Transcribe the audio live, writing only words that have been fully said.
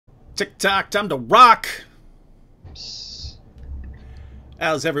Tick-tock, time to rock.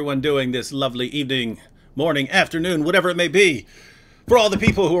 How's everyone doing this lovely evening, morning, afternoon, whatever it may be? For all the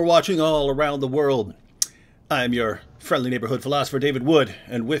people who are watching all around the world, I'm your friendly neighborhood philosopher, David Wood,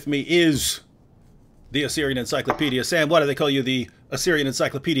 and with me is the Assyrian Encyclopedia. Sam, why do they call you the Assyrian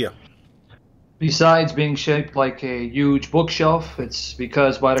Encyclopedia? Besides being shaped like a huge bookshelf, it's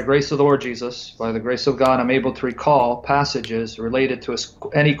because by the grace of the Lord Jesus, by the grace of God, I'm able to recall passages related to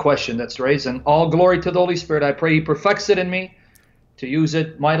any question that's raised. And all glory to the Holy Spirit. I pray He perfects it in me to use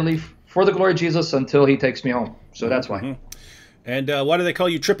it mightily for the glory of Jesus until He takes me home. So that's why. Mm-hmm. And why do they call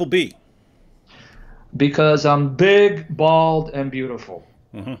you Triple B? Because I'm big, bald, and beautiful.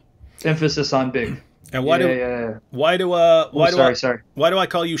 Mm-hmm. Emphasis on big. And why why do I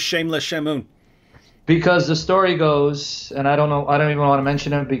call you Shameless Shamoun? Because the story goes, and I don't even want to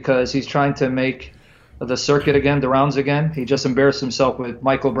mention him because he's trying to make the circuit again, the rounds again. He just embarrassed himself with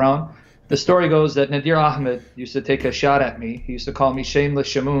Michael Brown. The story goes that Nadir Ahmed used to take a shot at me. He used to call me Shameless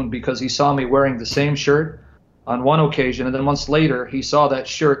Shamoun because he saw me wearing the same shirt on one occasion, and then months later he saw that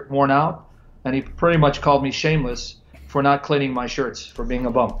shirt worn out, and he pretty much called me shameless for not cleaning my shirts, for being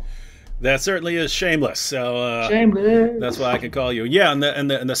a bum. That certainly is shameless. So shameless. That's why I can call you. Yeah, and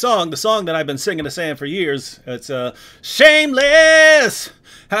the song that I've been singing to Sam for years. It's shameless.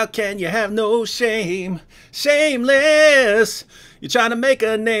 How can you have no shame? Shameless. You're trying to make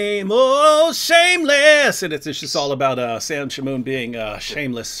a name. Oh, shameless. And it's just all about Sam Shamoun being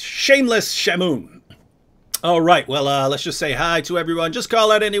shameless. Shameless Shamoun. All right. Well, let's just say hi to everyone. Just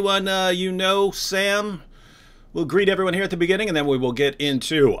call out anyone you know, Sam. We'll greet everyone here at the beginning, and then we will get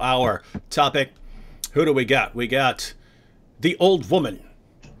into our topic. Who do we got? We got the old woman.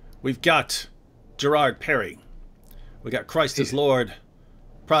 We've got Gerard Perry. We got Christ is Lord,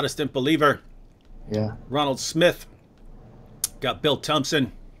 Protestant believer. Yeah. Ronald Smith. Got Bill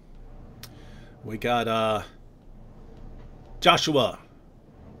Thompson. We got Joshua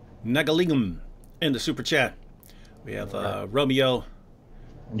Nagalingam in the super chat. We have Romeo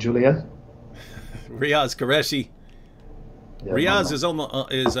and Juliet. Riaz Qureshi. Yeah, Riaz is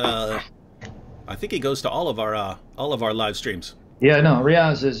almost I think he goes to all of our live streams. Yeah, no,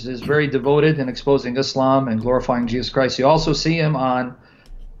 Riaz is very devoted in exposing Islam and glorifying Jesus Christ. You also see him on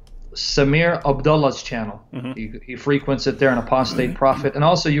Samir Abdullah's channel. Mm-hmm. He frequents it there, an apostate prophet. And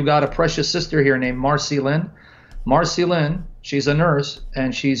also you got a precious sister here named Marcy Lynn. Marcy Lynn, she's a nurse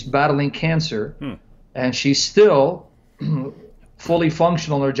and she's battling cancer, and she's still fully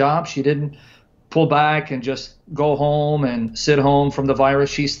functional in her job. She didn't pull back and just go home and sit home from the virus.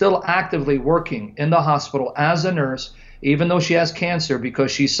 She's still actively working in the hospital as a nurse, even though she has cancer,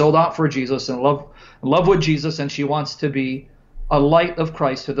 because she's sold out for Jesus and love with Jesus, and she wants to be a light of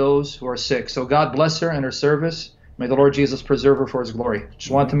Christ to those who are sick. So God bless her and her service. May the Lord Jesus preserve her for His glory.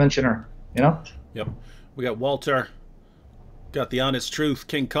 Just wanted to mention her, you know? Yep. We got Walter, got The Honest Truth,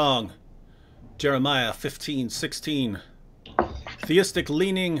 King Kong, Jeremiah 15:16, theistic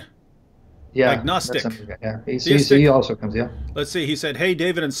leaning, agnostic. Yeah, he also comes, yeah. Let's see, he said, hey,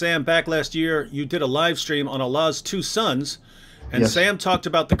 David and Sam, back last year, you did a live stream on Allah's two sons, and yes, Sam talked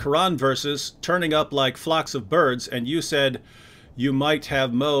about the Quran verses turning up like flocks of birds, and you said you might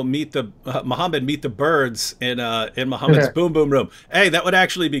have Muhammad meet the birds in Muhammad's boom boom room. Hey, that would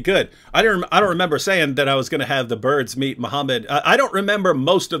actually be good. I don't remember saying that I was going to have the birds meet Muhammad. I don't remember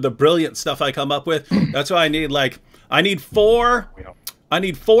most of the brilliant stuff I come up with. That's why I need four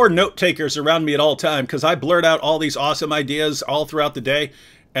note takers around me at all time, because I blurt out all these awesome ideas all throughout the day,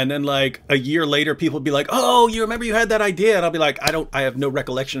 and then like a year later people will be like, oh, you remember you had that idea? And I'll be like, I have no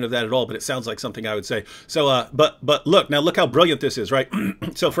recollection of that at all, but it sounds like something I would say. So but look how brilliant this is, right?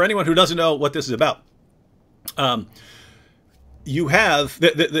 So for anyone who doesn't know what this is about, you have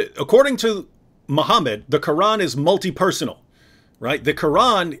according to Muhammad, the Quran is multi-personal, right? The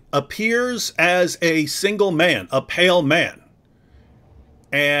Quran appears as a single man, a pale man,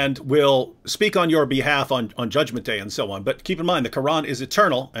 and will speak on your behalf on Judgment Day and so on. But keep in mind, the Quran is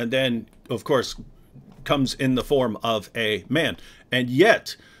eternal, and then, of course, comes in the form of a man. And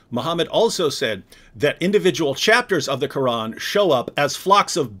yet, Muhammad also said that individual chapters of the Quran show up as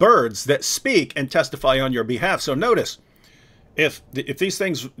flocks of birds that speak and testify on your behalf. So notice, if these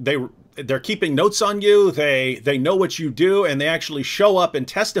things, they're keeping notes on you, they know what you do, and they actually show up and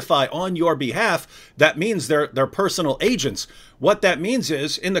testify on your behalf, that means they're personal agents. What that means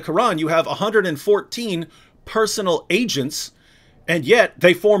is, in the Quran, you have 114 personal agents, and yet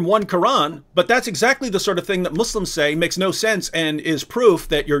they form one Quran. But that's exactly the sort of thing that Muslims say makes no sense and is proof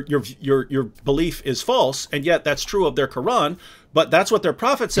that your belief is false, and yet that's true of their Quran. But that's what their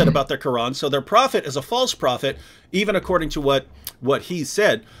prophet said about their Quran. So their prophet is a false prophet, even according to what he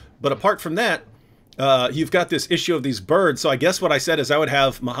said. But apart from that, you've got this issue of these birds. So I guess what I said is I would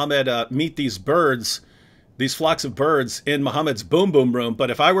have Muhammad meet these birds, these flocks of birds in Muhammad's boom boom room. But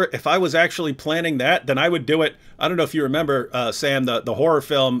if I was actually planning that, then I would do it. I don't know if you remember, Sam, the horror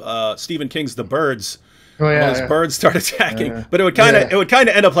film Stephen King's The Birds. Oh, yeah, those birds start attacking, but it would kind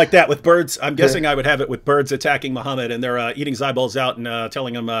of end up like that with birds. I'm guessing I would have it with birds attacking Muhammad, and they're eating his eyeballs out and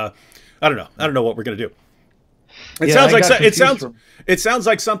telling him, I don't know what we're gonna do. It sounds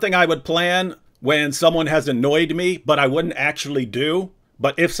like something I would plan when someone has annoyed me, but I wouldn't actually do.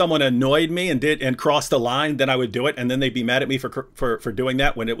 But if someone annoyed me and crossed the line, then I would do it, and then they'd be mad at me for doing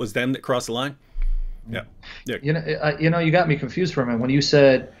that when it was them that crossed the line. Yeah. You got me confused for a minute when you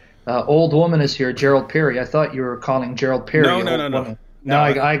said. Old woman is here, Gerald Perry. I thought you were calling Gerald Perry. No.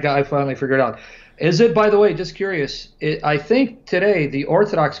 I finally figured out. Is it, by the way, just curious, I think today the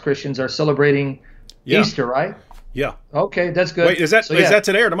Orthodox Christians are celebrating Easter, right? Yeah. Okay, that's good. Wait, is that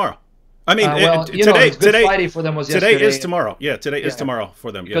today or tomorrow? I mean, today Friday for them was yesterday. Today is tomorrow. Yeah, today is tomorrow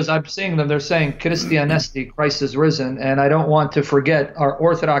for them. Because I'm seeing them, they're saying Christianesti, Christ is risen, and I don't want to forget our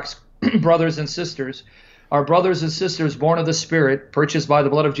Orthodox brothers and sisters. Our brothers and sisters born of the Spirit, purchased by the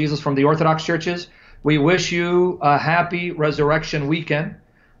blood of Jesus from the Orthodox churches, we wish you a happy resurrection weekend.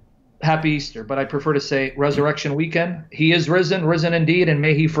 Happy Easter, but I prefer to say resurrection weekend. He is risen, risen indeed, and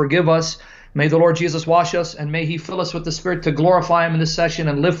may he forgive us. May the Lord Jesus wash us, and may he fill us with the Spirit to glorify him in this session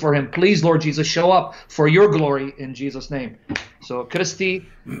and live for him. Please, Lord Jesus, show up for your glory in Jesus' name. So, Christi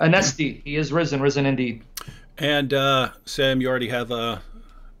Anesti, he is risen, risen indeed. And Sam, you already have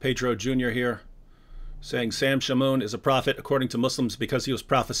Pedro Jr. here. Saying Sam Shamoun is a prophet according to Muslims because he was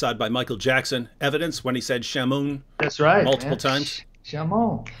prophesied by Michael Jackson. Evidence when he said Shamoun. That's right. Multiple times.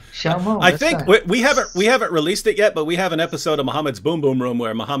 Shamoun. I think we haven't released it yet, but we have an episode of Muhammad's Boom Boom Room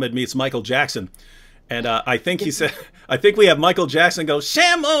where Muhammad meets Michael Jackson, and I think we have Michael Jackson go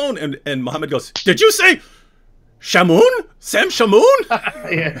Shamoun, and Muhammad goes, "Did you say Shamoun? Sam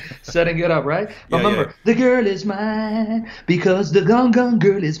Shamoun?" Yeah, setting it up, right? Remember, the girl is mine because the gun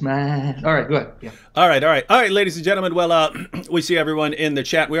girl is mine. All right, go ahead. Yeah. All right, ladies and gentlemen. Well, we see everyone in the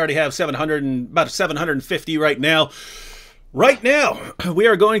chat. We already have about 750 right now. Right now, we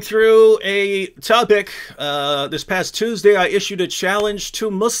are going through a topic. This past Tuesday, I issued a challenge to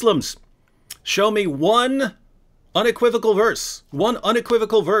Muslims. Show me one unequivocal verse in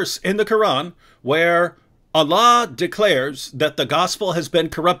the Quran where Allah declares that the gospel has been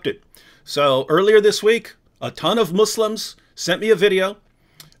corrupted. So earlier this week, a ton of Muslims sent me a video.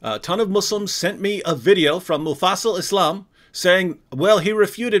 A ton of Muslims sent me a video from Mufassal Islam saying, well, he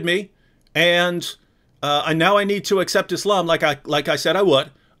refuted me, and now I need to accept Islam like I said I would.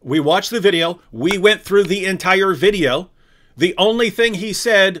 We watched the video. We went through the entire video. The only thing he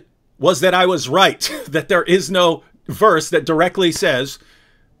said was that I was right, that there is no verse that directly says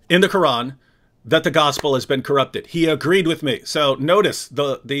in the Quran that the gospel has been corrupted. He agreed with me. So notice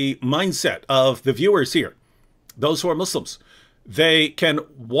the mindset of the viewers here, those who are Muslims. They can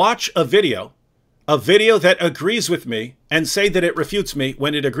watch a video that agrees with me and say that it refutes me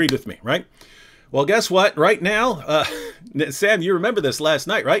when it agreed with me, right? Well, guess what? Right now, Sam, you remember this last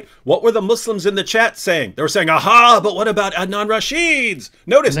night, right? What were the Muslims in the chat saying? They were saying, aha, but what about Adnan Rashid's?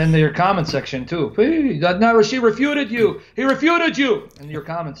 Notice. And then your comment section, too. Hey, Adnan Rashid refuted you. He refuted you in your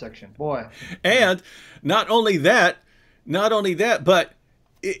comment section. Boy. And not only that, but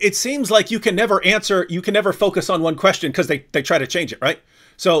it seems like you can never focus on one question because they try to change it, right?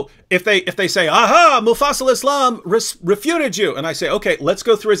 So if they say, aha, Mufassal Islam refuted you, and I say, okay, let's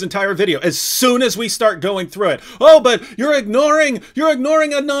go through his entire video. As soon as we start going through it, oh, but you're ignoring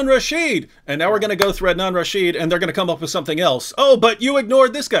Adnan Rashid. And now we're going to go through Adnan Rashid, and they're going to come up with something else. Oh, but you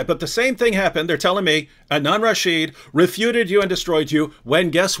ignored this guy. But the same thing happened. They're telling me Adnan Rashid refuted you and destroyed you,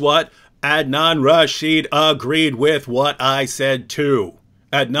 when guess what? Adnan Rashid agreed with what I said too.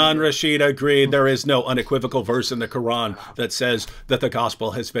 Adnan Rashid agreed there is no unequivocal verse in the Quran that says that the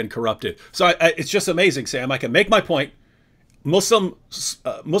gospel has been corrupted. So it's just amazing, Sam. I can make my point. Muslim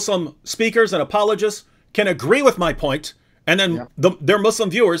speakers and apologists can agree with my point, and then their Muslim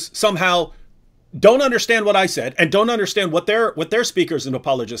viewers somehow don't understand what I said and don't understand what their speakers and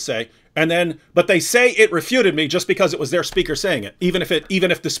apologists say, but they say it refuted me just because it was their speaker saying it, even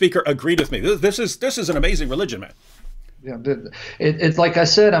if the speaker agreed with me. This is an amazing religion, man. Yeah, it's like I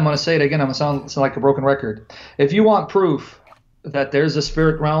said, I'm going to say it again. I'm going to sound like a broken record. If you want proof that there's a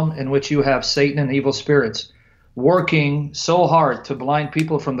spirit realm in which you have Satan and evil spirits working so hard to blind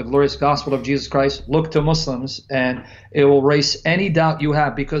people from the glorious gospel of Jesus Christ, look to Muslims, and it will erase any doubt you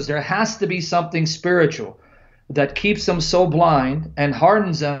have, because there has to be something spiritual that keeps them so blind and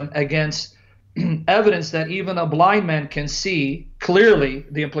hardens them against evidence that even a blind man can see clearly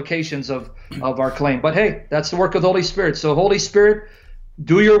the implications of our claim. But hey, that's the work of the Holy Spirit. So Holy Spirit,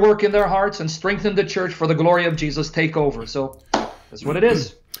 do your work in their hearts and strengthen the church for the glory of Jesus. Take over. So that's what it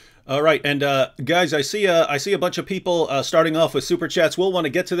is. All right, and guys, I see a bunch of people starting off with super chats. We'll want to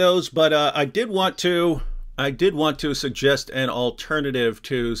get to those, but I did want to suggest an alternative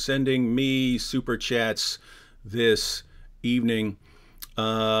to sending me super chats this evening.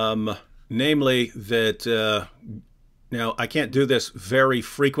 Namely that now I can't do this very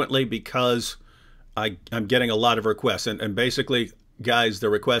frequently because I'm getting a lot of requests, and basically, guys, the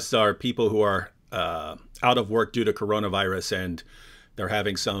requests are people who are out of work due to coronavirus and they're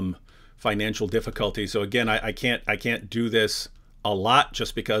having some financial difficulty. So again, I can't do this a lot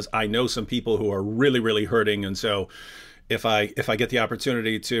just because I know some people who are really hurting, and so if I get the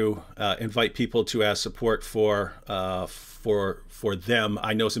opportunity to invite people to ask support for them,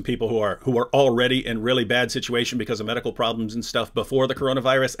 I know some people who are already in really bad situation because of medical problems and stuff before the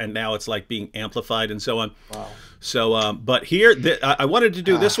coronavirus, and now it's like being amplified and so on. Wow. So, but here I wanted to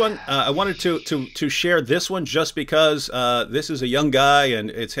do this one. I wanted to share this one just because this is a young guy, and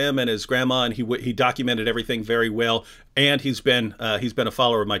it's him and his grandma, and he documented everything very well, and he's been a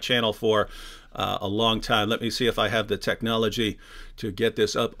follower of my channel for a long time. Let me see if I have the technology to get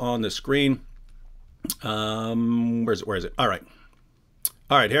this up on the screen. Where is it? All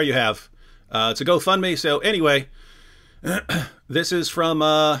right, here you have it's a GoFundMe. So anyway, this is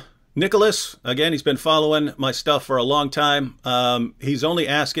from Nicholas. Again, he's been following my stuff for a long time. He's only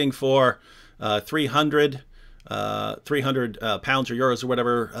asking for 300 pounds or euros or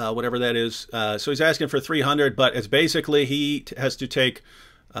whatever that is. So he's asking for 300, but it's basically he has to take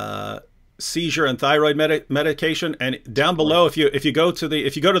seizure and thyroid medication. And down below, if you go to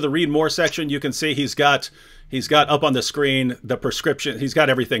the read more section, you can see he's got up on the screen the prescription. He's got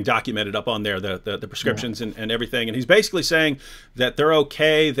everything documented up on there, the prescriptions and everything. And he's basically saying that they're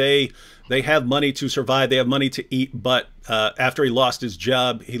okay. They have money to survive. They have money to eat. But after he lost his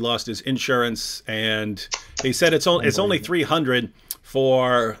job, he lost his insurance, and he said it's only 300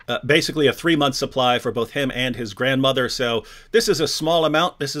 for basically a 3-month supply for both him and his grandmother. So this is a small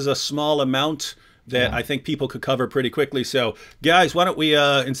amount. This is a small amount that I think people could cover pretty quickly. So guys, why don't we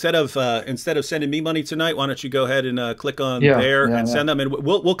instead of sending me money tonight, why don't you go ahead and click on there and send them, and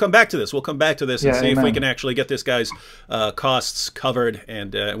we'll come back to this. We'll come back to this and see if we can actually get this guy's costs covered,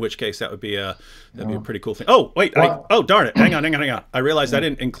 and in which case that would be a pretty cool thing. Oh wait, oh darn it! Hang on. I realized I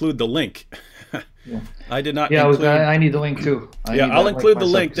didn't include the link. I did not. Yeah, I need the link too. I'll include the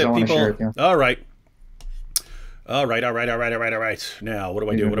link that people. All right. All right. Now, what do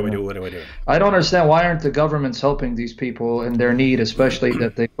I do? I don't understand, why aren't the governments helping these people in their need, especially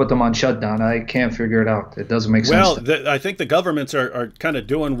that they put them on shutdown? I can't figure it out. It doesn't make sense. Well, I think the governments are kind of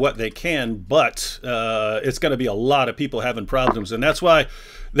doing what they can, but it's going to be a lot of people having problems, and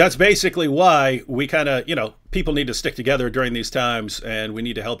that's basically why we kind of, people need to stick together during these times, and we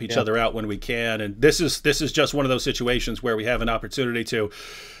need to help each other out when we can. And this is just one of those situations where we have an opportunity to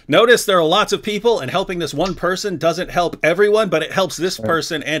notice there are lots of people, and helping this one person doesn't help everyone, but it helps this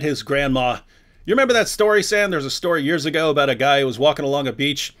person and his grandma. You remember that story, Sam? There's a story years ago about a guy who was walking along a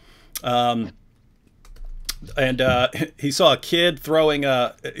beach, and he saw a kid throwing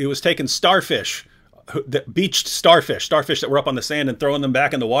he was taking starfish, beached starfish that were up on the sand, and throwing them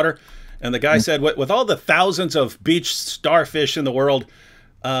back in the water. And the guy said, with all the thousands of beached starfish in the world,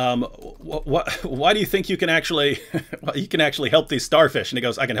 why do you think you can actually help these starfish? And he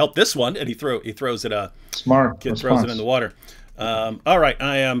goes, I can help this one. And he throws it. Smart. Kid throws it in the water. All right,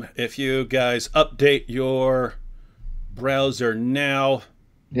 if you guys update your browser now.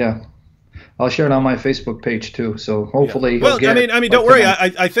 Yeah. I'll share it on my Facebook page too. So hopefully, well, I mean, don't worry.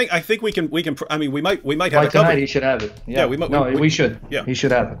 I think we can. I mean, we might have it covered. Tonight he should have it. Yeah, we might. No, we should. Yeah, he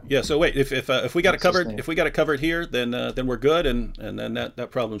should have it. Yeah. So wait, if we got it covered, here, then we're good, and then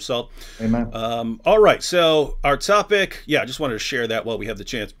that problem's solved. Amen. All right. So our topic. Yeah, I just wanted to share that while we have the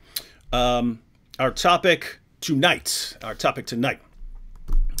chance. Our topic tonight.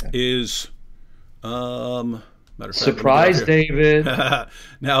 Is surprise, David.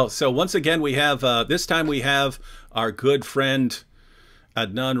 Now, so once again, we have this time we have our good friend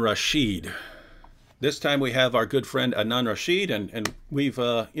Adnan Rashid. And we've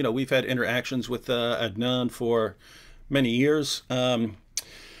we've had interactions with Adnan for many years. The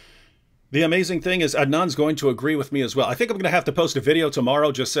amazing thing is Adnan's going to agree with me as well. I think I'm going to have to post a video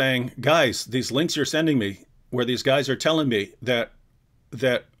tomorrow just saying, guys, these links you're sending me, where these guys are telling me that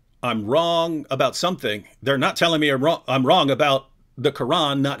I'm wrong about something. They're not telling me I'm wrong about the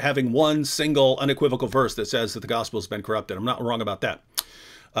Quran not having one single unequivocal verse that says that the gospel has been corrupted. I'm not wrong about that.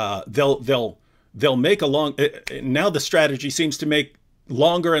 They'll make a long. Now the strategy seems to make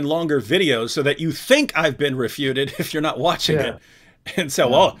longer and longer videos so that you think I've been refuted if you're not watching it. And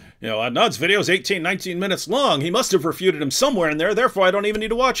so, oh, you know, Adnan's video is 18, 19 minutes long. He must have refuted him somewhere in there. Therefore, I don't even need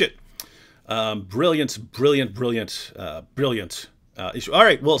to watch it. Brilliant issue. All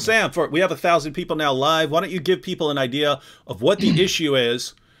right, well, Sam, we have 1,000 people now live. Why don't you give people an idea of what the issue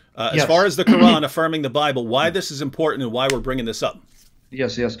is as far as the Quran affirming the Bible, why this is important and why we're bringing this up.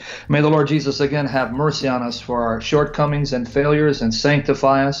 Yes, yes. May the Lord Jesus again have mercy on us for our shortcomings and failures, and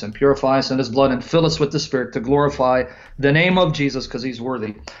sanctify us and purify us in his blood and fill us with the Spirit to glorify the name of Jesus, because he's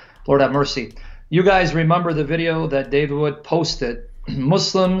worthy. Lord, have mercy. You guys remember the video that David Wood posted.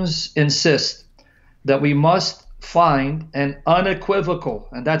 Muslims insist that we must find an unequivocal,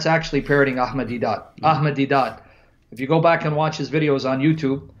 and that's actually parroting Ahmadidat. If you go back and watch his videos on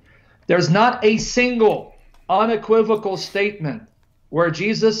YouTube, there's not a single unequivocal statement where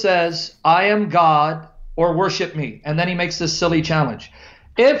Jesus says, I am God, or worship me. And then he makes this silly challenge.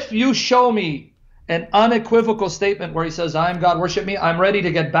 If you show me an unequivocal statement where he says, I am God, worship me, I'm ready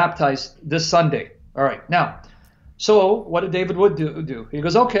to get baptized this Sunday. All right. Now, so what did David Wood do? He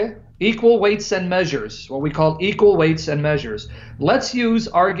goes, okay, equal weights and measures, what we call equal weights and measures. Let's use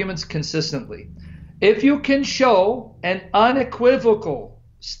arguments consistently. If you can show an unequivocal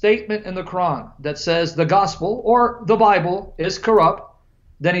statement in the Quran that says the gospel or the Bible is corrupt,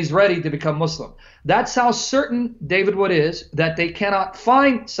 then he's ready to become Muslim. That's how certain David Wood is that they cannot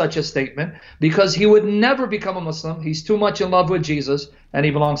find such a statement, because he would never become a Muslim. He's too much in love with Jesus, and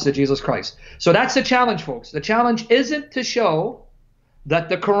he belongs to Jesus Christ. So that's the challenge, folks. The challenge isn't to show that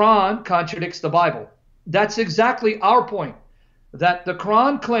the Quran contradicts the Bible. That's exactly our point, that the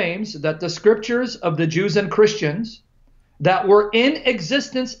Quran claims that the scriptures of the Jews and Christians that were in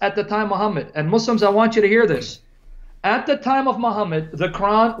existence at the time of Muhammad. And Muslims, I want you to hear this. At the time of Muhammad, the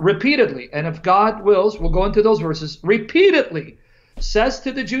Quran repeatedly, and if God wills, we'll go into those verses, repeatedly says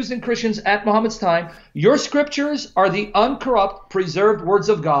to the Jews and Christians at Muhammad's time, your scriptures are the uncorrupt, preserved words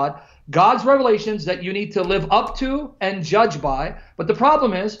of God, God's revelations that you need to live up to and judge by. But the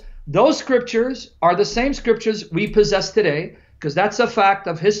problem is, those scriptures are the same scriptures we possess today, because that's a fact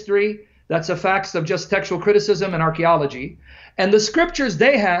of history. That's a fact of just textual criticism and archaeology. And the scriptures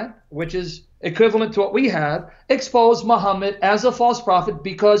they had, which is equivalent to what we have, expose Muhammad as a false prophet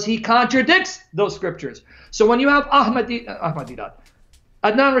because he contradicts those scriptures. So when you have Ahmadidat,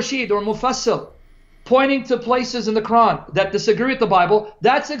 Adnan Rashid or Mufassil pointing to places in the Quran that disagree with the Bible,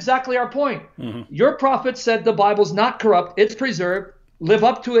 that's exactly our point. Your prophet said the Bible's not corrupt, it's preserved, live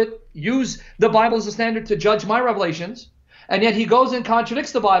up to it, use the Bible as a standard to judge my revelations. And yet he goes and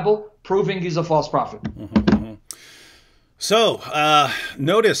contradicts the Bible, proving he's a false prophet. So,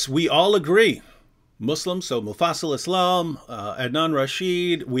 notice we all agree, Muslims, so Mufassil Islam, Adnan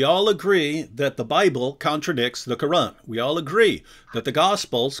Rashid, we all agree that the Bible contradicts the Quran. We all agree that the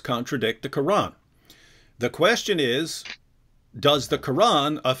Gospels contradict the Quran. The question is, does the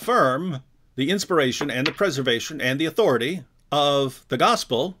Quran affirm the inspiration and the preservation and the authority of the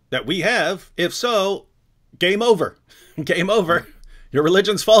Gospel that we have? If so, game over. Game over. Your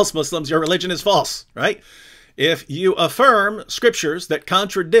religion's false, Muslims. Your religion is false, right? If you affirm scriptures that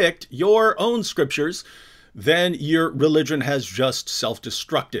contradict your own scriptures, then your religion has just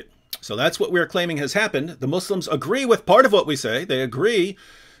self-destructed. So that's what we're claiming has happened. The Muslims agree with part of what we say. They agree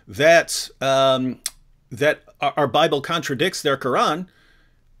that, that our Bible contradicts their Quran.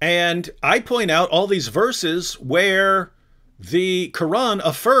 And I point out all these verses where the Quran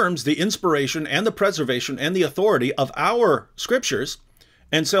affirms the inspiration and the preservation and the authority of our scriptures.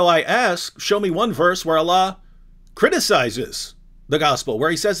 And so I ask, show me one verse where Allah criticizes the gospel,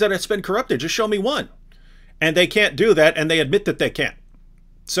 where he says that it's been corrupted. Just show me one. And they can't do that, and they admit that they can't.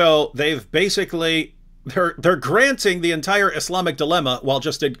 So they've basically, they're granting the entire Islamic dilemma while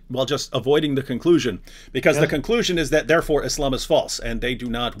just avoiding the conclusion, because the conclusion is that therefore Islam is false, and they do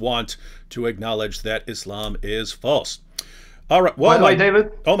not want to acknowledge that Islam is false. All right. Well, by the way,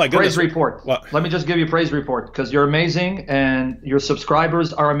 David, oh my goodness. Praise report. What? Let me just give you a praise report, because you're amazing and your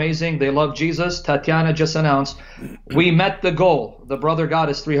subscribers are amazing. They love Jesus. Tatiana just announced we met the goal. The brother got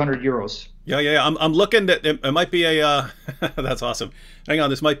us 300 euros. Yeah. I'm looking at it. Might be a. That's awesome. Hang on.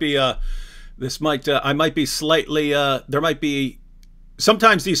 This might be. I might be slightly. There might be.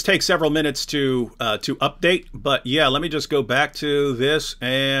 Sometimes these take several minutes to update, but yeah. Let me just go back to this,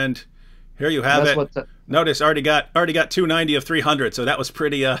 and here you have it. Notice already got 290 of 300, so that was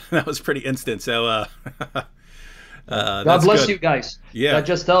pretty instant. So God bless you guys. Yeah. That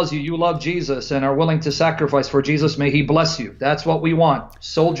just tells you love Jesus and are willing to sacrifice for Jesus. May he bless you. That's what we want.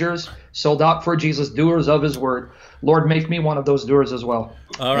 Soldiers, sold out for Jesus, doers of his word. Lord, make me one of those doers as well.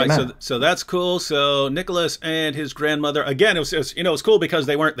 All right, so that's cool. So Nicholas and his grandmother, again, it was cool because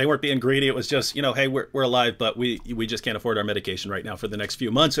they weren't being greedy. It was just, hey, we're alive, but we just can't afford our medication right now for the next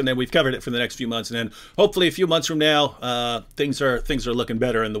few months, and then we've covered it for the next few months, and then hopefully a few months from now, things are looking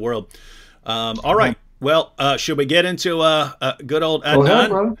better in the world. All right, well, should we get into good old Adnan? Go ahead,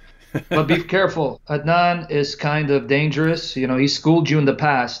 brother. But be careful. Adnan is kind of dangerous. He schooled you in the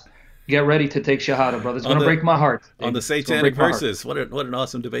past. Get ready to take Shahada, brother. It's going to break my heart. On the satanic verses. What an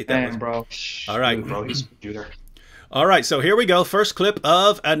awesome debate that was. Bro. All right. Bro, he's you there. All right, so here we go. First clip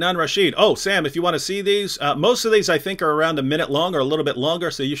of Adnan Rashid. Oh, Sam, if you want to see these, most of these I think are around a minute long or a little bit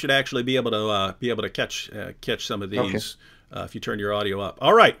longer, so you should actually be able to catch some of these if you turn your audio up.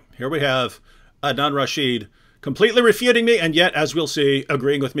 All right, here we have Adnan Rashid completely refuting me, and yet, as we'll see,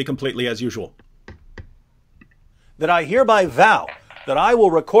 agreeing with me completely as usual. That I hereby vow that I will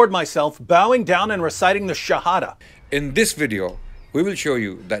record myself bowing down and reciting the Shahada. In this video, we will show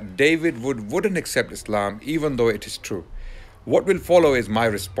you that David Wood wouldn't accept Islam even though it is true. What will follow is my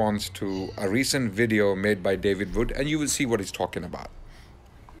response to a recent video made by David Wood, and you will see what he's talking about.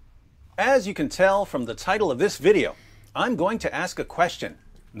 As you can tell from the title of this video, I'm going to ask a question.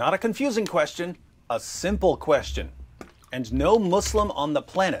 Not a confusing question, a simple question. And no Muslim on the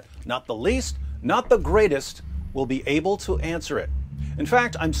planet, not the least, not the greatest, will be able to answer it. In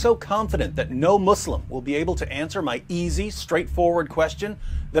fact, I'm so confident that no Muslim will be able to answer my easy, straightforward question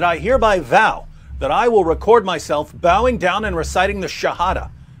that I hereby vow that I will record myself bowing down and reciting the Shahada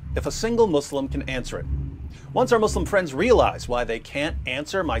if a single Muslim can answer it. Once our Muslim friends realize why they can't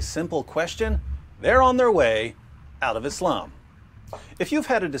answer my simple question, they're on their way out of Islam. If you've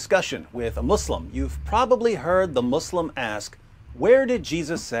had a discussion with a Muslim, you've probably heard the Muslim ask, "Where did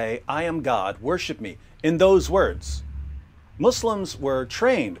Jesus say, 'I am God, worship me', in those words?" Muslims were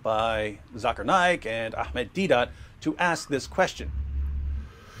trained by Zakir Naik and Ahmed Deedat to ask this question.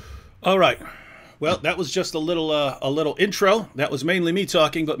 All right. Well, that was just a little intro. That was mainly me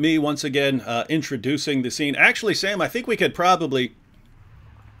talking, but me once again introducing the scene. Actually, Sam, I think we could probably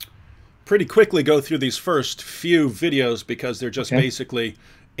pretty quickly go through these first few videos because they're just basically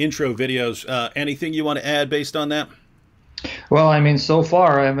intro videos. Anything you want to add based on that? Well, I mean, so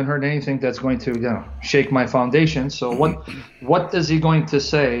far I haven't heard anything that's going to shake my foundation. So what is he going to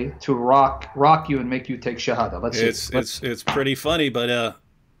say to rock you and make you take Shahada? Let's see. It's pretty funny, but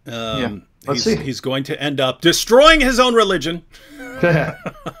Let's see. He's going to end up destroying his own religion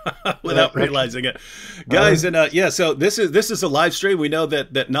without realizing it, guys. And so this is a live stream. We know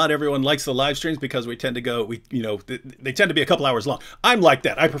that not everyone likes the live streams because we tend to go, they tend to be a couple hours long. I'm like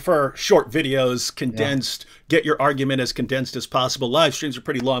that. I prefer short videos, condensed. Get your argument as condensed as possible. Live streams are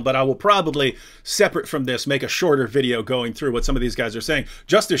pretty long, but I will probably, separate from this, make a shorter video going through what some of these guys are saying,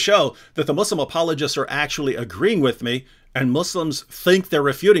 just to show that the Muslim apologists are actually agreeing with me, and Muslims think they're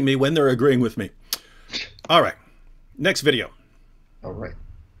refuting me when they're agreeing with me. All right, next video. All right.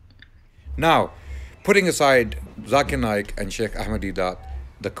 Now, putting aside Zakir Naik and Sheikh Ahmed Deedat,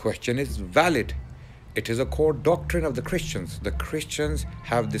 the question is valid. It is a core doctrine of the Christians. The Christians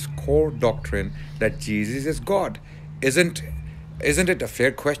have this core doctrine that Jesus is God. Isn't it a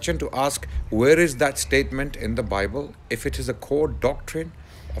fair question to ask, where is that statement in the Bible? If it is a core doctrine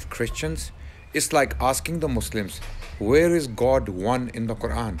of Christians, it's like asking the Muslims, where is God one in the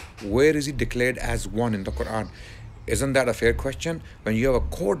Quran? Where is he declared as one in the Quran? Isn't that a fair question? When you have a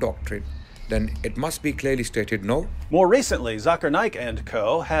core doctrine, then it must be clearly stated no. More recently, Zakir Naik and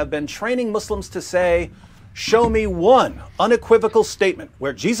co. have been training Muslims to say, show me one unequivocal statement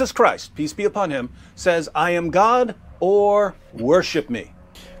where Jesus Christ, peace be upon him, says, I am God, or worship me.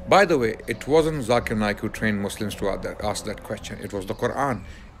 By the way, it wasn't Zakir Naik who trained Muslims to ask that question. It was the Quran.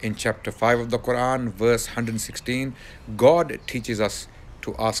 In chapter 5 of the Quran, verse 116, God teaches us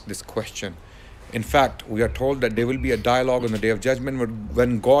to ask this question. In fact, we are told that there will be a dialogue on the Day of Judgment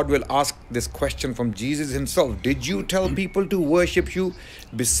when God will ask this question from Jesus himself. Did you tell people to worship you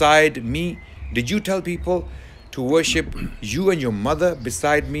beside me? Did you tell people to worship you and your mother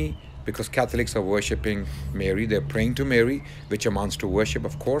beside me? Because Catholics are worshipping Mary. They're praying to Mary, which amounts to worship,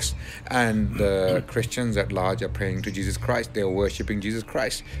 of course. And Christians at large are praying to Jesus Christ. They're worshipping Jesus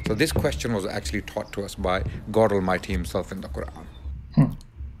Christ. So this question was actually taught to us by God Almighty himself in the Quran.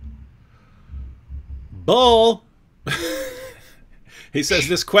 Bull. He says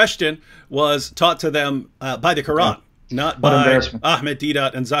this question was taught to them by the Quran, not by Ahmed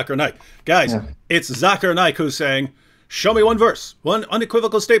Deedat and Zakir Naik. Guys, it's Zakir Naik who's saying, Show me one verse, one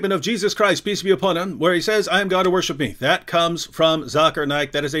unequivocal statement of Jesus Christ, peace be upon him, where he says, I am God who worship me. That comes from Zakir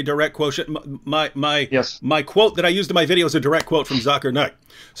Naik. That is a direct quote. My quote that I used in my video is a direct quote from Zakir Naik.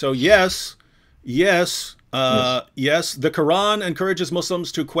 So yes, yes, the Quran encourages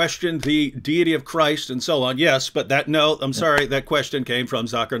Muslims to question the deity of Christ and so on. Yes, but I'm sorry, that question came from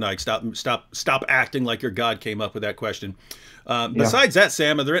Zakir Naik. Stop acting like your God came up with that question. Besides that,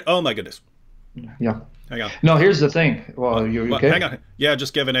 Sam, oh my goodness. Yeah. Hang on. No, here's the thing. Well, you okay? Hang on. Yeah,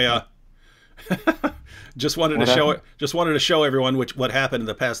 just giving a just wanted to show everyone what happened in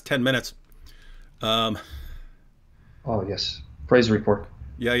the past 10 minutes. Oh, yes. Praise report.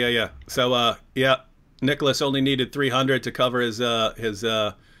 Yeah. So Nicholas only needed 300 to cover his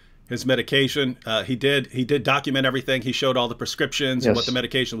medication. He did document everything. He showed all the prescriptions and what the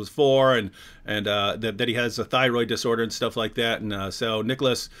medication was for, and that he has a thyroid disorder and stuff like that. And so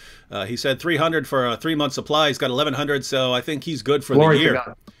Nicholas, he said 300 for a 3-month supply. He's got 1,100, so I think he's good for the year. To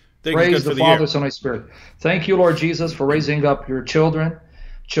God. Praise the Father, Son, and Spirit. Thank you, Lord Jesus, for raising up your children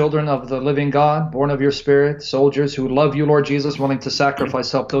of the living God, born of your Spirit, soldiers who love you, Lord Jesus, willing to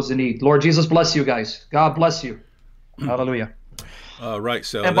sacrifice, help those in need. Lord Jesus, bless you guys. God bless you. Hallelujah. Right.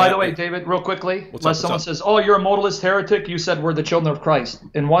 So, and by the way, David, real quickly, unless someone says, "Oh, you're a modalist heretic," you said we're the children of Christ.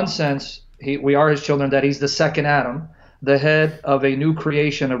 In one sense, we are his children. That he's the second Adam, the head of a new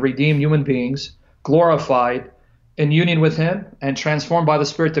creation of redeemed human beings, glorified in union with him, and transformed by the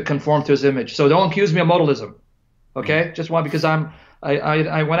Spirit to conform to his image. So don't accuse me of modalism, okay? Just one, because I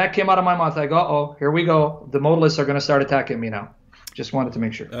when that came out of my mouth, I go, "Oh, here we go. The modalists are going to start attacking me now." Just wanted to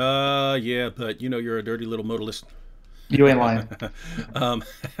make sure. Yeah, but you're a dirty little modalist. You ain't lying.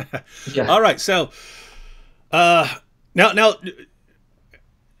 Yeah. All right. So now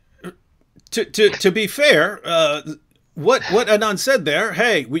to be fair, what Adnan said there,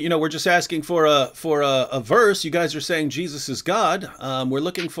 hey, we're just asking for a verse. You guys are saying Jesus is God. We're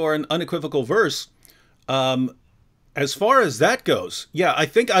looking for an unequivocal verse. As far as that goes, yeah, I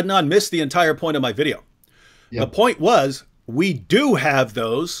think Adnan missed the entire point of my video. Yep. The point was we do have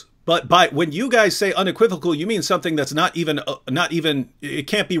those. But when you guys say unequivocal, you mean something that's not even it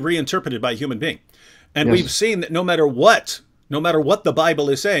can't be reinterpreted by a human being. And we've seen that no matter what the Bible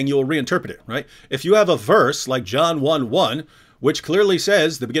is saying, you'll reinterpret it, right? If you have a verse like John 1:1, which clearly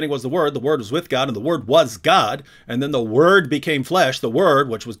says the beginning was the Word was with God, and the Word was God, and then the Word became flesh, the Word,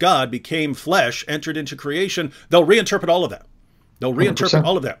 which was God, became flesh, entered into creation, they'll reinterpret all of that. They'll reinterpret 100%.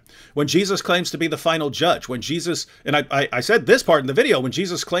 All of that. When Jesus claims to be the final judge, when Jesus, and I said this part in the video, when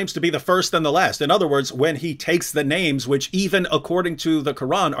Jesus claims to be the first and the last, in other words, when he takes the names, which even according to the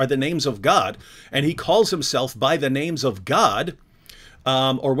Quran are the names of God, and he calls himself by the names of God,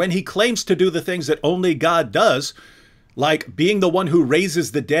 or when he claims to do the things that only God does, like being the one who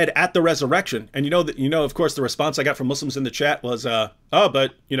raises the dead at the resurrection. And of course, the response I got from Muslims in the chat was,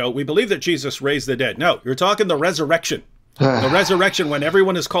 but we believe that Jesus raised the dead. No, you're talking the resurrection. The resurrection, when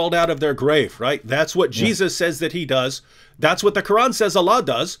everyone is called out of their grave, right? That's what Jesus says that he does. That's what the Quran says Allah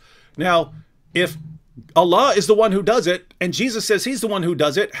does. Now, if Allah is the one who does it, and Jesus says he's the one who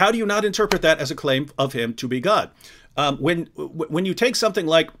does it, how do you not interpret that as a claim of him to be God? When you take something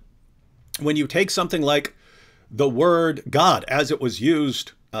like the word God as it was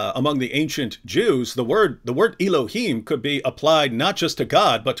used among the ancient Jews, the word Elohim could be applied not just to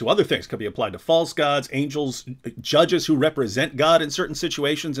God, but to other things. It could be applied to false gods, angels, judges who represent God in certain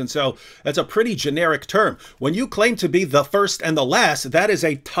situations. And so that's a pretty generic term. When you claim to be the first and the last, that is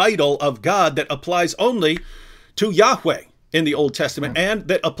a title of God that applies only to Yahweh in the Old Testament, and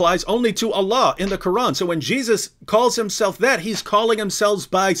that applies only to Allah in the Quran. So when Jesus calls himself that, he's calling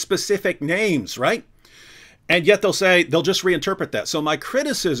himself by specific names, right? And yet they'll just reinterpret that. So my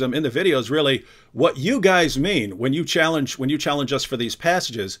criticism in the video is really what you guys mean when you challenge us for these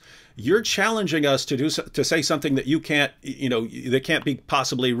passages. You're challenging us to say something that you can't, that can't be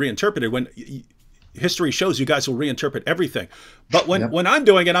possibly reinterpreted, when history shows you guys will reinterpret everything. But when I'm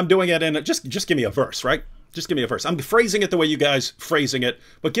doing it in just give me a verse, right? Just give me a verse. I'm phrasing it the way you guys phrasing it,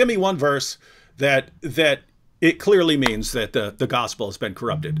 but give me one verse that it clearly means that the gospel has been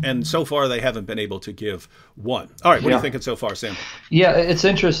corrupted. And so far, they haven't been able to give one. All right, what are you thinking so far, Sam? Yeah, it's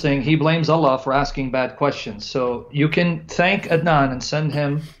interesting. He blames Allah for asking bad questions. So you can thank Adnan and send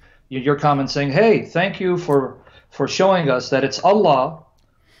him your comment saying, hey, thank you for showing us that it's Allah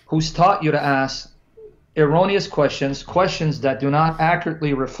who's taught you to ask erroneous questions that do not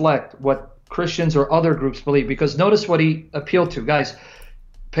accurately reflect what Christians or other groups believe. Because notice what he appealed to. Guys,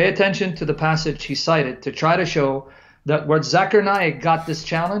 pay attention to the passage he cited to try to show that where Zakir Naik got this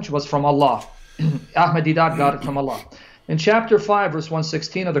challenge was from Allah. Ahmadidat got it from Allah. In chapter 5, verse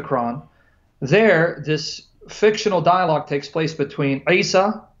 116 of the Quran, there, this fictional dialogue takes place between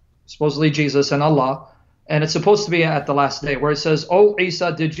Isa, supposedly Jesus, and Allah, and it's supposed to be at the last day, where it says, "Oh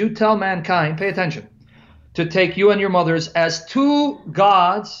Isa, did you tell mankind, pay attention, to take you and your mothers as two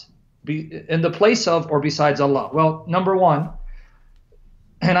gods in the place of or besides Allah?" Well, number one,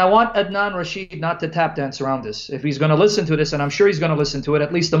 and I want Adnan Rashid not to tap dance around this. If he's going to listen to this, and I'm sure he's going to listen to it,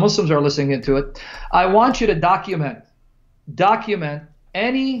 at least the Muslims are listening to it, I want you to document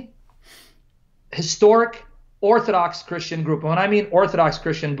any historic Orthodox Christian group. And when I mean Orthodox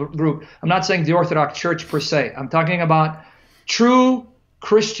Christian group, I'm not saying the Orthodox Church per se. I'm talking about true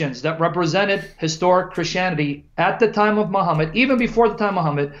Christians that represented historic Christianity at the time of Muhammad, even before the time of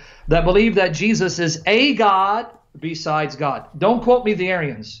Muhammad, that believe that Jesus is a God besides God. Don't quote me the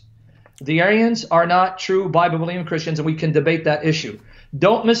Arians. The Arians are not true Bible-believing Christians, and we can debate that issue.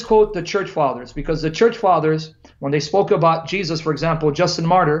 Don't misquote the Church Fathers, because the Church Fathers, when they spoke about Jesus, for example, Justin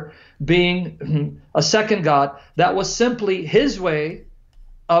Martyr being a second God, that was simply his way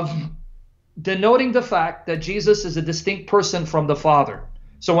of denoting the fact that Jesus is a distinct person from the Father.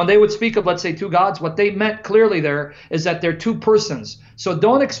 So when they would speak of, let's say, two gods, what they meant clearly there is that they're two persons. So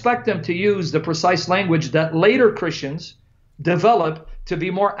don't expect them to use the precise language that later Christians develop to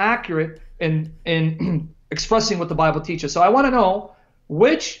be more accurate in expressing what the Bible teaches. So I want to know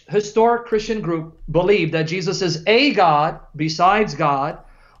which historic Christian group believed that Jesus is a God besides God,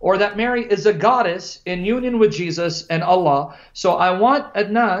 or that Mary is a goddess in union with Jesus and Allah. So I want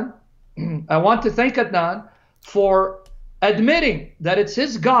Adnan, I want to thank Adnan for admitting that it's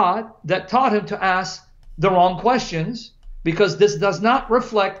his God that taught him to ask the wrong questions, because this does not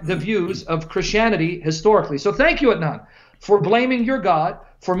reflect the views of Christianity historically. So thank you, Adnan, for blaming your God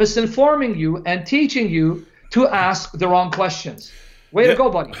for misinforming you and teaching you to ask the wrong questions. Way to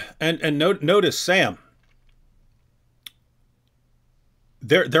go, buddy. And notice, Sam,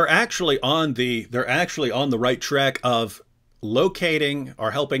 they're actually on the right track of locating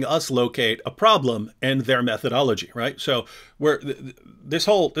or helping us locate a problem in their methodology, right? So this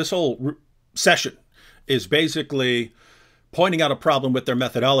whole session is basically pointing out a problem with their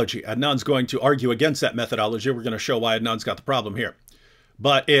methodology. Adnan's going to argue against that methodology. We're going to show why Adnan's got the problem here.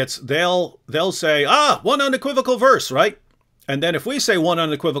 But it's they'll say, one unequivocal verse, right? And then if we say one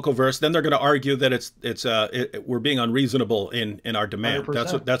unequivocal verse, then they're going to argue that we're being unreasonable in our demand.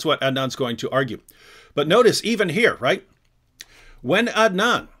 100%. That's what Adnan's going to argue. But notice even here, right? When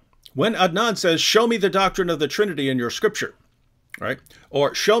Adnan says, show me the doctrine of the Trinity in your scripture, right?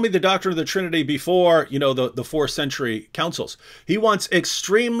 Or show me the doctrine of the Trinity before, the 4th century councils. He wants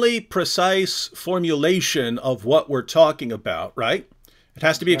extremely precise formulation of what we're talking about, right? It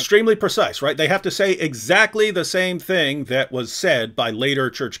has to be extremely precise, right? They have to say exactly the same thing that was said by later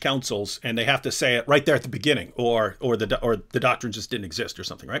church councils, and they have to say it right there at the beginning, or the doctrine just didn't exist or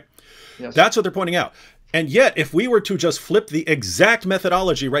something, right? Yes. That's what they're pointing out. And yet, if we were to just flip the exact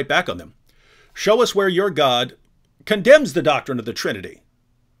methodology right back on them, show us where your God condemns the doctrine of the Trinity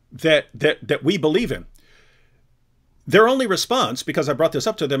that we believe in, their only response, because I brought this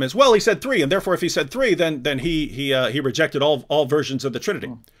up to them, is, well, he said 3, and therefore if he said 3, then he rejected all versions of the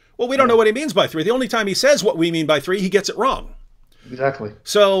Trinity. Well, we don't know what he means by 3. The only time he says what we mean by 3, he gets it wrong. Exactly.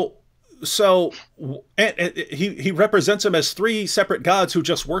 So he represents them as 3 separate gods who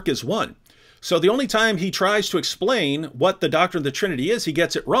just work as one. So the only time he tries to explain what the doctrine of the Trinity is, he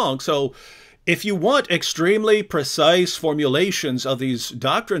gets it wrong. So if you want extremely precise formulations of these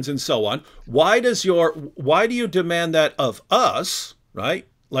doctrines and so on, why do you demand that of us, right?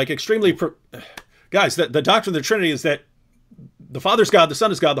 Like guys, the doctrine of the Trinity is that the Father's God, the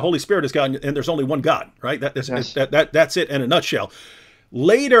Son is God, the Holy Spirit is God, and there's only one God, right? That's it in a nutshell.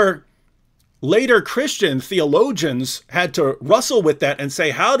 Later Christian theologians had to wrestle with that and say,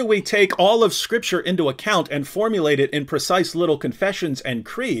 how do we take all of Scripture into account and formulate it in precise little confessions and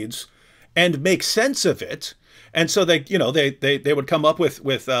creeds and make sense of it? And so they would come up with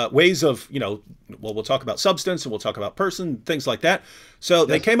ways of, we'll talk about substance and we'll talk about person, things like that. So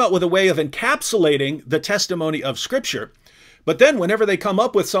they came up with a way of encapsulating the testimony of Scripture. But then whenever they come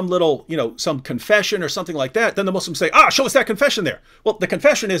up with some little, some confession or something like that, then the Muslims say, show us that confession there. Well, the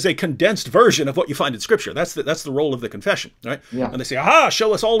confession is a condensed version of what you find in Scripture. That's the role of the confession, right? Yeah. And they say,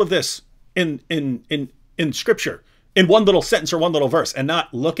 show us all of this in Scripture in one little sentence or one little verse, and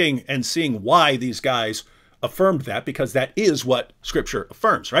not looking and seeing why these guys affirmed that, because that is what Scripture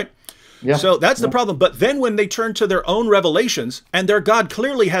affirms, right? Yeah. So that's the problem. But then when they turn to their own revelations, and their God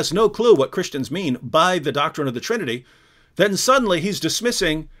clearly has no clue what Christians mean by the doctrine of the Trinity, then suddenly he's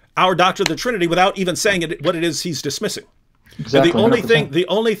dismissing our doctrine of the Trinity without even saying what it is he's dismissing. Exactly. And the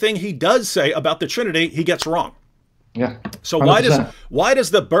only thing he does say about the Trinity, he gets wrong. Yeah. So 100%. why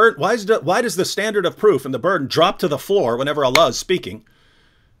does the standard of proof and the burden drop to the floor whenever Allah is speaking?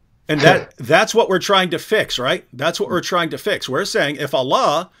 And that's what we're trying to fix, right? That's what we're trying to fix. We're saying if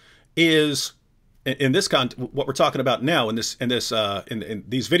Allah is in this what we're talking about now in these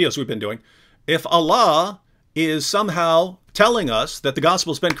videos we've been doing, if Allah is somehow telling us that the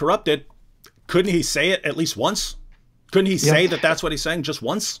gospel's been corrupted, couldn't he say it at least once? Couldn't he say that that's what he's saying just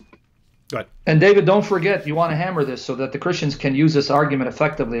once? Go ahead. And David, don't forget, you want to hammer this so that the Christians can use this argument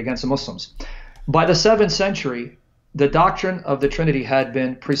effectively against the Muslims. By the 7th century, the doctrine of the Trinity had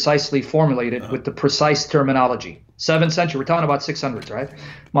been precisely formulated with the precise terminology. 7th century, we're talking about 600s, right?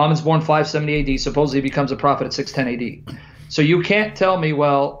 Muhammad's born 570 AD, supposedly becomes a prophet at 610 AD. So you can't tell me,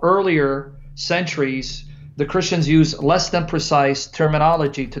 well, earlier centuries, the Christians used less than precise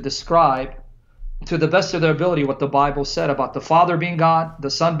terminology to describe, to the best of their ability, what the Bible said about the Father being God, the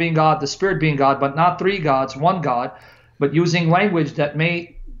Son being God, the Spirit being God, but not 3 gods, 1 God, but using language that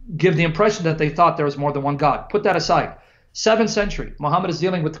may give the impression that they thought there was more than 1 God. Put that aside. 7th century, Muhammad is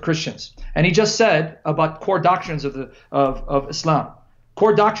dealing with the Christians. And he just said about core doctrines of Islam.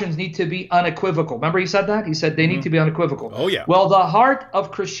 Core doctrines need to be unequivocal. Remember he said that? He said they need to be unequivocal. Oh, yeah. Well, the heart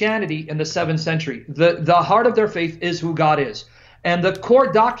of Christianity in the 7th century, the heart of their faith is who God is. And the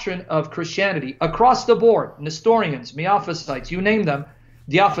core doctrine of Christianity across the board, Nestorians, Miaphysites, you name them,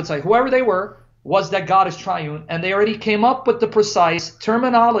 Diophysites, whoever they were, was that God is triune. And they already came up with the precise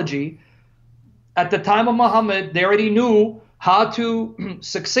terminology. At the time of Muhammad, they already knew how to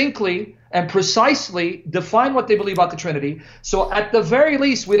succinctly and precisely define what they believe about the Trinity. So at the very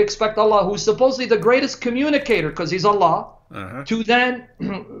least, we'd expect Allah, who's supposedly the greatest communicator, because he's Allah, to then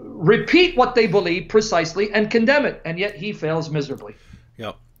repeat what they believe precisely and condemn it. And yet he fails miserably.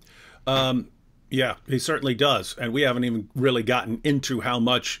 Yep. Yeah, he certainly does. And we haven't even really gotten into how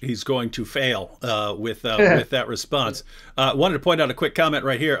much he's going to fail with that response. Wanted to point out a quick comment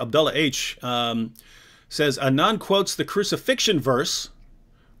right here. Abdullah H. Says, Adnan quotes the crucifixion verse,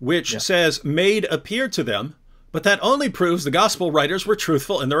 which says, made appear to them, but that only proves the gospel writers were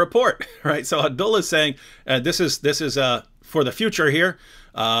truthful in the report, right? So Abdullah is saying, this is for the future here.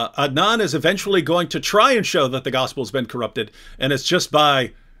 Adnan is eventually going to try and show that the gospel has been corrupted, and it's just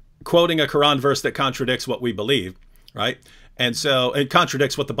by quoting a Quran verse that contradicts what we believe, right? And so it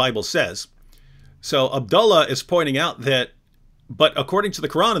contradicts what the Bible says. So Abdullah is pointing out that, but according to the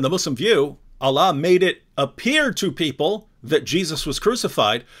Quran and the Muslim view, Allah made it appear to people that Jesus was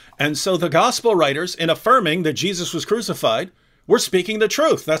crucified. And so the gospel writers, in affirming that Jesus was crucified, were speaking the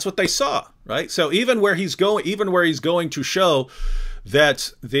truth. That's what they saw, right? So even where he's going to show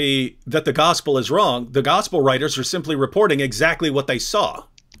that the gospel is wrong, the gospel writers are simply reporting exactly what they saw.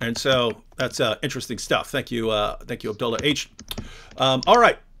 And so that's interesting stuff. Thank you, Abdullah H. All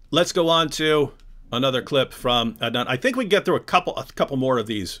right, let's go on to another clip from Adnan. I think we can get through a couple more of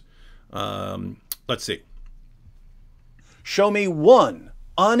these. Let's see. Show me one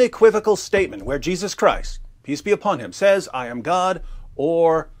unequivocal statement where Jesus Christ, peace be upon him, says, I am God,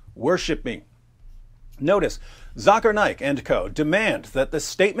 or worship me. Notice, Zakir Naik and co. demand that the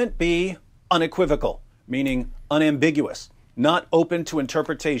statement be unequivocal, meaning unambiguous, not open to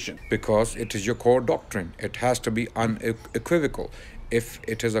interpretation. Because it is your core doctrine. It has to be unequivocal. If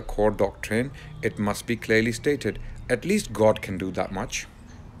it is a core doctrine, it must be clearly stated. At least God can do that much.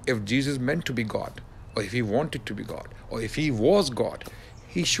 If Jesus meant to be God, or if he wanted to be God, or if he was God,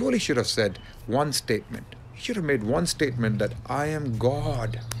 he surely should have said one statement. He should have made one statement that I am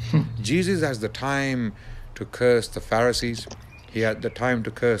God. Jesus has the time to curse the Pharisees. He had the time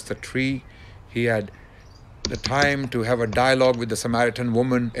to curse the tree. He had the time to have a dialogue with the Samaritan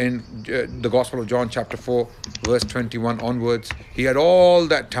woman in the Gospel of John chapter 4, verse 21 onwards. He had all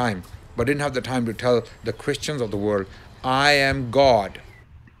that time, but didn't have the time to tell the Christians of the world, I am God.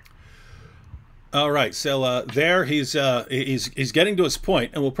 All right, so there he's getting to his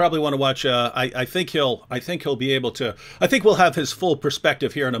point, and we'll probably want to watch. I think he'll be able to. I think we'll have his full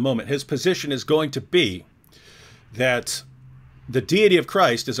perspective here in a moment. His position is going to be that the deity of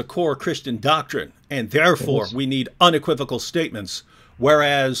Christ is a core Christian doctrine, and therefore we need unequivocal statements.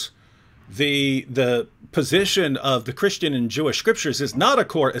 Whereas the position of the Christian and Jewish scriptures is not a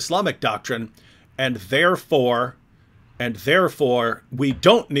core Islamic doctrine, and therefore we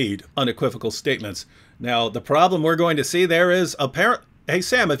don't need unequivocal statements. Now, the problem we're going to see there is apparent. Hey,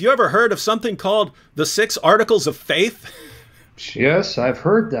 Sam, have you ever heard of something called the 6 Articles of Faith? Yes, I've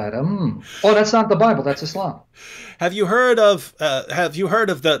heard that. Oh, that's not the Bible. That's Islam. Have you heard of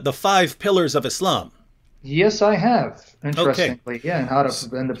the 5 pillars of Islam? Yes, I have. Interestingly, yeah, and how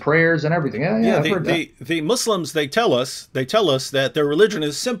to and the prayers and everything. Yeah, I've heard that. The Muslims, they tell us that their religion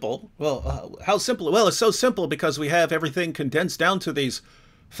is simple. Well, how simple? Well, it's so simple because we have everything condensed down to these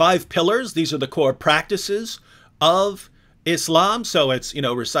 5 pillars. These are the core practices of Islam. So it's, you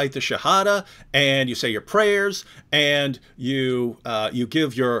know, recite the Shahada, and you say your prayers, and you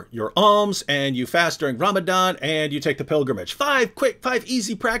give your alms, and you fast during Ramadan, and you take the pilgrimage. 5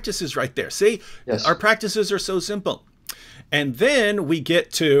 easy practices right there. See, Yes. our practices are so simple. And then we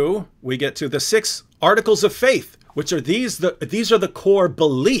get to the 6 articles of faith, which are these are the core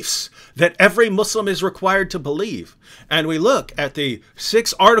beliefs that every Muslim is required to believe. And we look at the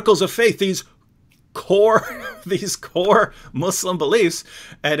 6 articles of faith, these core Muslim beliefs,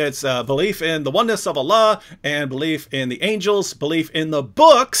 and it's belief in the oneness of Allah, and belief in the angels, belief in the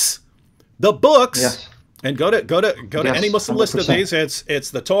books. Yes. And go to any Muslim 100%. list of these.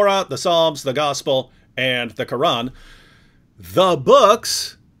 It's the Torah, the Psalms, the Gospel, and the Quran. The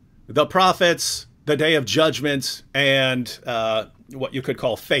books, the prophets, the Day of Judgment, and what you could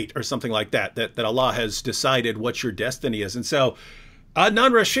call fate or something like that Allah has decided what your destiny is. And so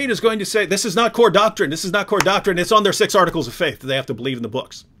Adnan Rashid is going to say, this is not core doctrine. This is not core doctrine. It's on their 6 articles of faith that they have to believe in the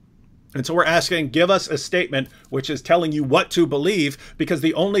books. And so we're asking, give us a statement which is telling you what to believe, because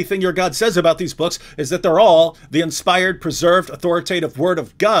the only thing your God says about these books is that they're all the inspired, preserved, authoritative word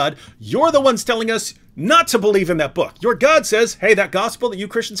of God. You're the ones telling us not to believe in that book. Your God says, hey, that gospel that you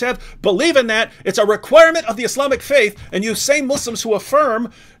Christians have, believe in that. It's a requirement of the Islamic faith. And you same Muslims who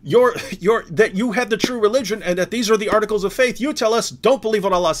affirm that you have the true religion and that these are the articles of faith, you tell us don't believe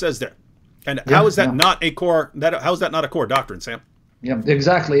what Allah says there. And how is that not a core? How is that not a core doctrine, Sam? Yeah,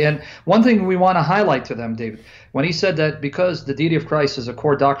 exactly. And one thing we want to highlight to them, David, when he said that because the deity of Christ is a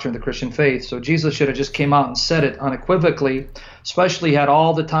core doctrine of the Christian faith, so Jesus should have just came out and said it unequivocally, especially had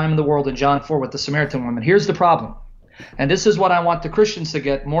all the time in the world in John 4 with the Samaritan woman. Here's the problem. And this is what I want the Christians to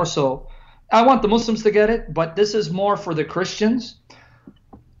get more so. I want the Muslims to get it, but this is more for the Christians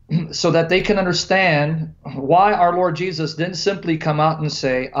so that they can understand why our Lord Jesus didn't simply come out and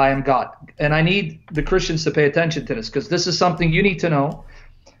say, I am God. And I need the Christians to pay attention to this, because this is something you need to know.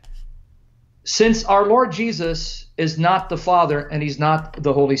 Since our Lord Jesus is not the Father and he's not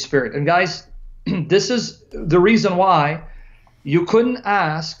the Holy Spirit. And guys, this is the reason why you couldn't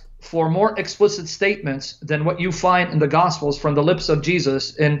ask for more explicit statements than what you find in the Gospels from the lips of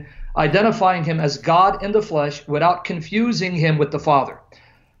Jesus in identifying him as God in the flesh without confusing him with the Father.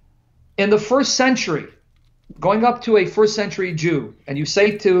 In the first century, going up to a first century Jew, and you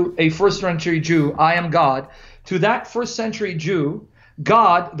say to a first century Jew, I am God, to that first century Jew,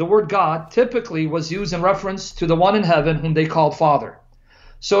 God, the word God, typically was used in reference to the one in heaven whom they called Father.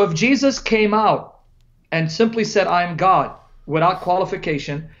 So if Jesus came out and simply said, I am God, without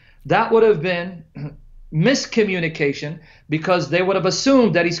qualification, that would have been miscommunication, because they would have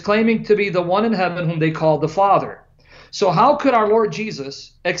assumed that he's claiming to be the one in heaven whom they called the Father. So how could our Lord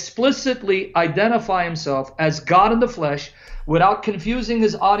Jesus explicitly identify himself as God in the flesh without confusing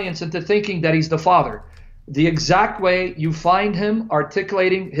his audience into thinking that he's the Father? The exact way you find him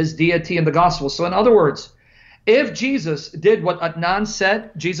articulating his deity in the gospel. So in other words, if Jesus did what Adnan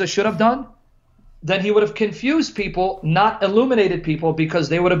said Jesus should have done, then he would have confused people, not illuminated people, because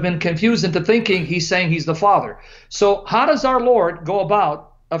they would have been confused into thinking he's saying he's the Father. So how does our Lord go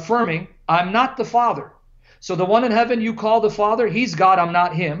about affirming, I'm not the Father? So the one in heaven you call the Father, he's God, I'm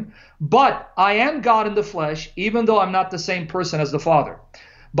not him. But I am God in the flesh, even though I'm not the same person as the Father.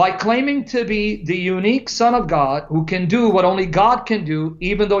 By claiming to be the unique Son of God who can do what only God can do,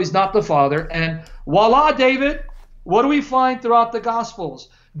 even though he's not the Father. And voila, David, what do we find throughout the Gospels?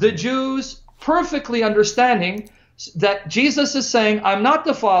 The Jews perfectly understanding that Jesus is saying, I'm not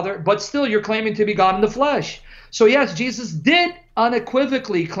the Father, but still you're claiming to be God in the flesh. So yes, Jesus did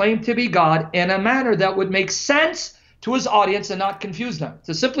unequivocally claim to be God in a manner that would make sense to his audience and not confuse them.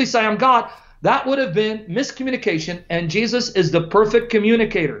 To simply say, I'm God, that would have been miscommunication, and Jesus is the perfect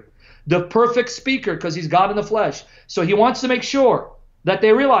communicator, the perfect speaker, because he's God in the flesh. So he wants to make sure that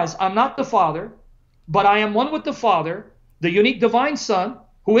they realize, I'm not the Father, but I am one with the Father, the unique divine Son,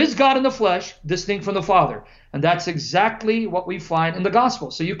 who is God in the flesh, distinct from the Father. And that's exactly what we find in the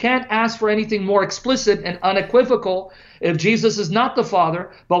gospel. So you can't ask for anything more explicit and unequivocal if Jesus is not the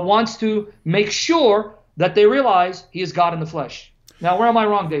Father, but wants to make sure that they realize he is God in the flesh. Now, where am I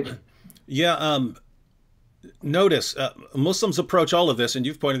wrong, David? Yeah, notice Muslims approach all of this, and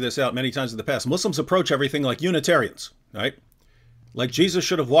you've pointed this out many times in the past. Muslims approach everything like Unitarians, right? Like Jesus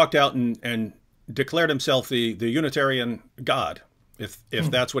should have walked out and declared himself the Unitarian God. If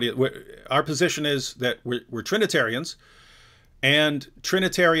that's what our position is, that we're Trinitarians, and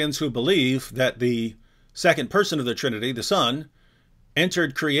Trinitarians who believe that the second person of the Trinity, the Son,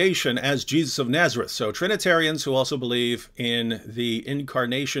 entered creation as Jesus of Nazareth. So Trinitarians who also believe in the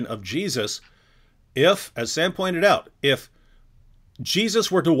incarnation of Jesus, if, as Sam pointed out, if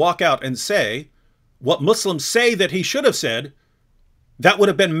Jesus were to walk out and say what Muslims say that he should have said, that would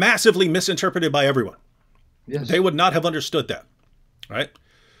have been massively misinterpreted by everyone. Yes. They would not have understood that, right?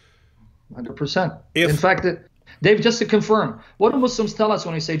 100%. In fact, Dave, just to confirm, what do Muslims tell us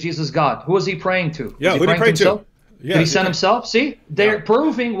when we say Jesus is God? Who is he praying to? Yeah, who did he pray to? Yeah, did he send himself? See, they're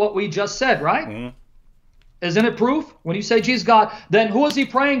proving what we just said, right? Mm-hmm. Isn't it proof? When you say Jesus God, then who is he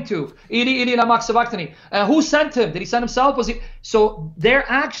praying to? Who sent him? Did he send himself? Was he? So they're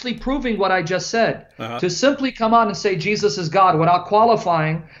actually proving what I just said. To simply come on and say Jesus is God without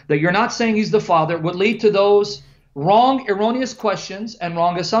qualifying that you're not saying he's the Father would lead to those wrong, erroneous questions and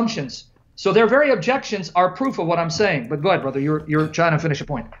wrong assumptions. So their very objections are proof of what I'm saying. But go ahead, brother. You're trying to finish a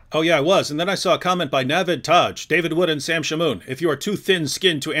point. Oh, yeah, I was. And then I saw a comment by Navid Taj, David Wood and Sam Shamoun. If you are too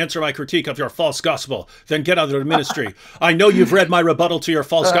thin-skinned to answer my critique of your false gospel, then get out of the ministry. I know you've read my rebuttal to your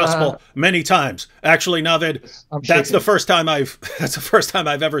false gospel many times. Actually, Navid, that's the first time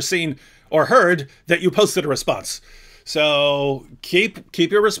I've ever seen or heard that you posted a response. So keep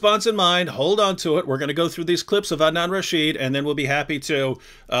your response in mind. Hold on to it. We're going to go through these clips of Adnan Rashid, and then we'll be happy to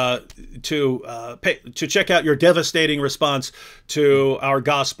check out your devastating response to our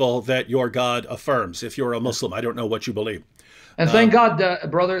gospel that your God affirms. If you're a Muslim, I don't know what you believe. And thank God,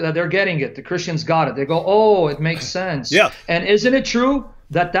 brother, that they're getting it. The Christians got it. They go, oh, it makes sense. Yeah. And isn't it true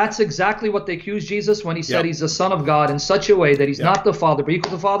that that's exactly what they accused Jesus when he said he's the Son of God in such a way that he's not the Father, but equal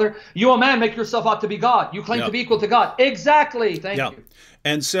to the Father? You, a man, make yourself out to be God. You claim to be equal to God. Exactly. Thank you.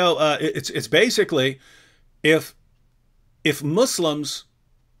 And so it's basically if Muslims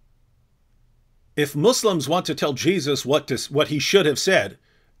want to tell Jesus what he should have said,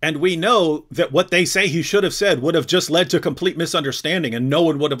 and we know that what they say he should have said would have just led to complete misunderstanding and no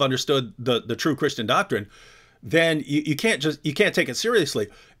one would have understood the true Christian doctrine, then you can't take it seriously.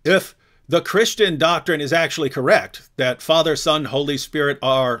 If the Christian doctrine is actually correct, that Father, Son, Holy Spirit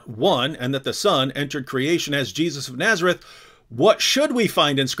are one, and that the Son entered creation as Jesus of Nazareth, what should we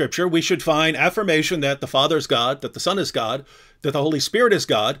find in Scripture? We should find affirmation that the Father is God, that the Son is God, that the Holy Spirit is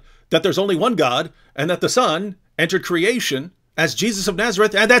God, that there's only one God, and that the Son entered creation as Jesus of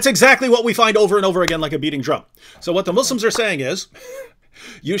Nazareth. And that's exactly what we find over and over again like a beating drum. So what the Muslims are saying is,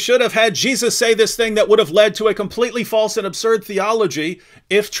 you should have had Jesus say this thing that would have led to a completely false and absurd theology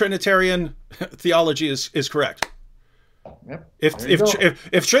if Trinitarian theology is correct. Yep. If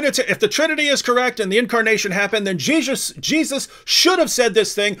the Trinity is correct and the incarnation happened, then Jesus should have said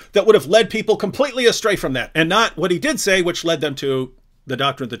this thing that would have led people completely astray from that, and not what he did say, which led them to the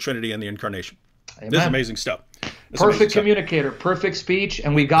doctrine of the Trinity and the incarnation. Amen. This is amazing stuff. Perfect communicator, perfect speech,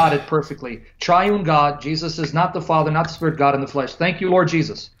 and we got it perfectly. Triune God. Jesus is not the Father, not the Spirit, God in the flesh. Thank you, Lord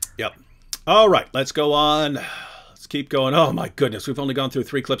Jesus. Yep. All right, let's go on. Let's keep going. Oh my goodness, we've only gone through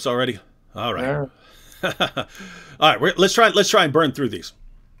 3 clips already. All right. All right, let's try and burn through these.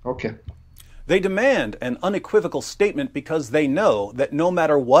 Okay. They demand an unequivocal statement because they know that no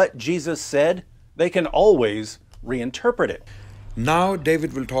matter what Jesus said, they can always reinterpret it. Now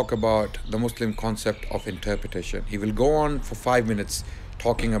David will talk about the Muslim concept of interpretation. He will go on for 5 minutes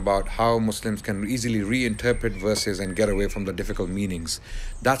talking about how Muslims can easily reinterpret verses and get away from the difficult meanings.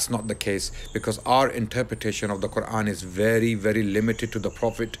 That's not the case, because our interpretation of the Quran is very, very limited to the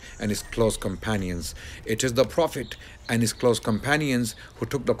Prophet and his close companions. It is the Prophet and his close companions who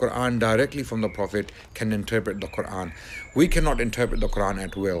took the Quran directly from the Prophet can interpret the Quran. We cannot interpret the Quran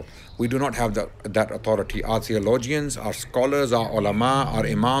at will. We do not have that authority. Our theologians, our scholars, our ulama, our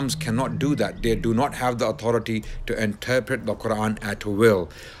imams cannot do that. They do not have the authority to interpret the Quran at will.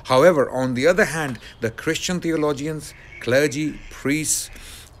 However, on the other hand, the Christian theologians, clergy, priests,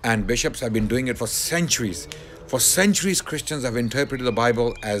 and bishops have been doing it for centuries. For centuries, Christians have interpreted the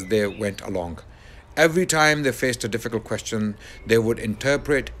Bible as they went along. Every time they faced a difficult question, they would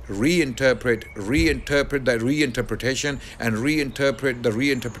interpret, reinterpret the reinterpretation, and reinterpret the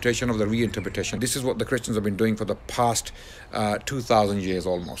reinterpretation of the reinterpretation. This is what the Christians have been doing for the past 2,000 years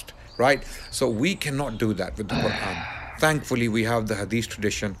almost, right? So we cannot do that with the Quran. Thankfully, we have the Hadith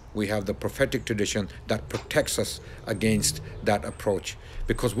tradition, we have the prophetic tradition that protects us against that approach.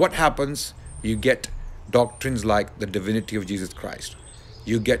 Because what happens, you get doctrines like the divinity of Jesus Christ.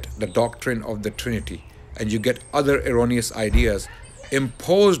 You get the doctrine of the Trinity, and you get other erroneous ideas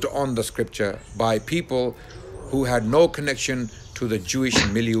imposed on the scripture by people who had no connection to the Jewish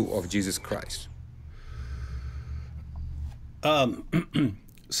milieu of Jesus Christ.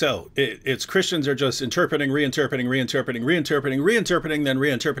 So it's Christians are just interpreting, reinterpreting, then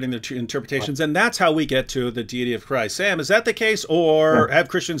reinterpreting their interpretations. And that's how we get to the deity of Christ. Sam, is that the case? Or have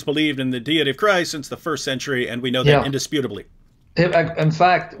Christians believed in the deity of Christ since the 1st century, and we know that indisputably? In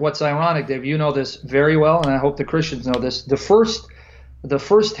fact, what's ironic, Dave, you know this very well, and I hope the Christians know this. The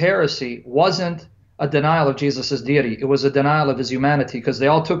first heresy wasn't a denial of Jesus' deity. It was a denial of his humanity, because they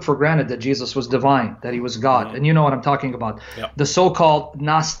all took for granted that Jesus was divine, that he was God. And you know what I'm talking about. Yep. The so-called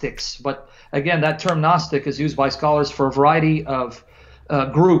Gnostics. But again, that term Gnostic is used by scholars for a variety of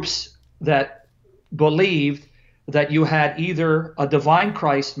groups that believed that you had either a divine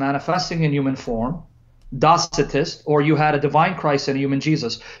Christ manifesting in human form, Docetist, or you had a divine Christ and a human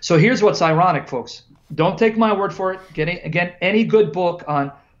Jesus. So here's what's ironic, folks. Don't take my word for it. Again, any good book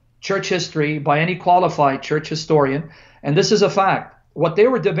on church history by any qualified church historian, and this is a fact. What they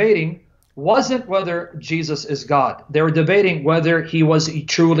were debating wasn't whether Jesus is God. They were debating whether he was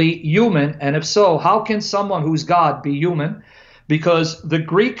truly human, and if so, how can someone who's God be human? Because the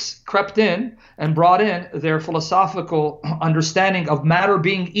Greeks crept in and brought in their philosophical understanding of matter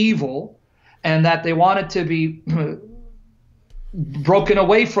being evil, and that they wanted to be broken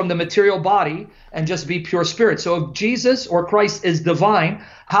away from the material body and just be pure spirit. So if Jesus or Christ is divine,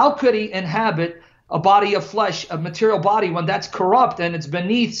 how could he inhabit a body of flesh, a material body, when that's corrupt and it's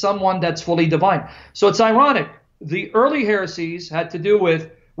beneath someone that's fully divine? So it's ironic. The early heresies had to do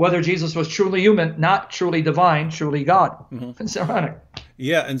with whether Jesus was truly human, not truly divine, truly God. It's ironic.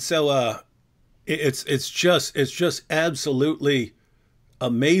 Yeah, and so it's just absolutely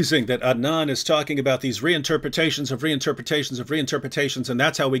amazing that Adnan is talking about these reinterpretations of reinterpretations of reinterpretations, and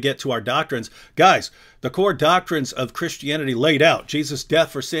that's how we get to our doctrines. Guys, the core doctrines of Christianity laid out: Jesus'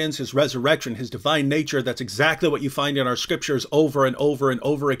 death for sins, his resurrection, his divine nature. That's exactly what you find in our scriptures over and over and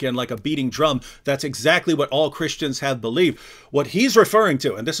over again, like a beating drum. That's exactly what all Christians have believed. What he's referring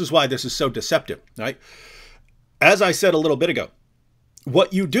to, and this is why this is so deceptive, right? As I said a little bit ago,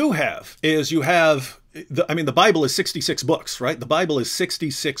 what you do have is you have, the Bible is 66 books, right? The Bible is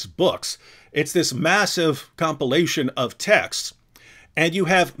 66 books. It's this massive compilation of texts, and you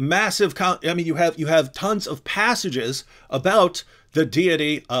have massive, you have tons of passages about the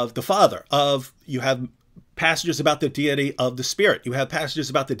deity of the Father. You have passages about the deity of the Spirit. You have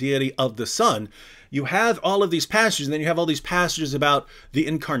passages about the deity of the Son. You have all of these passages, and then you have all these passages about the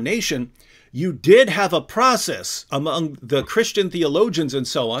incarnation. You did have a process among the Christian theologians and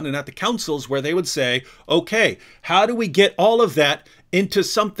so on, and at the councils, where they would say, okay, how do we get all of that into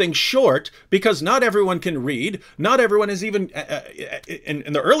something short? Because not everyone can read. Not everyone is even,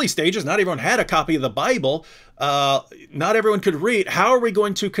 in the early stages, not everyone had a copy of the Bible. Not everyone could read. How are we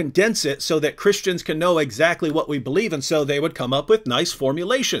going to condense it so that Christians can know exactly what we believe? And so they would come up with nice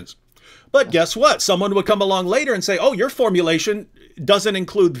formulations. But guess what? Someone would come along later and say, oh, your formulation doesn't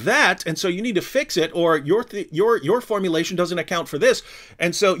include that, and so you need to fix it, or your formulation doesn't account for this.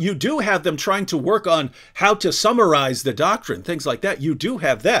 And so you do have them trying to work on how to summarize the doctrine, things like that. You do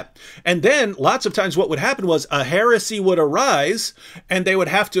have that. And then lots of times what would happen was a heresy would arise, and they would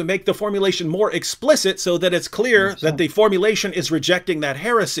have to make the formulation more explicit so that it's clear that the formulation is rejecting that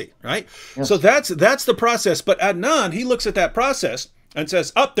heresy, right? Yes. So that's the process. But Adnan, he looks at that process and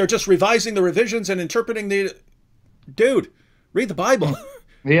says, oh, they're just revising the revisions and interpreting the... Dude, read the Bible.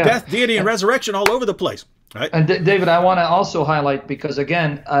 Yeah. Death, deity, and resurrection all over the place. Right? And David, I want to also highlight, because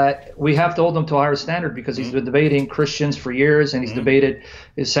again, we have to hold him to a higher standard, because he's been debating Christians for years, and he's debated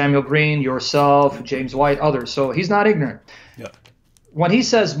Samuel Green, yourself, James White, others. So he's not ignorant. Yeah. When he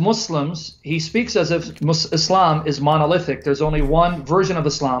says Muslims, he speaks as if Islam is monolithic. There's only one version of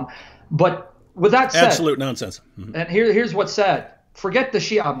Islam. But with that said... Absolute nonsense. And here's what's sad. Forget the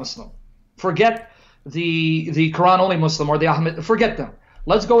Shia Muslim. Forget the Quran-only Muslim or the Ahmed. Forget them.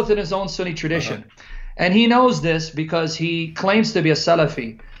 Let's go within his own Sunni tradition. And he knows this because he claims to be a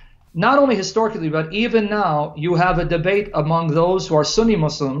Salafi. Not only historically, but even now, you have a debate among those who are Sunni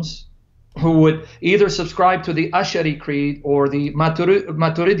Muslims who would either subscribe to the Ash'ari creed or the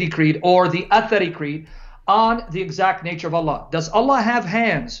Maturidi creed or the Athari creed on the exact nature of Allah. Does Allah have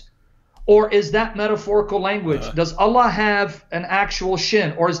hands? Or is that metaphorical language? Does Allah have an actual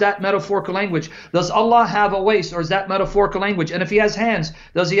shin? Or is that metaphorical language? Does Allah have a waist? Or is that metaphorical language? And if he has hands,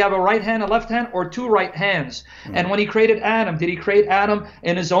 does he have a right hand, a left hand, or two right hands? And when he created Adam, did he create Adam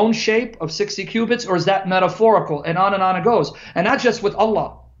in his own shape of 60 cubits? Or is that metaphorical? And on it goes. And not just with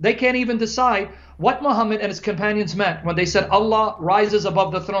Allah. They can't even decide what Muhammad and his companions meant when they said Allah rises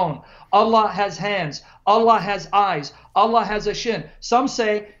above the throne. Allah has hands. Allah has eyes. Allah has a shin. Some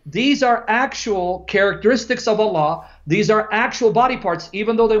say these are actual characteristics of Allah. These are actual body parts,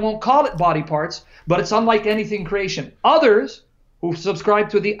 even though they won't call it body parts, but it's unlike anything in creation. Others who subscribe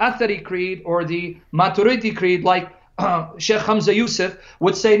to the Athari Creed or the Maturidi Creed, like Sheikh Hamza Yusuf,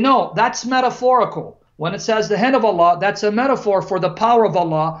 would say, no, that's metaphorical. When it says the hand of Allah, that's a metaphor for the power of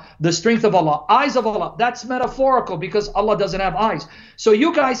Allah, the strength of Allah, eyes of Allah. That's metaphorical because Allah doesn't have eyes. So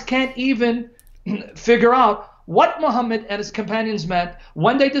you guys can't even figure out what Muhammad and his companions meant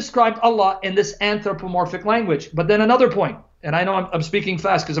when they described Allah in this anthropomorphic language. But then another point, and I know I'm speaking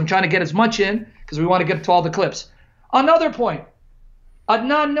fast because I'm trying to get as much in because we want to get to all the clips. Another point,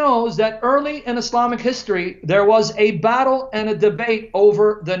 Adnan knows that early in Islamic history, there was a battle and a debate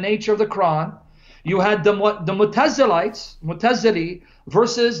over the nature of the Quran. You had the Mu'tazili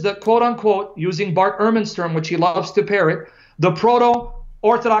versus the quote-unquote, using Bart Ehrman's term, which he loves to parrot, the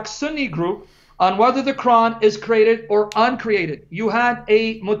proto-Orthodox Sunni group on whether the Quran is created or uncreated. You had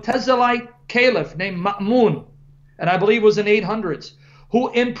a Mu'tazilite caliph named Ma'mun, and I believe it was in the 800s,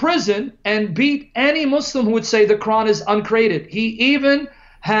 who imprisoned and beat any Muslim who would say the Quran is uncreated. He even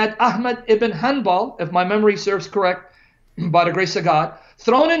had Ahmad ibn Hanbal, if my memory serves correct, by the grace of God,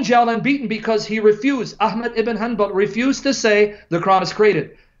 thrown in jail and beaten because he refused. Ahmad ibn Hanbal refused to say the Quran is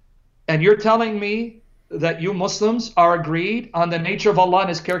created. And you're telling me that you Muslims are agreed on the nature of Allah and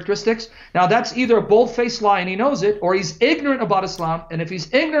his characteristics? Now that's either a bold-faced lie and he knows it, or he's ignorant about Islam. And if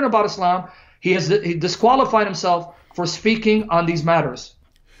he's ignorant about Islam, he disqualified himself for speaking on these matters.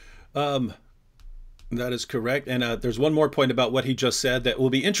 That is correct. And there's one more point about what he just said that will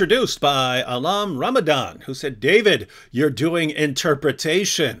be introduced by Alam Ramadan, who said, David, you're doing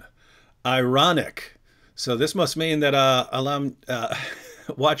interpretation. Ironic. So this must mean that Alam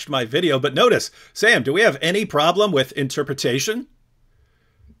watched my video. But notice, Sam, do we have any problem with interpretation?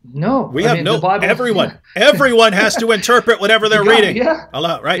 No. We have no, everyone has to interpret whatever they're reading. Yeah.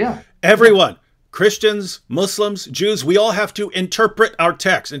 Allah, right? Yeah. Everyone. Christians, Muslims, Jews, we all have to interpret our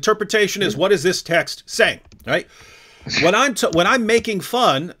text. Interpretation is, what is this text saying, right? When I'm making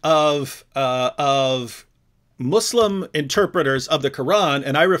fun of Muslim interpreters of the Quran,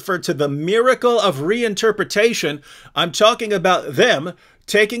 and I refer to the miracle of reinterpretation, I'm talking about them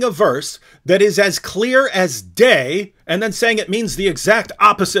taking a verse that is as clear as day and then saying it means the exact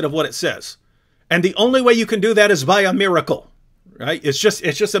opposite of what it says. And the only way you can do that is by a miracle. Right? It's just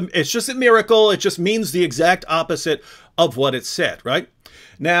a miracle. It just means the exact opposite of what it said, right?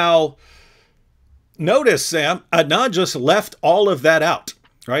 Now, notice, Sam, Adnan just left all of that out,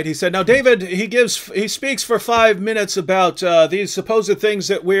 right? He said, now, David, he speaks for 5 minutes about these supposed things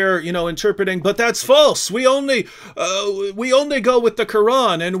that we're, interpreting, but that's false. We only go with the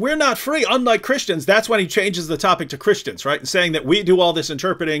Quran, and we're not free, unlike Christians. That's when he changes the topic to Christians, right? And saying that we do all this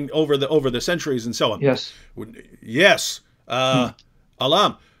interpreting over the centuries and so on. Yes. Yes.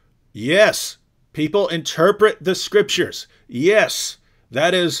 Alam, yes, people interpret the scriptures. Yes,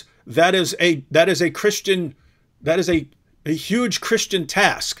 that is a Christian, that is a huge Christian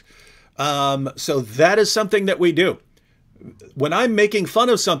task. So that is something that we do. When I'm making fun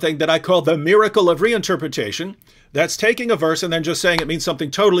of something that I call the miracle of reinterpretation, that's taking a verse and then just saying it means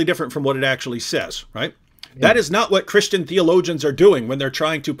something totally different from what it actually says, right? Yeah. That is not what Christian theologians are doing when they're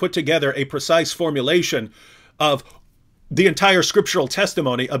trying to put together a precise formulation of the entire scriptural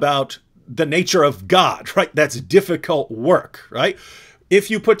testimony about the nature of God, right? That's difficult work, right?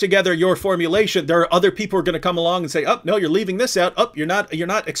 If you put together your formulation, there are other people who are going to come along and say, oh, no, you're leaving this out. Oh, you're not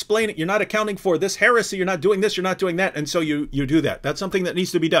explaining, you're not accounting for this heresy. You're not doing this, you're not doing that. And so you do that. That's something that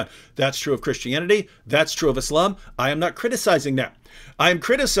needs to be done. That's true of Christianity. That's true of Islam. I am not criticizing that. I am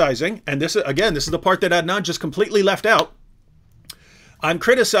criticizing, and this is the part that Adnan just completely left out. I'm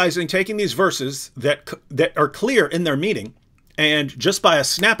criticizing taking these verses that are clear in their meaning, and just by a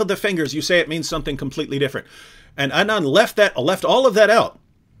snap of the fingers, you say it means something completely different. And Adnan left all of that out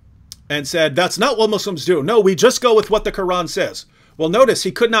and said, that's not what Muslims do. No, we just go with what the Quran says. Well, notice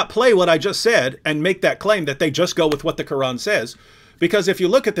he could not play what I just said and make that claim that they just go with what the Quran says. Because if you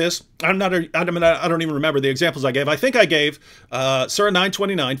look at this, I don't even remember the examples I gave. I think I gave Surah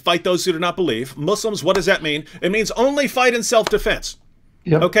 9:29, fight those who do not believe. Muslims, what does that mean? It means only fight in self-defense.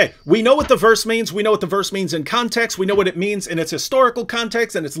 Yep. Okay, we know what the verse means. We know what the verse means in context. We know what it means in its historical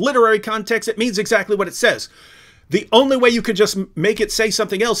context and its literary context. It means exactly what it says. The only way you could just make it say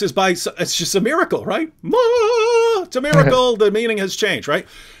something else is by, it's just a miracle, right? It's a miracle. The meaning has changed, right?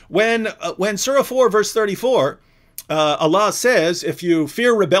 When Surah 4, verse 34, Allah says, if you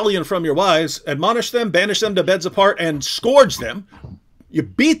fear rebellion from your wives, admonish them, banish them to beds apart, and scourge them, you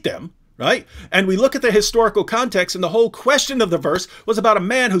beat them, right? And we look at the historical context, and the whole question of the verse was about a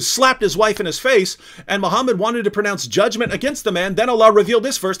man who slapped his wife in his face, and Muhammad wanted to pronounce judgment against the man. Then Allah revealed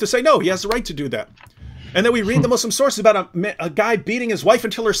this verse to say, no, he has the right to do that. And then we read the Muslim sources about a guy beating his wife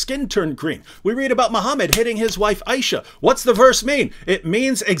until her skin turned green. We read about Muhammad hitting his wife Aisha. What's the verse mean? It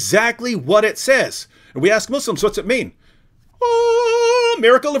means exactly what it says. And we ask Muslims, what's it mean? Oh,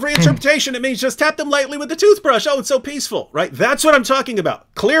 miracle of reinterpretation. It means just tap them lightly with the toothbrush. Oh, it's so peaceful, right? That's what I'm talking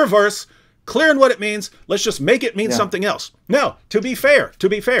about. Clear verse, clear in what it means. Let's just make it mean something else. Now, to be fair,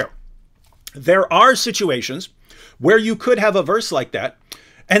 there are situations where you could have a verse like that,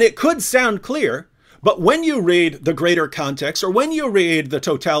 and it could sound clear, but when you read the greater context, or when you read the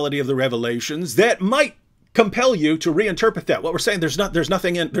totality of the revelations, that might compel you to reinterpret that. What we're saying, there's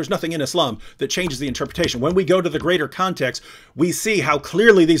nothing in Islam that changes the interpretation. When we go to the greater context, we see how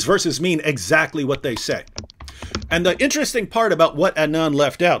clearly these verses mean exactly what they say. And the interesting part about what Adnan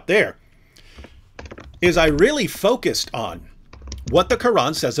left out there is I really focused on what the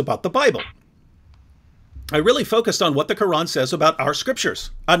Quran says about the Bible. I really focused on what the Quran says about our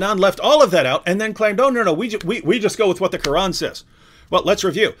scriptures. Adnan left all of that out and then claimed, oh, no, we just go with what the Quran says. Well, let's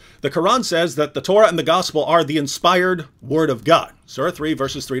review. The Quran says that the Torah and the Gospel are the inspired word of God. Surah 3,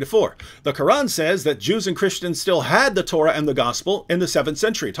 verses 3 to 4. The Quran says that Jews and Christians still had the Torah and the Gospel in the 7th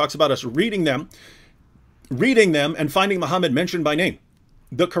century. It talks about us reading them and finding Muhammad mentioned by name.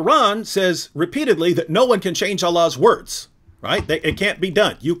 The Quran says repeatedly that no one can change Allah's words. Right? It can't be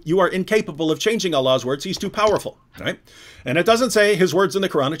done. You are incapable of changing Allah's words. He's too powerful. Right? And it doesn't say his words in the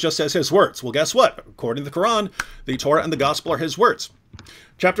Quran. It just says his words. Well, guess what? According to the Quran, the Torah and the Gospel are his words.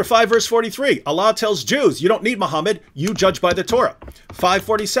 Chapter 5, verse 43. Allah tells Jews, you don't need Muhammad. You judge by the Torah.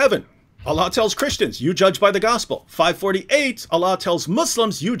 547. Allah tells Christians, you judge by the Gospel. 548. Allah tells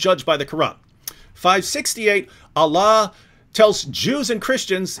Muslims, you judge by the Quran. 568. Allah tells Jews and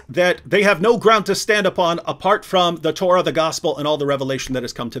Christians that they have no ground to stand upon apart from the Torah, the Gospel, and all the revelation that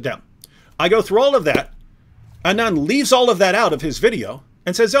has come to them. I go through all of that. Adnan leaves all of that out of his video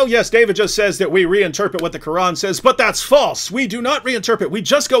and says, oh yes, David just says that we reinterpret what the Quran says, but that's false. We do not reinterpret. We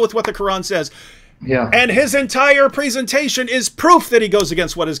just go with what the Quran says. Yeah. And his entire presentation is proof that he goes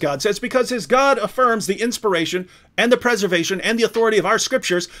against what his God says, because his God affirms the inspiration and the preservation and the authority of our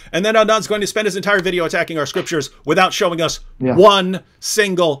scriptures. And then Adnan's going to spend his entire video attacking our scriptures without showing us one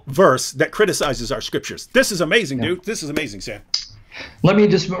single verse that criticizes our scriptures. This is amazing, dude. This is amazing, Sam. Let me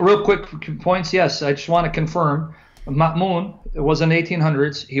just real quick points. Yes, I just want to confirm. Ma'mun, it was in the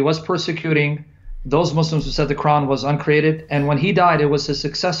 1800s. He was persecuting those Muslims who said the Quran was uncreated. And when he died, it was his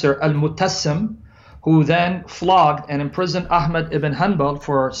successor, Al-Mutassim, who then flogged and imprisoned Ahmad ibn Hanbal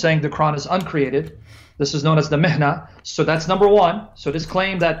for saying the Quran is uncreated. This is known as the Mihna. So that's number one. So this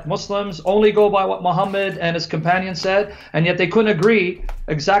claim that Muslims only go by what Muhammad and his companions said, and yet they couldn't agree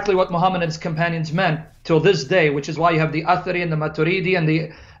exactly what Muhammad and his companions meant till this day, which is why you have the Athari and the Maturidi and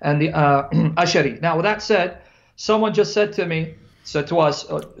the Ashari. Now, with that said, someone just said to us,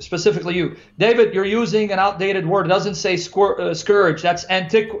 specifically you, David, you're using an outdated word. It doesn't say scourge. That's an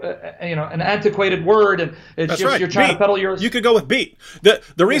antiquated word, and it's you're trying to peddle yours. You could go with beat.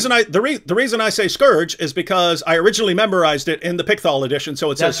 The reason I say scourge is because I originally memorized it in the Pickthall edition, so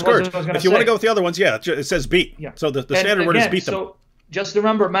it says scourge. If you want to go with the other ones, it says beat. Yeah. So the standard word is beat them. So just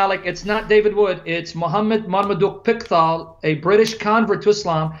remember, Malik, it's not David Wood. It's Muhammad Marmaduke Pickthall, a British convert to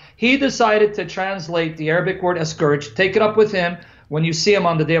Islam. He decided to translate the Arabic word as scourge. Take it up with him when you see him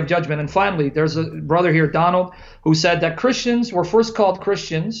on the Day of Judgment. And finally, there's a brother here, Donald, who said that Christians were first called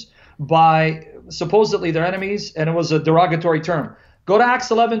Christians by supposedly their enemies, and it was a derogatory term. Go to Acts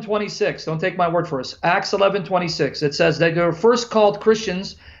 11:26. Don't take my word for it. Acts 11:26. It says that they were first called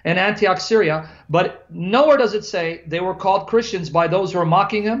Christians in Antioch, Syria, but nowhere does it say they were called Christians by those who are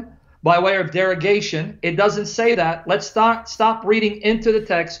mocking them by way of derogation. It doesn't say that. Let's stop reading into the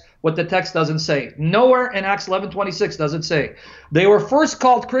text what the text doesn't say. Nowhere in Acts 11:26 does it say. They were first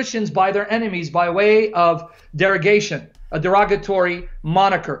called Christians by their enemies by way of derogation, a derogatory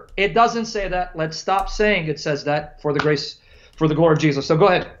moniker. It doesn't say that. Let's stop saying it says that for the grace, for the glory of Jesus. So go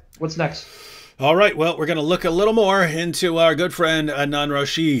ahead. What's next? All right. Well, we're going to look a little more into our good friend Adnan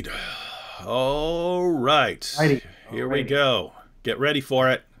Rashid. All right. Here we go. Get ready for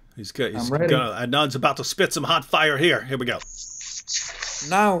it. Adnan's about to spit some hot fire here. Here we go.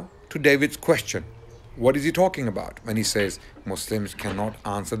 Now to David's question. What is he talking about when he says Muslims cannot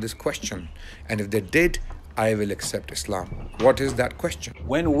answer this question? And if they did, I will accept Islam. What is that question?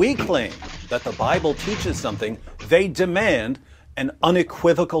 When we claim that the Bible teaches something, they demand an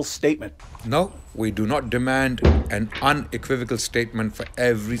unequivocal statement. No, we do not demand an unequivocal statement for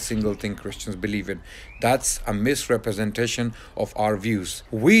every single thing Christians believe in. That's a misrepresentation of our views.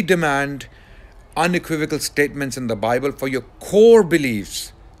 We demand unequivocal statements in the Bible for your core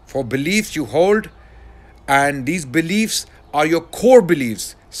beliefs, for beliefs you hold, and these beliefs are your core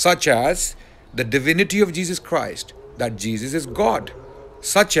beliefs, such as the divinity of Jesus Christ, that Jesus is God,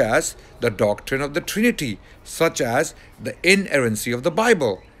 such as the doctrine of the Trinity, such as the inerrancy of the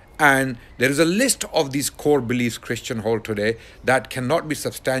Bible. And there is a list of these core beliefs Christians hold today that cannot be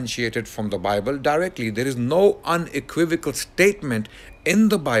substantiated from the Bible directly. There is no unequivocal statement in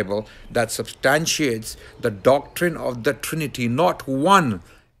the Bible that substantiates the doctrine of the Trinity, not one.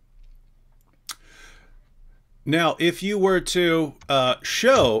 Now, if you were to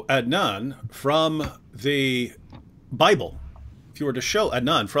show Adnan from the Bible, if you were to show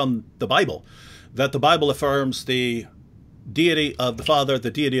Adnan from the Bible that the Bible affirms the deity of the Father,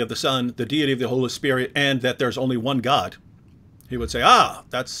 the deity of the Son, the deity of the Holy Spirit, and that there's only one God, he would say,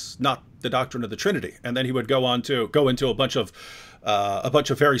 that's not the doctrine of the Trinity. And then he would go into a bunch of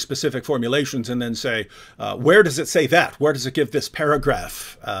very specific formulations and then say, where does it say that? Where does it give this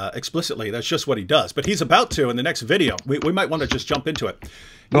paragraph explicitly? That's just what he does. But he's about to, in the next video, we might want to just jump into it.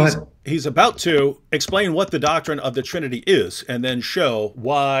 He's about to explain what the doctrine of the Trinity is and then show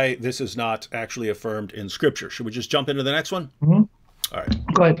why this is not actually affirmed in Scripture. Should we just jump into the next one? Mm-hmm. All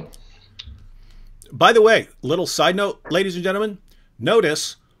right. Go ahead. By the way, little side note, ladies and gentlemen,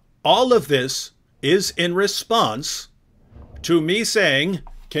 notice all of this is in response to me saying,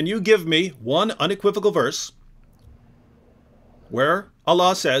 can you give me one unequivocal verse where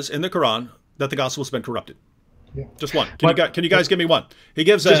Allah says in the Quran that the gospel has been corrupted? Yeah. Just one. Can you guys give me one? He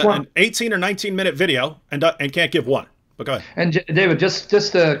gives an 18 or 19-minute video and can't give one. But go ahead. And David, just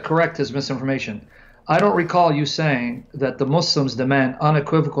to correct his misinformation, I don't recall you saying that the Muslims demand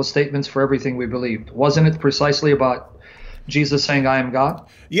unequivocal statements for everything we believed. Wasn't it precisely about Jesus saying, "I am God"?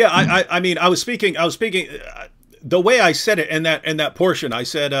 Yeah, I mean, I was speaking. The way I said it in that portion, I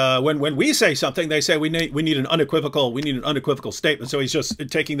said when we say something, they say we need an unequivocal statement. So he's just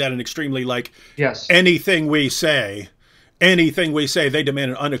taking that in extremely like, yes, anything we say, they demand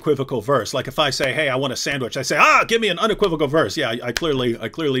an unequivocal verse. Like if I say, hey, I want a sandwich, I say, give me an unequivocal verse. Yeah, I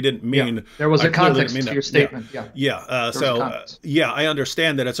clearly didn't mean. Yeah. There was a context to your statement. Yeah. I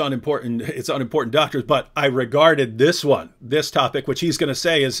understand that it's unimportant doctrines, but I regarded this topic, which he's going to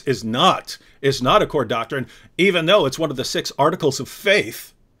say is not a core doctrine, even though it's one of the 6 articles of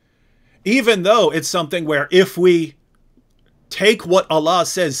faith, even though it's something where if we take what Allah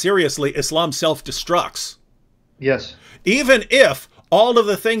says seriously, Islam self-destructs. Yes. Even if all of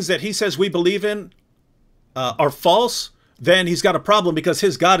the things that he says we believe in are false, then he's got a problem because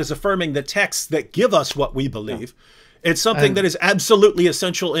his God is affirming the texts that give us what we believe. Yeah. It's something that is absolutely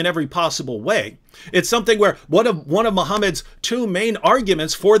essential in every possible way. It's something where one of Muhammad's 2 main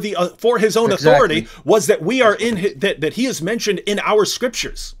arguments for his own authority was that we are that he is mentioned in our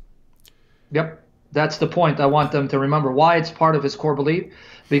scriptures. Yep, that's the point I want them to remember. Why it's part of his core belief?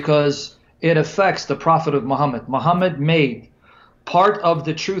 Because it affects the prophet of Muhammad. Muhammad made part of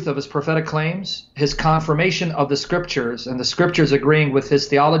the truth of his prophetic claims his confirmation of the scriptures, and the scriptures agreeing with his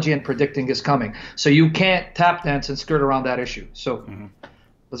theology and predicting his coming. So you can't tap dance and skirt around that issue. So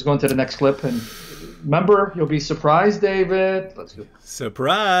let's go into the next clip. And remember, you'll be surprised, David. Let's go.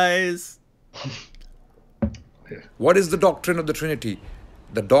 Surprise. What is the doctrine of the Trinity?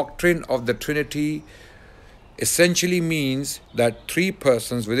 The doctrine of the Trinity essentially means that 3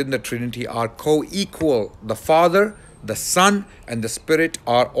 persons within the Trinity are co-equal. The Father, the Son, and the Spirit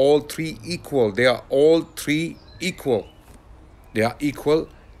are all 3 equal. They are all 3 equal. They are equal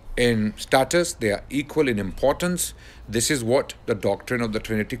in status. They are equal in importance. This is what the doctrine of the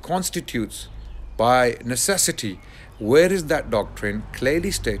Trinity constitutes by necessity. Where is that doctrine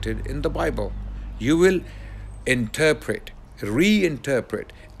clearly stated in the Bible? You will interpret, reinterpret,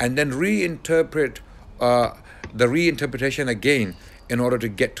 and then reinterpret the reinterpretation again in order to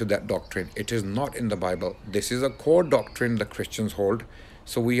get to that doctrine. It is not in the Bible. This is a core doctrine the Christians hold.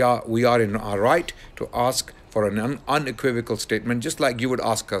 So we are in our right to ask for an unequivocal statement, just like you would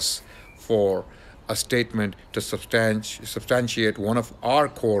ask us for a statement to substantiate one of our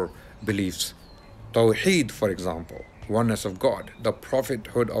core beliefs. Tawheed, for example, oneness of God, the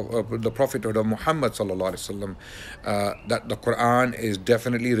prophethood of Muhammad sallallahu alaihi wasallam, that the Quran is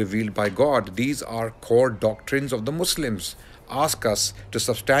definitely revealed by God. These are core doctrines of the Muslims. Ask us to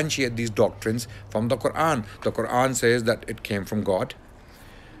substantiate these doctrines from the Quran. The Quran says that it came from God.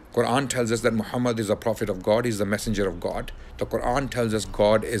 Quran tells us that Muhammad is a prophet of God. He's the messenger of God. The Quran tells us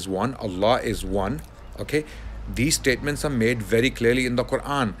God is one. Allah is one. Okay. These statements are made very clearly in the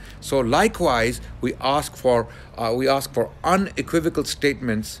Quran. So likewise, we ask for unequivocal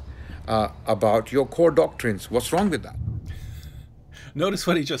statements about your core doctrines. What's wrong with that? Notice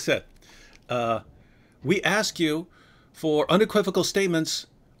what he just said. We ask you for unequivocal statements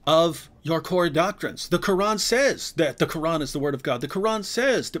of your core doctrines. The Quran says that the Quran is the word of God. The Quran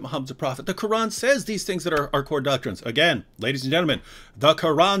says that Muhammad's a prophet. The Quran says these things that are our core doctrines. Again, ladies and gentlemen, the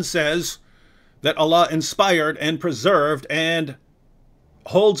Quran says that Allah inspired and preserved and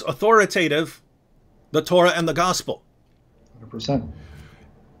holds authoritative the Torah and the Gospel. 100%.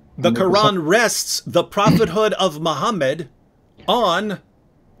 The Quran rests the prophethood of Muhammad on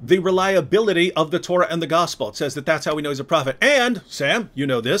the reliability of the Torah and the Gospel. It says that that's how we know he's a prophet. And, Sam, you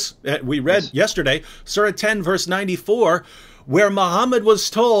know this, we read yesterday, Surah 10, verse 94, where Muhammad was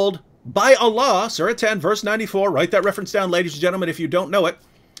told by Allah, Surah 10, verse 94, write that reference down, ladies and gentlemen, if you don't know it.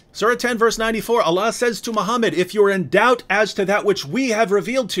 Surah 10, verse 94, Allah says to Muhammad, if you're in doubt as to that which we have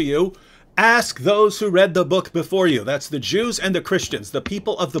revealed to you, ask those who read the book before you. That's the Jews and the Christians, the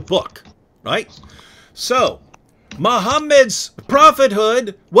people of the book, right? So, Muhammad's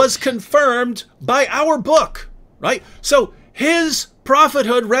prophethood was confirmed by our book, right? So his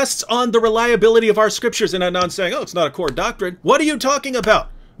prophethood rests on the reliability of our scriptures. And Adnan's saying, oh, it's not a core doctrine. What are you talking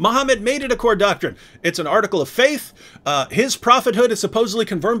about? Muhammad made it a core doctrine. It's an article of faith. His prophethood is supposedly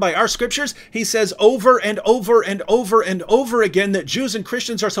confirmed by our scriptures. He says over and over and over and over again that Jews and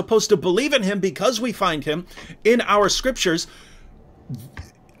Christians are supposed to believe in him because we find him in our scriptures.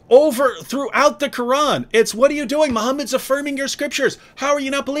 Over throughout the Quran, it's what are you doing? Muhammad's affirming your scriptures. How are you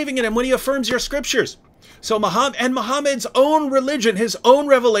not believing in him when he affirms your scriptures? So Muhammad's own religion, his own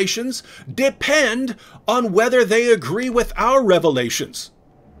revelations depend on whether they agree with our revelations.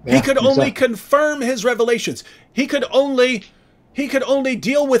 Yeah, he could only confirm his revelations. He could only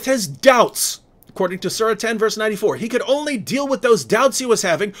deal with his doubts. According to Surah 10, verse 94, he could only deal with those doubts he was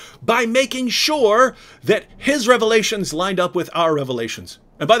having by making sure that his revelations lined up with our revelations.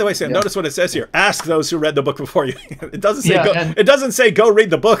 And by the way, Sam, notice what it says here. Ask those who read the book before you. It doesn't say it doesn't say go read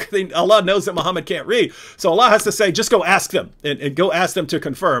the book. Allah knows that Muhammad can't read. So Allah has to say, just go ask them and go ask them to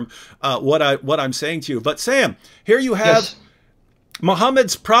confirm what I'm saying to you. But Sam, here you have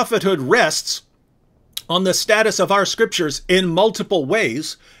Muhammad's prophethood rests on the status of our scriptures in multiple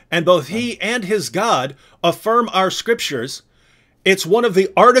ways, and both he and his God affirm our scriptures. It's one of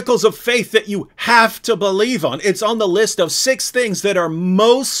the articles of faith that you have to believe on. It's on the list of 6 things that are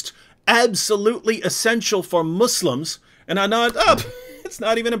most absolutely essential for Muslims. And I know it's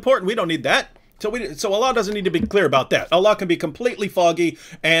not even important. We don't need that. So Allah doesn't need to be clear about that. Allah can be completely foggy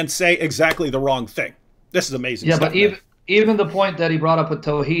and say exactly the wrong thing. This is amazing stuff. But even the point that he brought up with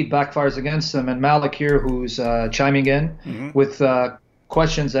Tawheed backfires against him. And Malik here, who's chiming in with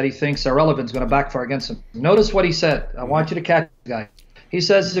questions that he thinks are relevant, is going to backfire against him. Notice what he said. I want you to catch this guy. He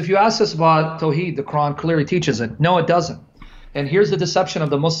says, if you ask us about Tawheed, the Quran clearly teaches it. No, it doesn't. And here's the deception of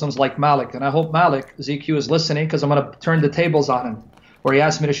the Muslims like Malik. And I hope Malik, ZQ, is listening, because I'm going to turn the tables on him, where he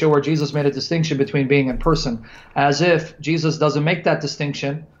asked me to show where Jesus made a distinction between being and person. As if Jesus doesn't make that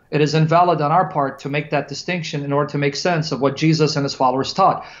distinction, it is invalid on our part to make that distinction in order to make sense of what Jesus and his followers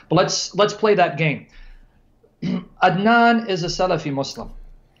taught. But let's play that game. Adnan is a Salafi Muslim.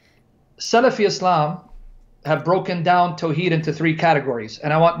 Salafi Islam have broken down Tawheed into 3 categories.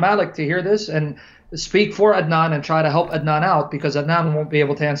 And I want Malik to hear this and speak for Adnan and try to help Adnan out, because Adnan won't be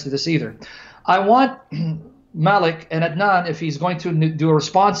able to answer this either. I want Malik and Adnan, if he's going to do a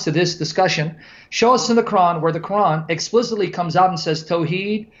response to this discussion, show us in the Quran where the Quran explicitly comes out and says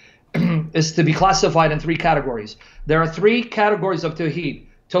Tawheed is to be classified in 3 categories. There are 3 categories of Tawheed.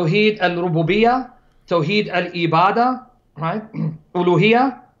 Tawheed al-Rububiyyah, Tawheed al-Ibadah, right?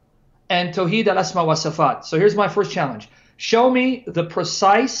 Uluhiyyah, and Tawheed al-Asma wa Sifat. So here's my first challenge. Show me the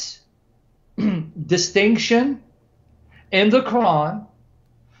precise distinction in the Quran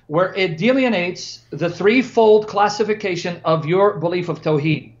where it delineates the 3-fold classification of your belief of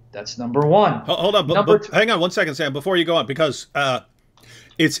Tawheed. That's number 1. Hold on, but hang on 1 second, Sam, before you go on, because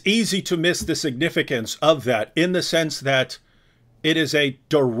it's easy to miss the significance of that, in the sense that it is a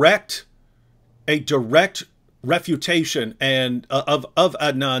direct refutation and of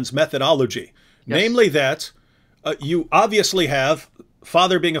Adnan's methodology. Yes. Namely that you obviously have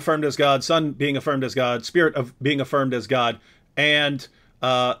Father being affirmed as God, Son being affirmed as God, Spirit of being affirmed as God, and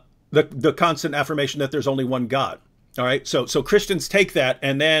the constant affirmation that there's only one God. All right, so Christians take that,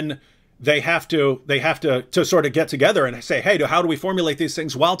 and then they have to sort of get together and say, hey, how do we formulate these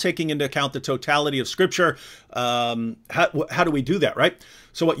things while taking into account the totality of Scripture? How do we do that, right?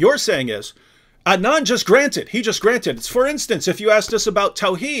 So what you're saying is, Adnan just granted. He just granted. For instance, if you asked us about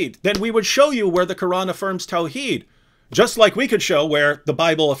Tawheed, then we would show you where the Quran affirms Tawheed. Just like we could show where the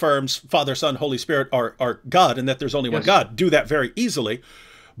Bible affirms Father, Son, Holy Spirit are God, and that there's only one God. Do that very easily.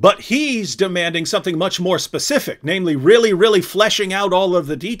 But he's demanding something much more specific, namely really, really fleshing out all of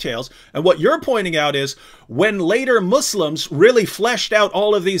the details. And what you're pointing out is when later Muslims really fleshed out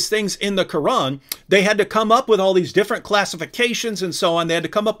all of these things in the Quran, they had to come up with all these different classifications and so on. They had to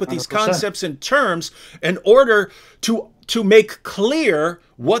come up with these 100%. concepts and terms in order to make clear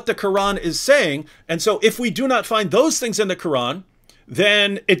what the Quran is saying. And so if we do not find those things in the Quran,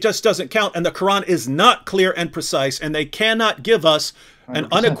 then it just doesn't count. And the Quran is not clear and precise, and they cannot give us an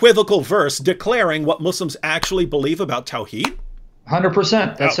 100%. unequivocal verse declaring what Muslims actually believe about Tawheed.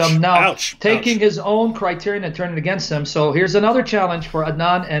 100%. That's Ouch. now Ouch. taking Ouch. his own criterion and turning it against him. So here's another challenge for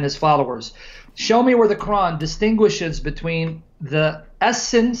Adnan and his followers. Show me where the Quran distinguishes between the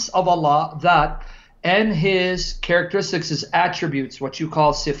essence of Allah, that, and his characteristics, his attributes, what you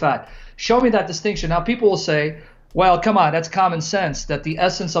call sifat. Show me that distinction. Now people will say, well, come on, that's common sense, that the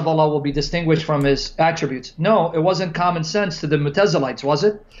essence of Allah will be distinguished from his attributes. No, it wasn't common sense to the Mu'tazilites, was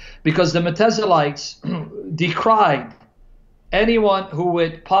it? Because the Mu'tazilites decried anyone who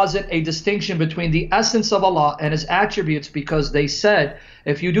would posit a distinction between the essence of Allah and his attributes, because they said,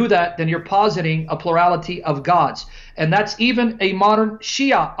 if you do that, then you're positing a plurality of gods. And that's even a modern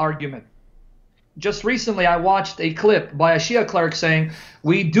Shia argument. Just recently, I watched a clip by a Shia cleric saying,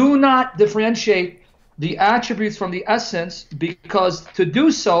 we do not differentiate the attributes from the essence, because to do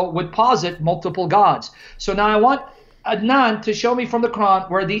so would posit multiple gods. So now I want Adnan to show me from the Quran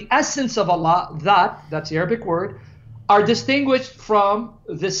where the essence of Allah, that's the Arabic word, are distinguished from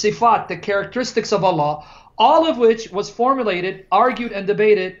the sifat, the characteristics of Allah, all of which was formulated, argued, and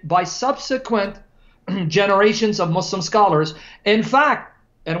debated by subsequent generations of Muslim scholars. In fact,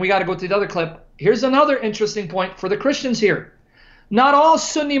 and we got to go to the other clip, here's another interesting point for the Christians here. Not all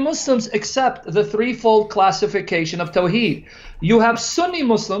Sunni Muslims accept the threefold classification of Tawheed. You have Sunni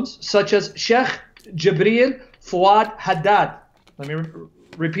Muslims such as Sheikh Jibril Fuad Haddad. Let me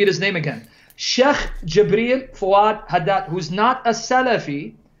repeat his name again. Sheikh Jibril Fuad Haddad, who's not a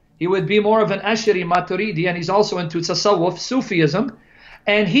Salafi. He would be more of an Ash'ari Maturidi, and he's also into Tasawwuf, Sufism.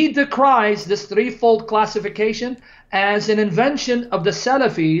 And he decries this threefold classification as an invention of the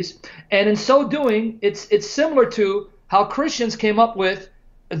Salafis. And in so doing, it's similar to how Christians came up with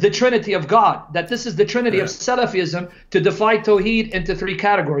the Trinity of God, that this is the Trinity of Salafism, to divide Tawheed into three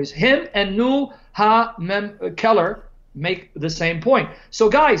categories. Him and Nuh Ha-Mem Keller make the same point. So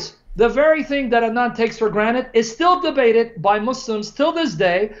guys, the very thing that Adnan takes for granted is still debated by Muslims till this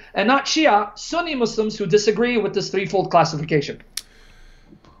day, and not Shia, Sunni Muslims who disagree with this threefold classification.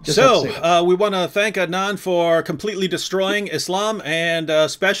 So we want to thank Adnan for completely destroying Islam, and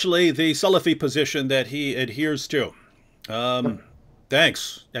especially the Salafi position that he adheres to.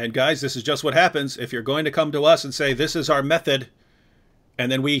 Thanks. And guys, this is just what happens if you're going to come to us and say, this is our method,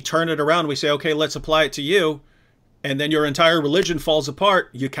 and then we turn it around, we say, okay, let's apply it to you, and then your entire religion falls apart.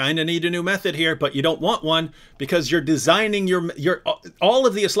 You kind of need a new method here, but you don't want one because you're designing all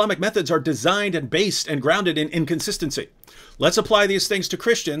of the Islamic methods are designed and based and grounded in inconsistency. Let's apply these things to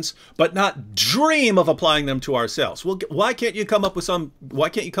Christians, but not dream of applying them to ourselves. Well, why can't you come up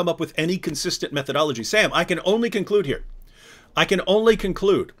with any consistent methodology? Sam, I can only conclude here. I can only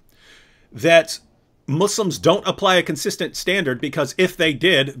conclude that Muslims don't apply a consistent standard, because if they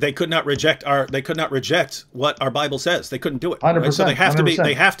did, they could not reject what our Bible says. They couldn't do it. 100%. Right? So they have 100%.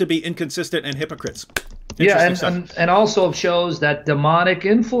 they have to be inconsistent and hypocrites. Yeah, and also shows that demonic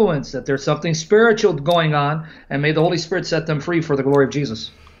influence, that there's something spiritual going on, and may the Holy Spirit set them free for the glory of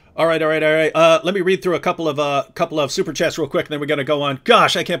Jesus. All right. Let me read through a couple of super chats real quick, and then we're gonna go on.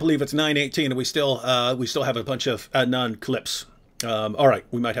 Gosh, I can't believe it's 9:18 and we still have a bunch of Adnan clips. All right,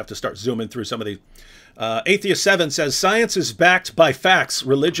 we might have to start zooming through some of these. Atheist 7 says, science is backed by facts,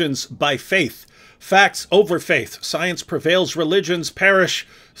 religions by faith. Facts over faith. Science prevails, religions perish.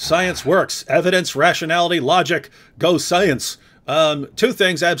 Science works. Evidence, rationality, logic. Go science. Two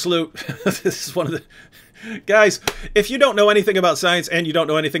things, absolute. This is one of the... Guys, if you don't know anything about science and you don't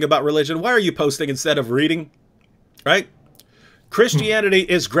know anything about religion, why are you posting instead of reading? Right? Christianity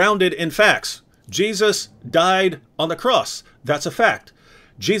is grounded in facts. Jesus died on the cross. That's a fact.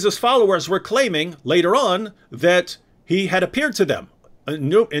 Jesus' followers were claiming later on that he had appeared to them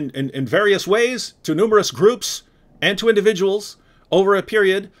in various ways, to numerous groups and to individuals over a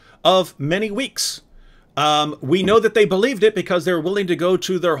period of many weeks. We know that they believed it because they were willing to go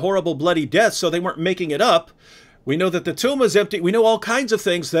to their horrible bloody death, so they weren't making it up. We know that the tomb was empty. We know all kinds of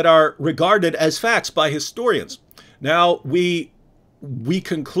things that are regarded as facts by historians. Now, we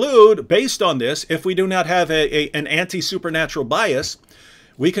conclude, based on this, if we do not have an anti-supernatural bias,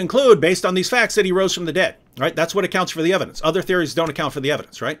 we conclude, based on these facts, that he rose from the dead. Right? That's what accounts for the evidence. Other theories don't account for the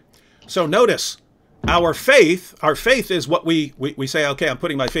evidence, right? So notice, Our faith is what we say, okay, I'm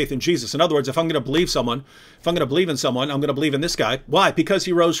putting my faith in Jesus. In other words, if I'm going to believe in someone, I'm going to believe in this guy. Why? Because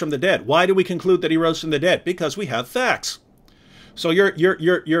he rose from the dead. Why do we conclude that he rose from the dead? Because we have facts. So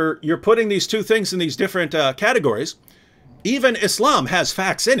you're putting these two things in these different categories. Even Islam has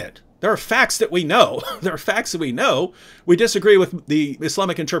facts in it. There are facts that we know. There are facts that we know. We disagree with the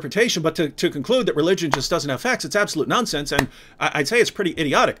Islamic interpretation, but to conclude that religion just doesn't have facts, it's absolute nonsense, and I'd say it's pretty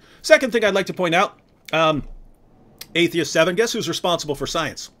idiotic. Second thing I'd like to point out, Atheist 7, guess who's responsible for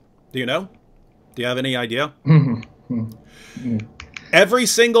science? Do you know? Do you have any idea? Every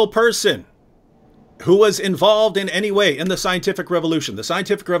single person who was involved in any way in the scientific revolution. The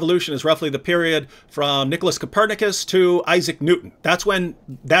scientific revolution is roughly the period from Nicholas Copernicus to Isaac Newton. That's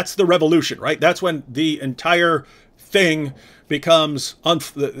the revolution, right? That's when the entire thing becomes,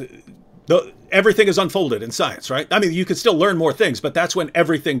 everything is unfolded in science, right? I mean, you can still learn more things, but that's when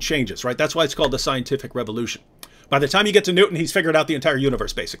everything changes, right? That's why it's called the scientific revolution. By the time you get to Newton, he's figured out the entire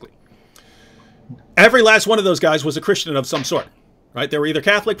universe, basically. Every last one of those guys was a Christian of some sort. Right? They were either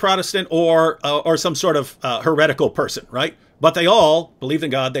Catholic, Protestant, or some sort of heretical person, right? But they all believed in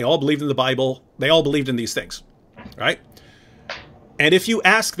God. They all believed in the Bible. They all believed in these things, right? And if you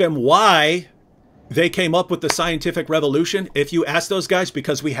ask them why they came up with the scientific revolution, if you ask those guys,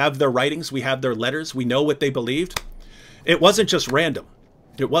 because we have their writings, we have their letters, we know what they believed, it wasn't just random.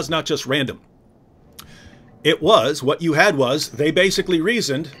 It was not just random. It was, what you had was, they basically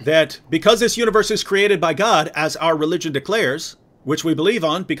reasoned that because this universe is created by God, as our religion declares, which we believe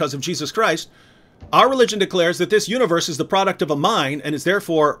on because of Jesus Christ, our religion declares that this universe is the product of a mind and is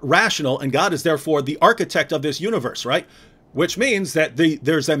therefore rational, and God is therefore the architect of this universe, right? Which means that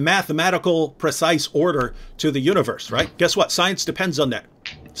there's a mathematical, precise order to the universe, right? Guess what? Science depends on that.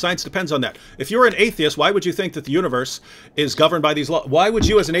 Science depends on that. If you're an atheist, why would you think that the universe is governed by these laws? Why would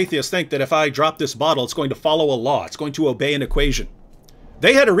you as an atheist think that if I drop this bottle, it's going to follow a law? It's going to obey an equation?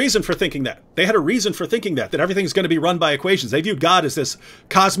 They had a reason for thinking that. They had a reason for thinking that everything's going to be run by equations. They viewed God as this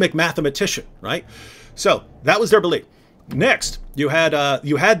cosmic mathematician, right? So that was their belief. Next, you had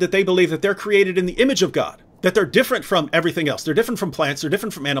that they believe that they're created in the image of God, that they're different from everything else. They're different from plants. They're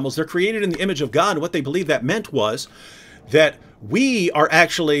different from animals. They're created in the image of God. And what they believed that meant was that we are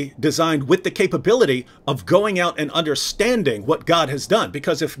actually designed with the capability of going out and understanding what God has done.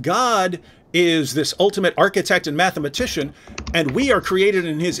 Because if God is this ultimate architect and mathematician, and we are created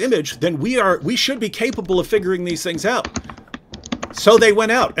in his image, then we should be capable of figuring these things out. So they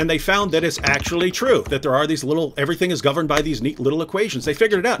went out and they found that it's actually true, that there are these everything is governed by these neat little equations. They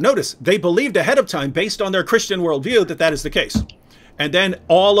figured it out. Notice, they believed ahead of time, based on their Christian worldview, that that is the case. And then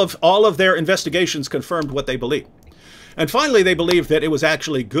all of their investigations confirmed what they believed. And finally, they believed that it was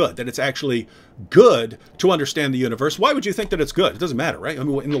actually good, that it's actually good to understand the universe. Why would you think that it's good? It doesn't matter, right? I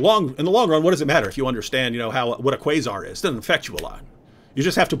mean, in the long run, what does it matter if you understand, what a quasar is? It doesn't affect you a lot. You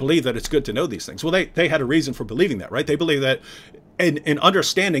just have to believe that it's good to know these things. Well, they had a reason for believing that, right? They believe that in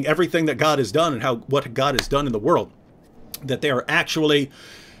understanding everything that God has done and what God has done in the world, that they are actually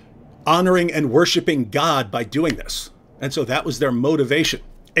honoring and worshiping God by doing this. And so that was their motivation.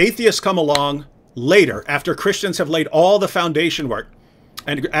 Atheists come along later, after Christians have laid all the foundation work,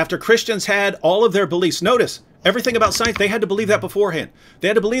 and after Christians had all of their beliefs. Notice, everything about science, they had to believe that beforehand. They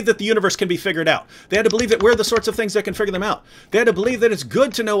had to believe that the universe can be figured out. They had to believe that we're the sorts of things that can figure them out. They had to believe that it's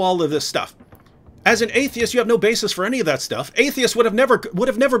good to know all of this stuff. As an atheist, you have no basis for any of that stuff. Atheists would have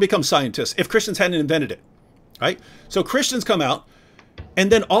never become scientists if Christians hadn't invented it, right? So Christians come out, and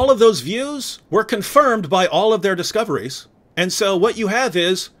then all of those views were confirmed by all of their discoveries. And so what you have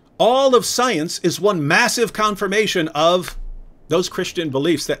is all of science is one massive confirmation of those Christian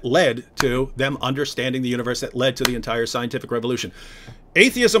beliefs that led to them understanding the universe, that led to the entire scientific revolution.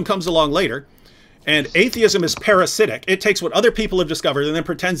 Atheism comes along later, and atheism is parasitic. It takes what other people have discovered and then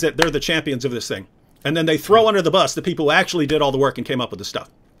pretends that they're the champions of this thing. And then they throw under the bus the people who actually did all the work and came up with the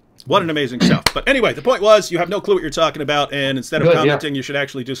stuff. What an amazing stuff. But anyway, the point was, you have no clue what you're talking about, and instead of commenting, you should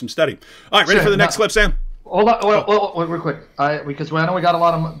actually do some studying. All right, ready for the next clip, Sam? Hold on, wait, real quick, because I know we got a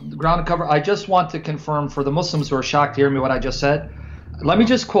lot of ground to cover. I just want to confirm for the Muslims who are shocked to hear me what I just said. Let me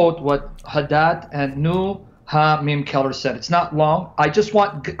just quote what Haddad and Nu Ha Mim Keller said. It's not long. I just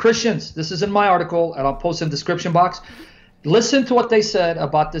want Christians, this is in my article, and I'll post in the description box. Listen to what they said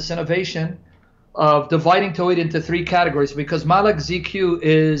about this innovation of dividing Tawhid into three categories, because Malik ZQ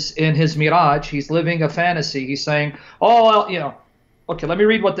is in his mirage. He's living a fantasy. He's saying, oh, well, Okay, let me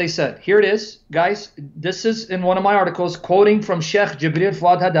read what they said. Here it is, guys. This is in one of my articles, quoting from Sheikh Jibril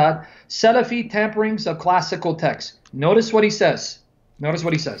Fuad Haddad, Salafi tamperings of classical texts. Notice what he says. Notice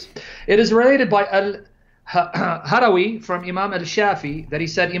what he says. It is related by Harawi from Imam al-Shafi that he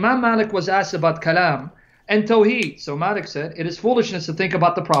said Imam Malik was asked about kalam and tawheed. So Malik said, it is foolishness to think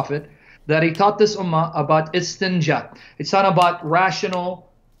about the Prophet that he taught this ummah about istinja. It's not about rational,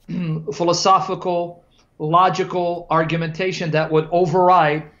 philosophical, logical argumentation that would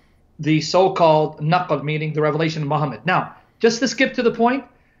override the so-called naql, meaning the revelation of Muhammad. Now, just to skip to the point,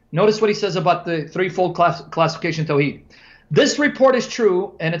 notice what he says about the threefold classification tawheed. This report is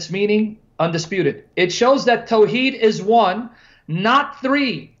true and its meaning undisputed. It shows that tawheed is one, not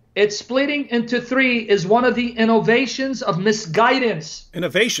three. Its splitting into three is one of the innovations of misguidance.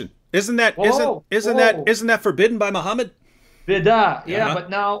 Innovation. Isn't that that forbidden by Muhammad? Bidah. Yeah, but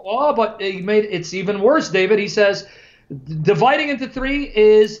now, but he made it's even worse, David. He says dividing into three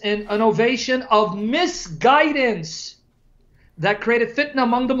is an innovation of misguidance that created fitna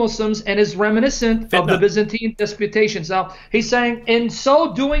among the Muslims and is reminiscent of the Byzantine disputations. Now, he's saying in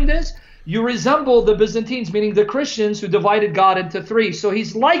so doing this, you resemble the Byzantines, meaning the Christians who divided God into three. So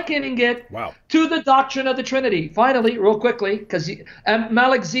he's likening it to the doctrine of the Trinity. Finally, real quickly, because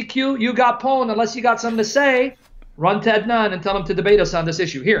Malik ZQ, you got pwned. Unless you got something to say, run to Adnan and tell him to debate us on this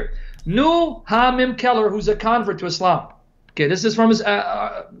issue. Here, Nu Hamim Keller, who's a convert to Islam. Okay, this is from his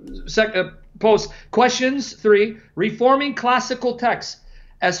post. Questions 3, reforming classical texts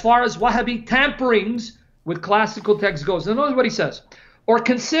as far as Wahhabi tamperings with classical text goes. And notice what he says. Or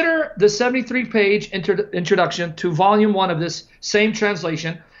consider the 73-page introduction to volume 1 of this same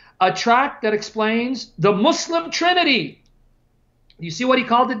translation, a tract that explains the Muslim Trinity. You see what he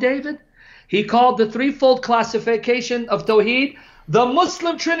called it, David? He called the threefold classification of Tawheed the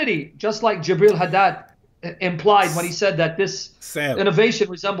Muslim Trinity, just like Jibril Haddad implied when he said that this innovation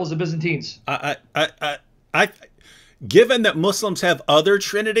resembles the Byzantines. Given that Muslims have other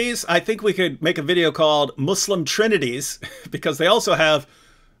trinities, I think we could make a video called Muslim Trinities, because they also have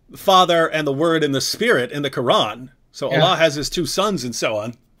the Father and the Word and the Spirit in the Quran. So Allah has his two sons and so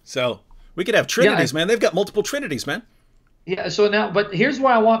on. So we could have trinities, man. They've got multiple trinities, man. Yeah, so now, but here's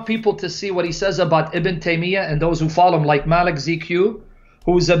where I want people to see what he says about Ibn Taymiyyah and those who follow him, like Malik ZQ,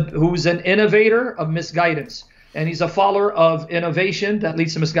 who's an innovator of misguidance. And he's a follower of innovation that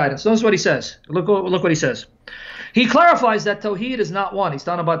leads to misguidance. So notice what he says. Look what he says. He clarifies that Tawheed is not one. He's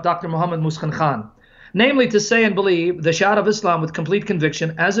talking about Dr. Muhammad Muskan Khan. Namely, to say and believe the Shahada of Islam with complete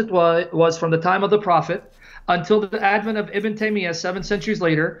conviction, as it was from the time of the Prophet until the advent of Ibn Taymiyyah 7 centuries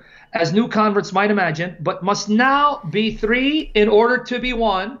later, as new converts might imagine, but must now be three in order to be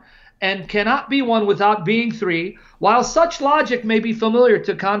one, and cannot be one without being three. While such logic may be familiar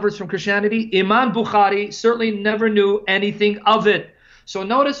to converts from Christianity, Imam Bukhari certainly never knew anything of it. So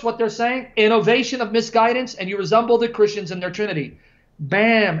notice what they're saying, innovation of misguidance, and you resemble the Christians in their Trinity.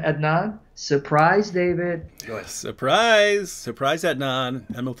 Bam, Adnan. Surprise, David. Surprise. Surprise, Adnan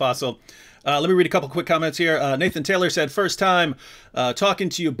and Mufassal. Let me read a couple quick comments here. Nathan Taylor said, first time talking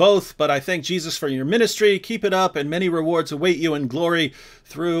to you both, but I thank Jesus for your ministry. Keep it up, and many rewards await you in glory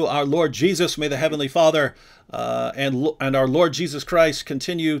through our Lord Jesus. May the Heavenly Father and our Lord Jesus Christ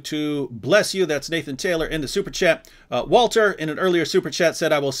continue to bless you. That's Nathan Taylor in the super chat. Walter in an earlier super chat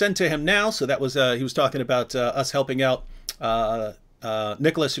said, I will send to him now. So that was he was talking about us helping out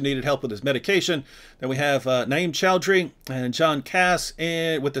Nicholas, who needed help with his medication. Then we have Naeem Chowdhury and John Cass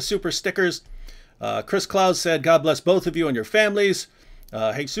with the super stickers. Chris Cloud said, God bless both of you and your families.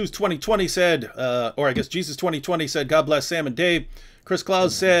 Jesus 2020 said, or I guess Jesus 2020 said, God bless Sam and Dave. Chris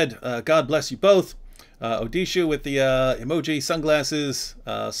Cloud said, God bless you both. Odisha with the emoji sunglasses.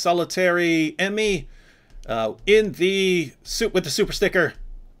 Solitary Emmy with the super sticker.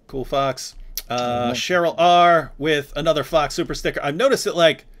 Cool Fox. Cheryl R with another Fox super sticker. I've noticed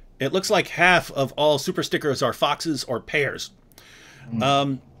that it looks like half of all super stickers are foxes or pears.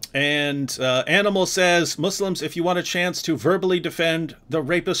 And Animal says, Muslims, if you want a chance to verbally defend the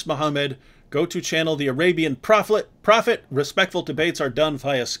rapist Muhammad, go to channel The Arabian Prophet. Respectful debates are done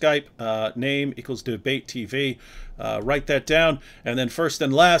via Skype. Name equals Debate TV. Write that down. And then first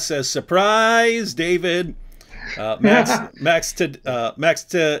and last says, surprise, David. Max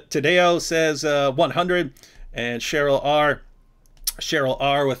Tadeo says 100, and Cheryl R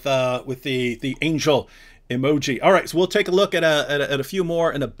with the angel emoji. All right, so we'll take a look at a few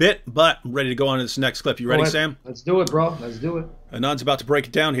more in a bit, but I'm ready to go on to this next clip. You ready, Sam? Let's do it, bro. Let's do it. Anand's about to break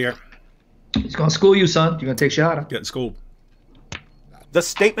it down here. He's gonna school you, son. You're gonna take Shahada. Getting schooled. The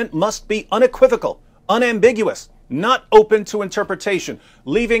statement must be unequivocal, unambiguous, not open to interpretation,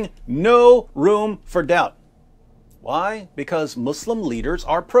 leaving no room for doubt. Why? Because Muslim leaders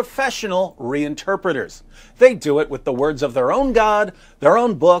are professional reinterpreters. They do it with the words of their own God, their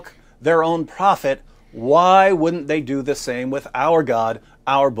own book, their own prophet. Why wouldn't they do the same with our God,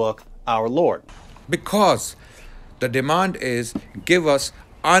 our book, our Lord? Because the demand is, give us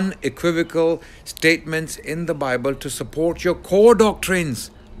unequivocal statements in the Bible to support your core doctrines,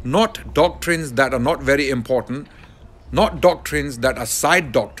 not doctrines that are not very important, not doctrines that are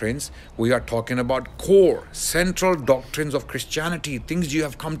side doctrines. We are talking about core, central doctrines of Christianity, things you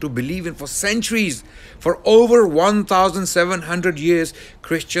have come to believe in for centuries. For over 1,700 years,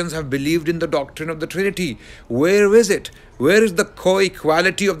 Christians have believed in the doctrine of the Trinity. Where is it? Where is the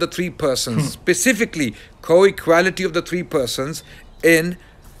co-equality of the three persons, specifically co-equality of the three persons in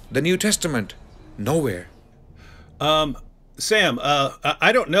the New Testament? Nowhere. Sam,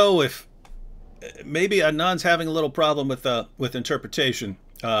 I don't know if maybe Adnan's having a little problem with interpretation.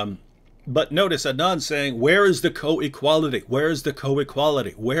 But notice Adnan's saying, where is the co-equality? Where is the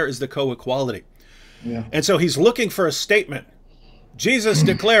co-equality? Where is the co-equality? Yeah. And so he's looking for a statement. Jesus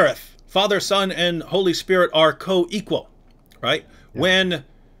declareth, Father, Son, and Holy Spirit are co-equal, right? Yeah. When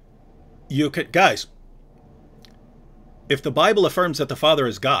you could, guys, if the Bible affirms that the Father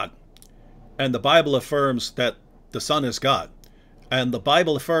is God, and the Bible affirms that the Son is God, and the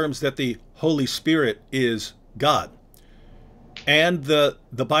Bible affirms that the Holy Spirit is God, and the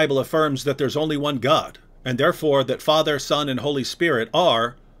Bible affirms that there's only one God, and therefore that Father, Son, and Holy Spirit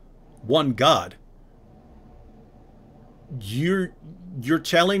are one God, you're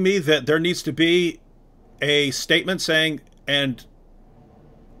telling me that there needs to be a statement saying, and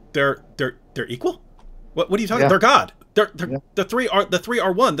they're equal? What are you talking? Yeah. They're God. Yeah. The three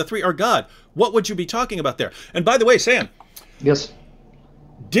are one. The three are God. What would you be talking about there? And by the way, Sam. Yes.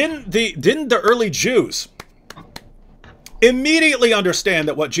 Didn't the early Jews immediately understand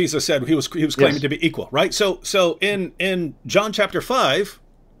that what Jesus said he was claiming to be equal, right? So in John chapter 5,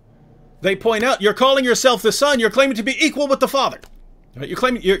 they point out, you're calling yourself the Son, you're claiming to be equal with the Father. Right?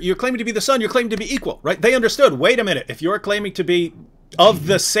 You're claiming to be the Son, you're claiming to be equal, right? They understood, wait a minute, if you're claiming to be of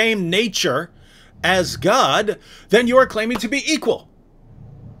the same nature as God, then you are claiming to be equal.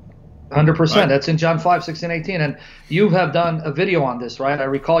 100%. Right. That's in John 5, 16, 18. And you have done a video on this, right? I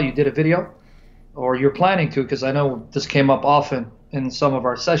recall you did a video, or you're planning to, because I know this came up often in some of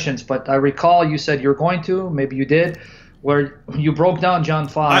our sessions, but I recall you said you're going to, maybe you did, where you broke down John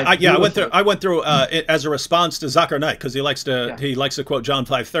 5. I went through it as a response to Zakir Naik, because he likes to quote John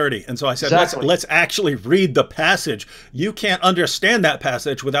 5:30, and so I said, exactly. let's actually read the passage. You can't understand that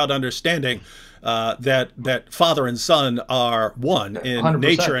passage without understanding that Father and Son are one in 100%.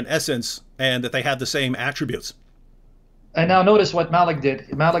 nature and essence, and that they have the same attributes. And now notice what Malik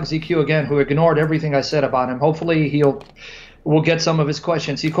did. Malik ZQ again, who ignored everything I said about him. Hopefully we'll get some of his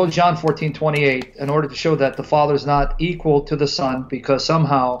questions. He quotes John 14:28 in order to show that the Father is not equal to the Son, because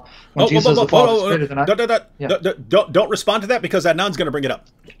somehow when Jesus the Father is greater than I. Don't respond to that, because Adnan's going to bring it up.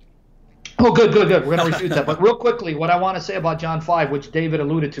 Oh, good. We're going to refute that. But real quickly, what I want to say about John 5, which David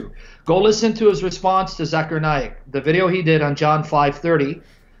alluded to. Go listen to his response to Zakir Naik, the video he did on John 5:30,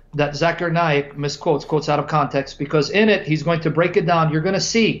 that Zakir Naik misquotes, quotes out of context, because in it, he's going to break it down. You're going to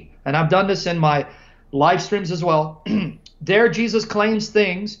see, and I've done this in my live streams as well, there Jesus claims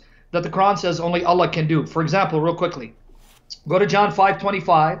things that the Quran says only Allah can do. For example, real quickly, go to John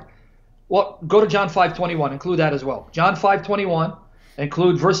 5:25. Well, go to John 5:21. Include that as well. John 5:21.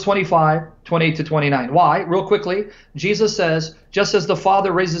 Include verse 25, 28 to 29. Why? Real quickly, Jesus says, just as the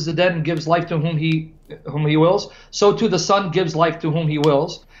Father raises the dead and gives life to whom he wills, so too the Son gives life to whom he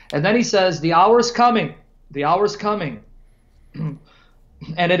wills. And then he says, the hour is coming,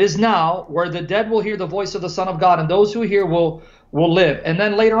 and it is now, where the dead will hear the voice of the Son of God, and those who hear will live. And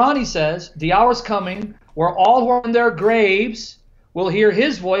then later on he says, the hour is coming, where all who are in their graves will hear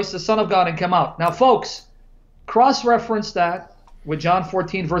his voice, the Son of God, and come out. Now, folks, cross-reference that with John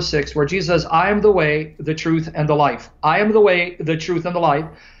 14, verse 6, where Jesus says, I am the way, the truth, and the life. I am the way, the truth, and the life.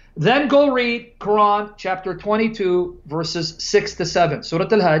 Then go read Quran chapter 22, verses 6 to 7. Surah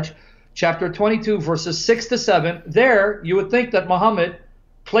Al-Hajj, chapter 22, verses 6 to 7. There, you would think that Muhammad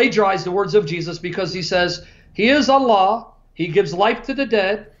plagiarized the words of Jesus, because he says, he is Allah, he gives life to the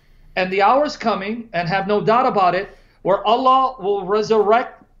dead, and the hour is coming, and have no doubt about it, where Allah will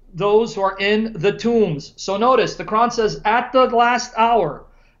resurrect those who are in the tombs. So notice, the Quran says, at the last hour,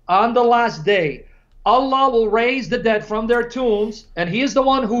 on the last day, Allah will raise the dead from their tombs, and he is the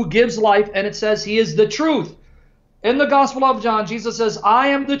one who gives life, and it says he is the truth. In the Gospel of John, Jesus says, I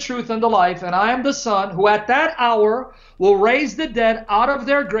am the truth and the life, and I am the Son, who at that hour will raise the dead out of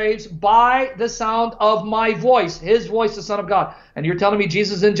their graves by the sound of my voice, his voice, the Son of God. And you're telling me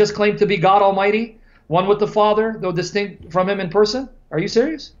Jesus didn't just claim to be God Almighty, one with the Father, though distinct from him in person? Are you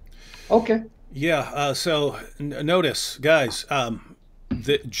serious? Okay. Yeah, so notice, guys,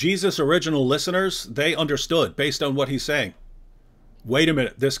 the Jesus' original listeners, they understood based on what he's saying. wait a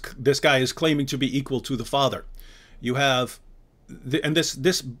minute, this guy is claiming to be equal to the Father. You have, and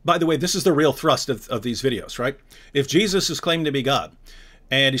this by the way, this is the real thrust of these videos, right? If Jesus is claiming to be God,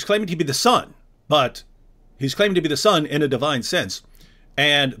 and he's claiming to be the Son, but he's claiming to be the Son in a divine sense,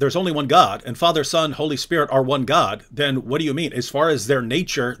 and there's only one God, and Father, Son, Holy Spirit are one God, then what do you mean? As far as their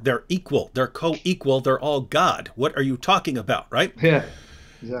nature, they're equal, they're co-equal, they're all God. What are you talking about, right? Yeah,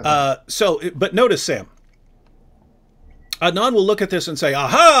 exactly. But notice, Sam, Adnan will look at this and say,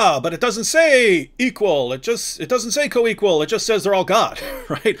 aha, but it doesn't say equal. It doesn't say co-equal. It just says they're all God,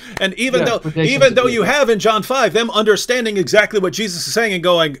 right? And even though you have in John 5 them understanding exactly what Jesus is saying and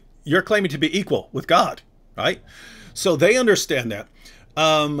going, you're claiming to be equal with God, right? So they understand that.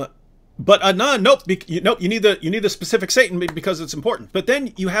 But Adnan, nope, you need the specific Satan because it's important. But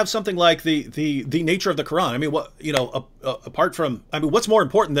then you have something like the nature of the Quran. I mean, what, you know, apart from, I mean, what's more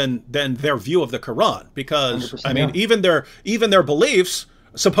important than their view of the Quran? Because I mean, yeah. even their beliefs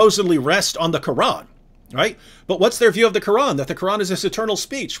supposedly rest on the Quran, right? But what's their view of the Quran? That the Quran is this eternal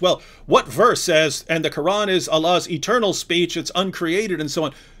speech. Well, what verse says, and the Quran is Allah's eternal speech, it's uncreated and so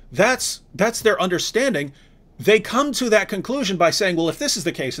on? That's their understanding. They come to that conclusion by saying, well, if this is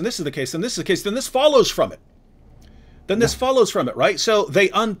the case, and this is the case, and this is the case, then this follows from it. Then this follows from it, right? So they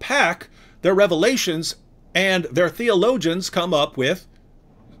unpack their revelations, and their theologians come up with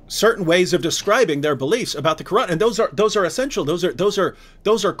certain ways of describing their beliefs about the Quran, and those are essential.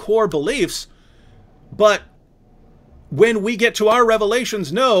 Those are core beliefs. But when we get to our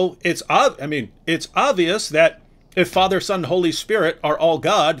revelations, no, it's obvious that if Father, Son, Holy Spirit are all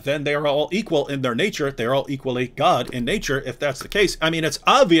God, then they are all equal in their nature. They're all equally God in nature, if that's the case. I mean, it's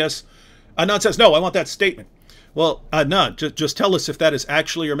obvious. Adnan says, no, I want that statement. Well, Adnan, just tell us if that is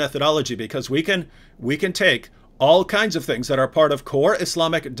actually your methodology, because we can take all kinds of things that are part of core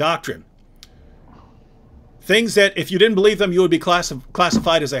Islamic doctrine. Things that if you didn't believe them, you would be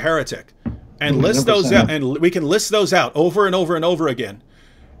classified as a heretic. And list those out, and we can list those out over and over and over again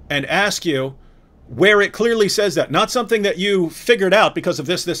and ask you where it clearly says that, not something that you figured out because of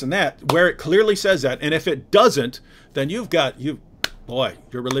this, this, and that, where it clearly says that. And if it doesn't, then boy,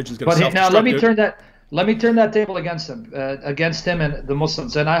 your religion's going to self-destruct. Now let me turn that table against him and the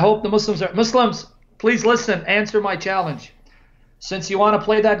Muslims. And I hope the Muslims, please listen, answer my challenge. Since you want to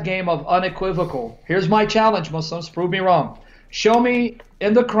play that game of unequivocal, here's my challenge, Muslims, prove me wrong. Show me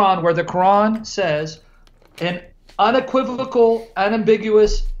in the Quran where the Quran says in unequivocal,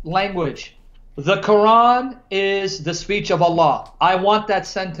 unambiguous language, the Quran is the speech of Allah. I want that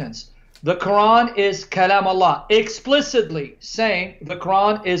sentence. The Quran is Kalam Allah. Explicitly saying the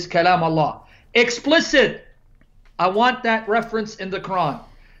Quran is Kalam Allah. Explicit. I want that reference in the Quran.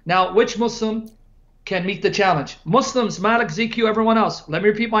 Now, which Muslim can meet the challenge? Muslims, Malik, ZQ, everyone else. Let me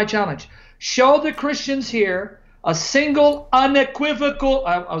repeat my challenge. Show the Christians here a single unequivocal,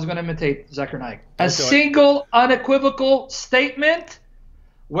 I was going to imitate Zakir Naik, a single unequivocal statement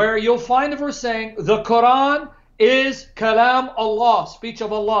where you'll find the verse saying, the Quran is Kalam Allah, speech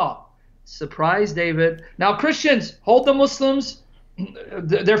of Allah. Surprise, David. Now, Christians, hold the Muslims,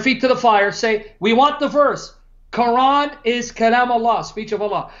 their feet to the fire, say, we want the verse. Quran is Kalam Allah, speech of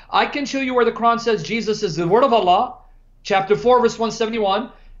Allah. I can show you where the Quran says Jesus is the word of Allah, chapter 4, verse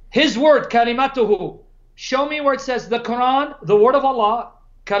 171. His word, kalimatuhu. Show me where it says the Quran, the word of Allah,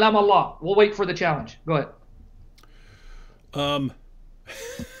 Kalam Allah. We'll wait for the challenge. Go ahead.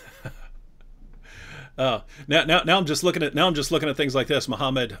 Now I'm just looking at things like this.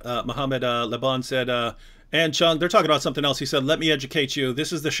 Muhammad Laban said, and Chung, they're talking about something else. He said, let me educate you.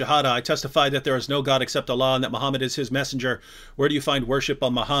 This is the Shahada. I testify that there is no God except Allah and that Muhammad is his messenger. Where do you find worship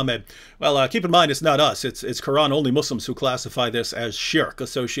on Muhammad? Well, keep in mind, it's not us. It's Quran only Muslims who classify this as shirk,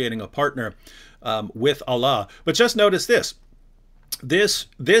 associating a partner with Allah. But just notice this. This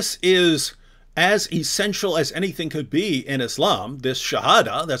is as essential as anything could be in Islam. This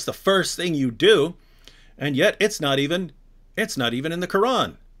Shahada, that's the first thing you do. And yet it's not even in the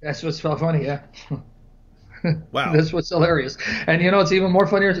Quran. That's what's so funny, yeah. Wow. That's what's hilarious. And you know, it's even more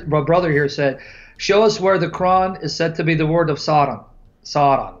funnier. My brother here said, show us where the Quran is said to be the word of Sauron.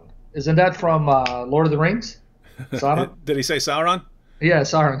 Sauron. Isn't that from Lord of the Rings? Sauron? Did he say Sauron? Yeah,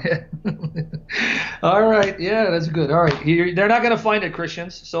 Sauron. All right. Yeah, that's good. All right. They're not going to find it,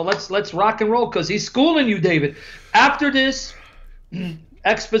 Christians. So let's rock and roll, because he's schooling you, David. After this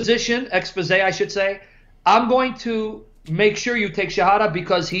expose, I should say, I'm going to make sure you take Shahada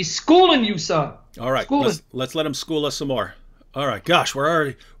because he's schooling you, son. All right, let's let him school us some more. All right, gosh,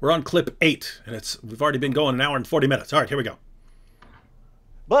 we're on clip 8, and we've already been going an hour and 40 minutes. All right, here we go.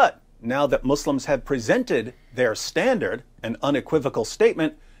 But now that Muslims have presented their standard, an unequivocal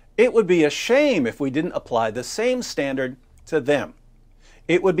statement, it would be a shame if we didn't apply the same standard to them.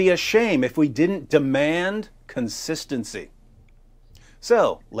 It would be a shame if we didn't demand consistency.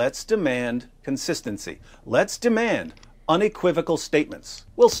 So let's demand consistency. Let's demand unequivocal statements.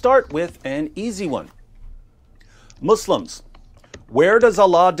 We'll start with an easy one. Muslims, where does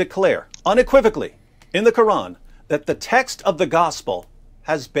Allah declare unequivocally in the Quran that the text of the gospel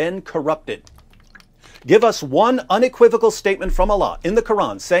has been corrupted? Give us one unequivocal statement from Allah in the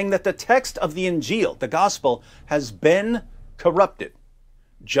Quran saying that the text of the Injil, the gospel, has been corrupted.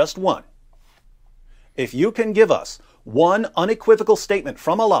 Just one. If you can give us one unequivocal statement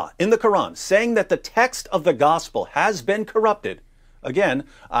from Allah in the Quran saying that the text of the gospel has been corrupted, again,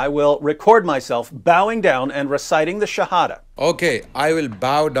 I will record myself bowing down and reciting the Shahada. Okay, I will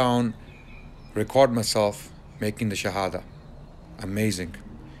bow down, record myself making the Shahada. Amazing.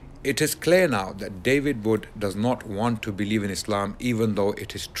 It is clear now that David Wood does not want to believe in Islam even though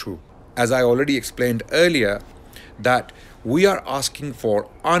it is true. As I already explained earlier, that we are asking for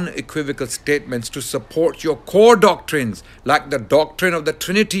unequivocal statements to support your core doctrines, like the doctrine of the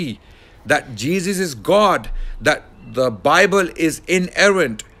Trinity, that Jesus is God, that the Bible is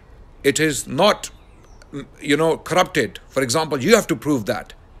inerrant, it is not, corrupted. For example, you have to prove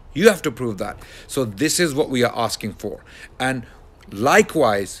that. You have to prove that. So this is what we are asking for. And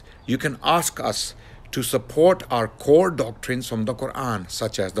likewise, you can ask us to support our core doctrines from the Quran,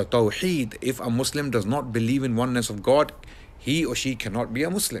 such as the Tawheed. If a Muslim does not believe in oneness of God, he or she cannot be a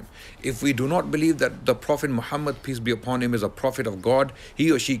Muslim. If we do not believe that the Prophet Muhammad, peace be upon him, is a prophet of God,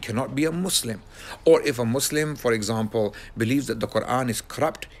 he or she cannot be a Muslim. Or if a Muslim, for example, believes that the Quran is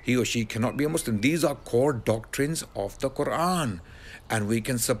corrupt, he or she cannot be a Muslim. These are core doctrines of the Quran. And we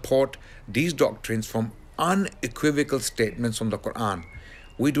can support these doctrines from unequivocal statements from the Quran.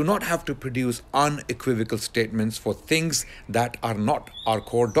 We do not have to produce unequivocal statements for things that are not our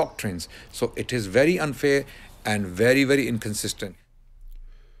core doctrines. So it is very unfair and very, very inconsistent.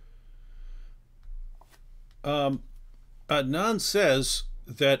 Adnan says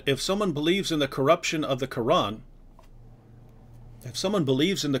that if someone believes in the corruption of the Quran,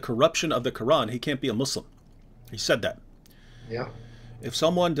 he can't be a Muslim. He said that. Yeah. If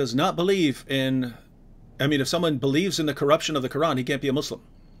someone does not believe in, if someone believes in the corruption of the Quran, he can't be a Muslim.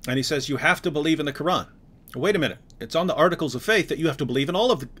 And he says you have to believe in the Quran. Wait a minute. It's on the Articles of Faith that you have to believe in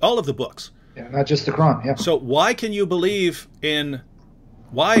all of the books. Yeah, not just the Quran. Yeah. So why can you believe in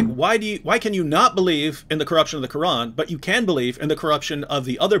why can you not believe in the corruption of the Quran, but you can believe in the corruption of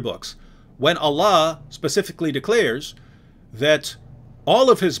the other books, when Allah specifically declares that all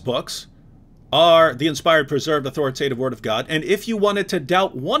of his books are the inspired, preserved, authoritative word of God? And if you wanted to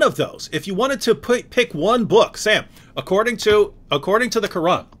doubt one of those, if you wanted to pick one book, Sam, according to the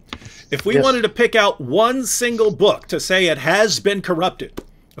Quran, if we wanted to pick out one single book to say it has been corrupted,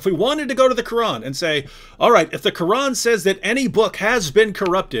 if we wanted to go to the Quran and say, all right, if the Quran says that any book has been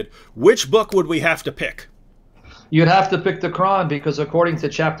corrupted, which book would we have to pick? You'd have to pick the Quran, because according to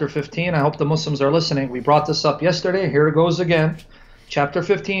chapter 15, I hope the Muslims are listening. We brought this up yesterday. Here it goes again. Chapter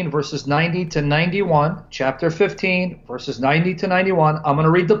 15, verses 90 to 91. Chapter 15, verses 90 to 91. I'm going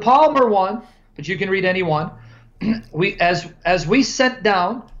to read the Palmer one, but you can read any one. As we sent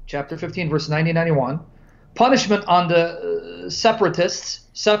down, chapter 15, verse 90 91, punishment on the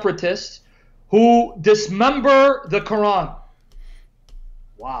separatists who dismember the Quran.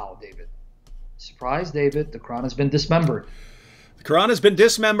 Wow, David. Surprise, David. The Quran has been dismembered. The Quran has been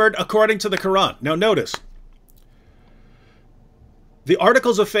dismembered according to the Quran. Now notice, the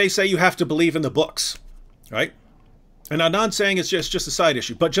Articles of Faith say you have to believe in the books, right? And I'm not saying it's just a side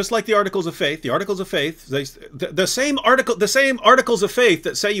issue, but just like the Articles of Faith, the same Articles of Faith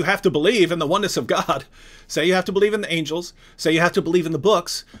that say you have to believe in the oneness of God, say you have to believe in the angels, say you have to believe in the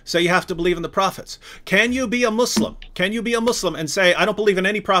books, say you have to believe in the prophets. Can you be a Muslim? Can you be a Muslim and say, I don't believe in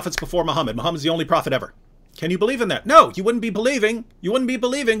any prophets before Muhammad? Muhammad's the only prophet ever. Can you believe in that? No, you wouldn't be believing. You wouldn't be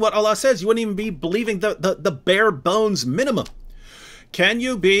believing what Allah says. You wouldn't even be believing the bare bones minimum. Can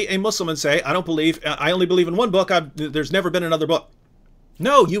you be a Muslim and say, I only believe in one book, there's never been another book?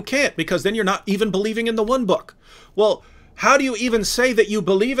 No, you can't, because then you're not even believing in the one book. Well, how do you even say that you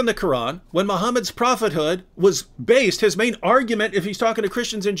believe in the Quran when Muhammad's prophethood was based, his main argument, if he's talking to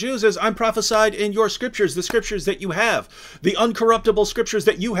Christians and Jews, is I'm prophesied in your scriptures, the scriptures that you have, the uncorruptible scriptures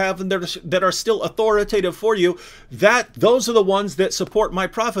that you have and that are still authoritative for you, those are the ones that support my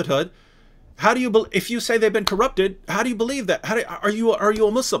prophethood. How do you if you say they've been corrupted? How do you believe that? Are you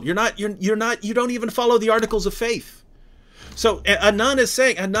a Muslim? You don't even follow the Articles of Faith. So Adnan is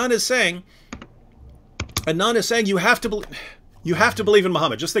saying you have to believe in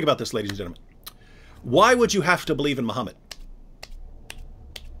Muhammad. Just think about this, ladies and gentlemen. Why would you have to believe in Muhammad?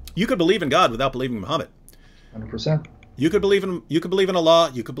 You could believe in God without believing in Muhammad. 100%. You could believe in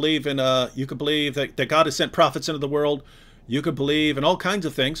Allah. You could believe in that God has sent prophets into the world. You could believe in all kinds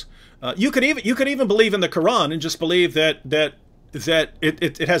of things. You could even believe in the Quran and just believe that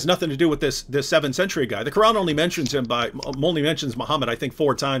it has nothing to do with this 7th century guy. The Quran only mentions Muhammad, I think,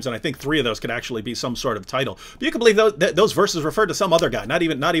 4 times, and I think 3 of those could actually be some sort of title. But you could believe those verses refer to some other guy, not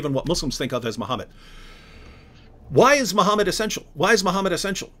even what Muslims think of as Muhammad. Why is Muhammad essential? Why is Muhammad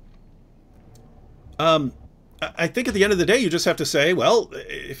essential? I think at the end of the day, you just have to say, well,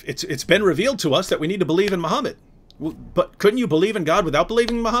 if it's been revealed to us that we need to believe in Muhammad. But couldn't you believe in God without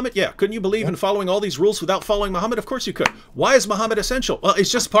believing in Muhammad? Yeah. Couldn't you believe in following all these rules without following Muhammad? Of course you could. Why is Muhammad essential? Well, it's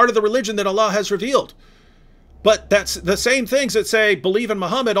just part of the religion that Allah has revealed. But that's the same things that say believe in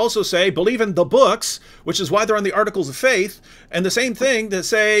Muhammad also say believe in the books, which is why they're on the articles of faith. And the same thing that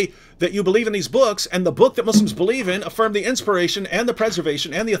say that you believe in these books, and the book that Muslims believe in affirm the inspiration and the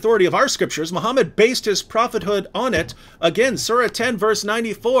preservation and the authority of our scriptures. Muhammad based his prophethood on it. Again, Surah 10, verse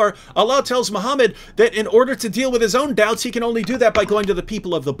 94, Allah tells Muhammad that in order to deal with his own doubts, he can only do that by going to the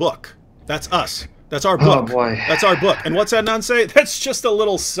people of the book. That's us. That's our book. Oh, boy. That's our book. And what's Adnan say? That's just a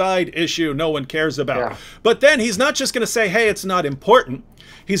little side issue no one cares about. Yeah. But then he's not just going to say, hey, it's not important.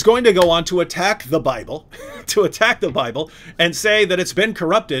 He's going to go on to attack the Bible, and say that it's been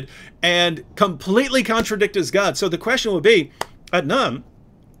corrupted and completely contradict his God. So the question would be, Adnan,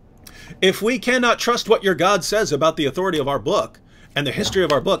 if we cannot trust what your God says about the authority of our book and the history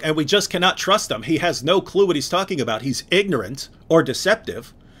of our book, and we just cannot trust him, he has no clue what he's talking about, he's ignorant or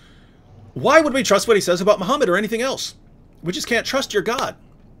deceptive, why would we trust what he says about Muhammad or anything else? We just can't trust your God.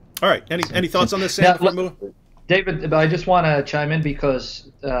 All right. Any thoughts on this, Sam? David, I just want to chime in because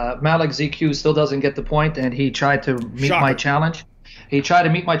Malik ZQ still doesn't get the point, and he tried to meet my challenge.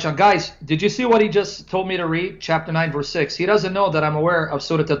 Guys, did you see what he just told me to read? Chapter 9, verse 6. He doesn't know that I'm aware of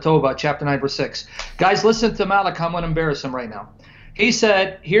Surah At-Tawbah, chapter 9, verse 6. Guys, listen to Malik. I'm going to embarrass him right now. He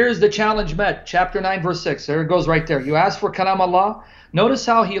said, here's the challenge met, chapter 9, verse 6. There it goes right there. You asked for Kalam Allah. Notice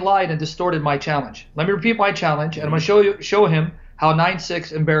how he lied and distorted my challenge. Let me repeat my challenge, and I'm going to show him how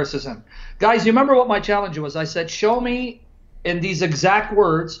 9:6 embarrasses him. Guys, you remember what my challenge was? I said, show me in these exact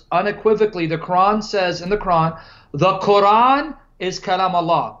words, unequivocally, the Quran says in the Quran, the Quran is Kalam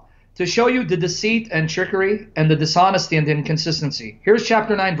Allah. To show you the deceit and trickery and the dishonesty and the inconsistency. Here's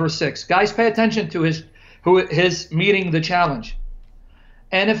chapter 9, verse 6. Guys, pay attention to his meeting the challenge.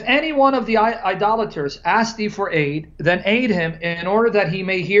 And if any one of the idolaters ask thee for aid, then aid him in order that he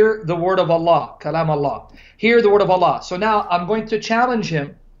may hear the word of Allah, Kalam Allah. Hear the word of Allah. So now I'm going to challenge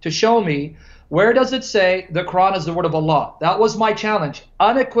him to show me where does it say the Quran is the word of Allah. That was my challenge.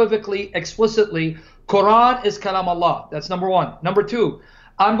 Unequivocally, explicitly, Quran is Kalam Allah. That's number 1. Number 2,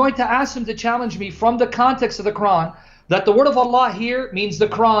 I'm going to ask him to challenge me from the context of the Quran that the word of Allah here means the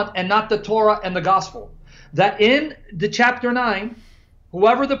Quran and not the Torah and the Gospel. That in the chapter 9,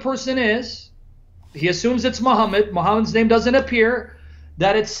 whoever the person is, he assumes it's Muhammad. Muhammad's name doesn't appear.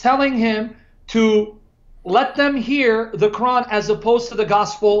 That it's telling him to let them hear the Quran as opposed to the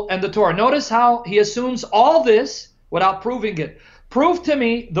Gospel and the Torah. Notice how he assumes all this without proving it. Prove to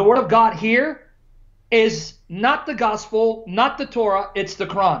me the Word of God here is not the Gospel, not the Torah, it's the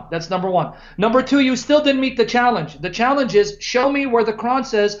Quran. That's number 1. Number 2, you still didn't meet the challenge. The challenge is show me where the Quran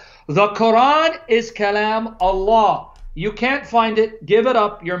says the Quran is Kalam Allah. You can't find it. Give it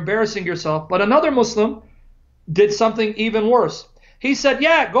up. You're embarrassing yourself. But another Muslim did something even worse. He said,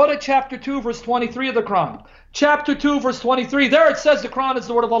 yeah, go to chapter 2, verse 23 of the Quran. Chapter 2, verse 23. There it says the Quran is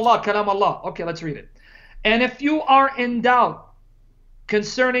the word of Allah, Kalam Allah. Okay, let's read it. And if you are in doubt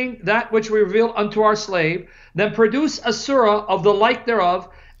concerning that which we reveal unto our slave, then produce a surah of the like thereof,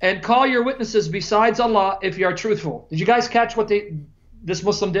 and call your witnesses besides Allah if you are truthful. Did you guys catch what this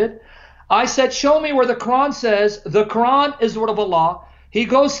Muslim did? I said, show me where the Quran says the Quran is the word of Allah. He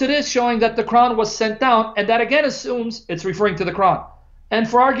goes to this showing that the Quran was sent down, and that again assumes it's referring to the Quran. And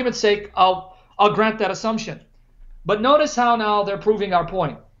for argument's sake, I'll grant that assumption. But notice how now they're proving our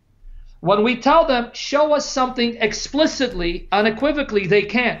point. When we tell them, show us something explicitly, unequivocally, they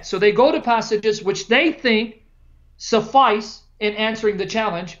can't. So they go to passages which they think suffice in answering the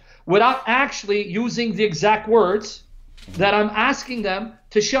challenge without actually using the exact words that I'm asking them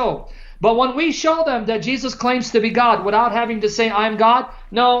to show. But when we show them that Jesus claims to be God without having to say, I am God,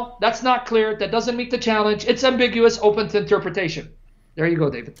 no, that's not clear. That doesn't meet the challenge. It's ambiguous, open to interpretation. There you go,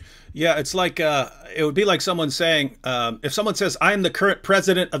 David. Yeah, it's like, it would be like someone saying, if someone says, I am the current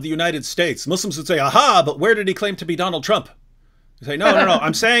president of the United States, Muslims would say, aha, but where did he claim to be Donald Trump? You say, no,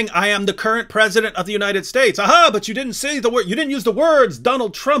 I'm saying I am the current president of the United States. Aha, but you didn't say the word, you didn't use the words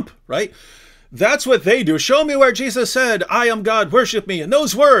Donald Trump, right? That's what they do. Show me where Jesus said, I am God, worship me, in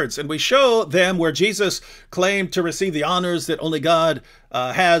those words. And we show them where Jesus claimed to receive the honors that only God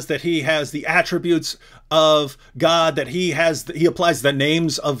has, that he has the attributes of God, that he applies the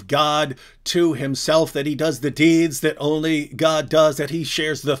names of God to himself, that he does the deeds that only God does, that he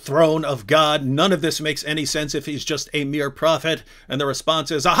shares the throne of God. None of this makes any sense if he's just a mere prophet. And the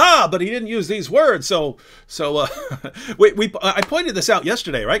response is, aha, but he didn't use these words. So I pointed this out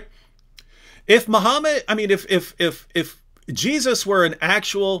yesterday, right? If Muhammad, I mean, if Jesus were an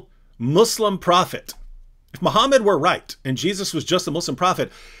actual Muslim prophet, if Muhammad were right and Jesus was just a Muslim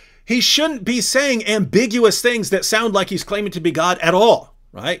prophet, he shouldn't be saying ambiguous things that sound like he's claiming to be God at all,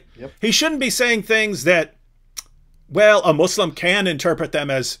 right? Yep. He shouldn't be saying things that, well, a Muslim can interpret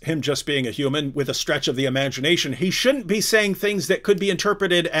them as him just being a human with a stretch of the imagination. He shouldn't be saying things that could be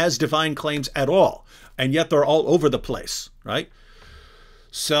interpreted as divine claims at all. And yet they're all over the place, right?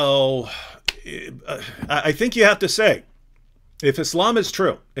 So I think you have to say, if Islam is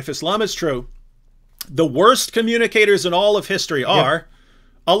true, the worst communicators in all of history are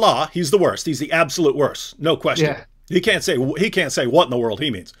Allah. He's the worst. He's the absolute worst. No question. Yeah. He can't say what in the world he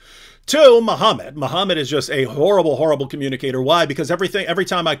means. 2, Muhammad. Muhammad is just a horrible, horrible communicator. Why? Because every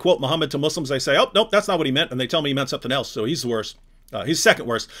time I quote Muhammad to Muslims, they say, oh, nope, that's not what he meant. And they tell me he meant something else. So he's the worst. He's second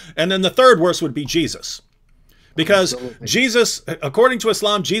worst. And then the third worst would be Jesus. Because absolutely. Jesus, according to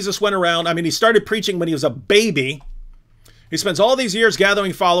Islam, Jesus went around. I mean, he started preaching when he was a baby. He spends all these years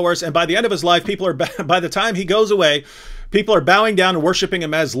gathering followers. And by the end of his life, by the time he goes away, people are bowing down and worshiping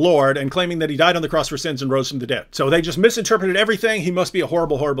him as Lord and claiming that he died on the cross for sins and rose from the dead. So they just misinterpreted everything. He must be a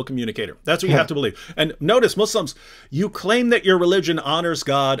horrible, horrible communicator. That's what you have to believe. And notice, Muslims, you claim that your religion honors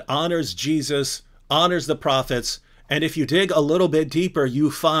God, honors Jesus, honors the prophets. And if you dig a little bit deeper, you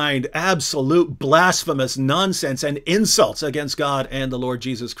find absolute blasphemous nonsense and insults against God and the Lord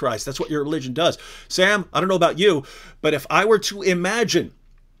Jesus Christ. That's what your religion does. Sam, I don't know about you, but if I were to imagine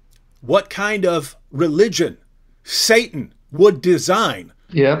what kind of religion Satan would design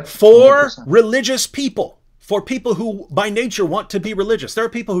for 100%. Religious people, for people who by nature want to be religious. There are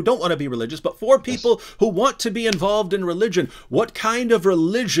people who don't want to be religious, but for people who want to be involved in religion, what kind of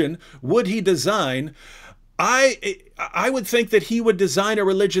religion would he design? I would think that he would design a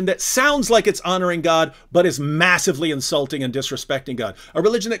religion that sounds like it's honoring God, but is massively insulting and disrespecting God. A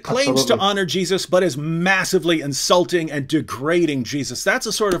religion that claims to honor Jesus, but is massively insulting and degrading Jesus. That's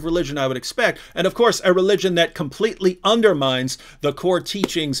the sort of religion I would expect. And of course, a religion that completely undermines the core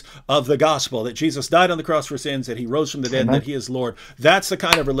teachings of the gospel, that Jesus died on the cross for sins, that he rose from the dead, and that he is Lord. That's the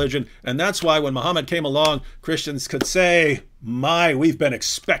kind of religion. And that's why when Muhammad came along, Christians could say, my, we've been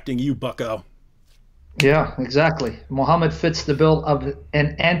expecting you, bucko. Yeah, exactly. Muhammad fits the bill of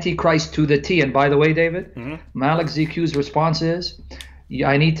an antichrist to the T. And by the way, David, Malik ZQ's response is,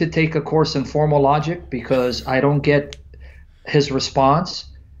 I need to take a course in formal logic because I don't get his response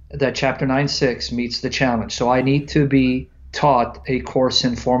that chapter 9:6 meets the challenge. So I need to be taught a course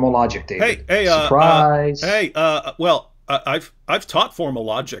in formal logic, David. Hey, surprise. Well, I've taught formal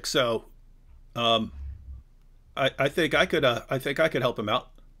logic, so I think I could help him out.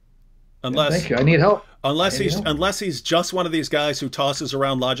 Unless, thank you. I need help. Unless he's just one of these guys who tosses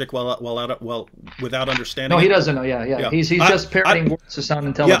around logic without understanding. No, he doesn't know. Yeah. He's just parroting words to sound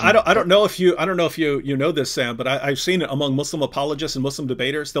intelligent. Yeah, I don't know if you know this, Sam, but I've seen it among Muslim apologists and Muslim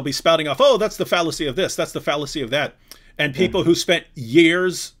debaters. They'll be spouting off, oh, that's the fallacy of this, that's the fallacy of that, and people who spent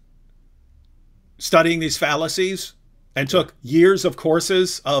years studying these fallacies and took years of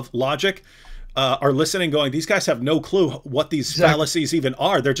courses of logic. Are listening going, these guys have no clue what these fallacies even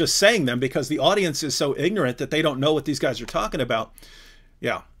are. They're just saying them because the audience is so ignorant that they don't know what these guys are talking about.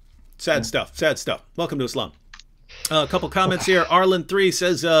 Yeah. Sad stuff. Sad stuff. Welcome to Islam. A couple comments here. Arlen3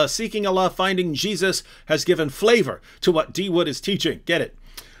 says, seeking Allah, finding Jesus has given flavor to what D. Wood is teaching. Get it.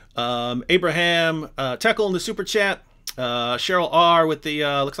 Abraham Tekel in the super chat. Cheryl R. with the,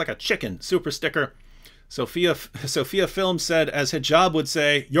 looks like a chicken super sticker. Sophia Film said, as Hijab would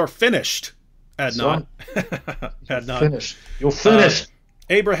say, you're finished. Adnan. Adnan. Finished. You're finished.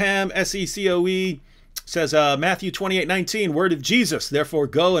 Abraham SECOE says, Matthew 28:19, word of Jesus, therefore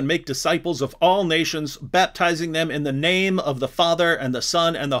go and make disciples of all nations, baptizing them in the name of the Father and the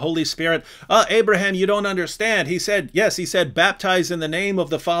Son and the Holy Spirit. Abraham, you don't understand. He said, yes, he said, baptize in the name of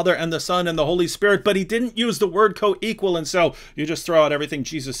the Father and the Son and the Holy Spirit, but he didn't use the word co-equal, and so you just throw out everything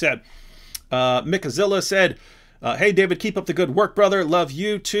Jesus said. Mikazilla said, hey, David, keep up the good work, brother. Love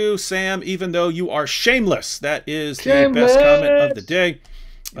you too, Sam, even though you are shameless. That is the best comment of the day.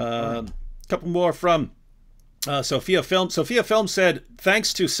 A couple more from Sophia Film. Sophia Film said,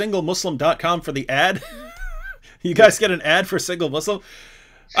 thanks to singlemuslim.com for the ad. You guys get an ad for Single Muslim?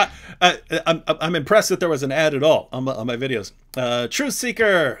 I'm impressed that there was an ad at all on my videos. Truth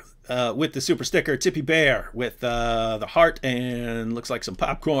Seeker with the super sticker. Tippy Bear with the heart and looks like some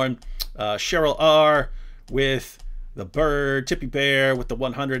popcorn. Cheryl R with the bird. Tippy Bear with the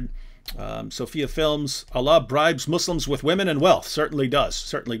 100. Sophia Films. Allah bribes Muslims with women and wealth. Certainly does.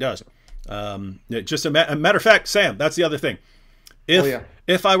 Certainly does. Just a matter of fact, Sam, that's the other thing.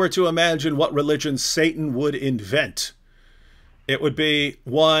 If I were to imagine what religion Satan would invent, it would be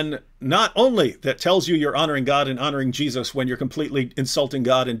one not only that tells you you're honoring God and honoring Jesus when you're completely insulting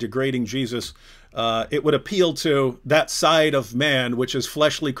God and degrading Jesus. It would appeal to that side of man, which is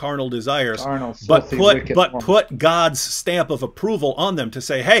fleshly, carnal desires, but put God's stamp of approval on them to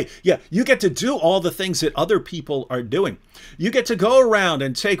say, hey, yeah, you get to do all the things that other people are doing. You get to go around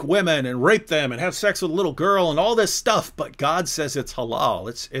and take women and rape them and have sex with a little girl and all this stuff, but God says it's halal.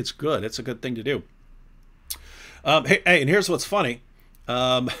 It's good. It's a good thing to do. Hey, and here's what's funny.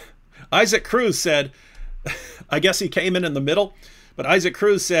 Isaac Cruz said, I guess he came in the middle, but Isaac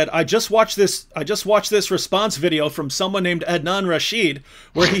Cruz said, I just watched this response video from someone named Adnan Rashid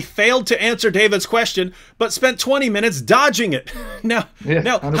where he failed to answer David's question, but spent 20 minutes dodging it. Now,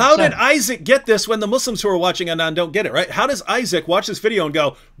 how did Isaac get this when the Muslims who are watching Adnan don't get it, right? How does Isaac watch this video and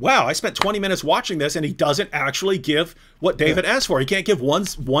go, wow, I spent 20 minutes watching this, and he doesn't actually give what David asked for? He can't give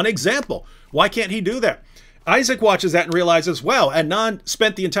one example. Why can't he do that? Isaac watches that and realizes, wow, Adnan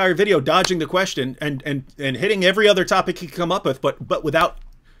spent the entire video dodging the question and hitting every other topic he could come up with, but without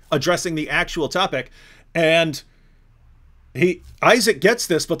addressing the actual topic. And Isaac gets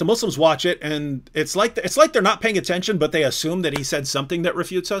this, but the Muslims watch it, and it's like they're not paying attention, but they assume that he said something that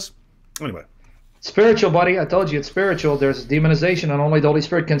refutes us. Anyway. Spiritual, buddy. I told you it's spiritual. There's demonization, and only the Holy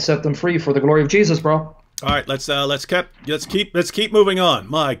Spirit can set them free for the glory of Jesus, bro. All right, let's keep moving on.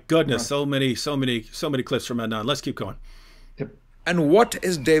 My goodness, so many clips from Adnan. Let's keep going. And what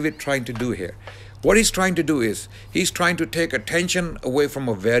is David trying to do here? What he's trying to do is he's trying to take attention away from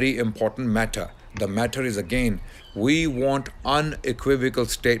a very important matter. The matter is, again, we want unequivocal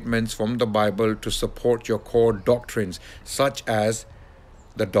statements from the Bible to support your core doctrines, such as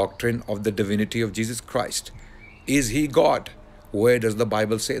the doctrine of the divinity of Jesus Christ. Is he God? Where does the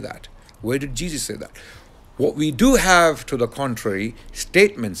Bible say that? Where did Jesus say that? What we do have, to the contrary,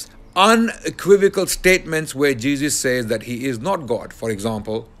 statements, unequivocal statements where Jesus says that he is not God. For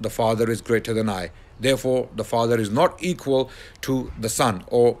example, the Father is greater than I. Therefore, the Father is not equal to the Son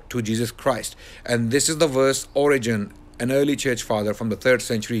or to Jesus Christ. And this is the verse Origen, an early church father from the 3rd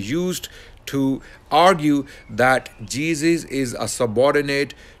century, used to argue that Jesus is a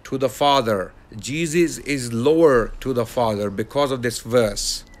subordinate to the Father. Jesus is lower to the Father because of this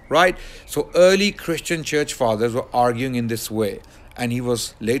verse. Right? So early Christian church fathers were arguing in this way, and he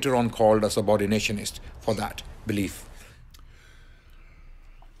was later on called a subordinationist for that belief.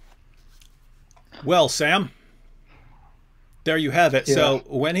 Well, Sam, there you have it. Yeah. So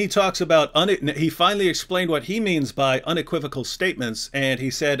when he talks about, he finally explained what he means by unequivocal statements, and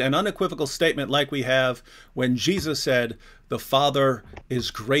he said an unequivocal statement like we have when Jesus said, the Father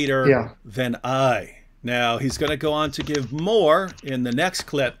is greater than I. Now, he's going to go on to give more in the next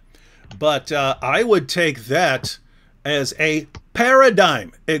clip, but I would take that as a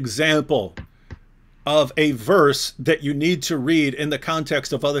paradigm example of a verse that you need to read in the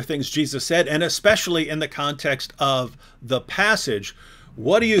context of other things Jesus said, and especially in the context of the passage.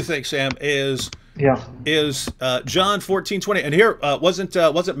 What do you think, Sam, is John 14:20? And here,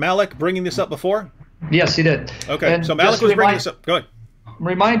 wasn't Malik bringing this up before? Yes, he did. Okay, and so Malik was bringing this up. Go ahead.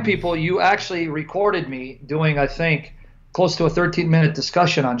 Remind people, you actually recorded me doing, I think, close to a 13-minute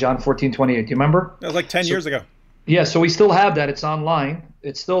discussion on John 14:28. Do you remember? That was like 10 years ago. Yeah, so we still have that. It's online.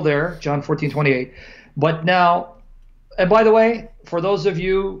 It's still there, John 14:28. But now, and by the way, for those of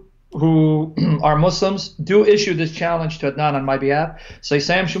you who are Muslims, do issue this challenge to Adnan on my behalf. Say,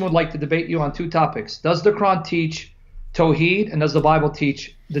 Sam Shamoun would like to debate you on 2 topics. Does the Quran teach Tawheed, and does the Bible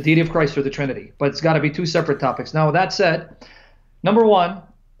teach the deity of Christ or the Trinity? But it's got to be 2 separate topics. Now, with that said, number 1,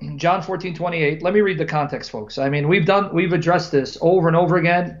 John 14:28. Let me read the context, folks. I mean, we've addressed this over and over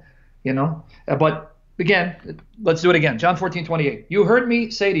again, you know. But again, let's do it again. John 14:28. You heard me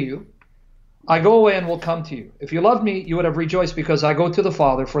say to you, I go away and will come to you. If you loved me, you would have rejoiced because I go to the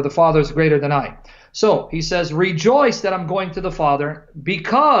Father, for the Father is greater than I. So he says, rejoice that I'm going to the Father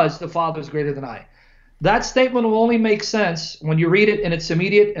because the Father is greater than I. That statement will only make sense when you read it in its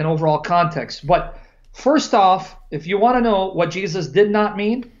immediate and overall context. But first off, if you want to know what Jesus did not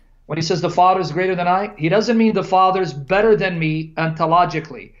mean when he says the Father is greater than I, he doesn't mean the Father is better than me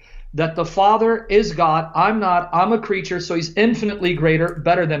ontologically. That the Father is God, I'm not, I'm a creature, so he's infinitely greater,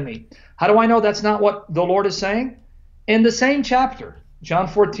 better than me. How do I know that's not what the Lord is saying? In the same chapter, John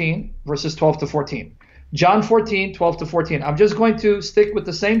 14, verses 12 to 14. John 14, 12 to 14. I'm just going to stick with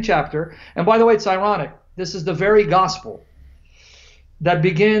the same chapter. And by the way, it's ironic. This is the very gospel that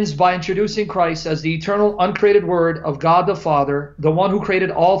begins by introducing Christ as the eternal, uncreated Word of God the Father, the one who created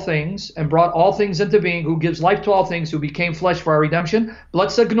all things and brought all things into being, who gives life to all things, who became flesh for our redemption.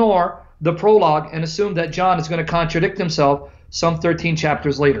 Let's ignore the prologue and assume that John is going to contradict himself some 13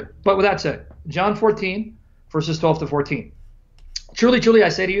 chapters later. But with that said, John 14, verses 12 to 14. Truly, truly, I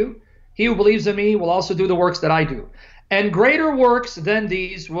say to you, he who believes in me will also do the works that I do. And greater works than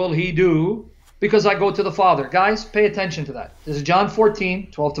these will he do, because I go to the Father. Guys, pay attention to that. This is John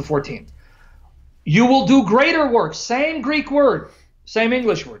 14, 12 to 14. You will do greater works. Same Greek word, same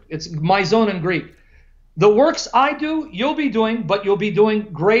English word. It's meizon in Greek. The works I do, you'll be doing, but you'll be doing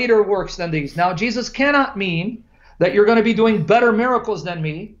greater works than these. Now, Jesus cannot mean that you're going to be doing better miracles than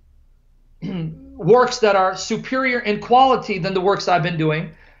me, works that are superior in quality than the works I've been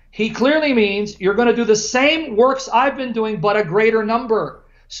doing. He clearly means you're going to do the same works I've been doing, but a greater number.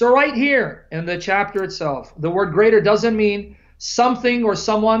 So right here in the chapter itself, the word greater doesn't mean something or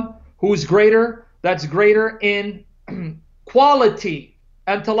someone who's greater, that's greater in quality,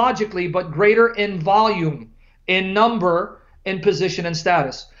 ontologically, but greater in volume, in number, in position and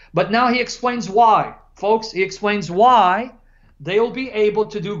status. But now he explains why. Folks, he explains why they'll be able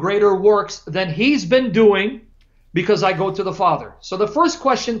to do greater works than he's been doing because I go to the Father. So the first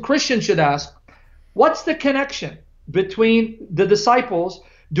question Christians should ask, what's the connection between the disciples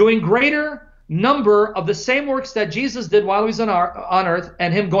doing greater number of the same works that Jesus did while he was on earth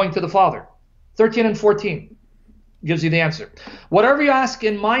and him going to the Father? 13 and 14 gives you the answer. Whatever you ask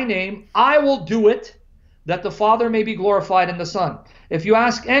in my name, I will do it, that the Father may be glorified in the Son. If you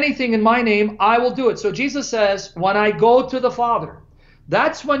ask anything in my name, I will do it. So Jesus says, when I go to the Father,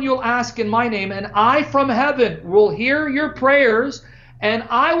 that's when you'll ask in my name, and I from heaven will hear your prayers, and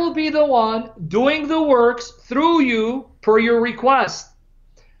I will be the one doing the works through you per your request.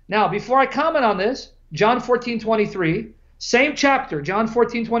 Now, before I comment on this, John 14:23, same chapter, John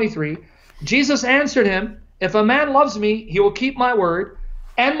 14:23, Jesus answered him, if a man loves me, he will keep my word,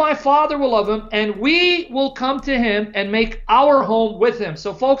 and my Father will love him, and we will come to him and make our home with him.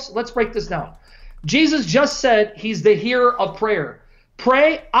 So folks, let's break this down. Jesus just said he's the hearer of prayer.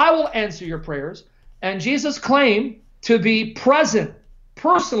 Pray, I will answer your prayers. And Jesus claimed to be present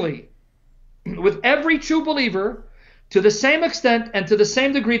personally with every true believer to the same extent and to the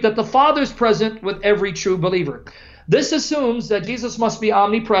same degree that the Father is present with every true believer. This assumes that Jesus must be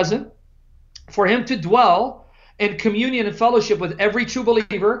omnipresent. For him to dwell in communion and fellowship with every true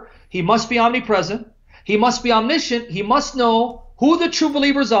believer, he must be omnipresent. He must be omniscient. He must know who the true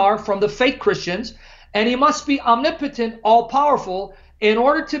believers are from the fake Christians. And he must be omnipotent, all-powerful, in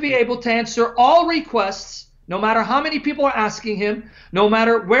order to be able to answer all requests, no matter how many people are asking him, no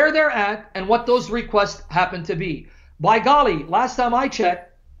matter where they're at, and what those requests happen to be. By golly, last time I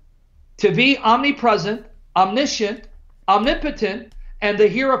checked, to be omnipresent, omniscient, omnipotent, and the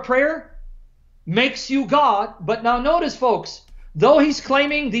hearer of prayer makes you God. But now notice, folks, though he's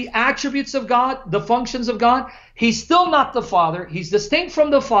claiming the attributes of God, the functions of God, he's still not the Father. He's distinct from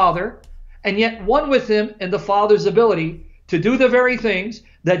the Father, and yet one with him in the Father's ability to do the very things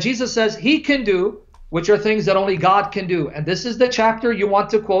that Jesus says he can do, which are things that only God can do. And this is the chapter you want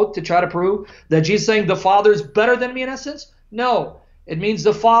to quote to try to prove that Jesus is saying the Father is better than me in essence? No. It means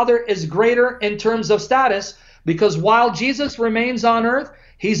the Father is greater in terms of status, because while Jesus remains on earth,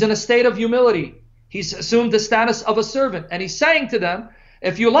 he's in a state of humility. He's assumed the status of a servant. And he's saying to them,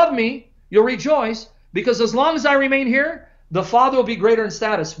 if you love me, you'll rejoice, because as long as I remain here, the Father will be greater in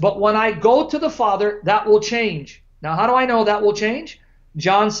status. But when I go to the Father, that will change. Now, how do I know that will change?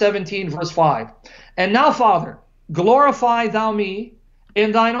 John 17, verse 5. And now, Father, glorify thou me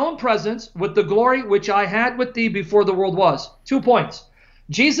in thine own presence with the glory which I had with thee before the world was. 2 points.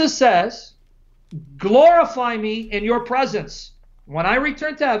 Jesus says, glorify me in your presence. When I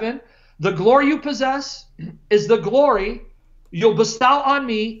return to heaven, the glory you possess is the glory you'll bestow on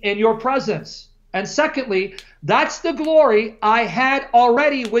me in your presence. And secondly, that's the glory I had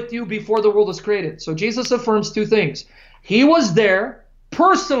already with you before the world was created. So Jesus affirms two things. He was there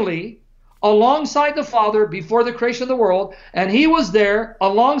personally alongside the Father before the creation of the world, and he was there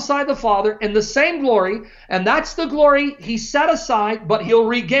alongside the Father in the same glory, and that's the glory he set aside, but he'll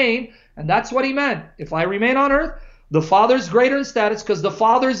regain, and that's what he meant. If I remain on earth, the Father's greater in status because the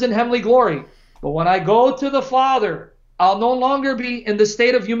Father's in heavenly glory. But when I go to the Father, I'll no longer be in the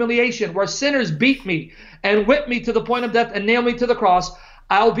state of humiliation where sinners beat me and whip me to the point of death and nail me to the cross.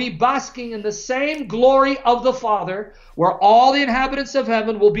 I'll be basking in the same glory of the Father, where all the inhabitants of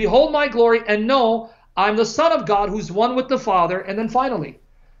heaven will behold my glory and know I'm the Son of God who's one with the Father. And then finally,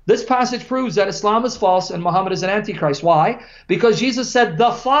 this passage proves that Islam is false and Muhammad is an antichrist. Why? Because Jesus said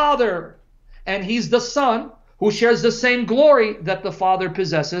the Father, and he's the Son who shares the same glory that the Father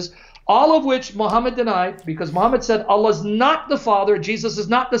possesses, all of which Muhammad denied, because Muhammad said Allah is not the Father, Jesus is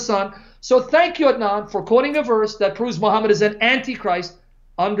not the Son. So thank you, Adnan, for quoting a verse that proves Muhammad is an antichrist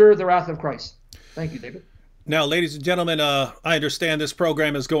under the wrath of Christ. Thank you, David. Now, ladies and gentlemen, I understand this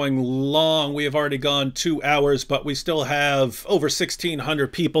program is going long. We have already gone 2 hours, but we still have over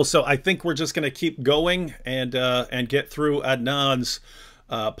 1,600 people. So I think we're just going to keep going and get through Adnan's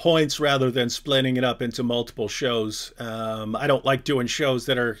points rather than splitting it up into multiple shows. I don't like doing shows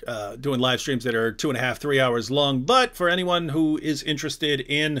that are doing live streams that are 2.5, 3 hours long. But for anyone who is interested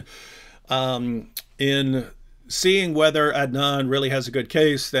in seeing whether Adnan really has a good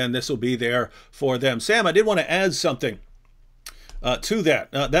case, then this will be there for them. Sam, I did want to add something to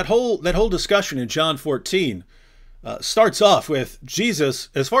that. That whole discussion in John 14 starts off with Jesus,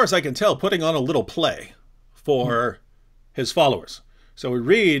 as far as I can tell, putting on a little play for his followers. So we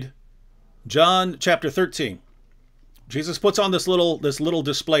read John chapter 13. Jesus puts on this little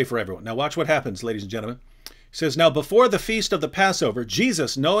display for everyone. Now watch what happens, ladies and gentlemen. He says, now before the feast of the Passover,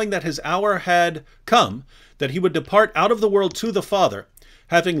 Jesus, knowing that his hour had come, that he would depart out of the world to the Father,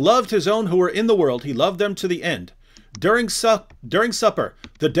 having loved his own who were in the world, he loved them to the end. During supper,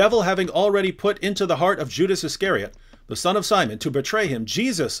 the devil having already put into the heart of Judas Iscariot, the son of Simon, to betray him,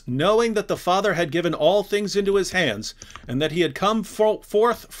 Jesus, knowing that the Father had given all things into his hands, and that he had come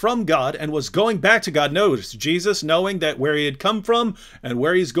forth from God and was going back to God. Notice, Jesus, knowing that where he had come from and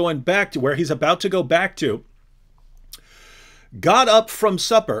where he's going back to, where he's about to go back to, got up from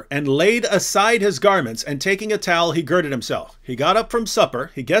supper and laid aside his garments, and taking a towel, he girded himself. He got up from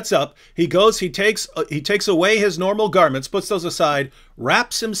supper, he gets up, he goes, he takes away his normal garments, puts those aside,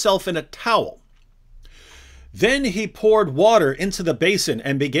 wraps himself in a towel. Then he poured water into the basin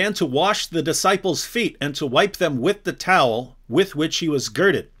and began to wash the disciples' feet and to wipe them with the towel with which he was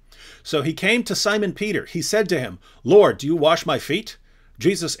girded. So he came to Simon Peter. He said to him, Lord, do you wash my feet?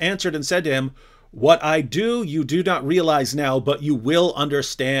 Jesus answered and said to him, what I do you do not realize now, but you will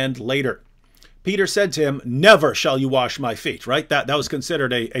understand later. Peter said to him, never shall you wash my feet, right? That was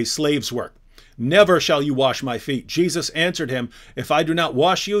considered a slave's work. Never shall you wash my feet. Jesus answered him, if I do not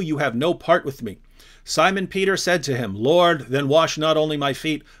wash you, you have no part with me. Simon Peter said to him, Lord, then wash not only my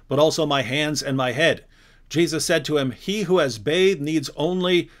feet, but also my hands and my head. Jesus said to him, he who has bathed needs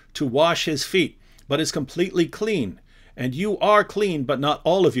only to wash his feet, but is completely clean. And you are clean, but not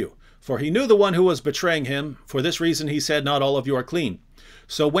all of you. For he knew the one who was betraying him. For this reason he said, not all of you are clean.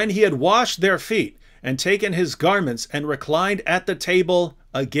 So when he had washed their feet and taken his garments and reclined at the table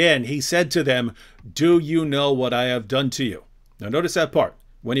again, he said to them, do you know what I have done to you? Now notice that part.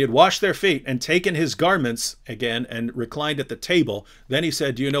 When he had washed their feet and taken his garments again and reclined at the table, then he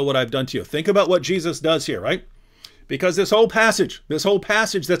said, do you know what I've done to you? Think about what Jesus does here, right? Because this whole passage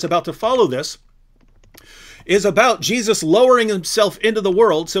that's about to follow this, is about Jesus lowering himself into the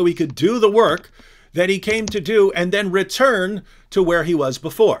world so he could do the work that he came to do and then return to where he was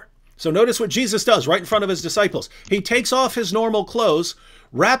before. So notice what Jesus does right in front of his disciples. He takes off his normal clothes,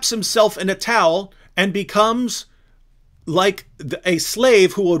 wraps himself in a towel, and becomes like a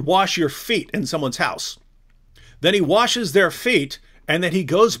slave who would wash your feet in someone's house. Then he washes their feet, and then he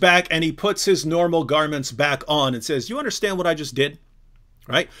goes back and he puts his normal garments back on and says, you understand what I just did?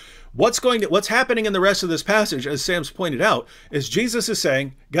 Right? What's happening in the rest of this passage, as Sam's pointed out, is Jesus is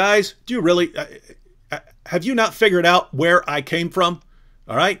saying, guys, do you really, have you not figured out where I came from?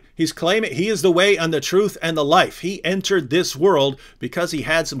 All right. He's claiming he is the way and the truth and the life. He entered this world because he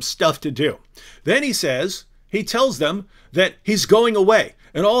had some stuff to do. Then he tells them that he's going away,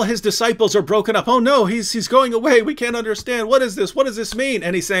 and all his disciples are broken up. Oh no, he's going away. We can't understand. What is this? What does this mean?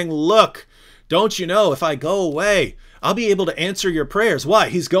 And he's saying, look, don't you know if I go away, I'll be able to answer your prayers. Why?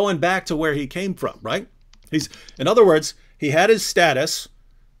 He's going back to where he came from, right? In other words, he had his status,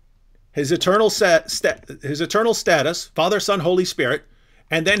 his eternal status, Father, Son, Holy Spirit,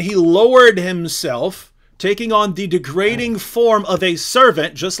 and then he lowered himself, taking on the degrading form of a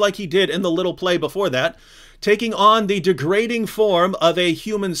servant, just like he did in the little play before that, taking on the degrading form of a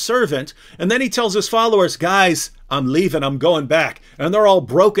human servant. And then he tells his followers, guys, I'm leaving, I'm going back. And they're all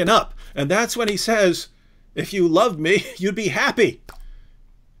broken up. And that's when he says, if you loved me, you'd be happy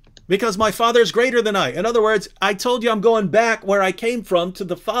because my Father is greater than I. In other words, I told you I'm going back where I came from to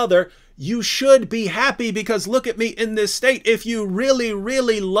the Father. You should be happy because look at me in this state. If you really,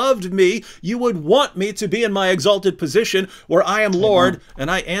 really loved me, you would want me to be in my exalted position where I am Lord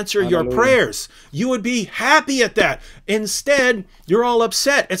and I answer your prayers. You would be happy at that. Instead, you're all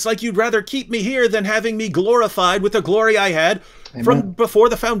upset. It's like you'd rather keep me here than having me glorified with the glory I had from before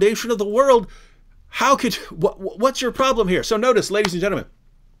the foundation of the world. How could, what's your problem here? So notice, ladies and gentlemen,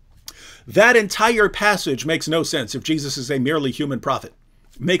 that entire passage makes no sense if Jesus is a merely human prophet.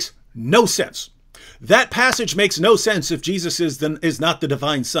 Makes no sense. That passage makes no sense if Jesus is not the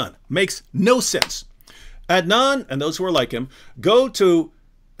divine son. Makes no sense. Adnan and those who are like him go to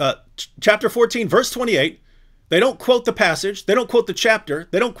chapter 14, verse 28. They don't quote the passage. They don't quote the chapter.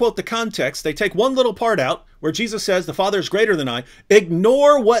 They don't quote the context. They take one little part out where Jesus says the Father is greater than I.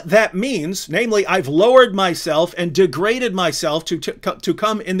 Ignore what that means. Namely, I've lowered myself and degraded myself to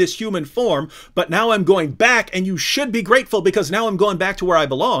come in this human form. But now I'm going back and you should be grateful because now I'm going back to where I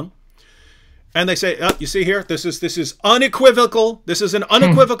belong. And they say, oh, you see here, this is unequivocal. This is an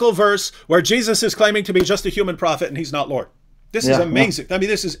unequivocal verse where Jesus is claiming to be just a human prophet and he's not Lord. This is amazing. I mean,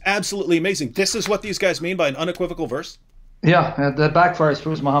 this is absolutely amazing. This is what these guys mean by an unequivocal verse. Yeah, that backfires,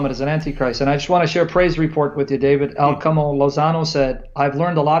 proves Muhammad is an antichrist. And I just want to share a praise report with you, David. Alcamo Lozano said, I've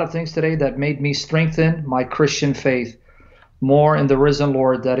learned a lot of things today that made me strengthen my Christian faith more in the risen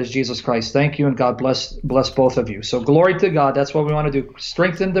Lord, that is Jesus Christ. Thank you, and God bless both of you. So glory to God. That's what we want to do.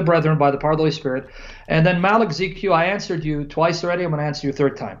 Strengthen the brethren by the power of the Holy Spirit. And then Malik ZQ, I answered you twice already. I'm going to answer you a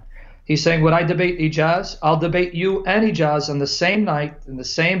third time. He's saying, would I debate Ijaz? I'll debate you and Ijaz on the same night, in the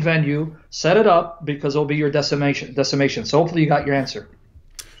same venue. Set it up because it'll be your decimation. So hopefully you got your answer.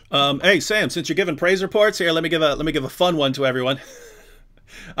 Hey, Sam, since you're giving praise reports, here, let me give a fun one to everyone.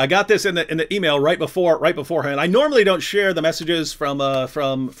 I got this in the email right beforehand. I normally don't share the messages from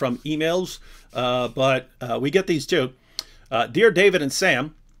emails, but we get these too. Dear David and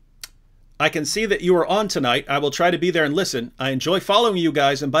Sam, I can see that you are on tonight. I will try to be there and listen. I enjoy following you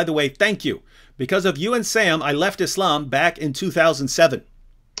guys, and by the way, thank you. Because of you and Sam, I left Islam back in 2007.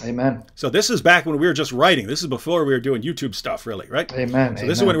 Amen. So this is back when we were just writing. This is before we were doing YouTube stuff, really, right? Amen. So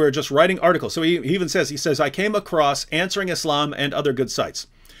this is when we were just writing articles. So he even says, I came across Answering Islam and other good sites.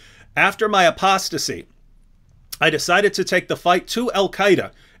 After my apostasy, I decided to take the fight to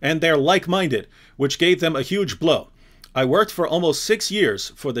Al-Qaeda and their like-minded, which gave them a huge blow. I worked for almost 6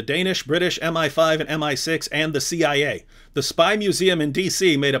 years for the Danish, British, MI5 and MI6 and the CIA. The Spy Museum in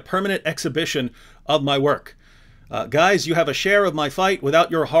DC made a permanent exhibition of my work. Guys, you have a share of my fight.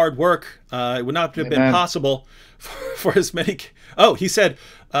 Without your hard work, it would not have been possible for as many. Oh, he said,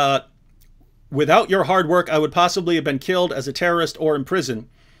 without your hard work, I would possibly have been killed as a terrorist or in prison.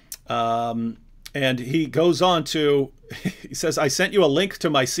 And he goes on to, he says, I sent you a link to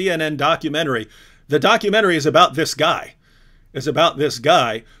my CNN documentary. The documentary is about this guy. It's about this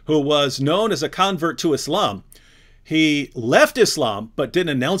guy who was known as a convert to Islam. He left Islam, but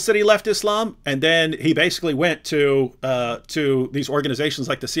didn't announce that he left Islam. And then he basically went to these organizations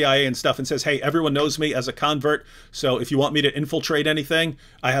like the CIA and stuff and says, hey, everyone knows me as a convert. So if you want me to infiltrate anything,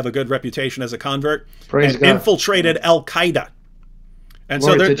 I have a good reputation as a convert. Praise and God. Infiltrated Al-Qaeda. And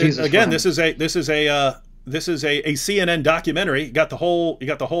Glory so there, to Jesus again, Christ. this is a CNN documentary. You got the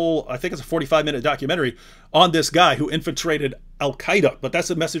whole, I think it's a 45-minute documentary on this guy who infiltrated Al-Qaeda. But that's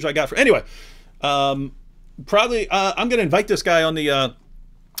the message I got for anyway. Probably I'm going to invite this guy on the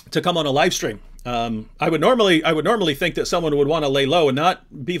to come on a live stream. I would normally think that someone would want to lay low and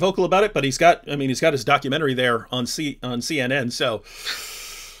not be vocal about it, but he's got his documentary there on CNN. So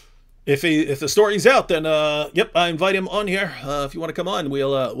if the story's out, then yep, I invite him on here. If you want to come on,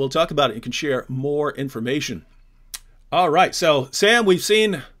 we'll talk about it. You can share more information. All right, so Sam, we've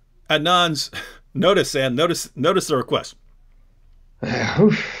seen Adnan's notice. Sam, notice the request.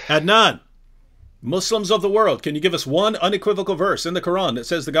 Adnan, Muslims of the world, can you give us one unequivocal verse in the Quran that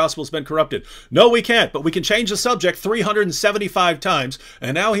says the gospel's been corrupted? No, we can't, but we can change the subject 375 times.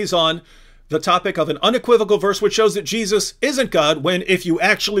 And now he's on the topic of an unequivocal verse which shows that Jesus isn't God, when if you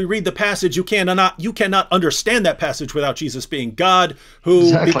actually read the passage, you cannot understand that passage without Jesus being God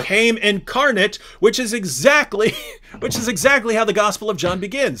who became incarnate, which is exactly how the Gospel of John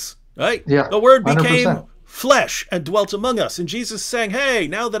begins, right? Yeah, the Word became 100%. Flesh and dwelt among us. And Jesus is saying, hey,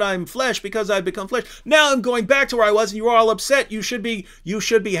 now that I'm flesh because I've become flesh, now I'm going back to where I was and you're all upset. You should be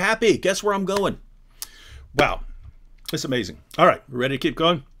happy. Guess where I'm going? Wow. It's amazing. All right. Ready to keep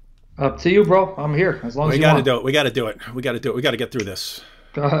going? Up to you, bro. I'm here as long as you want. We got to do it. We got to do it. We got to do it. We got to get through this.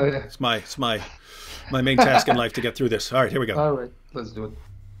 Yeah. It's my main task in life to get through this. All right, here we go. All right. Let's do it.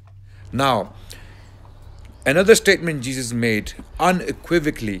 Now, another statement Jesus made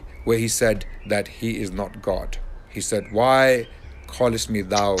unequivocally where he said that he is not God. He said, why callest me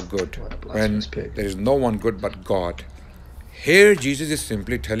thou good, What a when blasphemous pig. there is no one good but God? Here Jesus is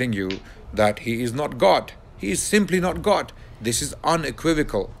simply telling you that he is not God. He is simply not God. This is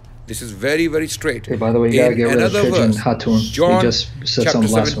unequivocal. This is very, very straight. Hey, by the way, you gotta In get rid of another Pigeon verse, Hatun. He John just said chapter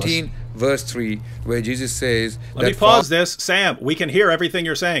something blasphemous. 17, verse 3, where Jesus says Let me pause this. Sam, we can hear everything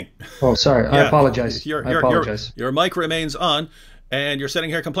you're saying. Oh, sorry. I Yeah. apologize. Your, I apologize. Your mic remains on, and you're sitting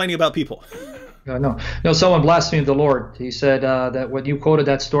here complaining about people. No, someone blasphemed the Lord. He said that when you quoted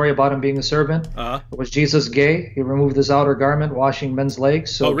that story about him being a servant, was Jesus gay? He removed his outer garment, washing men's legs.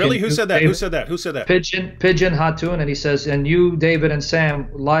 So Oh, really? Who said that? David, Who said that? Who said that? Pigeon Hatun, and he says, and you, David and Sam,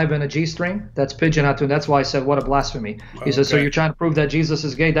 live in a G-string? That's Pigeon Hatun. That's why I said, what a blasphemy. He says, so you're trying to prove that Jesus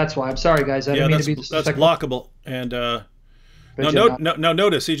is gay? That's why. I'm sorry, guys. I didn't mean to be disrespectful. That's blockable. And no,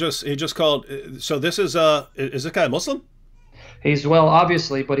 notice he just called. So this is this guy a Muslim? He's, well,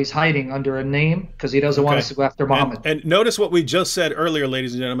 obviously, but he's hiding under a name because he doesn't want us to go after Muhammad. And notice what we just said earlier,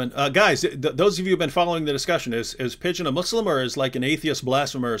 ladies and gentlemen. Guys, those of you who've been following the discussion, is Pigeon a Muslim or is like an atheist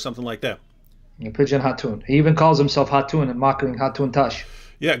blasphemer or something like that? Pigeon Hatun. He even calls himself Hatun and mocking Hatun Tash.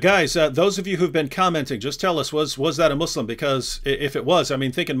 Yeah, guys, those of you who've been commenting, just tell us, was that a Muslim? Because if it was, I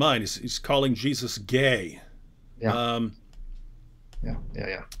mean, think in mind, he's calling Jesus gay. Yeah.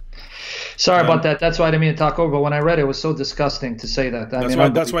 Yeah. Sorry about that. That's why I didn't mean to talk over. But when I read it, it was so disgusting to say that.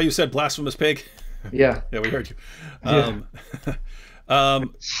 That's why you said blasphemous pig. Yeah. Yeah, we heard you.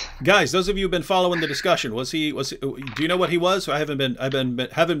 Guys, those of you who've been following the discussion, was he? Do you know what he was? I haven't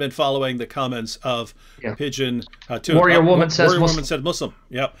been following the comments of Pigeon Hatun. Warrior woman says Muslim. Woman said Muslim.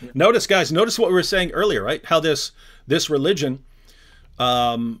 Yep. Notice, guys. Notice what we were saying earlier, right? How this religion.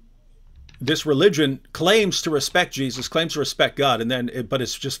 This religion claims to respect Jesus, claims to respect God, but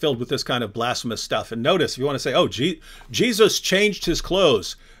it's just filled with this kind of blasphemous stuff. And notice, if you want to say, "Oh, Jesus changed his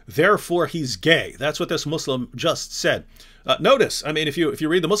clothes, therefore he's gay," that's what this Muslim just said. Notice, I mean, if you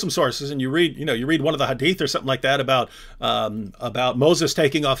read the Muslim sources and you read one of the hadith or something like that about Moses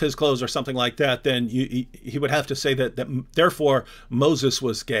taking off his clothes or something like that, then he would have to say that therefore Moses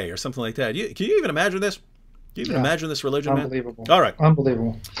was gay or something like that. Can you even imagine this? Can you even imagine this religion, Unbelievable. Man? All right.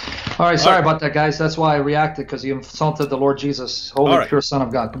 Unbelievable. All right, sorry about that, guys. That's why I reacted, because you insulted the Lord Jesus, holy, pure Son of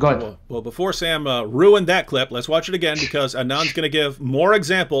God. Go ahead. Well, before Sam ruined that clip, let's watch it again, because Adnan's going to give more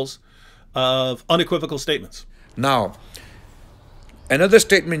examples of unequivocal statements. Now, another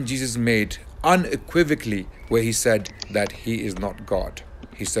statement Jesus made unequivocally, where he said that he is not God.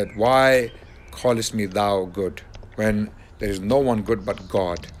 He said, why callest me thou good, when there is no one good but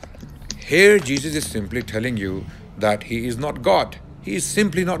God? Here, Jesus is simply telling you that he is not God. He is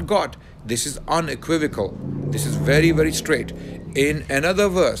simply not God. This is unequivocal. This is very, very straight. In another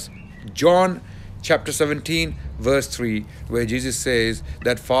verse, John chapter 17, verse 3, where Jesus says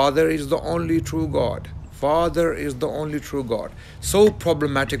that Father is the only true God. Father is the only true God. So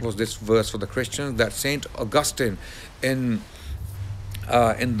problematic was this verse for the Christians that Saint Augustine in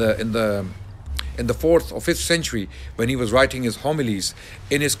the 4th or 5th century, when he was writing his homilies,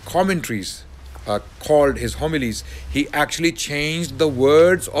 in his commentaries called his homilies, he actually changed the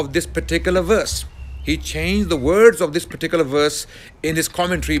words of this particular verse. He changed the words of this particular verse in his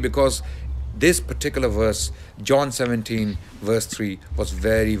commentary, because this particular verse, John 17, verse 3, was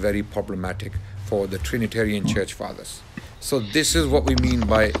very, very problematic for the Trinitarian Church Fathers. So this is what we mean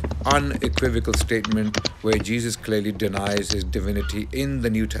by unequivocal statement, where Jesus clearly denies his divinity in the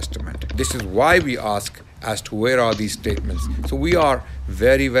New Testament. This is why we ask as to where are these statements. So we are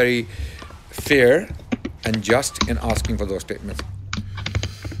very, very fair and just in asking for those statements.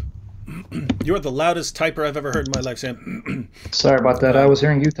 You're the loudest typer I've ever heard in my life, Sam. Sorry about that. I was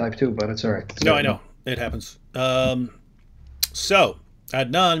hearing you type too, but it's all right. No, I know. It happens. So,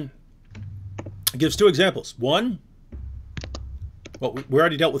 Adnan gives two examples. One, well, we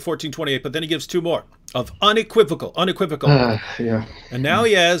already dealt with 1428, but then he gives two more of unequivocal. Yeah. And now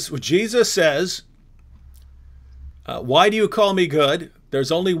he has, Jesus says, why do you call me good?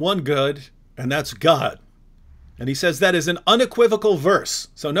 There's only one good, and that's God. And he says that is an unequivocal verse.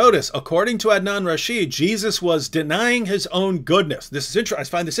 So notice, according to Adnan Rashid, Jesus was denying his own goodness. This is interesting. I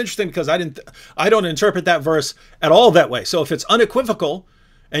find this interesting because I don't interpret that verse at all that way. So if it's unequivocal,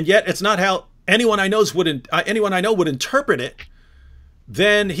 and yet it's not how anyone I know would interpret it,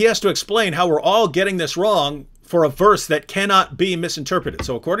 then he has to explain how we're all getting this wrong for a verse that cannot be misinterpreted.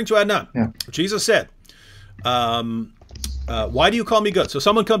 So according to Adnan, Jesus said, why do you call me good? So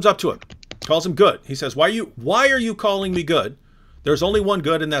someone comes up to him, calls him good. He says, why are you calling me good? There's only one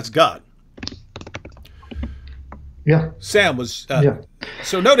good, and that's God. Yeah. Sam was...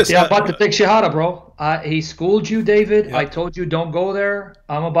 So notice... Yeah, about to take Shahada, bro. He schooled you, David. Yeah. I told you don't go there.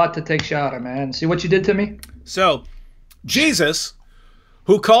 I'm about to take Shahada, man. See what you did to me? So Jesus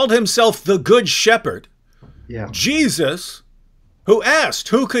who called himself the Good Shepherd, Yeah. Jesus, who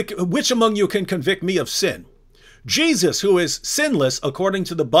asked, which among you can convict me of sin? Jesus, who is sinless according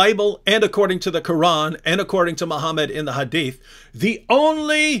to the Bible and according to the Quran and according to Muhammad in the Hadith, the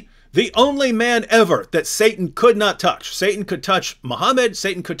only man ever that Satan could not touch. Satan could touch Muhammad,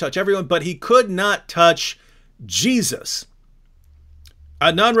 Satan could touch everyone, but he could not touch Jesus.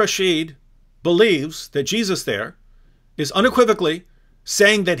 Adnan Rashid believes that Jesus there is unequivocally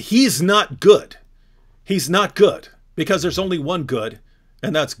saying that he's not good. He's not good because there's only one good,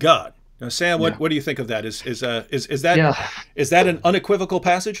 and that's God. Now, Sam, what do you think of that? Is that an unequivocal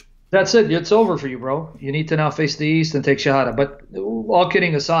passage? That's it. It's over for you, bro. You need to now face the east and take Shahada. But all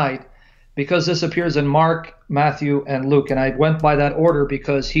kidding aside, because this appears in Mark, Matthew, and Luke, and I went by that order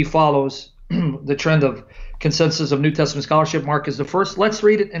because he follows the trend of consensus of New Testament scholarship. Mark is the first. Let's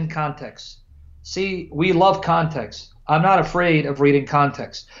read it in context. See, we love context. I'm not afraid of reading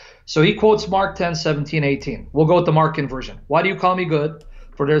context. So he quotes Mark 10, 17, 18. We'll go with the Markan version. Why do you call me good?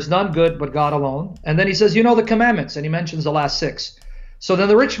 For there's none good but God alone. And then he says, you know the commandments, and he mentions the last 6. So then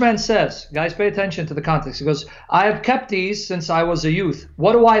the rich man says, guys, pay attention to the context. He goes, I have kept these since I was a youth.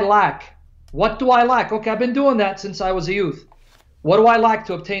 What do I lack? What do I lack? Okay, I've been doing that since I was a youth. What do I lack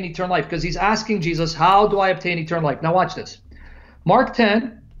to obtain eternal life? Because he's asking Jesus, how do I obtain eternal life? Now watch this. Mark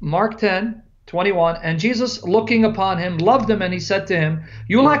 10, 21, and Jesus looking upon him, loved him, and he said to him,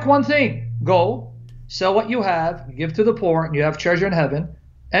 you lack one thing. Go, sell what you have, give to the poor, and you have treasure in heaven,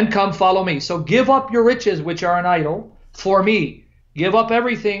 and come follow me. So give up your riches, which are an idol, for me. Give up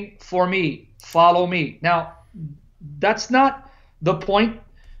everything for me. Follow me. Now, that's not the point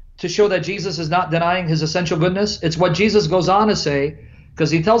to show that Jesus is not denying his essential goodness. It's what Jesus goes on to say,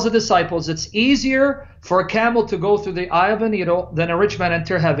 because he tells the disciples, it's easier for a camel to go through the eye of a needle than a rich man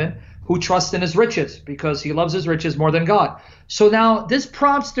enter heaven who trusts in his riches, because he loves his riches more than God. So now this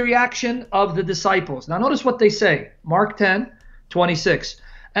prompts the reaction of the disciples. Now notice what they say. Mark 10, 26.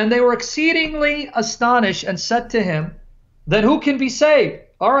 And they were exceedingly astonished and said to him, then who can be saved?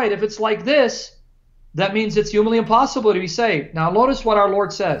 All right, if it's like this, that means it's humanly impossible to be saved. Now notice what our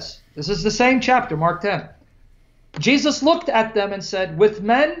Lord says. This is the same chapter, Mark 10. Jesus looked at them and said, with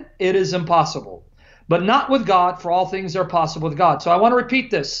men it is impossible, but not with God, for all things are possible with God. So I want to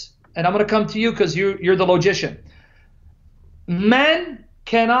repeat this, and I'm going to come to you because you're the logician. Men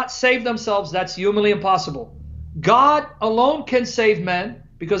cannot save themselves. That's humanly impossible. God alone can save men,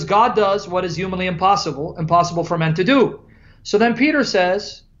 because God does what is humanly impossible for men to do. So then Peter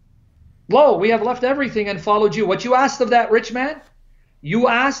says, lo, we have left everything and followed you. What you asked of that rich man, you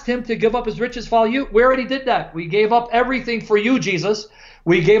asked him to give up his riches, follow you. We already did that. We gave up everything for you, Jesus.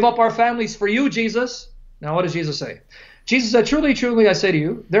 We gave up our families for you, Jesus. Now what does Jesus say? Jesus said, truly, truly, I say to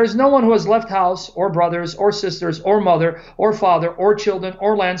you, there is no one who has left house or brothers or sisters or mother or father or children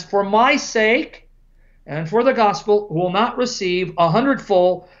or lands for my sake and for the gospel, who will not receive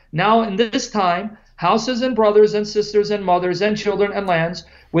 100-fold now in this time, houses and brothers and sisters and mothers and children and lands,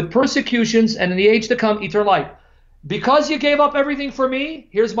 with persecutions, and in the age to come, eternal life. Because you gave up everything for me,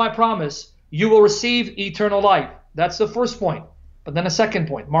 here's my promise. You will receive eternal life. That's the first point. But then a second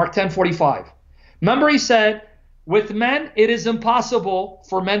point, Mark 10:45. Remember he said, with men it is impossible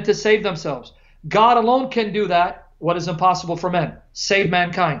for men to save themselves. God alone can do that, what is impossible for men, save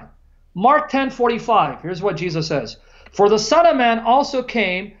mankind. Mark 10:45, here's what Jesus says. For the Son of Man also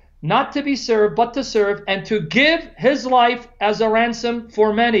came not to be served, but to serve, and to give his life as a ransom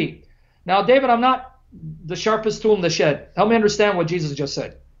for many. Now, David, I'm not the sharpest tool in the shed. Help me understand what Jesus just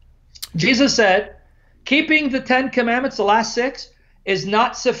said. Jesus said, keeping the 10 commandments, the last 6, is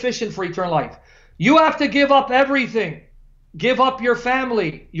not sufficient for eternal life. You have to give up everything. Give up your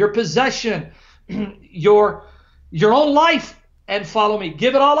family, your possession, your own life, and follow me.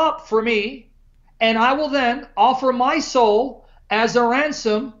 Give it all up for me, and I will then offer my soul as a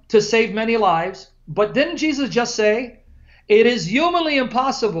ransom to save many lives. But didn't Jesus just say, it is humanly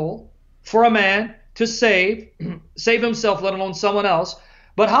impossible for a man to save himself, let alone someone else.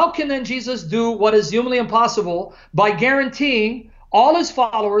 But how can then Jesus do what is humanly impossible by guaranteeing all his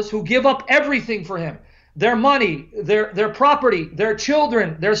followers who give up everything for him, their money, their property, their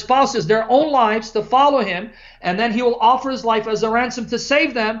children, their spouses, their own lives, to follow him, and then he will offer his life as a ransom to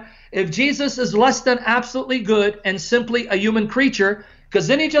save them, if Jesus is less than absolutely good and simply a human creature? Because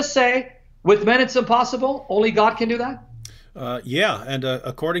didn't he just say, with men it's impossible, only God can do that? Yeah, and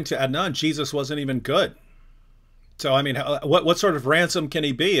according to Adnan, Jesus wasn't even good. So, I mean, what sort of ransom can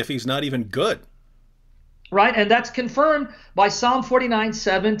he be if he's not even good? Right, and that's confirmed by Psalm 49,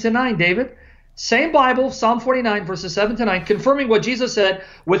 7-9, David. Same Bible, Psalm 49, verses 7-9, confirming what Jesus said,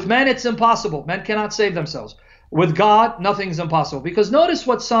 with men it's impossible. Men cannot save themselves. With God, nothing's impossible. Because notice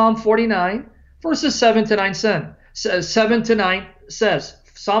what Psalm 49, verses 7 to 9 says.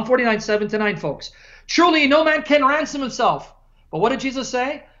 Psalm 49, 7 to 9, folks. Truly, no man can ransom himself. But what did Jesus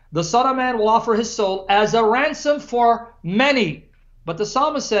say? The Son of Man will offer his soul as a ransom for many. But the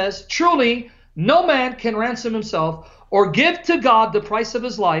psalmist says, truly, no man can ransom himself or give to God the price of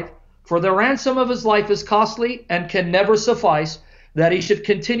his life, for the ransom of his life is costly and can never suffice, that he should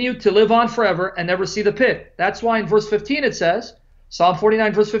continue to live on forever and never see the pit. That's why in verse 15 it says, Psalm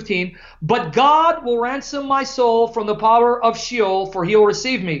 49, verse 15, but God will ransom my soul from the power of Sheol, for he will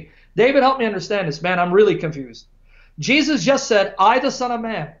receive me. David, help me understand this, man. I'm really confused. Jesus just said, I, the Son of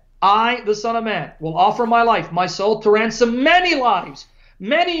Man, I, the Son of Man, will offer my life, my soul, to ransom many lives,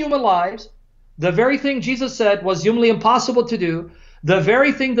 many human lives. The very thing Jesus said was humanly impossible to do. The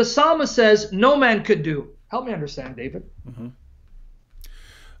very thing the psalmist says no man could do. Help me understand, David. Mm-hmm.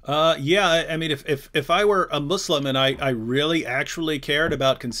 Yeah, I mean, if I were a Muslim and I really actually cared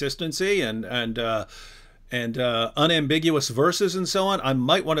about consistency and unambiguous verses and so on, I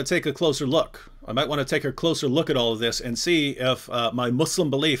might want to take a closer look. I might want to take a closer look at all of this and see if my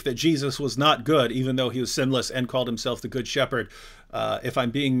Muslim belief that Jesus was not good, even though he was sinless and called himself the Good Shepherd, if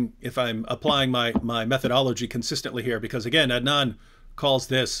I'm applying my methodology consistently here, because again, Adnan calls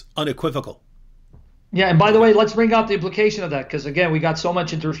this unequivocal. Yeah, and by the way, let's bring out the implication of that, because again, we got so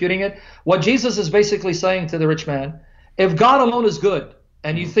much into refuting it. What Jesus is basically saying to the rich man, if God alone is good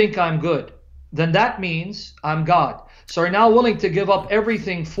and you think I'm good, then that means I'm God. So you're now willing to give up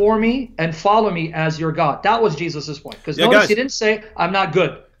everything for me and follow me as your God. That was Jesus's point. Because notice, guys, he didn't say I'm not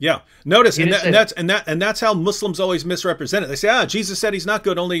good. Yeah, notice, and that's how Muslims always misrepresent it. They say, Jesus said he's not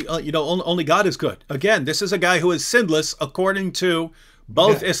good. Only only God is good. Again, this is a guy who is sinless according to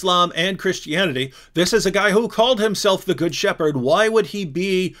both Islam and Christianity. This is a guy who called himself the Good Shepherd. Why would he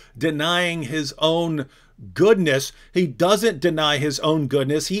be denying his own goodness? He doesn't deny his own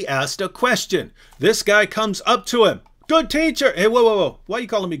goodness. He asked a question. This guy comes up to him. Good teacher. Hey, whoa, whoa, whoa. Why are you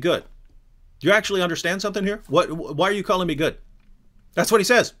calling me good? Do you actually understand something here? Why are you calling me good? That's what he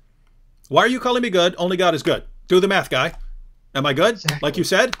says. Why are you calling me good? Only God is good. Do the math, guy. Am I good? Exactly. Like you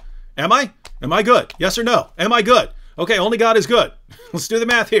said? Am I? Am I good? Yes or no? Am I good? Okay, only God is good. Let's do the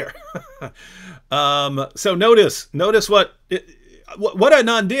math here. So notice what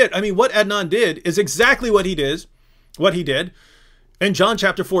Adnan did. I mean, what Adnan did is exactly what he did in John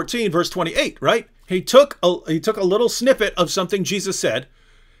chapter 14, verse 28, right? He took a little snippet of something Jesus said,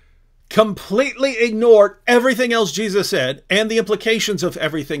 completely ignored everything else Jesus said and the implications of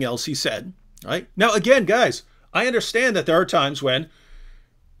everything else he said, right? Now, again, guys, I understand that there are times when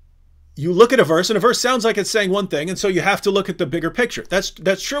you look at a verse and a verse sounds like it's saying one thing, and so you have to look at the bigger picture. That's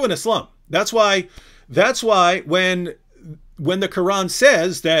true in Islam. That's why when the Quran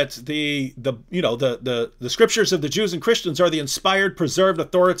says that the scriptures of the Jews and Christians are the inspired, preserved,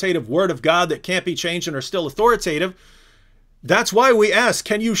 authoritative word of God that can't be changed and are still authoritative, that's why we ask,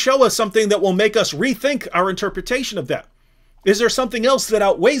 can you show us something that will make us rethink our interpretation of that? Is there something else that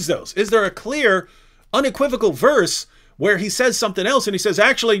outweighs those? Is there a clear, unequivocal verse where he says something else and he says,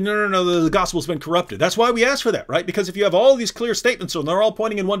 actually, no, the gospel's been corrupted? That's why we ask for that, right? Because if you have all these clear statements and they're all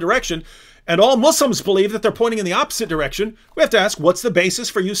pointing in one direction, and all Muslims believe that they're pointing in the opposite direction, we have to ask, what's the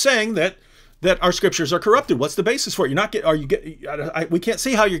basis for you saying that our scriptures are corrupted? What's the basis for it? We can't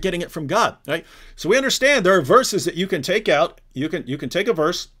see how you're getting it from God, right? So we understand there are verses that you can take out. You can take a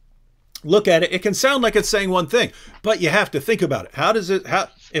verse, look at it. It can sound like it's saying one thing, but you have to think about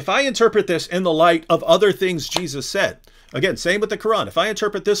it. If I interpret this in the light of other things Jesus said, again, same with the Quran. If I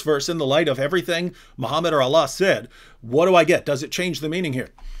interpret this verse in the light of everything Muhammad or Allah said, what do I get? Does it change the meaning here?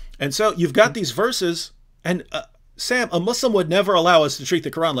 And so you've got these verses, and Sam, a Muslim would never allow us to treat the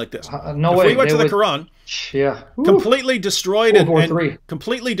Quran like this. No way. If we went to the Quran, completely destroyed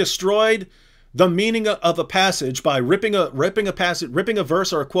completely destroyed the meaning of a passage by ripping a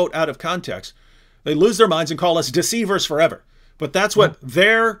verse or a quote out of context, they lose their minds and call us deceivers forever. But that's what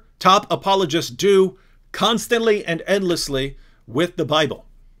their top apologists do constantly and endlessly with the Bible.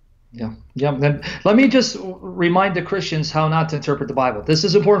 Yeah. Then let me just remind the Christians how not to interpret the Bible. This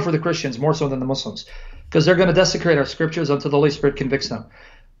is important for the Christians more so than the Muslims, because they're going to desecrate our scriptures until the Holy Spirit convicts them.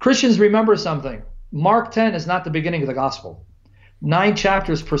 Christians, remember something. Mark 10 is not the beginning of the gospel. 9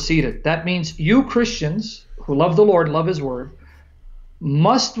 chapters precede it. That means you Christians who love the Lord, love his word,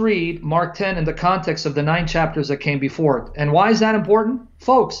 must read Mark 10 in the context of the 9 chapters that came before it. And why is that important?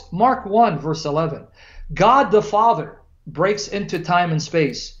 Folks, Mark 1 verse 11. God the Father breaks into time and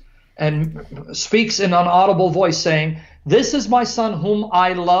space and speaks in an audible voice saying, "This is my son whom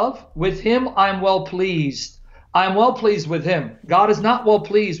I love. With him I'm well pleased. I'm well pleased with him. God is not well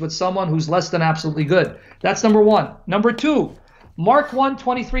pleased with someone who's less than absolutely good. That's number one. Number two, Mark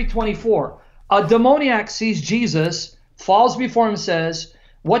 1:23-24. A demoniac sees Jesus, falls before him, says,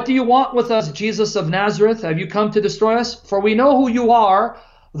 "What do you want with us, Jesus of Nazareth? Have you come to destroy us? For we know who you are,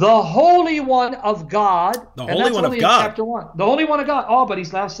 the Holy One of God." The And Holy that's One only of in God. chapter 1. The Holy One of God. Oh, but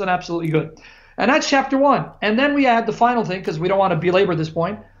he's less than absolutely good. And that's chapter 1. And then we add the final thing, because we don't want to belabor this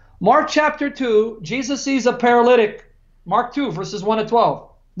point. Mark chapter 2, Jesus sees a paralytic. Mark 2, verses 1-12.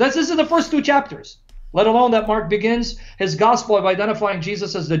 This is the first 2 chapters, let alone that Mark begins his gospel of identifying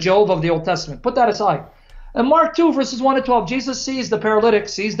Jesus as the Job of the Old Testament. Put that aside. In Mark 2, verses 1-12, Jesus sees the paralytic,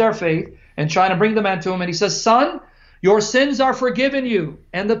 sees their faith, and trying to bring the man to him. And he says, "Son, your sins are forgiven you."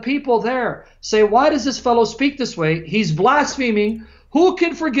 And the people there say, "Why does this fellow speak this way? He's blaspheming. Who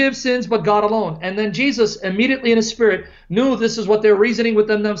can forgive sins but God alone?" And then Jesus, immediately in his spirit, knew this is what they're reasoning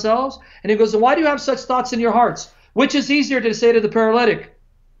within themselves. And he goes, "Why do you have such thoughts in your hearts? Which is easier to say to the paralytic,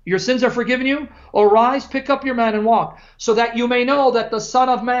 'Your sins are forgiven you,' or 'Rise, pick up your mat and walk,' so that you may know that the Son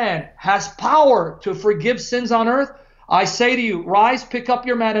of Man has power to forgive sins on earth? I say to you, rise, pick up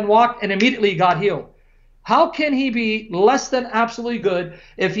your mat and walk," and immediately he got healed. How can he be less than absolutely good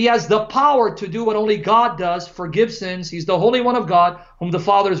if he has the power to do what only God does, forgive sins? He's the Holy One of God, whom the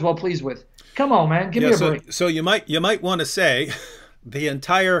Father is well pleased with. Come on, man, give me a break. So you might want to say the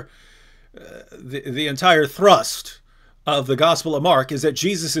entire thrust of the Gospel of Mark is that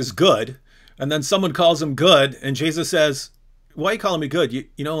Jesus is good, and then someone calls him good, and Jesus says, "Why are you calling me good? You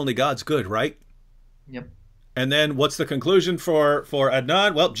know only God's good, right?" Yep. And then what's the conclusion for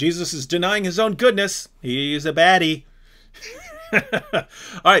Adnan? Well, Jesus is denying his own goodness. He's a baddie. All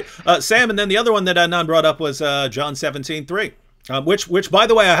right, Sam, and then the other one that Adnan brought up was John 17:3, which, by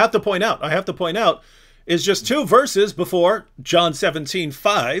the way, I have to point out, is just 2 verses before John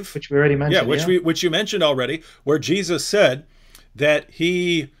 17:5, which we already mentioned. Yeah, which you mentioned already, where Jesus said that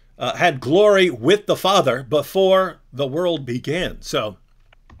he had glory with the Father before the world began. So.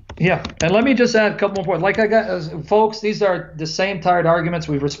 Yeah, and let me just add a couple more points. Like I got, folks, these are the same tired arguments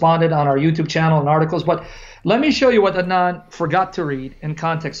we've responded on our YouTube channel and articles, but let me show you what Adnan forgot to read in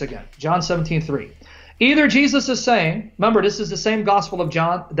context again. John 17:3. Either Jesus is saying, remember, this is the same Gospel of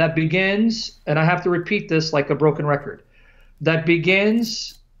John that begins, and I have to repeat this like a broken record, that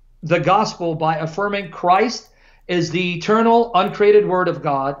begins the Gospel by affirming Christ is the eternal, uncreated Word of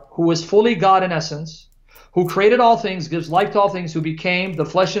God, who is fully God in essence, who created all things, gives life to all things, who became the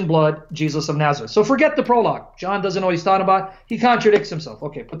flesh and blood, Jesus of Nazareth. So forget the prologue. John doesn't know what he's talking about. He contradicts himself.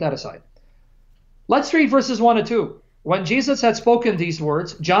 Okay, put that aside. Let's read verses 1-2. When Jesus had spoken these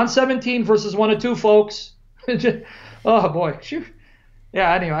words, John 17, verses 1-2, folks. Oh, boy.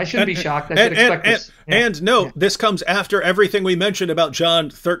 Yeah, anyway, I shouldn't be shocked. I should expect this. Yeah. And no, this comes after everything we mentioned about John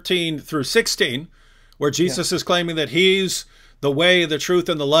 13-16, where Jesus is claiming that he's the way, the truth,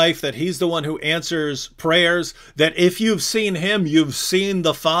 and the life, that he's the one who answers prayers, that if you've seen him, you've seen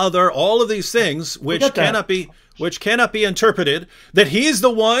the Father, all of these things which cannot be interpreted, that he's the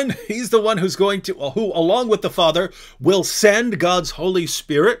one who's going to, who along with the Father will send God's Holy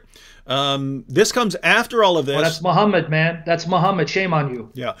Spirit. This comes after all of this. Well, that's Muhammad, man. That's Muhammad. Shame on you.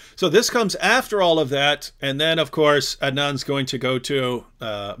 Yeah. So this comes after all of that. And then, of course, Adnan's going to go to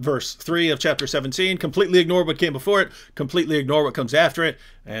verse 3 of chapter 17, completely ignore what came before it, completely ignore what comes after it.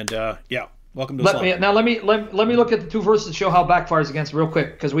 And yeah, welcome to Islam. Let me look at the 2 verses to show how it backfires against real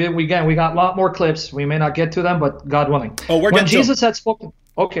quick, because we got a lot more clips. We may not get to them, but God willing. Oh, when Jesus had spoken.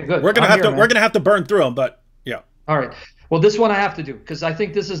 Okay, good. We're gonna have to burn through them, but yeah. All right. Well, this one I have to do, because I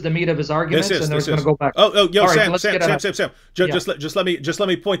think this is the meat of his arguments, and then we're going to go back. Sam. Just let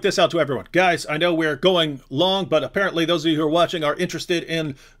me point this out to everyone, guys. I know we're going long, but apparently those of you who are watching are interested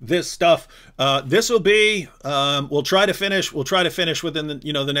in this stuff. This will be we'll try to finish within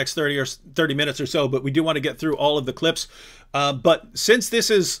the next 30 minutes or so, but we do want to get through all of the clips. But since this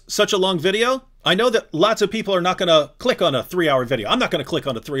is such a long video, I know that lots of people are not going to click on a 3-hour video. I'm not going to click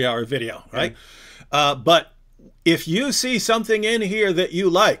on a 3-hour video, right? But if you see something in here that you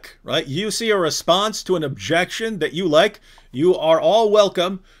like, right? You see a response to an objection that you like, you are all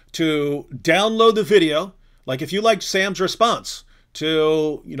welcome to download the video. Like if you like Sam's response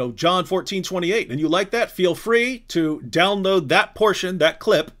to, John 14:28, and you like that, feel free to download that portion, that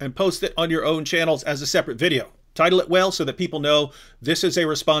clip, and post it on your own channels as a separate video. Title it well so that people know this is a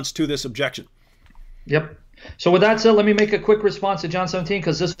response to this objection. Yep. So with that said, let me make a quick response to John 17,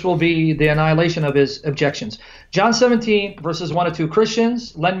 because this will be the annihilation of his objections. John 17, verses 1-2.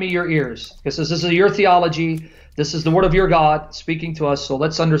 Christians, lend me your ears, because this is your theology. This is the word of your God speaking to us, so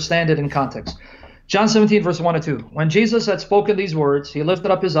let's understand it in context. John 17, verse 1-2. When Jesus had spoken these words, he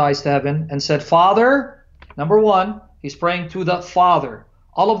lifted up his eyes to heaven and said, Father, Number one, he's praying to the Father.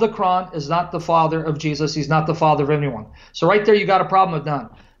 All of the Quran is not the Father of Jesus. He's not the Father of anyone. So right there you got a problem with none.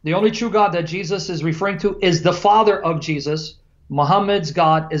 The only true God that Jesus is referring to is the Father of Jesus. Muhammad's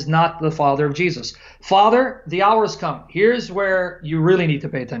God is not the Father of Jesus. Father, the hour has come. Here's where you really need to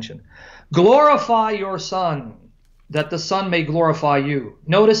pay attention. Glorify your Son, that the Son may glorify you.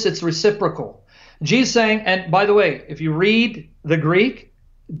 Notice it's reciprocal. Jesus saying, and by the way, if you read the Greek,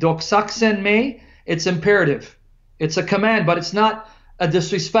 doxaxen me, it's imperative. It's a command, but it's not a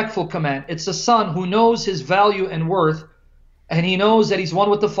disrespectful command. It's a son who knows his value and worth, and he knows that he's one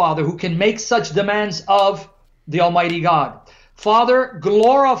with the Father, who can make such demands of the Almighty God. Father,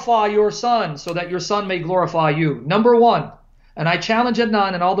 glorify your Son, so that your Son may glorify you. Number one, and I challenge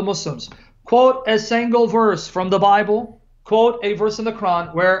Adnan and all the Muslims, quote a single verse from the Bible, quote a verse in the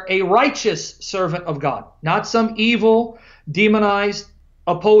Quran where a righteous servant of God, not some evil, demonized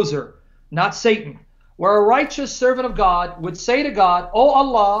opposer, not Satan, where a righteous servant of God would say to God, "Oh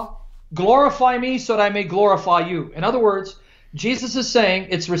Allah, glorify me so that I may glorify you." In other words, Jesus is saying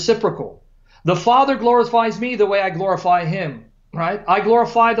it's reciprocal. The Father glorifies me the way I glorify him, right? I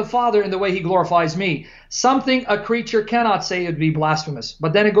glorify the Father in the way he glorifies me. Something a creature cannot say would be blasphemous.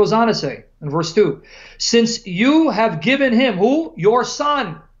 But then it goes on to say in verse 2, since you have given him, who? Your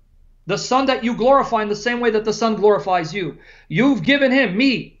Son. The Son that you glorify in the same way that the Son glorifies you. You've given him,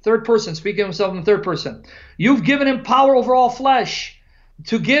 me, third person, speaking of himself in the third person. You've given him power over all flesh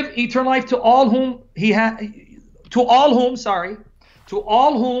to give eternal life to all whom to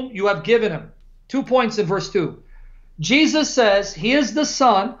all whom you have given him. 2 points in verse 2. Jesus says he is the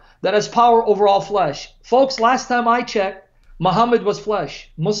Son that has power over all flesh. Folks, last time I checked, Muhammad was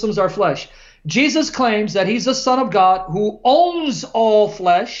flesh. Muslims are flesh. Jesus claims that he's the Son of God who owns all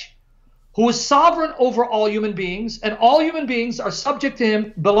flesh, who is sovereign over all human beings, and all human beings are subject to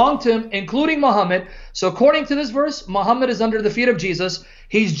him, belong to him, including Muhammad. So according to this verse, Muhammad is under the feet of Jesus.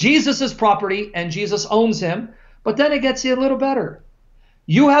 He's Jesus's property, and Jesus owns him. But then it gets you a little better.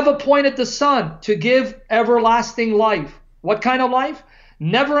 You have appointed the Son to give everlasting life. What kind of life?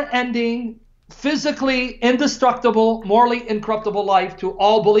 Never-ending, physically indestructible, morally incorruptible life to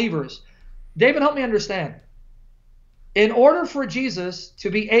all believers. David, help me understand. In order for Jesus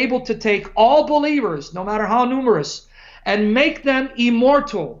to be able to take all believers, no matter how numerous, and make them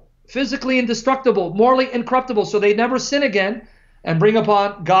immortal, physically indestructible, morally incorruptible, so they never sin again and bring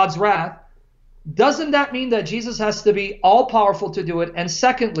upon God's wrath, doesn't that mean that Jesus has to be all-powerful to do it? And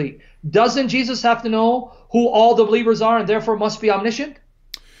secondly, doesn't Jesus have to know who all the believers are and therefore must be omniscient?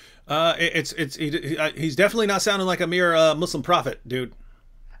 He's definitely not sounding like a mere Muslim prophet, dude.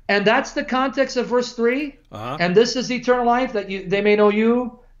 And that's the context of verse 3. And this is eternal life, that they may know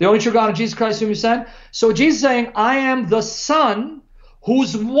you, the only true God, and Jesus Christ whom you sent. So Jesus is saying, I am the Son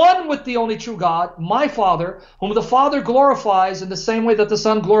who's one with the only true God, my Father, whom the Father glorifies in the same way that the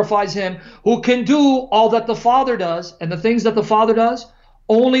Son glorifies him, who can do all that the Father does, and the things that the Father does,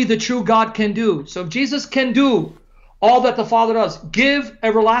 only the true God can do. So if Jesus can do all that the Father does, give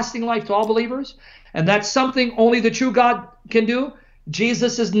everlasting life to all believers, and that's something only the true God can do,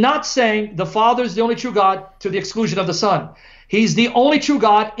 Jesus is not saying the Father is the only true God to the exclusion of the Son. He's the only true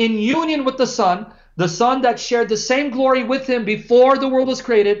God in union with the Son that shared the same glory with him before the world was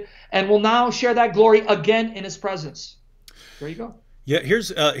created, and will now share that glory again in his presence. There you go. Yeah,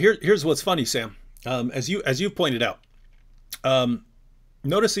 here's what's funny, Sam. As you've pointed out,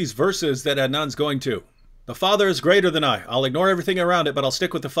 notice these verses that Adnan's going to. The Father is greater than I. I'll ignore everything around it, but I'll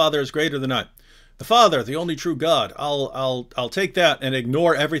stick with the Father is greater than I. The Father, the only true God. I'll take that and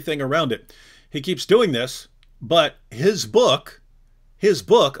ignore everything around it. He keeps doing this, but his book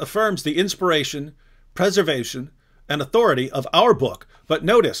affirms the inspiration, preservation, and authority of our book. But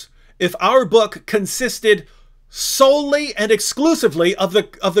notice, if our book consisted solely and exclusively of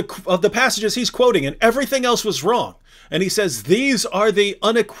the passages he's quoting, and everything else was wrong, and he says these are the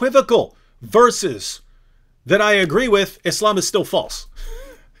unequivocal verses that I agree with, Islam is still false.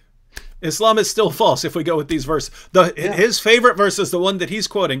 Islam is still false if we go with these verses. His favorite verse is the one that he's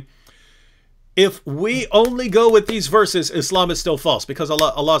quoting. If we only go with these verses, Islam is still false, because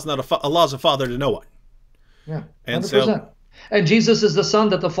Allah's a father to no one. Yeah, 100%. And and Jesus is the Son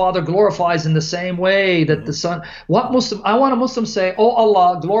that the Father glorifies in the same way that the Son. I want a Muslim say, "Oh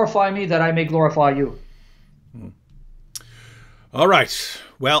Allah, glorify me that I may glorify you." All right.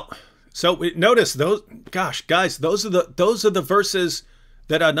 Well, so notice those. Gosh, guys, those are the verses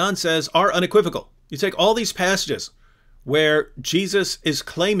that Adnan says are unequivocal. You take all these passages where Jesus is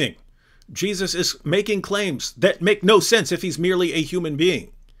making claims that make no sense if he's merely a human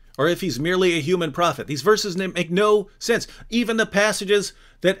being. or if he's merely a human prophet. These verses make no sense. Even the passages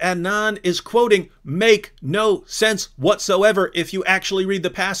that Adnan is quoting make no sense whatsoever if you actually read the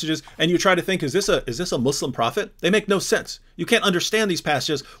passages and you try to think, is this a Muslim prophet? They make no sense. You can't understand these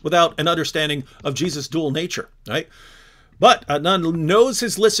passages without an understanding of Jesus' dual nature, right? But Adnan knows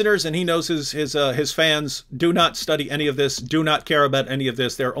his listeners and he knows his fans do not study any of this, do not care about any of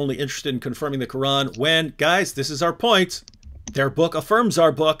this. They're only interested in confirming the Quran when, guys, this is our point. Their book affirms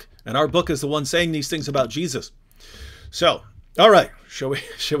our book, and our book is the one saying these things about Jesus. So, all right, shall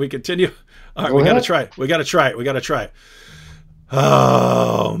we continue? All right, we got to try it. We got to try it.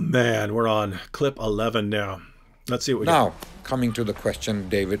 Oh, man, we're on clip 11 now. Let's see what we got. Now, coming to the question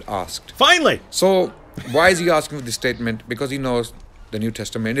David asked. Finally! So, why is he asking for this statement? Because he knows the New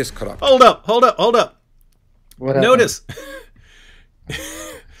Testament is corrupt. Hold up. What Notice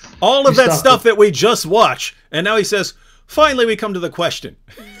all of that stuff that we just watched, and now he says, finally we come to the question.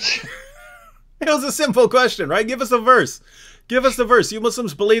 It was a simple question, right? Give us a verse. Give us the verse. You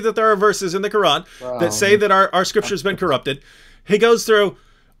Muslims believe that there are verses in the Quran that say that our scripture has been corrupted. He goes through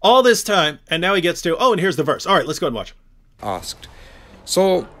all this time, and now he gets to, oh, and here's the verse. All right, let's go ahead and watch. Asked.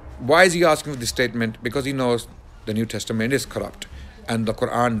 So, why is he asking for this statement? Because he knows the New Testament is corrupt. And the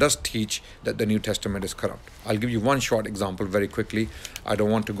Quran does teach that the New Testament is corrupt. I'll give you one short example very quickly. I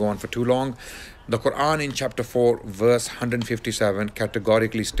don't want to go on for too long. The Quran in chapter 4, verse 157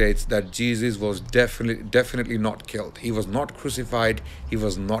 categorically states that Jesus was definitely not killed. He was not crucified. He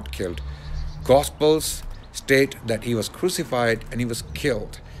was not killed. Gospels state that he was crucified and he was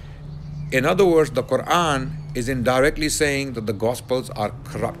killed. In other words, the Quran is indirectly saying that the Gospels are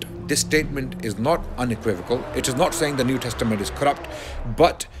corrupt. This statement is not unequivocal. It is not saying the New Testament is corrupt,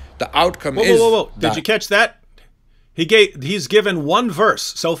 but the outcome is... Whoa. Did you catch that? He's given one verse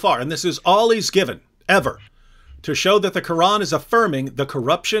so far, and this is all he's given, ever, to show that the Quran is affirming the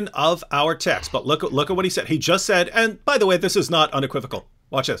corruption of our text. But look at what he said. He just said, and by the way, this is not unequivocal.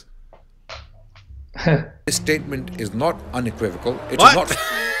 Watch this. This statement is not unequivocal. It what? is not...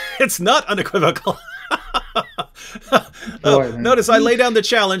 It's not unequivocal. Notice I lay down the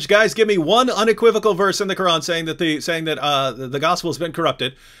challenge, guys. Give me one unequivocal verse in the Quran saying that the gospel has been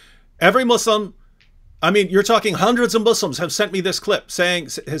corrupted. Every Muslim, I mean, you're talking hundreds of Muslims have sent me this clip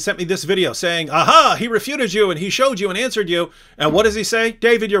has sent me this video saying, aha, he refuted you and he showed you and answered you. And what does he say?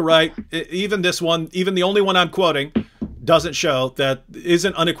 David, you're right. Even this one, even the only one I'm quoting, doesn't show that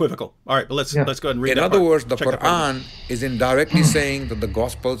isn't unequivocal. All right, but let's go ahead and read In that other part. words, the Check Quran is indirectly saying that the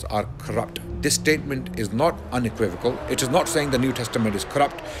Gospels are corrupt. This statement is not unequivocal. It is not saying the New Testament is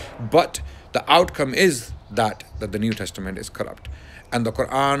corrupt, but the outcome is that the New Testament is corrupt. And the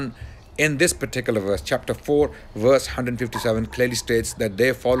Quran, in this particular verse, chapter 4, verse 157, clearly states that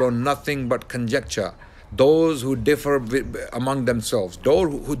they follow nothing but conjecture. Those who differ among themselves,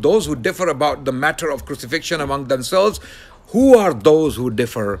 those who differ about the matter of crucifixion among themselves, who are those who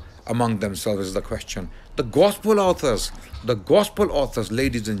differ among themselves is the question. The gospel authors,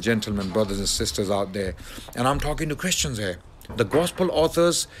 ladies and gentlemen, brothers and sisters out there, and I'm talking to Christians here, the gospel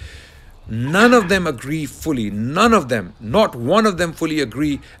authors, none of them agree fully, none of them, not one of them fully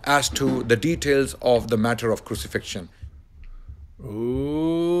agree as to the details of the matter of crucifixion.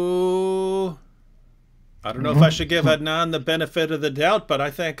 Ooh. I don't know if I should give Adnan the benefit of the doubt, but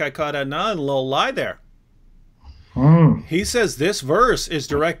I think I caught Adnan a little lie there. He says this verse is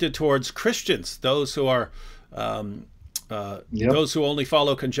directed towards Christians, those who are, those who only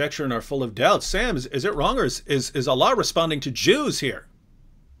follow conjecture and are full of doubt. Sam, is it wrong, or is Allah responding to Jews here?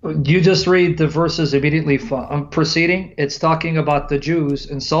 You just read the verses immediately preceding. It's talking about the Jews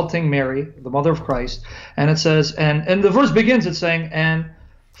insulting Mary, the mother of Christ, and it says, and the verse begins, it's saying, and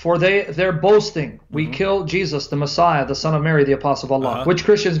for they're boasting, we killed Jesus, the Messiah, the son of Mary, the apostle of Allah. Which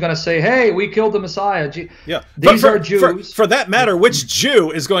Christian is going to say, hey, we killed the Messiah? These are Jews. For that matter, which Jew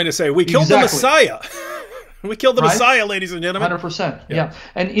is going to say, we killed the Messiah? We killed the Messiah, ladies and gentlemen. 100%. Yeah.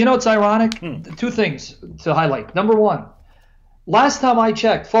 And you know, it's ironic. Two things to highlight. Number one, last time I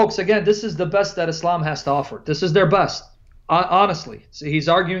checked, folks, again, this is the best that Islam has to offer. This is their best, honestly. So he's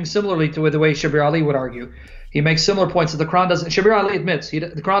arguing similarly to the way Shabir Ali would argue. He makes similar points that the Quran doesn't. Shabir Ali admits the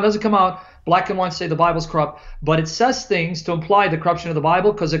Quran doesn't come out black and white say the Bible's corrupt, but it says things to imply the corruption of the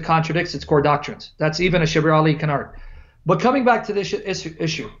Bible because it contradicts its core doctrines. That's even a Shabir Ali can argue. But coming back to this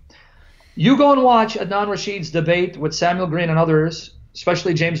issue, you go and watch Adnan Rashid's debate with Samuel Green and others,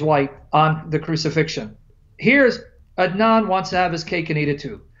 especially James White, on the crucifixion. Here's Adnan wants to have his cake and eat it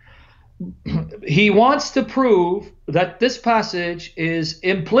too. He wants to prove that this passage is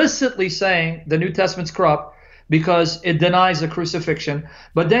implicitly saying the New Testament's corrupt because it denies the crucifixion.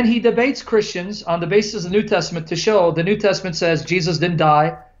 But then he debates Christians on the basis of the New Testament to show the New Testament says Jesus didn't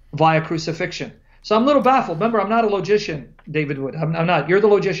die, via crucifixion. So I'm a little baffled. Remember, I'm not a logician, David Wood. I'm not. You're the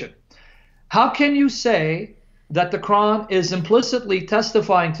logician. How can you say that the Quran is implicitly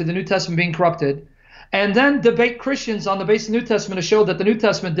testifying to the New Testament being corrupted, and then debate Christians on the basis of the New Testament to show that the New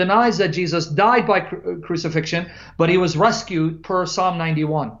Testament denies that Jesus died by crucifixion, but he was rescued per Psalm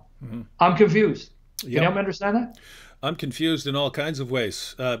 91? I'm confused. Can you help me understand that? I'm confused in all kinds of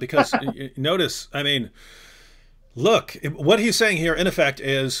ways because notice, I mean, look, what he's saying here, in effect,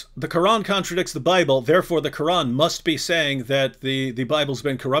 is the Quran contradicts the Bible, therefore the Quran must be saying that the Bible's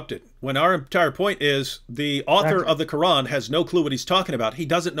been corrupted. When our entire point is the author of the Quran has no clue what he's talking about. He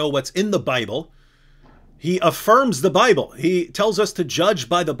doesn't know what's in the Bible. He affirms the Bible. He tells us to judge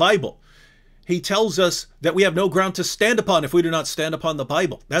by the Bible. He tells us that we have no ground to stand upon if we do not stand upon the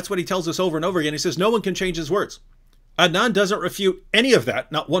Bible. That's what he tells us over and over again. He says no one can change his words. Adnan doesn't refute any of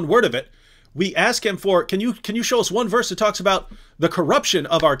that, not one word of it. We ask him for, can you show us one verse that talks about the corruption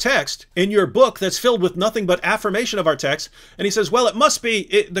of our text in your book that's filled with nothing but affirmation of our text? And he says, well, it must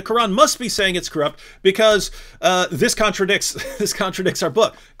be, the Quran must be saying it's corrupt because this contradicts our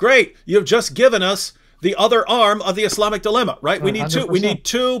book. Great, you've just given us the other arm of the Islamic dilemma, right? We need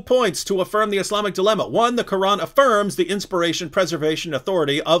 2 points to affirm the Islamic dilemma. 1, the Quran affirms the inspiration, preservation,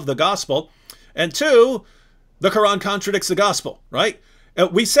 authority of the gospel. And 2, the Quran contradicts the gospel, right?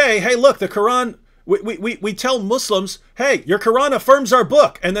 We say, hey, look, the Quran, we tell Muslims, hey, your Quran affirms our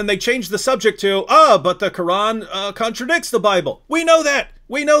book. And then they change the subject to, but the Quran contradicts the Bible. We know that.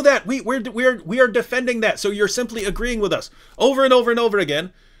 We know that. We are defending that. So you're simply agreeing with us. Over and over and over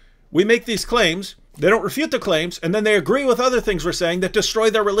again, we make these claims. They don't refute the claims. And then they agree with other things we're saying that destroy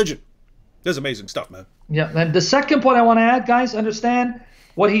their religion. This is amazing stuff, man. Yeah. And the second point I want to add, guys, understand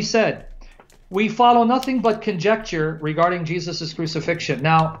what he said. We follow nothing but conjecture regarding Jesus' crucifixion.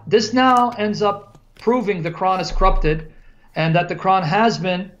 Now, this now ends up proving the Quran is corrupted and that the Quran has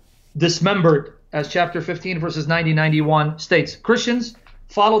been dismembered, as chapter 15, verses 90-91 states. Christians,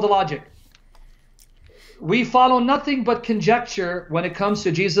 follow the logic. We follow nothing but conjecture when it comes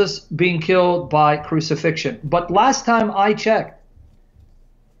to Jesus being killed by crucifixion. But last time I checked,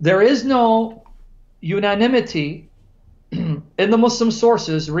 there is no unanimity in the Muslim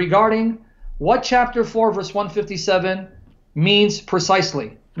sources regarding what chapter 4, verse 157 means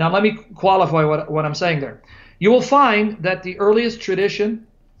precisely. Now, let me qualify what I'm saying there. You will find that the earliest tradition,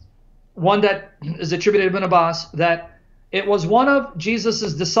 one that is attributed to Ibn Abbas, that it was one of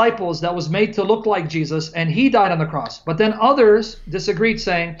Jesus's disciples that was made to look like Jesus, and he died on the cross. But then others disagreed,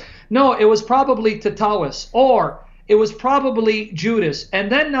 saying, no, it was probably Tatawus, or it was probably Judas.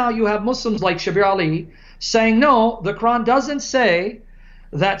 And then now you have Muslims like Shabir Ali saying, no, the Quran doesn't say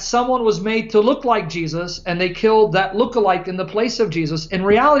that someone was made to look like Jesus and they killed that lookalike in the place of Jesus. In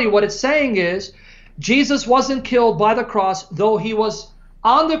reality, what it's saying is Jesus wasn't killed by the cross, though he was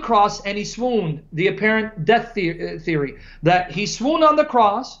on the cross and he swooned, the apparent death theory, that he swooned on the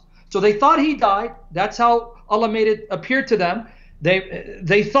cross. So they thought he died. That's how Allah made it appear to them.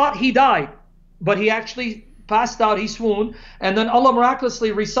 They thought he died, but he actually passed out, he swooned, and then Allah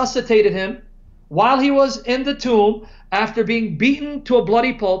miraculously resuscitated him while he was in the tomb, after being beaten to a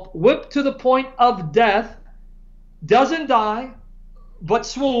bloody pulp, whipped to the point of death, doesn't die, but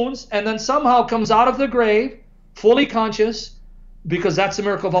swoons, and then somehow comes out of the grave, fully conscious, because that's a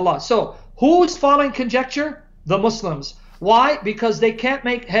miracle of Allah. So, who's following conjecture? The Muslims. Why? Because they can't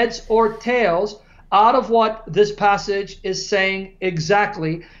make heads or tails out of what this passage is saying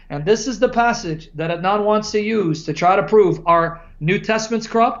exactly. And this is the passage that Adnan wants to use to try to prove our New Testament's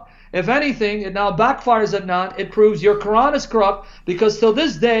corrupt. If anything, it now backfires at Adnan. It proves your Quran is corrupt, because till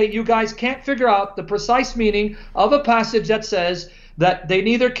this day, you guys can't figure out the precise meaning of a passage that says that they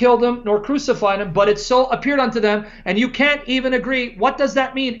neither killed him nor crucified him, but it so appeared unto them. And you can't even agree, what does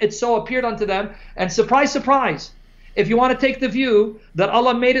that mean? It so appeared unto them. And surprise, surprise, if you want to take the view that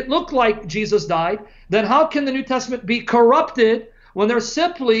Allah made it look like Jesus died, then how can the New Testament be corrupted when they're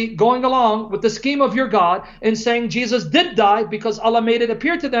simply going along with the scheme of your God and saying Jesus did die because Allah made it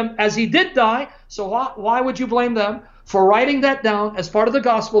appear to them as he did die? So why would you blame them for writing that down as part of the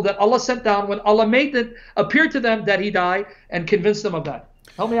gospel that Allah sent down when Allah made it appear to them that he died and convinced them of that?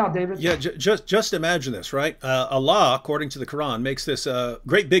 Help me out, David. Yeah, just imagine this, right? Allah, according to the Quran, makes this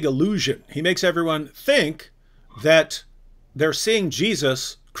great big illusion. He makes everyone think that they're seeing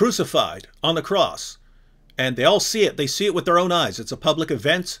Jesus crucified on the cross. And they all see it. They see it with their own eyes. It's a public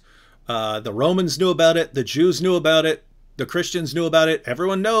event. The Romans knew about it. The Jews knew about it. The Christians knew about it.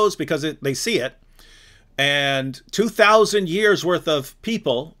 Everyone knows because they see it. And 2,000 years worth of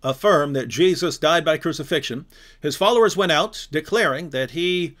people affirm that Jesus died by crucifixion. His followers went out declaring that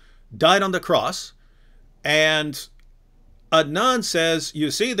he died on the cross. And Adnan says,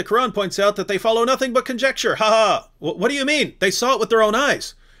 you see, the Quran points out that they follow nothing but conjecture. Ha ha. What do you mean? They saw it with their own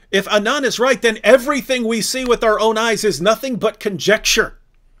eyes. If Adnan is right, then everything we see with our own eyes is nothing but conjecture.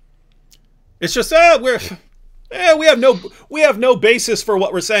 It's just, we have no basis for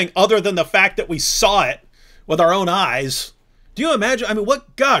what we're saying other than the fact that we saw it with our own eyes. Do you imagine? I mean,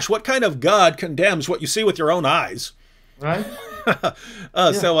 what kind of God condemns what you see with your own eyes? Right?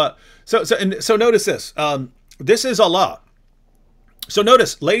 So notice this. This is Allah. So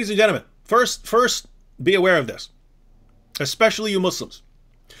notice, ladies and gentlemen, first be aware of this, especially you Muslims.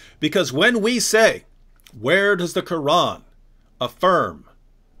 Because when we say, where does the Quran affirm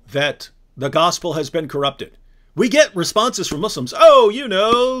that the gospel has been corrupted? We get responses from Muslims. Oh, you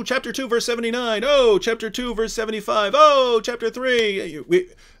know, chapter 2, verse 79. Oh, chapter 2, verse 75. Oh, chapter 3.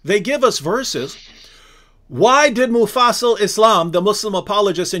 They give us verses. Why did Mufassal Islam, the Muslim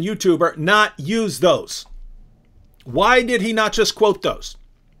apologist and YouTuber, not use those? Why did he not just quote those?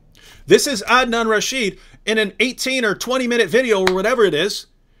 This is Adnan Rashid in an 18 or 20-minute video or whatever it is.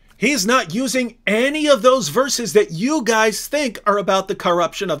 He's not using any of those verses that you guys think are about the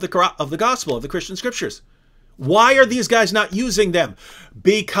corruption of the gospel, of the Christian scriptures. Why are these guys not using them?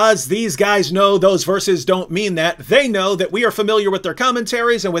 Because these guys know those verses don't mean that. They know that we are familiar with their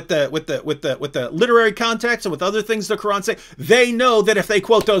commentaries and with the literary context and with other things the Quran say. They know that if they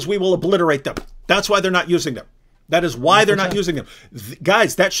quote those, we will obliterate them. That's why they're not using them. That is why they're not using them.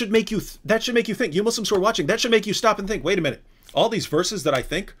 Guys, that should make you think. You Muslims who are watching, that should make you stop and think, wait a minute. All these verses that I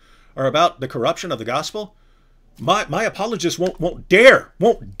think are about the corruption of the gospel, my apologists won't dare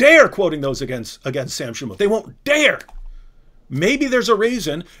quoting those against Sam Shamoun. They won't dare. Maybe there's a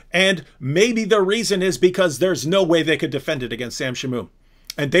reason, and maybe the reason is because there's no way they could defend it against Sam Shamoun.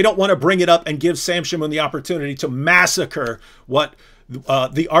 And they don't want to bring it up and give Sam Shamoun the opportunity to massacre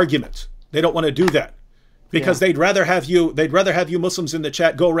the argument. They don't want to do that. Because they'd rather have you Muslims in the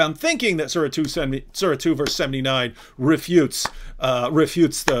chat go around thinking that Surah 2 verse 79 refutes everything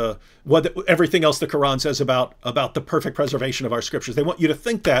else the Quran says about the perfect preservation of our scriptures. They want you to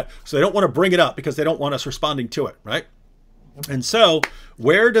think that, so they don't want to bring it up because they don't want us responding to it, right? And so,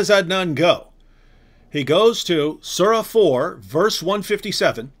 where does Adnan go? He goes to Surah 4, verse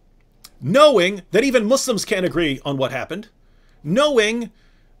 157, knowing that even Muslims can't agree on what happened, knowing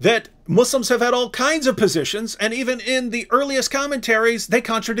that Muslims have had all kinds of positions, and even in the earliest commentaries, they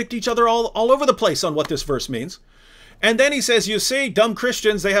contradict each other all over the place on what this verse means. And then he says, you see, dumb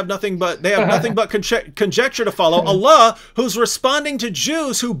Christians, they have nothing but conjecture to follow. Allah, who's responding to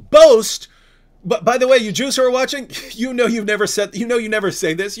Jews who boast. But by the way, you Jews who are watching, you never say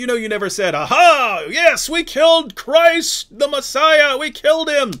this. You never said, aha, yes, we killed Christ, the Messiah, we killed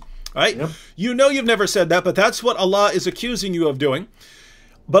him. Right? Yep. You've never said that, but that's what Allah is accusing you of doing.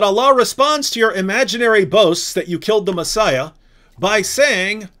 But Allah responds to your imaginary boasts that you killed the Messiah by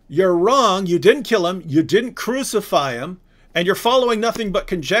saying, you're wrong, you didn't kill him, you didn't crucify him, and you're following nothing but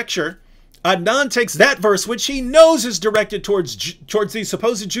conjecture. Adnan takes that verse, which he knows is directed towards these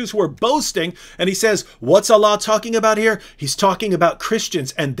supposed Jews who are boasting, and he says, what's Allah talking about here? He's talking about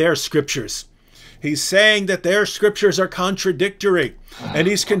Christians and their scriptures. He's saying that their scriptures are contradictory, and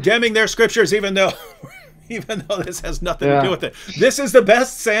he's condemning their scriptures even though this has nothing to do with it. This is the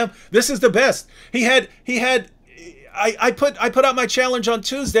best, Sam. This is the best. I put out my challenge on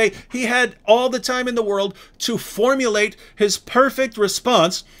Tuesday. He had all the time in the world to formulate his perfect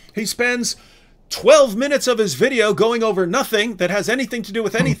response. He spends 12 minutes of his video going over nothing that has anything to do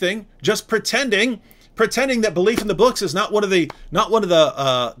with anything, just pretending that belief in the books is not one of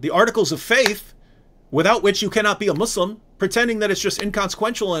the articles of faith, without which you cannot be a Muslim, pretending that it's just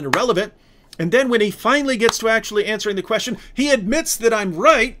inconsequential and irrelevant. And then when he finally gets to actually answering the question, he admits that I'm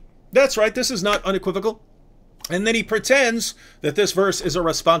right. That's right. This is not unequivocal. And then he pretends that this verse is a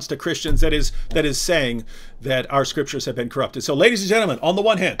response to Christians that is saying that our scriptures have been corrupted. So, ladies and gentlemen, on the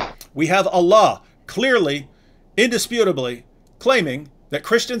one hand, we have Allah clearly, indisputably claiming that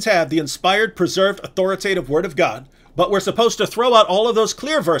Christians have the inspired, preserved, authoritative word of God, but we're supposed to throw out all of those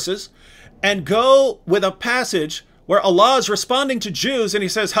clear verses and go with a passage where Allah is responding to Jews and he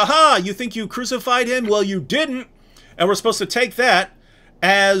says, haha, you think you crucified him? Well, you didn't. And we're supposed to take that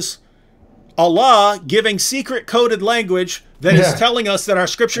as Allah giving secret coded language that is telling us that our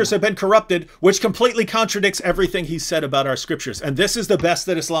scriptures have been corrupted, which completely contradicts everything he said about our scriptures. And this is the best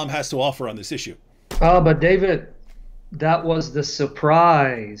that Islam has to offer on this issue. But David, that was the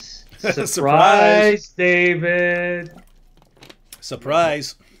surprise. Surprise, David.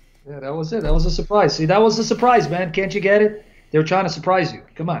 Surprise. Yeah, that was it. That was a surprise. See, that was a surprise, man. Can't you get it? They were trying to surprise you.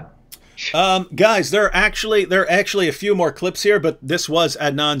 Come on. Guys, there are actually a few more clips here, but this was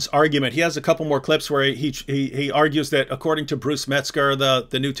Adnan's argument. He has a couple more clips where he argues that according to Bruce Metzger,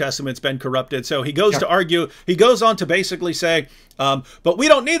 the New Testament's been corrupted. So he goes to argue. He goes on to basically say, but we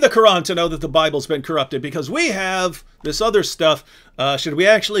don't need the Quran to know that the Bible's been corrupted because we have this other stuff. Should we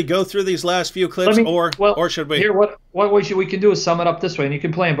actually go through these last few clips, or should we? Here, what we can do is sum it up this way, and you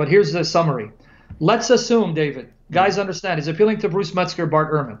can play them. But here's the summary. Let's assume, David, guys, understand. He's appealing to Bruce Metzger,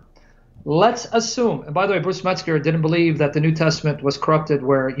 Bart Ehrman. Let's assume, and by the way, Bruce Metzger didn't believe that the New Testament was corrupted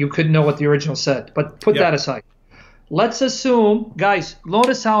where you couldn't know what the original said. But put that aside. Let's assume, guys,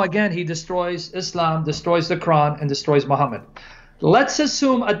 notice how, again, he destroys Islam, destroys the Quran, and destroys Muhammad. Let's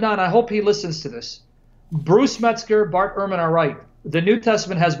assume, Adnan, I hope he listens to this. Bruce Metzger, Bart Ehrman are right. The New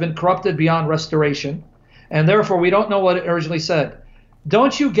Testament has been corrupted beyond restoration, and therefore we don't know what it originally said.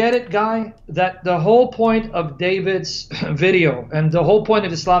 Don't you get it, guy, that the whole point of David's video and the whole point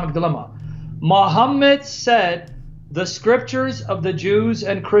of Islamic dilemma, Muhammad said the scriptures of the Jews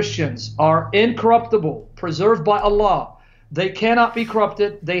and Christians are incorruptible, preserved by Allah. They cannot be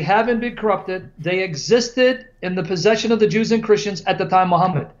corrupted. They haven't been corrupted. They existed in the possession of the Jews and Christians at the time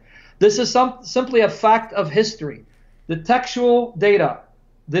Muhammad. This is simply a fact of history. The textual data,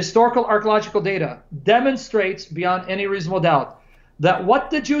 the historical archaeological data demonstrates beyond any reasonable doubt that what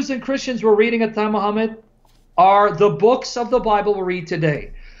the Jews and Christians were reading at the time Muhammad are the books of the Bible we read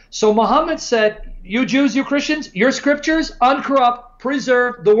today. So Muhammad said, you Jews, you Christians, your scriptures, uncorrupt,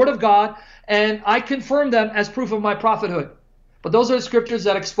 preserved, the word of God, and I confirm them as proof of my prophethood. But those are the scriptures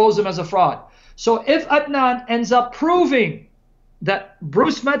that expose him as a fraud. So if Adnan ends up proving that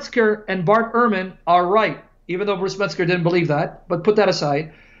Bruce Metzger and Bart Ehrman are right, even though Bruce Metzger didn't believe that, but put that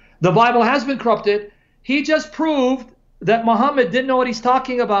aside, the Bible has been corrupted, he just proved that Muhammad didn't know what he's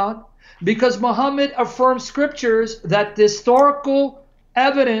talking about because Muhammad affirmed scriptures that the historical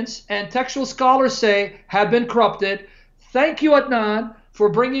evidence and textual scholars say have been corrupted. Thank you, Adnan, for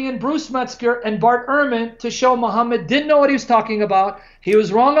bringing in Bruce Metzger and Bart Ehrman to show Muhammad didn't know what he was talking about. He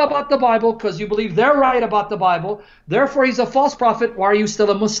was wrong about the Bible because you believe they're right about the Bible. Therefore, he's a false prophet. Why are you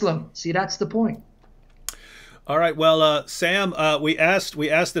still a Muslim? See, that's the point. All right. Well, Sam, we asked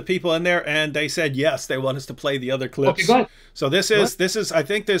the people in there, and they said yes. They want us to play the other clips. Okay, go ahead. So this is I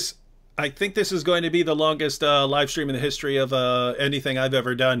think this is going to be the longest live stream in the history of anything I've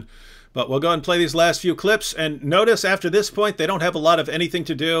ever done. But we'll go and play these last few clips. And notice after this point, they don't have a lot of anything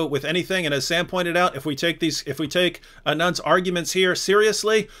to do with anything. And as Sam pointed out, if we take Adnan's arguments here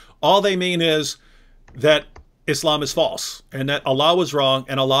seriously, all they mean is that Islam is false and that Allah was wrong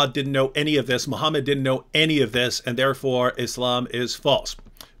and Allah didn't know any of this. Muhammad didn't know any of this, and therefore Islam is false.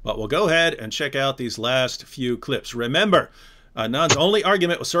 But we'll go ahead and check out these last few clips. Remember, Adnan's only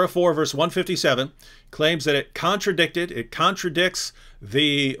argument was Surah 4, verse 157, claims that it contradicts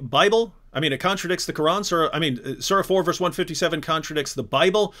the Bible. It contradicts the Quran. Surah 4, verse 157 contradicts the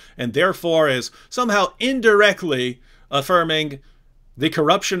Bible, and therefore is somehow indirectly affirming the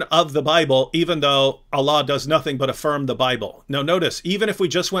corruption of the Bible, even though Allah does nothing but affirm the Bible. Now notice, even if we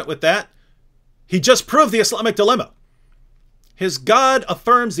just went with that, he just proved the Islamic dilemma. His God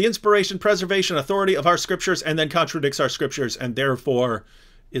affirms the inspiration, preservation, authority of our scriptures and then contradicts our scriptures, and therefore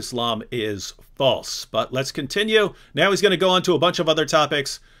Islam is false. But let's continue. Now he's going to go on to a bunch of other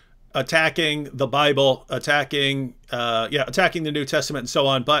topics, attacking the Bible, attacking the New Testament and so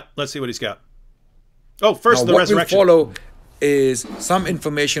on. But let's see what he's got. Oh, first, the resurrection. What will follow is some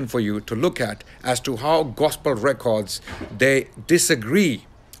information for you to look at as to how gospel records, they disagree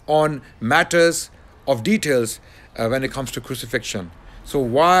on matters of details when it comes to crucifixion. So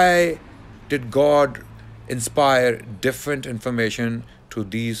why did God inspire different information to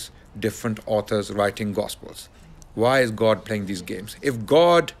these different authors writing gospels? Why is God playing these games? If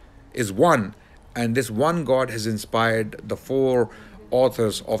God is one, and this one God has inspired the four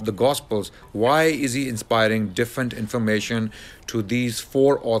authors of the Gospels, why is he inspiring different information to these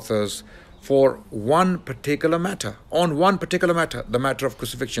four authors for one particular matter, on one particular matter, the matter of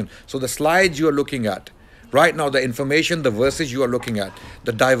crucifixion? So the slides you are looking at right now, the information, the verses you are looking at,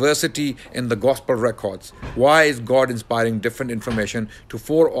 the diversity in the Gospel records, why is God inspiring different information to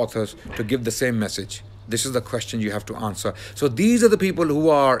four authors to give the same message? This is the question you have to answer. So these are the people who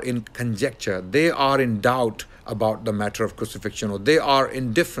are in conjecture. They are in doubt about the matter of crucifixion, or they are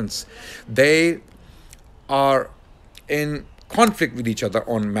indifference. They are in conflict with each other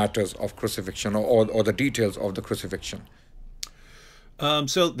on matters of crucifixion or the details of the crucifixion.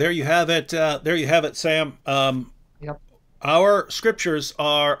 So there you have it. There you have it, Sam. Yep. Our scriptures,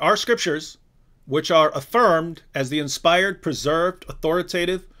 which are affirmed as the inspired, preserved,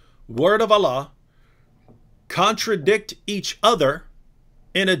 authoritative word of Allah, contradict each other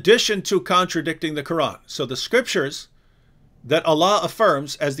in addition to contradicting the Quran. So the scriptures that Allah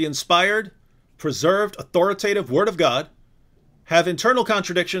affirms as the inspired, preserved, authoritative word of God have internal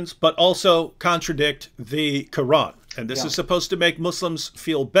contradictions, but also contradict the Quran. And this is supposed to make Muslims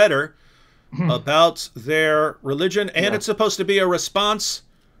feel better about their religion. And it's supposed to be a response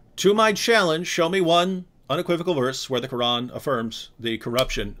to my challenge. Show me one unequivocal verse where the Quran affirms the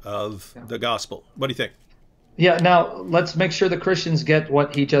corruption of the gospel. What do you think? Yeah, now let's make sure the Christians get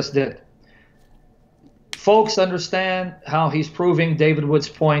what he just did. Folks understand how he's proving David Wood's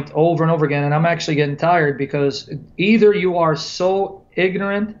point over and over again, and I'm actually getting tired because either you are so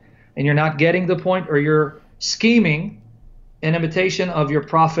ignorant and you're not getting the point, or you're scheming in imitation of your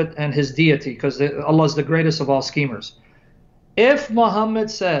prophet and his deity, because Allah is the greatest of all schemers. If Muhammad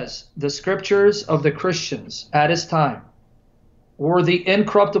says the scriptures of the Christians at his time were the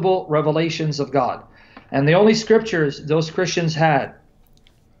incorruptible revelations of God, and the only scriptures those Christians had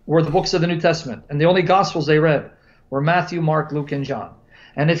were the books of the New Testament, and the only Gospels they read were Matthew, Mark, Luke, and John.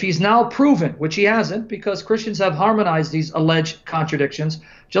 And if he's now proven, which he hasn't, because Christians have harmonized these alleged contradictions,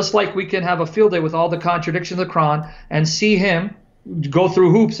 just like we can have a field day with all the contradictions of the Quran and see him go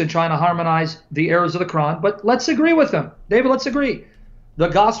through hoops and trying to harmonize the errors of the Quran. But let's agree with him. David, let's agree. The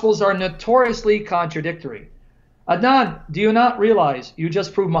Gospels are notoriously contradictory. Adnan, do you not realize you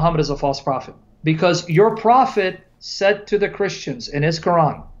just proved Muhammad is a false prophet? Because your prophet said to the Christians in his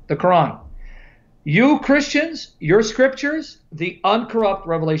Quran, the Quran, you Christians, your scriptures, the uncorrupt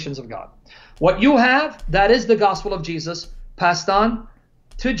revelations of God. What you have, that is the gospel of Jesus, passed on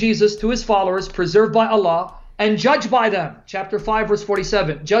to Jesus, to his followers, preserved by Allah, and judged by them. Chapter 5, verse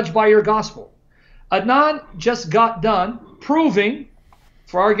 47, judged by your gospel. Adnan just got done proving,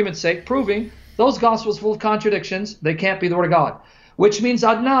 for argument's sake, proving those gospels full of contradictions, they can't be the word of God. Which means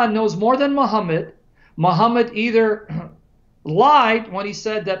Adnan knows more than Muhammad. Muhammad either lied when he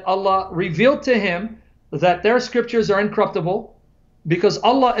said that Allah revealed to him that their scriptures are incorruptible, because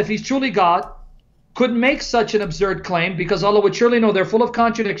Allah, if he's truly God, couldn't make such an absurd claim, because Allah would surely know they're full of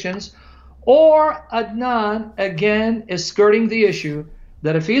contradictions. Or Adnan, again, is skirting the issue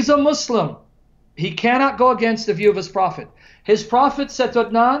that if he's a Muslim, he cannot go against the view of his prophet. His prophet said to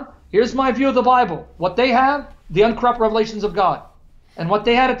Adnan, here's my view of the Bible. What they have, the uncorrupt revelations of God. And what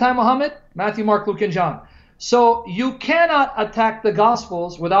they had at time Muhammad, Matthew, Mark, Luke, and John. So you cannot attack the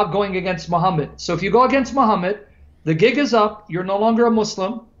Gospels without going against Muhammad. So if you go against Muhammad, the gig is up. You're no longer a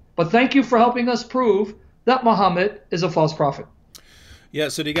Muslim. But thank you for helping us prove that Muhammad is a false prophet. Yeah,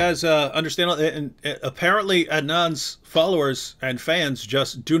 so do you guys understand? And apparently Adnan's followers and fans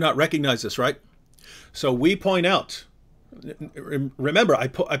just do not recognize this, right? So we point out, remember, I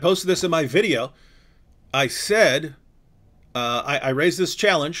posted this in my video. I said, I raised this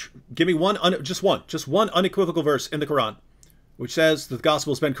challenge. Give me just one unequivocal verse in the Quran which says the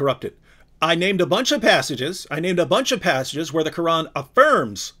gospel has been corrupted. I named a bunch of passages. where the Quran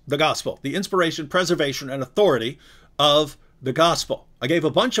affirms the gospel, the inspiration, preservation, and authority of the gospel. I gave a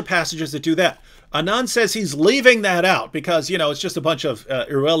bunch of passages that do that. Adnan says he's leaving that out because, you know, it's just a bunch of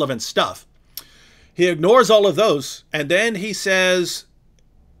irrelevant stuff. He ignores all of those, and then he says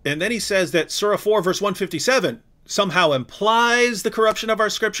that Surah 4, verse 157 somehow implies the corruption of our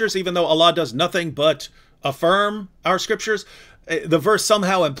scriptures, even though Allah does nothing but affirm our scriptures. The verse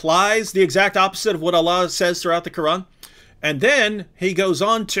somehow implies the exact opposite of what Allah says throughout the Quran. And then he goes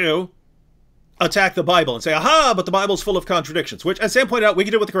on to attack the Bible and say, aha, but the Bible's full of contradictions, which, as Sam pointed out, we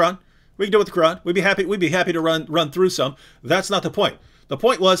can do it with the Quran. We can do it with the Quran. We'd be happy to run through some. That's not the point. The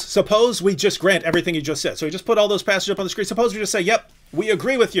point was, suppose we just grant everything you just said. So he just put all those passages up on the screen. Suppose we just say, yep, we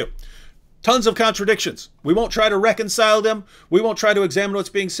agree with you. Tons of contradictions. We won't try to reconcile them. We won't try to examine what's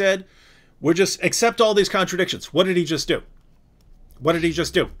being said. We'll just accept all these contradictions. What did he just do? What did he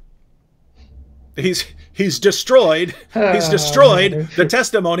just do? He's destroyed the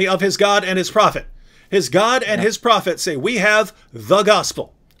testimony of his God and his prophet. His God and his prophet say, we have the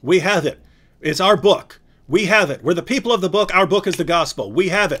gospel. We have it. It's our book. We have it. We're the people of the book. Our book is the gospel. We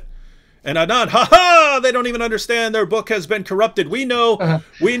have it. And Adnan, they don't even understand their book has been corrupted. We know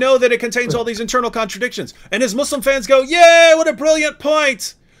that it contains all these internal contradictions. And his Muslim fans go, yeah, what a brilliant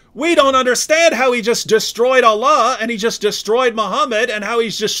point. We don't understand how he just destroyed Allah and he just destroyed Muhammad and how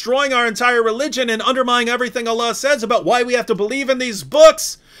he's destroying our entire religion and undermining everything Allah says about why we have to believe in these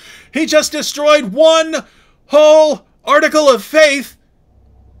books. He just destroyed one whole article of faith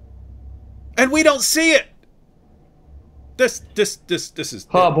and we don't see it. This is,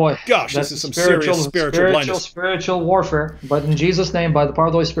 oh boy, gosh, this is some serious spiritual blindness. Spiritual warfare. But in Jesus' name, by the power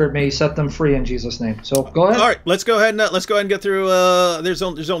of the Holy Spirit, may He set them free in Jesus' name. So go ahead. All right, let's go ahead and get through. There's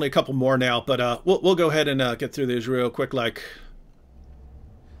only a couple more now, but we'll go ahead and get through these real quick. Like,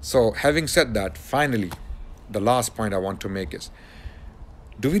 So having said that, finally, the last point I want to make is,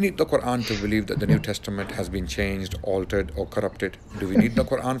 do we need the Quran to believe that the New Testament has been changed, altered, or corrupted? Do we need the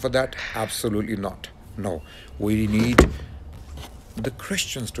Quran for that? Absolutely not. No. We need the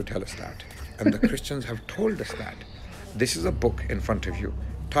Christians to tell us that. And the Christians have told us that. This is a book in front of you,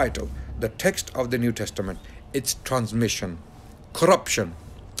 titled The Text of the New Testament, Its Transmission, Corruption,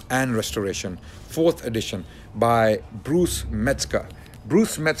 and Restoration, 4th edition, by Bruce Metzger.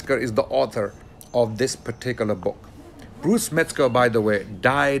 Bruce Metzger is the author of this particular book. Bruce Metzger, by the way,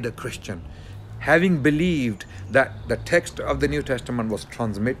 died a Christian, having believed that the text of the New Testament was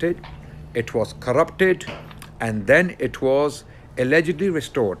transmitted, it was corrupted, and then it was allegedly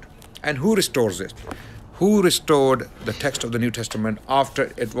restored. And who restores it? Who restored the text of the New Testament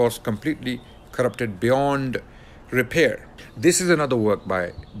after it was completely corrupted beyond repair? This is another work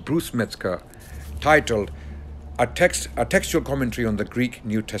by Bruce Metzger, titled A Textual Commentary on the Greek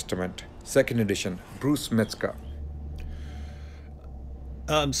New Testament, 2nd edition, Bruce Metzger.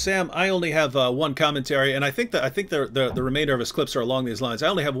 Sam, I only have one commentary, and I think the remainder of his clips are along these lines. I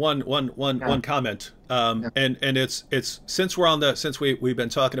only have one comment, and it's since we've been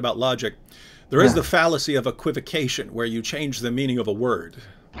talking about logic, there is the fallacy of equivocation where you change the meaning of a word.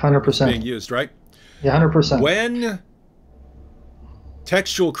 100% being used, right? Yeah, 100%. When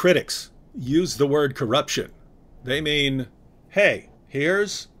textual critics use the word corruption, they mean, hey,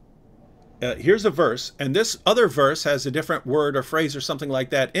 here's a verse, and this other verse has a different word or phrase or something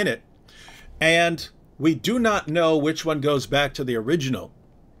like that in it, and we do not know which one goes back to the original.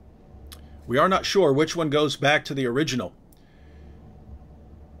 We are not sure which one goes back to the original.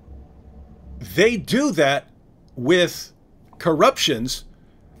 They do that with corruptions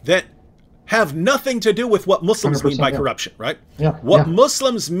that have nothing to do with what Muslims mean by corruption, right? Yeah. What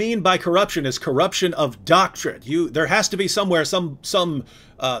Muslims mean by corruption is corruption of doctrine. There has to be somewhere some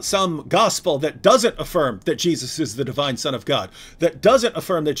gospel that doesn't affirm that Jesus is the divine Son of God, that doesn't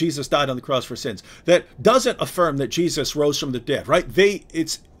affirm that Jesus died on the cross for sins, that doesn't affirm that Jesus rose from the dead, right?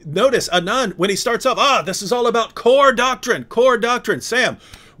 Notice Adnan, when he starts off, this is all about core doctrine, core doctrine. Sam,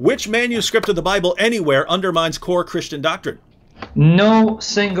 which manuscript of the Bible anywhere undermines core Christian doctrine? No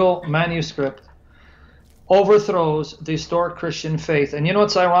single manuscript overthrows the historic Christian faith. And you know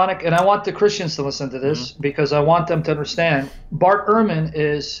what's ironic? And I want the Christians to listen to this because I want them to understand Bart Ehrman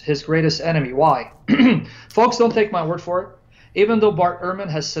is his greatest enemy. Why? Folks, don't take my word for it. Even though Bart Ehrman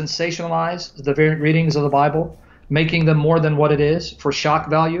has sensationalized the variant readings of the Bible, making them more than what it is for shock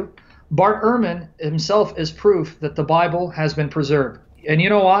value, Bart Ehrman himself is proof that the Bible has been preserved. And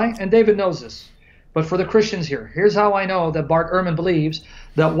you know why? And David knows this. But for the Christians here, here's how I know that Bart Ehrman believes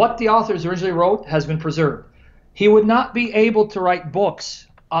that what the authors originally wrote has been preserved. He would not be able to write books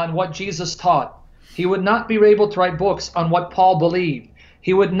on what Jesus taught. He would not be able to write books on what Paul believed.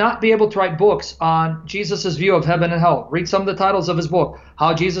 He would not be able to write books on Jesus' view of heaven and hell. Read some of the titles of his book,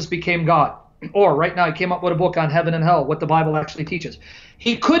 How Jesus Became God. Or right now he came up with a book on heaven and hell, what the Bible actually teaches.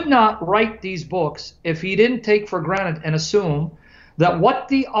 He could not write these books if he didn't take for granted and assume that what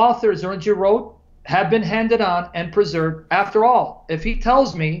the authors originally wrote have been handed on and preserved. After all, if he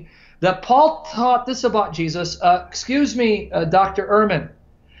tells me that Paul taught this about Jesus, excuse me, Dr. Ehrman,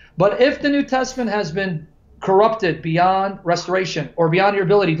 but if the New Testament has been corrupted beyond restoration or beyond your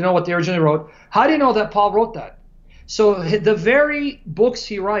ability to know what they originally wrote, how do you know that Paul wrote that? So the very books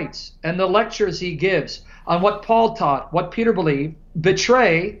he writes and the lectures he gives on what Paul taught, what Peter believed,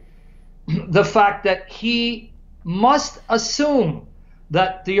 betray the fact that he must assume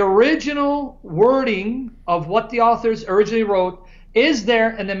that the original wording of what the authors originally wrote is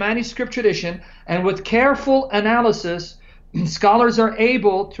there in the manuscript tradition, and with careful analysis, scholars are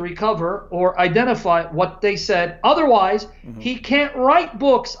able to recover or identify what they said. Otherwise, he can't write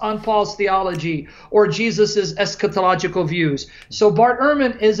books on Paul's theology or Jesus's eschatological views. So Bart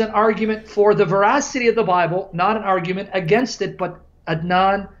Ehrman is an argument for the veracity of the Bible, not an argument against it, but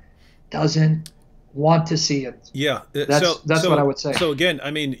Adnan doesn't want to see it. Yeah, that's what I would say. So again,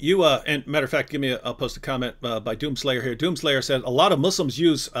 I mean, you and matter of fact, I'll post a comment by Doomslayer here. Doomslayer said a lot of Muslims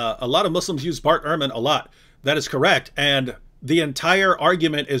use Bart Ehrman a lot. That is correct, and the entire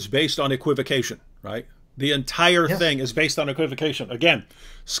argument is based on equivocation, right? The entire thing is based on equivocation. Again,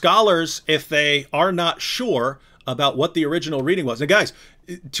 scholars, if they are not sure about what the original reading was, and guys,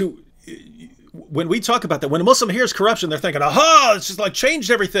 when we talk about that, when a Muslim hears corruption, they're thinking, aha, it's just like changed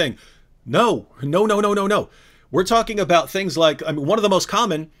everything. No. We're talking about things like, I mean, one of the most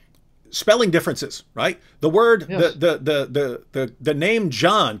common spelling differences, right? The word, the name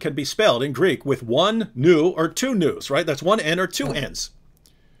John can be spelled in Greek with one nu or two nus, right? That's one N or two N's.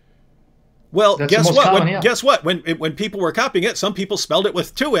 Well, That's guess the most what? common, yeah. Guess what? When people were copying it, some people spelled it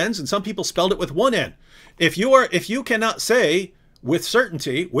with 2 N's and some people spelled it with 1 N. If you cannot say with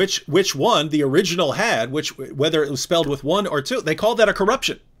certainty which one the original had, whether it was spelled with 1 or 2, they call that a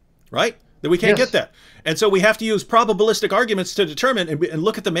corruption, right? That we can't get that. And so we have to use probabilistic arguments to determine and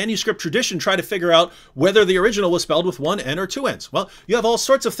look at the manuscript tradition, try to figure out whether the original was spelled with 1 N or 2 N's. Well, you have all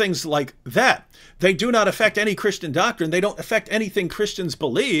sorts of things like that. They do not affect any Christian doctrine. They don't affect anything Christians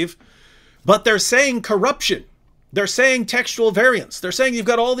believe, but they're saying corruption. They're saying textual variants. They're saying you've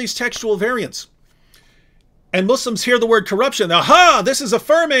got all these textual variants. And Muslims hear the word corruption. Aha, this is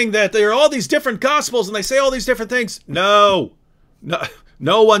affirming that there are all these different gospels and they say all these different things. No.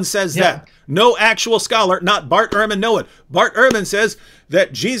 No one says that. No actual scholar, not Bart Ehrman, know it. Bart Ehrman says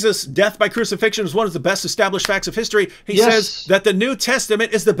that Jesus' death by crucifixion is one of the best established facts of history. He says that the New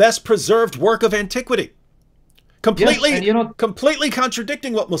Testament is the best preserved work of antiquity. Completely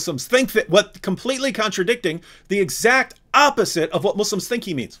contradicting what Muslims think, completely contradicting the exact opposite of what Muslims think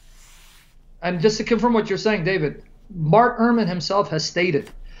he means. And just to confirm what you're saying, David, Bart Ehrman himself has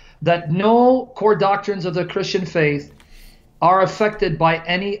stated that no core doctrines of the Christian faith are affected by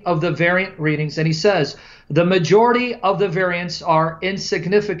any of the variant readings. And he says the majority of the variants are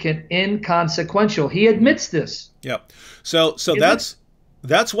insignificant, inconsequential. He admits this. Yeah. So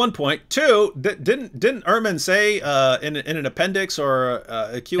that's one point. 2, didn't Ehrman say in an appendix or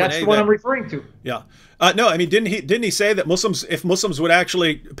a Q&A? That's what I'm referring to. Yeah. No, I mean, didn't he say that if Muslims would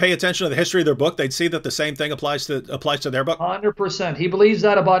actually pay attention to the history of their book, they'd see that the same thing applies to their book? 100%. He believes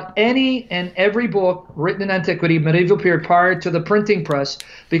that about any and every book written in antiquity, medieval period, prior to the printing press,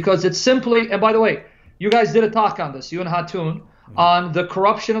 because it's simply, and by the way, you guys did a talk on this, you and Hatun, on the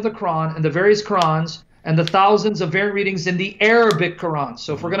corruption of the Quran and the various Qurans and the thousands of variant readings in the Arabic Quran.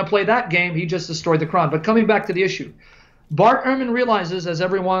 So if we're going to play that game, he just destroyed the Quran. But coming back to the issue, Bart Ehrman realizes, as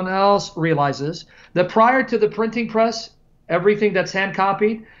everyone else realizes, that prior to the printing press, everything that's hand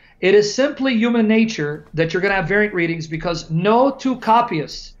copied, it is simply human nature that you're going to have variant readings because no 2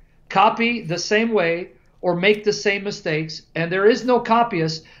 copyists copy the same way or make the same mistakes. And there is no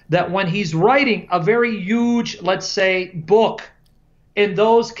copyist that when he's writing a very huge, let's say, book in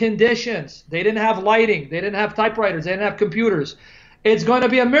those conditions, they didn't have lighting, they didn't have typewriters, they didn't have computers. It's going to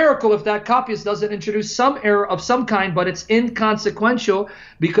be a miracle if that copyist doesn't introduce some error of some kind, but it's inconsequential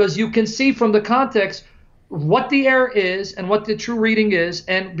because you can see from the context what the error is and what the true reading is.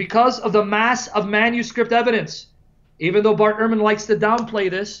 And because of the mass of manuscript evidence, even though Bart Ehrman likes to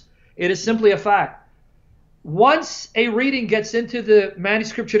downplay this, it is simply a fact. Once a reading gets into the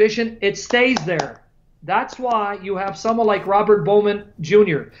manuscript tradition, it stays there. That's why you have someone like Robert Bowman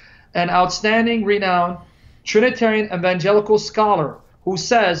Jr., an outstanding, renowned Trinitarian evangelical scholar, who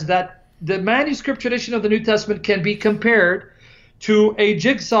says that the manuscript tradition of the New Testament can be compared to a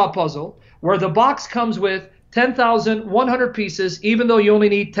jigsaw puzzle where the box comes with 10,100 pieces, even though you only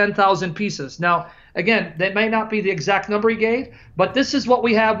need 10,000 pieces. Now, again, that may not be the exact number he gave, but this is what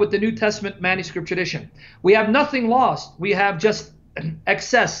we have with the New Testament manuscript tradition. We have nothing lost. We have just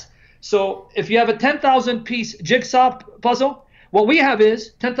excess. So if you have a 10,000 piece jigsaw puzzle, what we have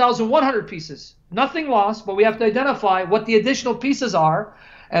is 10,100 pieces. Nothing lost, but we have to identify what the additional pieces are.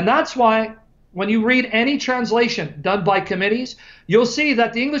 And that's why when you read any translation done by committees, you'll see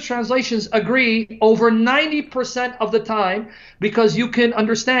that the English translations agree over 90% of the time because you can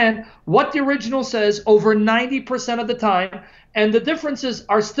understand what the original says over 90% of the time. And the differences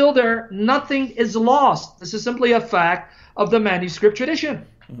are still there. Nothing is lost. This is simply a fact of the manuscript tradition.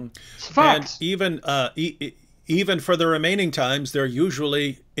 It's facts. And even for the remaining times, they're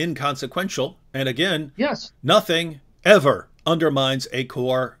usually inconsequential. And again, nothing ever undermines a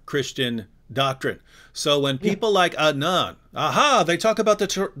core Christian doctrine. So when people like Adnan, they talk about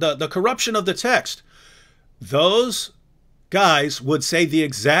the corruption of the text, those guys would say the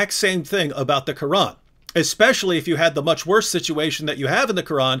exact same thing about the Quran, especially if you had the much worse situation that you have in the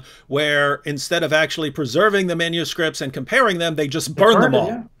Quran, where instead of actually preserving the manuscripts and comparing them, they just burn them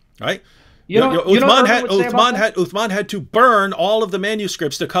all, right? Uthman had to burn all of the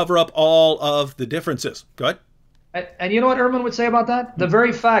manuscripts to cover up all of the differences. Go ahead. And you know what Ehrman would say about that? The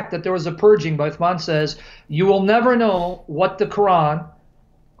very fact that there was a purging by Uthman says, you will never know what the Quran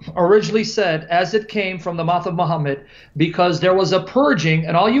originally said as it came from the mouth of Muhammad, because there was a purging,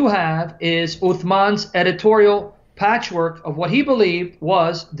 and all you have is Uthman's editorial patchwork of what he believed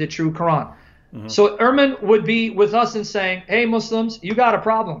was the true Quran. So Ehrman would be with us in saying, hey, Muslims, you got a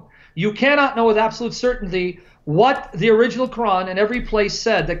problem. You cannot know with absolute certainty what the original Quran in every place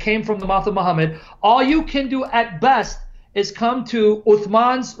said that came from the mouth of Muhammad. All you can do at best is come to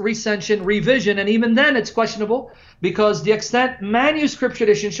Uthman's recension, revision, and even then it's questionable because the extent manuscript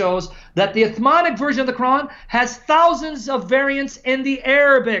tradition shows that the Uthmanic version of the Quran has thousands of variants in the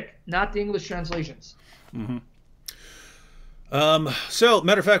Arabic, not the English translations. So,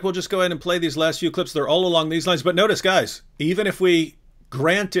 matter of fact, we'll just go ahead and play these last few clips. They're all along these lines. But notice, guys, even if we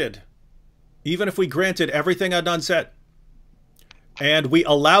granted everything Adnan said, and we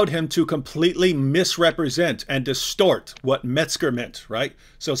allowed him to completely misrepresent and distort what Metzger meant, right?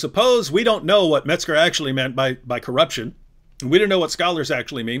 So suppose we don't know what Metzger actually meant by corruption. We don't know what scholars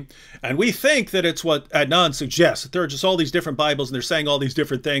actually mean. And we think that it's what Adnan suggests. That there are just all these different Bibles and they're saying all these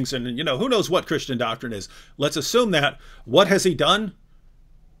different things. And, you know, who knows what Christian doctrine is. Let's assume that. What has he done?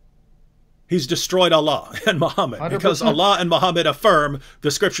 He's destroyed Allah and Muhammad 100%. because Allah and Muhammad affirm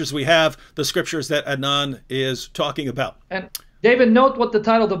the scriptures we have, the scriptures that Adnan is talking about. And David, note what the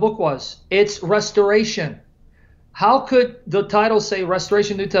title of the book was. It's Restoration. How could the title say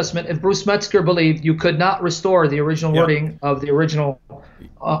Restoration New Testament if Bruce Metzger believed you could not restore the original wording of the original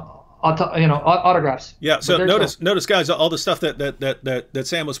autographs? Yeah, so notice, guys, all the stuff that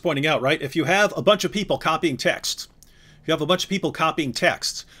Sam was pointing out, right? If you have a bunch of people copying texts, you have a bunch of people copying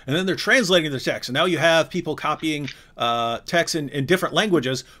texts, and then they're translating the text, and now you have people copying texts in different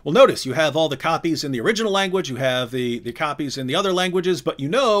languages. Well, notice you have all the copies in the original language, you have the copies in the other languages, but you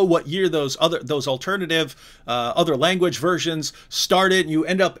know what year those alternative other language versions started. And you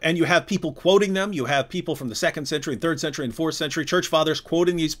end up and you have people quoting them. You have people from the 2nd century, 3rd century, and 4th century, church fathers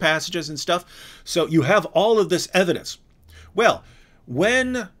quoting these passages and stuff. So you have all of this evidence. Well,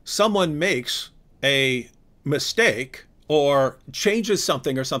 when someone makes a mistake or changes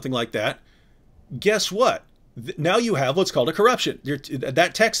something or something like that, guess what? Now you have what's called a corruption.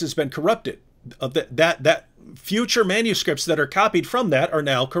 That text has been corrupted. That future manuscripts that are copied from that are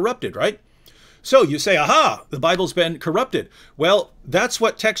now corrupted, right? So you say, aha, the Bible's been corrupted. Well, that's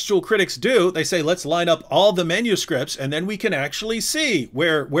what textual critics do. They say, let's line up all the manuscripts and then we can actually see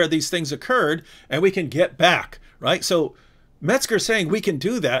where these things occurred and we can get back, right? So Metzger's saying we can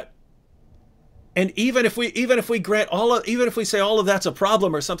do that. And even if we say all of that's a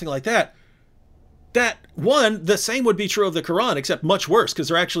problem or something like that, the same would be true of the Quran, except much worse, because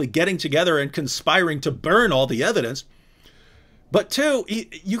they're actually getting together and conspiring to burn all the evidence. But two,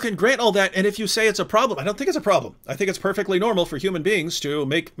 you can grant all that, and if you say it's a problem, I don't think it's a problem. I think it's perfectly normal for human beings to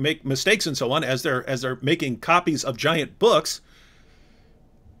make mistakes and so on as they're making copies of giant books.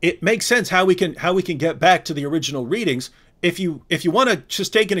 It makes sense how we can get back to the original readings. If you want to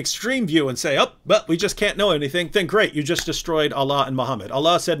just take an extreme view and say, oh, but we just can't know anything, then great, you just destroyed Allah and Muhammad.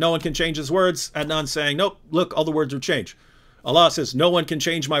 Allah said no one can change his words. Adnan's saying, nope, look, all the words would change. Allah says no one can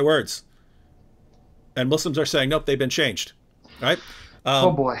change my words. And Muslims are saying, nope, they've been changed. Right?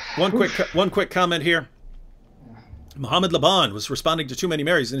 Oh boy. One quick comment here. Muhammad Laban was responding to Too Many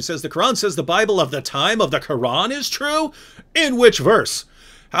Marys, and he says, the Quran says the Bible of the time of the Quran is true? In which verse?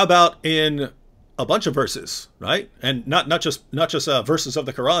 How about in a bunch of verses, right? And not just verses of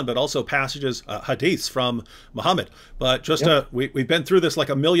the Quran, but also passages, hadiths from Muhammad. But just we've been through this like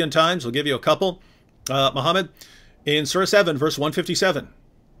a million times. We'll give you a couple. Muhammad, in Surah 7, verse 157.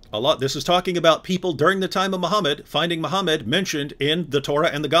 This is talking about people during the time of Muhammad, finding Muhammad mentioned in the Torah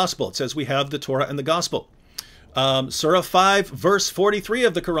and the Gospel. It says we have the Torah and the Gospel. Surah 5, verse 43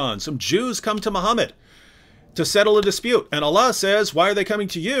 of the Quran. Some Jews come to Muhammad to settle a dispute. And Allah says, why are they coming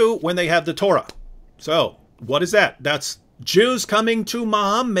to you when they have the Torah? So, what is that? That's Jews coming to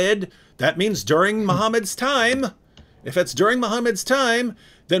Muhammad. That means during Muhammad's time. If it's during Muhammad's time,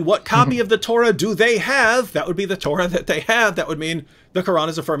 then what copy of the Torah do they have? That would be the Torah that they have. That would mean the Quran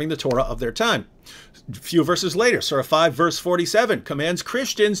is affirming the Torah of their time. A few verses later, Surah 5, verse 47, commands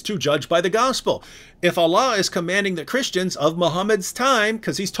Christians to judge by the gospel. If Allah is commanding the Christians of Muhammad's time,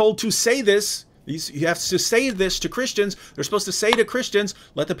 because he's told to say this, you have to say this to Christians. They're supposed to say to Christians,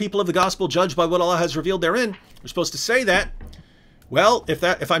 let the people of the gospel judge by what Allah has revealed therein. They're supposed to say that. Well,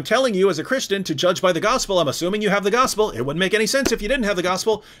 if I'm telling you as a Christian to judge by the gospel, I'm assuming you have the gospel. It wouldn't make any sense if you didn't have the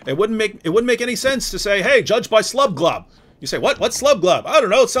gospel. It wouldn't make any sense to say, hey, judge by slub glob. You say, what? What's slub glob? I don't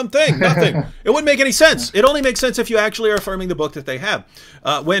know. It's something. Nothing. It wouldn't make any sense. It only makes sense if you actually are affirming the book that they have.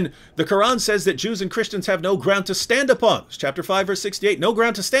 When the Quran says that Jews and Christians have no ground to stand upon, chapter 5, verse 68, no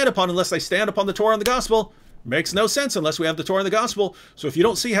ground to stand upon unless they stand upon the Torah and the gospel, makes no sense unless we have the Torah and the gospel. So if you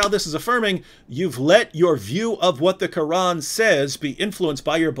don't see how this is affirming, you've let your view of what the Quran says be influenced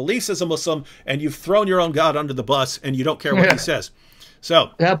by your beliefs as a Muslim, and you've thrown your own God under the bus, and you don't care what he says.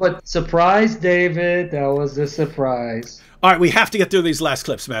 So yeah, but surprise, David, that was a surprise. All right, we have to get through these last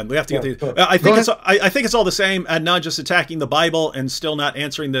clips, man. We have to get through. I think it's all the same, and not just attacking the Bible and still not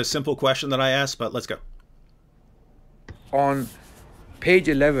answering the simple question that I asked. But let's go. on page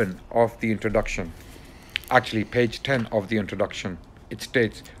 11 of the introduction, actually page 10 of the introduction, it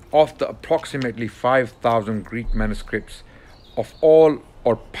states, of the approximately 5,000 Greek manuscripts of all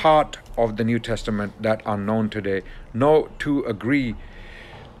or part of the New Testament that are known today, no two agree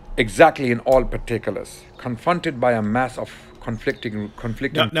exactly in all particulars. Confronted by a mass of conflicting.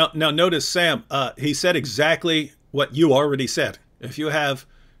 Now notice, Sam, he said exactly what you already said. If you have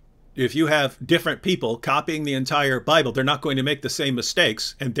different people copying the entire Bible, they're not going to make the same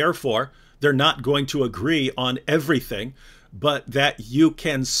mistakes, and therefore they're not going to agree on everything, but that you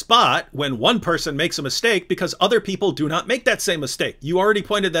can spot when one person makes a mistake because other people do not make that same mistake. You already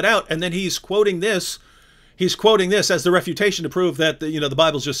pointed that out, and then he's quoting this. He's quoting this as the refutation to prove that the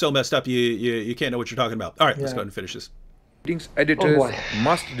Bible's just so messed up you can't know what you're talking about. All right, let's go ahead and finish this. Editors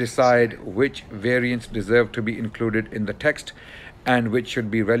must decide which variants deserve to be included in the text and which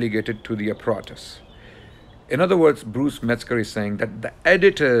should be relegated to the apparatus. In other words, Bruce Metzger is saying that the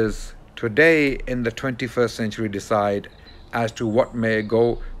editors today in the 21st century decide as to what may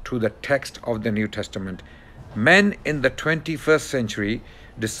go to the text of the New Testament. Men in the 21st century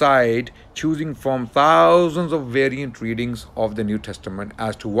decide, choosing from thousands of variant readings of the New Testament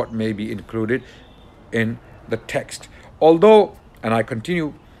as to what may be included in the text. Although, and I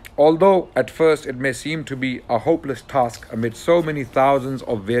continue, although at first it may seem to be a hopeless task amid so many thousands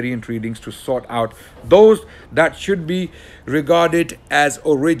of variant readings to sort out those that should be regarded as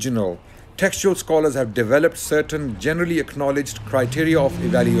original, textual scholars have developed certain generally acknowledged criteria of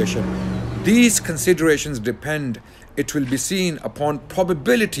evaluation. These considerations depend, it will be seen, upon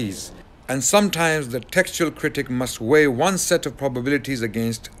probabilities, and sometimes the textual critic must weigh one set of probabilities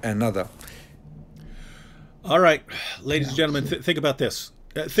against another. All right, ladies and gentlemen, think about this.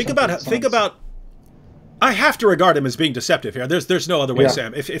 Think about. I have to regard him as being deceptive here. There's no other way,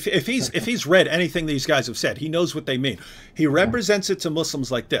 Sam. If he's read anything these guys have said, he knows what they mean. He represents it to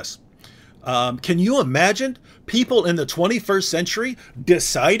Muslims like this. Can you imagine people in the 21st century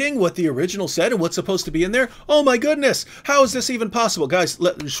deciding what the original said and what's supposed to be in there? Oh my goodness, how is this even possible? Guys,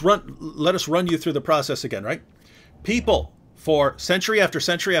 let us run you through the process again, right? People, for century after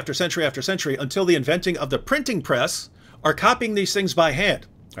century after century after century, until the inventing of the printing press, are copying these things by hand,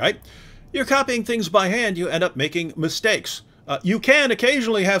 right? You're copying things by hand, you end up making mistakes. You can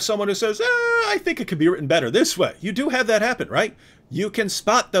occasionally have someone who says, I think it could be written better this way. You do have that happen, right? You can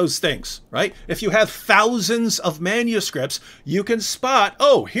spot those things, right? If you have thousands of manuscripts, you can spot,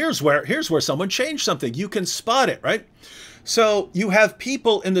 oh, here's where someone changed something. You can spot it, right? So you have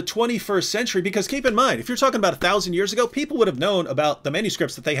people in the 21st century, because keep in mind, if you're talking about 1,000 years ago, people would have known about the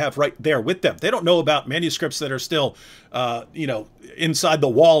manuscripts that they have right there with them. They don't know about manuscripts that are still, inside the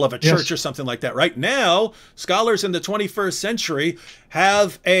wall of a church or something like that. Right now, scholars in the 21st century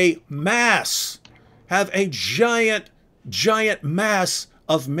have a giant mass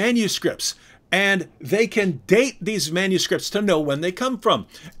of manuscripts. And they can date these manuscripts to know when they come from.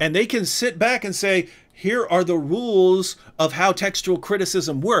 And they can sit back and say, here are the rules of how textual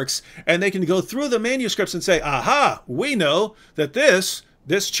criticism works. And they can go through the manuscripts and say, aha, we know that this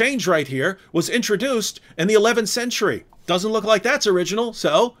change right here was introduced in the 11th century. Doesn't look like that's original,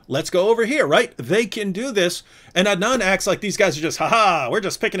 so let's go over here, right? They can do this. And Adnan acts like these guys are just, we're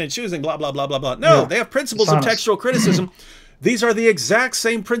just picking and choosing, blah, blah, blah, blah, blah. No, they have principles of textual criticism. These are the exact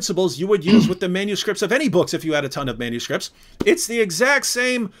same principles you would use with the manuscripts of any books if you had a ton of manuscripts. It's the exact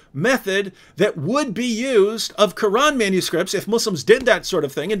same method that would be used of Quran manuscripts if Muslims did that sort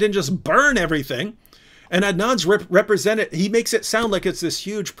of thing and didn't just burn everything. And Adnan's represented, he makes it sound like it's this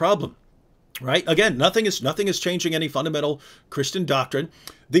huge problem, right? Again, nothing is changing any fundamental Christian doctrine.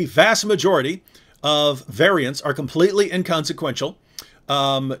 The vast majority of variants are completely inconsequential.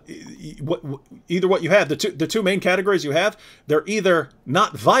 Either what you have, the two main categories you have, they're either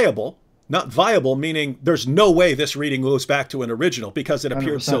not viable, meaning there's no way this reading goes back to an original because it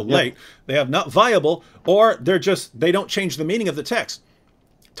appeared so late. They have not viable, or they don't change the meaning of the text.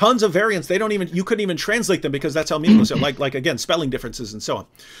 Tons of variants, you couldn't even translate them because that's how meaningless they're, like again, spelling differences and so on.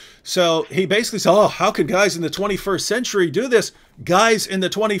 So he basically said, oh, how could guys in the 21st century do this? Guys in the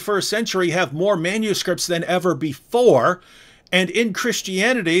 21st century have more manuscripts than ever before. And in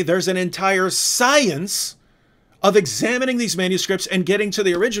Christianity, there's an entire science of examining these manuscripts and getting to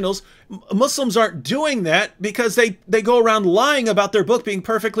the originals. Muslims aren't doing that because they go around lying about their book being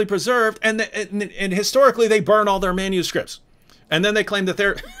perfectly preserved, and historically they burn all their manuscripts. And then they claim that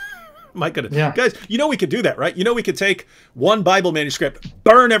they're... My goodness. Yeah. Guys, we could do that, right? We could take one Bible manuscript,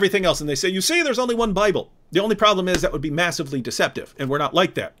 burn everything else, and they say, you see, there's only one Bible. The only problem is that would be massively deceptive, and we're not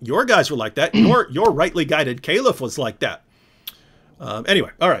like that. Your guys were like that. Your rightly guided caliph was like that.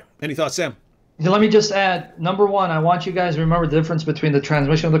 Anyway, all right. Any thoughts, Sam? Let me just add, number one, I want you guys to remember the difference between the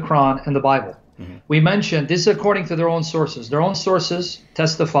transmission of the Quran and the Bible. We mentioned, this is according to their own sources. Their own sources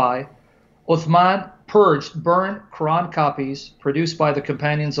testify, Uthman purged, burned Quran copies produced by the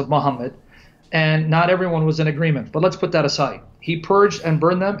companions of Muhammad, and not everyone was in agreement. But let's put that aside. He purged and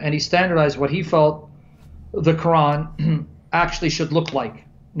burned them, and he standardized what he felt the Quran actually should look like.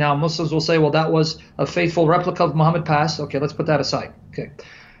 Now, Muslims will say, well, that was a faithful replica of Muhammad passed. Okay, let's put that aside. Okay.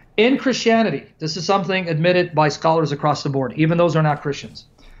 In Christianity, this is something admitted by scholars across the board, even those who are not Christians.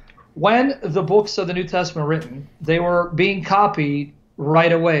 When the books of the New Testament were written, they were being copied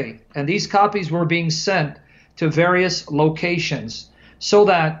right away. And these copies were being sent to various locations so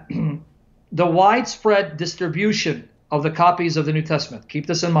that the widespread distribution of the copies of the New Testament, keep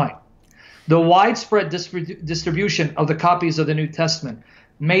this in mind, the widespread distribution of the copies of the New Testament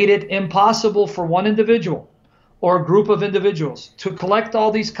made it impossible for one individual or a group of individuals to collect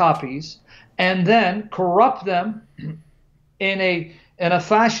all these copies and then corrupt them in a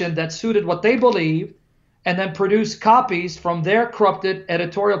fashion that suited what they believed, and then produce copies from their corrupted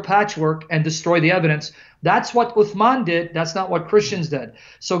editorial patchwork and destroy the evidence. That's what Uthman did. That's not what Christians did.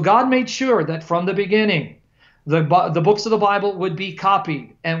 So God made sure that from the beginning, the books of the Bible would be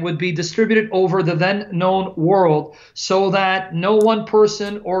copied and would be distributed over the then known world so that no one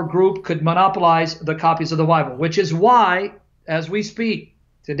person or group could monopolize the copies of the Bible, which is why, as we speak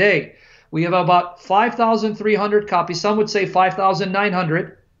today, we have about 5,300 copies. Some would say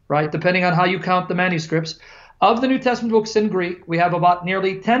 5,900, right, depending on how you count the manuscripts. Of the New Testament books in Greek, we have about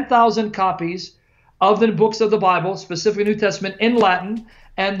nearly 10,000 copies of the books of the Bible, specifically New Testament, in Latin.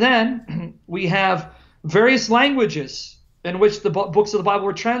 And then we have various languages in which the books of the Bible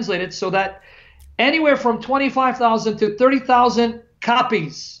were translated, so that anywhere from 25,000 to 30,000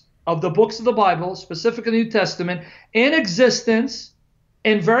 copies of the books of the Bible, specifically the New Testament, in existence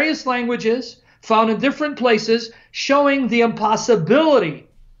in various languages, found in different places, showing the impossibility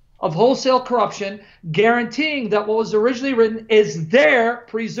of wholesale corruption, guaranteeing that what was originally written is there,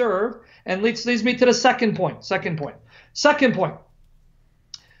 preserved, and leads me to the second point. Second point.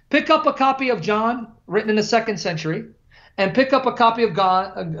 Pick up a copy of John written in the 2nd century, and pick up a copy of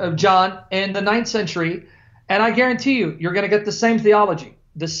John in the 9th century, and I guarantee you, you're going to get the same theology.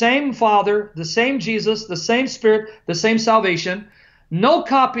 The same Father, the same Jesus, the same Spirit, the same salvation. No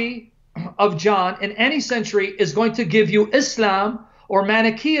copy of John in any century is going to give you Islam or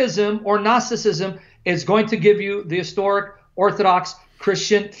Manichaeism or Gnosticism. It's going to give you the historic Orthodox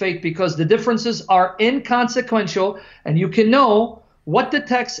Christian faith, because the differences are inconsequential, and you can know what the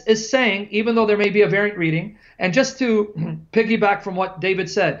text is saying, even though there may be a variant reading. And just to piggyback from what David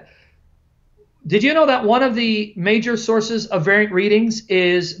said, did you know that one of the major sources of variant readings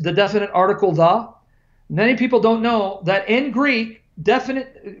is the definite article the? Many people don't know that in Greek,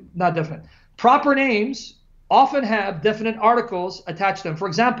 proper names often have definite articles attached to them. For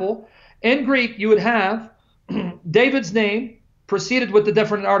example, in Greek, you would have David's name preceded with the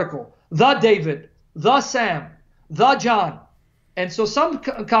definite article. The David, the Sam, the John. And so some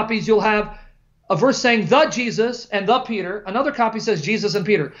copies you'll have a verse saying the Jesus and the Peter. Another copy says Jesus and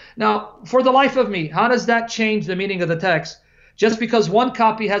Peter. Now, for the life of me, how does that change the meaning of the text? Just because one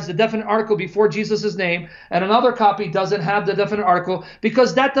copy has the definite article before Jesus' name and another copy doesn't have the definite article,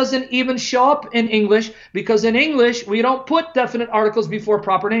 because that doesn't even show up in English, because in English we don't put definite articles before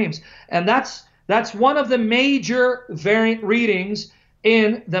proper names. And that's one of the major variant readings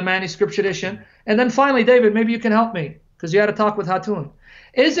in the manuscript tradition. And then finally, David, maybe you can help me, because you had a talk with Hatun.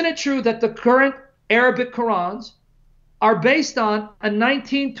 Isn't it true that the current Arabic Qurans are based on a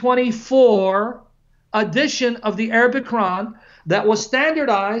 1924 edition of the Arabic Quran that was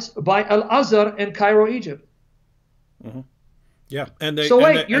standardized by Al-Azhar in Cairo, Egypt? Mm-hmm. Yeah, and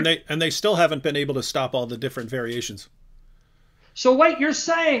they still haven't been able to stop all the different variations. So wait, you're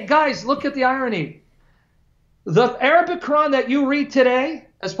saying, guys, look at the irony. The Arabic Quran that you read today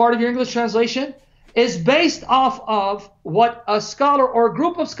as part of your English translation is based off of what a scholar or a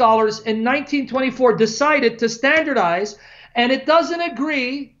group of scholars in 1924 decided to standardize, and it doesn't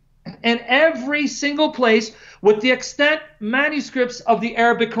agree in every single place with the extant manuscripts of the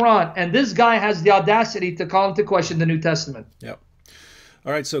Arabic Quran. And this guy has the audacity to call into question the New Testament. Yep.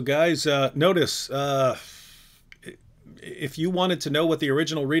 All right, so guys, notice, if you wanted to know what the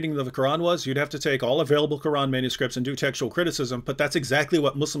original reading of the Quran was, you'd have to take all available Quran manuscripts and do textual criticism, but that's exactly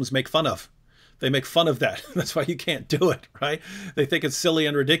what Muslims make fun of. They make fun of that. That's why you can't do it, right? They think it's silly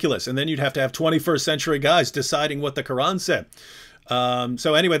and ridiculous. And then you'd have to have 21st century guys deciding what the Quran said.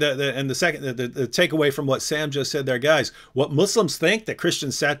 So anyway, the takeaway from what Sam just said there, guys, what Muslims think that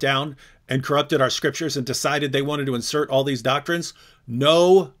Christians sat down and corrupted our scriptures and decided they wanted to insert all these doctrines.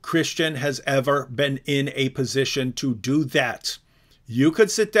 No Christian has ever been in a position to do that. You could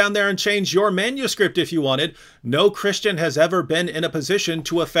sit down there and change your manuscript if you wanted. No Christian has ever been in a position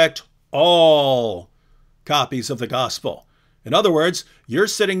to affect all copies of the gospel. In other words, you're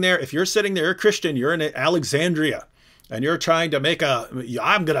sitting there, if you're sitting there, you're a Christian, you're in Alexandria, and you're trying to make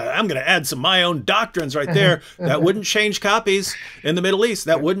I'm gonna add some my own doctrines right there. That wouldn't change copies in the Middle East.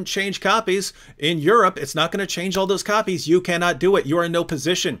 That wouldn't change copies in Europe. It's not going to change all those copies. You cannot do it. You are in no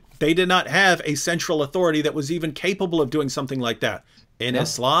position. They did not have a central authority that was even capable of doing something like that. In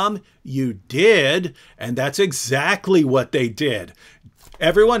Islam, you did, and that's exactly what they did.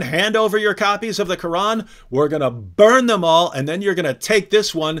 Everyone hand over your copies of the Quran. We're going to burn them all, and then you're going to take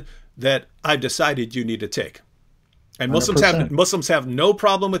this one that I've decided you need to take. And Muslims have no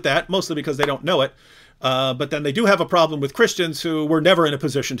problem with that, mostly because they don't know it. But then they do have a problem with Christians who were never in a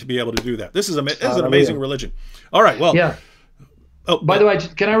position to be able to do that. This is an amazing religion. All right, well. Yeah. Oh, by the way,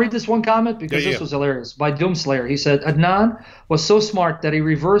 can I read this one comment? Because this was hilarious. By Doomslayer, he said, Adnan was so smart that he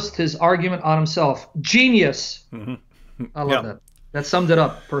reversed his argument on himself. Genius. I love that. That summed it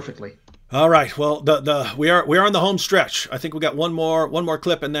up perfectly. All right. Well, we are on the home stretch. I think we got one more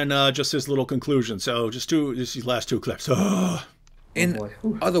clip, and then just his little conclusion. So just these last two clips. In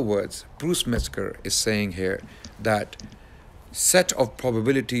other words, Bruce Metzger is saying here that set of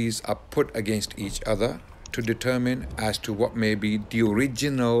probabilities are put against each other to determine as to what may be the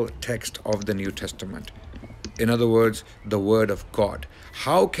original text of the New Testament. In other words, the Word of God.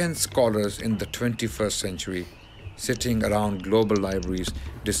 How can scholars in the 21st century, sitting around global libraries,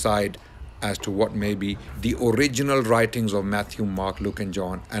 decide as to what may be the original writings of Matthew, Mark, Luke, and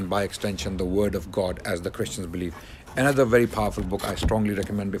John, and by extension, the Word of God, as the Christians believe? Another very powerful book I strongly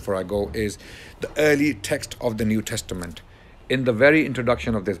recommend before I go is The Early Text of the New Testament. In the very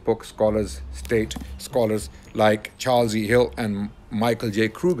introduction of this book, scholars like Charles E. Hill and Michael J.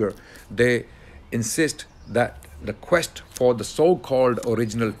 Kruger, they insist that the quest for the so-called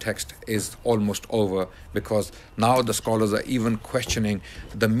original text is almost over, because now the scholars are even questioning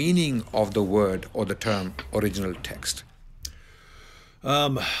the meaning of the word or the term original text.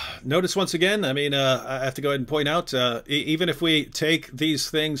 Notice once again, I mean, I have to go ahead and point out, even if we take these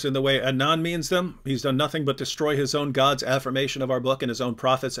things in the way Adnan means them, he's done nothing but destroy his own God's affirmation of our book and his own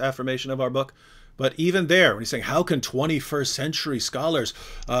prophet's affirmation of our book. But even there, when he's saying, how can 21st century scholars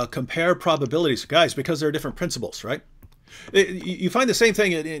compare probabilities? Guys, because there are different principles, right? You find the same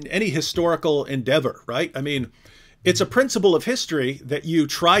thing in any historical endeavor, right? I mean, it's a principle of history that you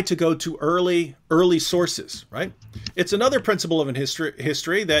try to go to early sources, right? It's another principle of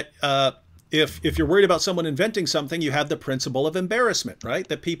history that if you're worried about someone inventing something, you have the principle of embarrassment, right?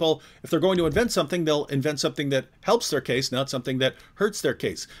 That people, if they're going to invent something, they'll invent something that helps their case, not something that hurts their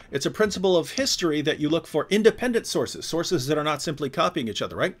case. It's a principle of history that you look for independent sources that are not simply copying each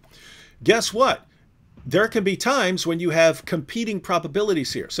other, right? Guess what? There can be times when you have competing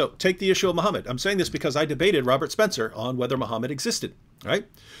probabilities here. So take the issue of Muhammad. I'm saying this because I debated Robert Spencer on whether Muhammad existed, right?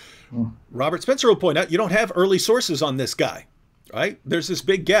 Robert Spencer will point out you don't have early sources on this guy, right? There's this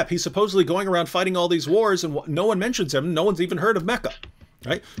big gap. He's supposedly going around fighting all these wars and no one mentions him. No one's even heard of Mecca,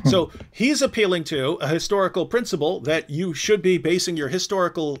 right? So he's appealing to a historical principle that you should be basing your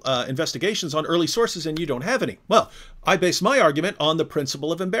historical investigations on early sources, and you don't have any. Well, I base my argument on the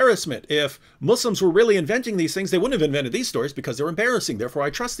principle of embarrassment. If Muslims were really inventing these things, they wouldn't have invented these stories because they're embarrassing. Therefore,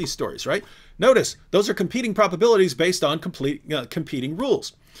 I trust these stories, right? Notice, those are competing probabilities based on competing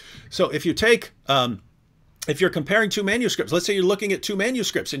rules. So if you take, if you're comparing two manuscripts, let's say you're looking at two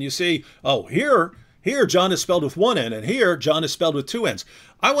manuscripts and you see, oh, here John is spelled with one N, and here John is spelled with two N's.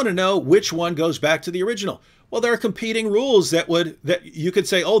 I want to know which one goes back to the original. Well, there are competing rules that you could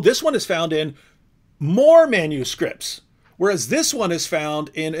say, oh, this one is found in more manuscripts, whereas this one is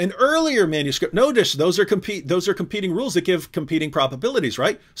found in an earlier manuscript. Notice those are competing rules that give competing probabilities,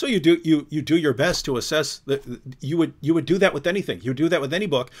 right? So you do your best to assess that. You would do that with anything. You do that with any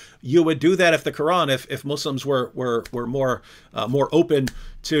book. You would do that if the Quran, if Muslims were more open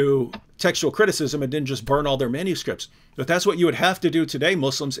to textual criticism and didn't just burn all their manuscripts. But that's what you would have to do today,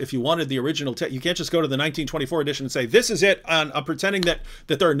 Muslims, if you wanted the original text. You can't just go to the 1924 edition and say, this is it, and I'm pretending that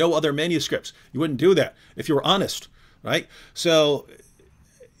there are no other manuscripts. You wouldn't do that if you were honest, right? So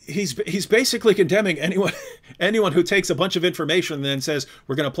he's basically condemning anyone who takes a bunch of information and then says,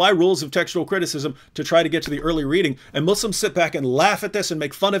 we're going to apply rules of textual criticism to try to get to the early reading. And Muslims sit back and laugh at this and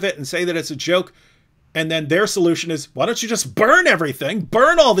make fun of it and say that it's a joke. And then their solution is, why don't you just burn everything,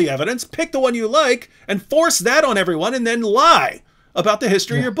 burn all the evidence, pick the one you like, and force that on everyone, and then lie. about the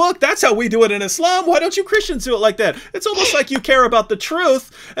history of your book. That's how we do it in Islam. Why don't you Christians do it like that? It's almost like you care about the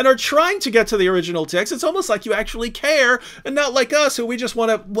truth and are trying to get to the original text. It's almost like you actually care, and not like us, who we just want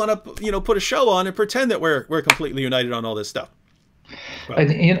to you know, put a show on and pretend that we're completely united on all this stuff. Well,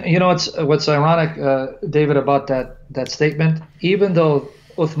 And you know what's ironic, David, about that statement? Even though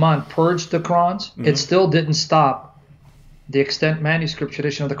Uthman purged the Qurans, it still didn't stop the extant manuscript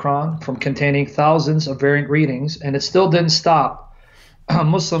tradition of the Quran from containing thousands of variant readings, and it still didn't stop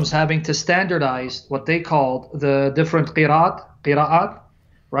Muslims having to standardize what they called the different qira'at,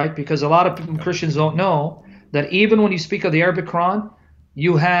 right? Because a lot of Christians don't know that even when you speak of the Arabic Quran,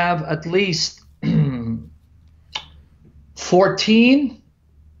 you have at least 14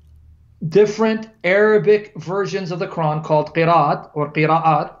 different Arabic versions of the Quran called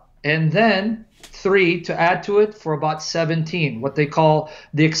qira'at, and then 3 to add to it for about 17, what they call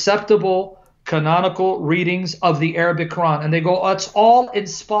the acceptable canonical readings of the Arabic Quran. And they go, oh, it's all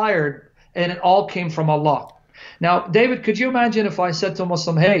inspired and it all came from Allah. Now, David, could you imagine if I said to a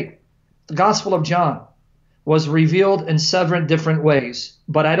Muslim, hey, the Gospel of John was revealed in 7 different ways,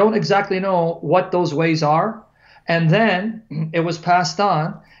 but I don't exactly know what those ways are. And then it was passed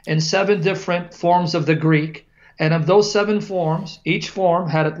on in 7 different forms of the Greek. And of those 7 forms, each form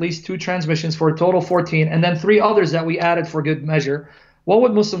had at least 2 transmissions for a total of 14, and then 3 others that we added for good measure. What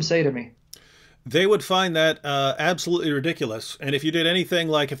would Muslims say to me? they would find that absolutely ridiculous. And if you did anything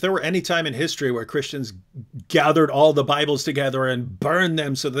like, if there were any time in history where Christians gathered all the Bibles together and burned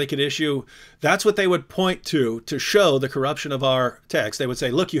them so that they could issue, that's what they would point to show the corruption of our text. They would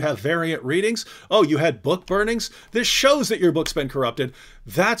say, look, you have variant readings. Oh, you had book burnings. This shows that your book's been corrupted.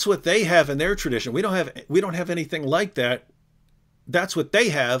 That's what they have in their tradition. We don't have anything like that. That's what they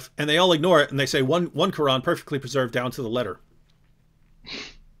have, and they all ignore it, and they say one Quran perfectly preserved down to the letter.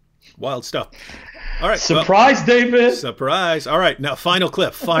 Wild stuff. All right. Surprise, well, David. Surprise. All right. Now, final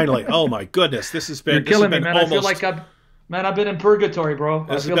clip. Finally. Oh, my goodness. This has been... You're killing me, man. Almost, I feel like I've been in purgatory, bro.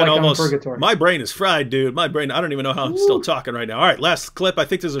 I feel like I'm in purgatory. My brain is fried, dude. My brain, I don't even know how I'm still talking right now. All right. Last clip. I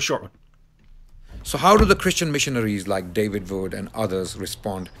think this is a short one. So how do the Christian missionaries like David Wood and others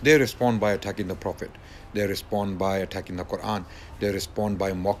respond? They respond by attacking the Prophet. They respond by attacking the Quran. They respond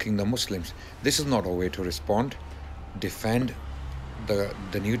by mocking the Muslims. This is not a way to respond. Defend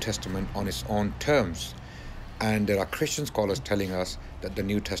the New Testament on its own terms. And there are Christian scholars telling us that the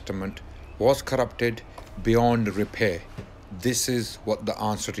New Testament was corrupted beyond repair. This is what the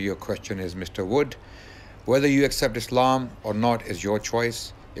answer to your question is, Mr. Wood. Whether you accept Islam or not is your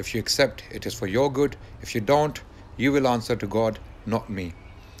choice. If you accept, it is for your good. If you don't, you will answer to God, not me.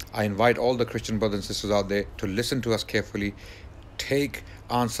 I invite all the Christian brothers and sisters out there to listen to us carefully, take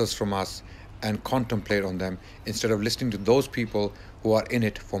answers from us, and contemplate on them instead of listening to those people who are in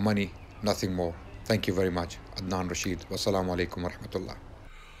it for money, nothing more. Thank you very much. Adnan Rashid. Wassalamu alaikum wa rahmatullah.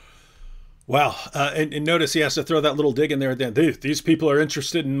 Wow. And notice he has to throw that little dig in there at the end. These people are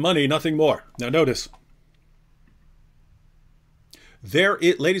interested in money, nothing more. Now notice.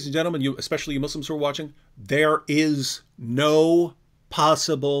 Ladies and gentlemen, especially you Muslims who are watching, there is no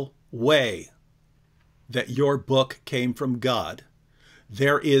possible way that your book came from God.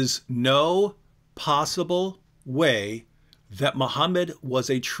 There is no possible way that Muhammad was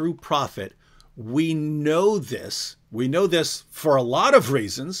a true prophet. We know this. We know this for a lot of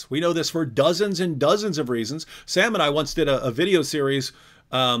reasons. We know this for dozens and dozens of reasons. Sam and I once did a video series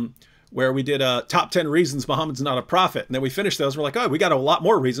where we did top 10 reasons Muhammad's not a prophet. And then we finished those. We're like, oh, we got a lot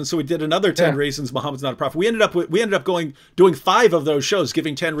more reasons. So we did another 10 reasons Muhammad's not a prophet. We ended up doing 5 of those shows,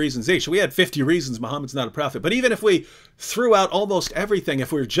 giving 10 reasons each. So we had 50 reasons Muhammad's not a prophet. But even if we threw out almost everything,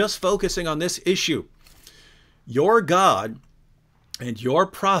 if we're just focusing on this issue, your God and your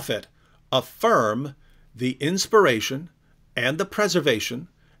prophet affirm the inspiration and the preservation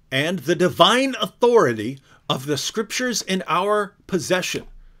and the divine authority of the scriptures in our possession.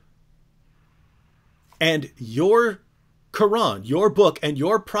 And your Quran, your book, and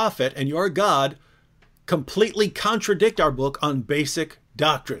your prophet and your God completely contradict our book on basic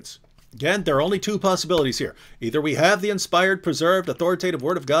doctrines. Again, there are only 2 possibilities here. Either we have the inspired, preserved, authoritative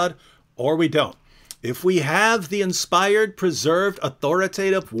word of God, or we don't. If we have the inspired, preserved,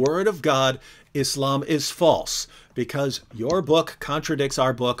 authoritative word of God, Islam is false because your book contradicts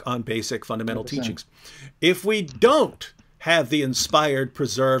our book on basic fundamental 100%. Teachings. If we don't have the inspired,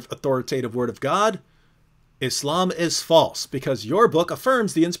 preserved, authoritative word of God, Islam is false, because your book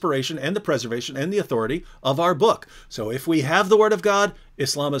affirms the inspiration and the preservation and the authority of our book. So if we have the Word of God,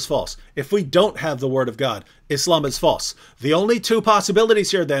 Islam is false. If we don't have the Word of God, Islam is false. The only two possibilities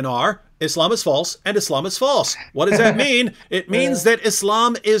here then are Islam is false and Islam is false. What does that mean? It means that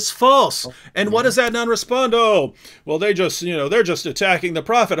Islam is false. And what does Adnan respond? Oh, well, they're just attacking the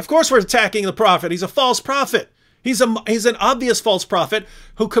prophet. Of course we're attacking the prophet. He's a false prophet. He's an obvious false prophet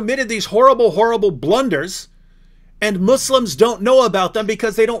who committed these horrible, horrible blunders. And Muslims don't know about them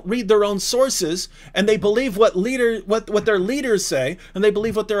because they don't read their own sources, and they believe what their leaders say, and they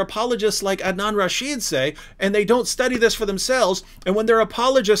believe what their apologists like Adnan Rashid say, and they don't study this for themselves. And when their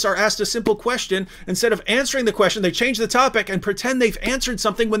apologists are asked a simple question, instead of answering the question, they change the topic and pretend they've answered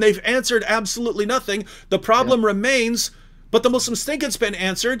something when they've answered absolutely nothing. The problem remains, but the Muslims think it's been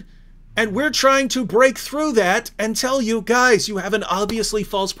answered. And we're trying to break through that and tell you, guys, you have an obviously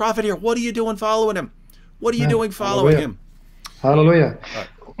false prophet here. What are you doing following him? What are you doing following him? Hallelujah.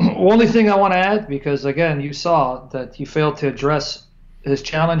 Only thing I want to add, because again, you saw that he failed to address his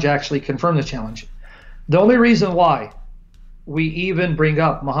challenge, actually confirm the challenge. The only reason why we even bring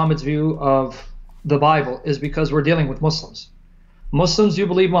up Muhammad's view of the Bible is because we're dealing with Muslims. Muslims, you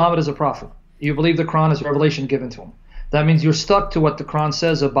believe Muhammad is a prophet. You believe the Quran is a revelation given to him. That means you're stuck to what the Quran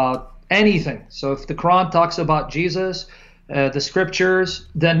says about anything. So if the Quran talks about Jesus, the scriptures,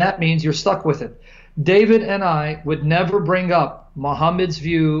 then that means you're stuck with it. David and I would never bring up Muhammad's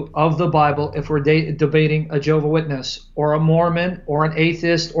view of the Bible if we're debating a Jehovah's Witness or a Mormon or an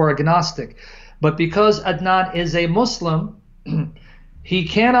atheist or agnostic. But because Adnan is a Muslim, he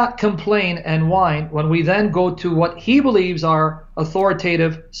cannot complain and whine when we then go to what he believes are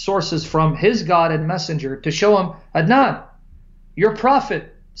authoritative sources from his God and messenger to show him, Adnan, your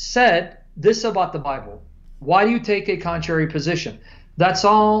prophet said this about the Bible. Why do you take a contrary position? That's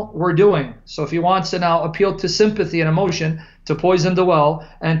all we're doing. So if he wants to now appeal to sympathy and emotion to poison the well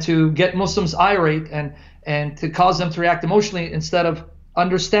and to get Muslims irate and to cause them to react emotionally instead of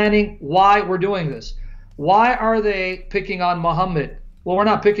understanding why we're doing this. Why are they picking on Muhammad? Well, we're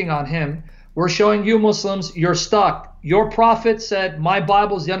not picking on him. We're showing you Muslims, you're stuck. Your prophet said, my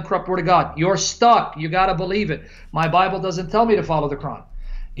Bible is the uncorrupt word of God. You're stuck. You got to believe it. My Bible doesn't tell me to follow the Quran.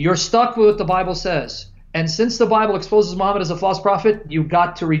 You're stuck with what the Bible says. And since the Bible exposes Muhammad as a false prophet, you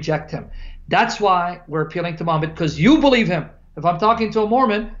got to reject him. That's why we're appealing to Muhammad, because you believe him. If I'm talking to a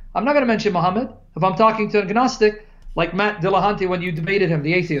Mormon, I'm not going to mention Muhammad. If I'm talking to an agnostic, like Matt Dillahunty when you debated him,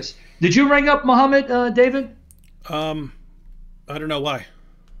 the atheist. Did you bring up Muhammad, David? I don't know why.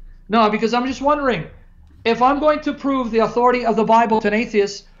 No, because I'm just wondering, if I'm going to prove the authority of the Bible to an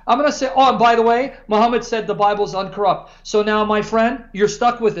atheist, I'm going to say, oh, and by the way, Muhammad said the Bible's uncorrupt. So now, my friend, you're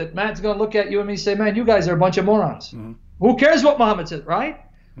stuck with it. Matt's going to look at you and me and say, man, you guys are a bunch of morons. Mm-hmm. Who cares what Muhammad said, right?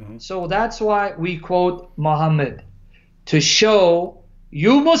 Mm-hmm. So that's why we quote Muhammad, to show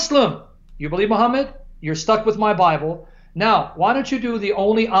you Muslim, you believe Muhammad, you're stuck with my Bible. Now, why don't you do the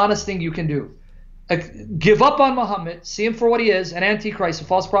only honest thing you can do? Give up on Muhammad, see him for what he is, an antichrist, a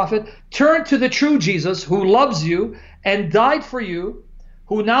false prophet. Turn to the true Jesus who loves you and died for you,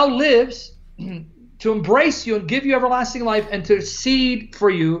 who now lives to embrace you and give you everlasting life and to intercede for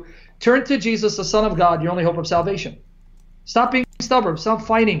you. Turn to Jesus, the Son of God, your only hope of salvation. Stop being stubborn. Stop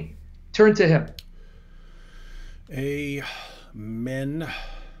fighting. Turn to him. Amen.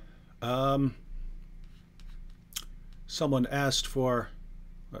 Someone asked for,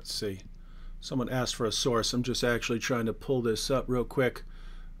 let's see. Someone asked for a source. I'm just actually trying to pull this up real quick.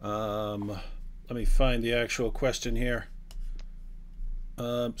 Let me find the actual question here.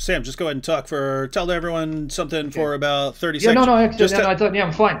 Sam, just go ahead and tell everyone something for about 30 seconds.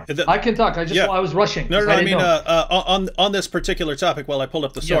 I'm fine. I can talk. I was rushing. I mean, on this particular topic, while I pulled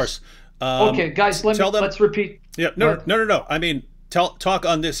up the source. Okay, guys, let's repeat. Yeah, no. I mean, talk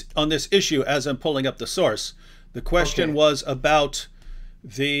on this issue as I'm pulling up the source. The question was about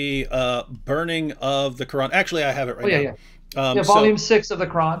the burning of the Quran. Actually, I have it right now. Volume 6 of the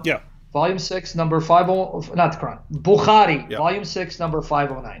Quran. Yeah. Volume 6, number 50, not the Quran. Bukhari, Volume 6, number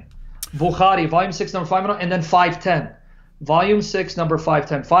 509. Bukhari, Volume 6, number 509, and then 510. Volume 6, number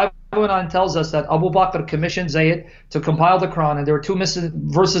 510. 509 tells us that Abu Bakr commissioned Zayd to compile the Quran, and there were two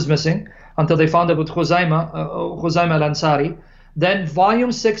verses missing until they found it with Khuzaima al-Ansari. Then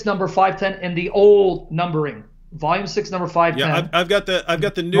Volume 6, number 510 in the old numbering. Volume 6, number 510. Yeah, I've got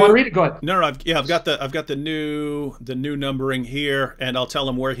the new. You want to read it? Go ahead. No, I've got the new numbering here, and I'll tell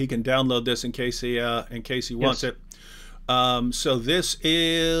him where he can download this in case he wants it. So this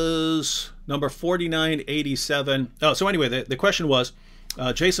is number 4987. Oh, so anyway, the question was,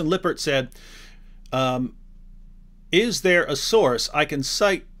 Jason Lippert said, is there a source I can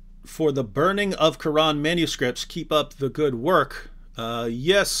cite for the burning of Quran manuscripts. Keep up the good work.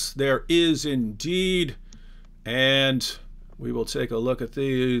 Yes, there is indeed. And we will take a look at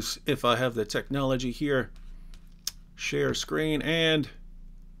these if I have the technology here. Share screen and...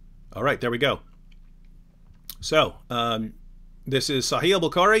 All right, there we go. So, this is Sahih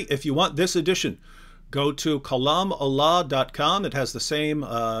al-Bukhari. If you want this edition, go to kalamallah.com. It has the same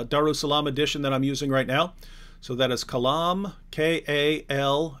Darussalam edition that I'm using right now. So that is Kalam, K-A-L-A-M,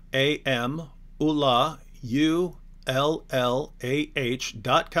 Ullah, U-L-L-A-H.com,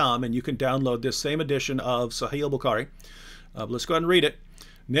 and you can download this same edition of Sahih al-Bukhari. Let's go ahead and read it.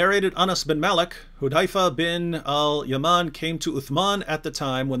 Narrated Anas bin Malik, Hudhaifa bin al-Yaman came to Uthman at the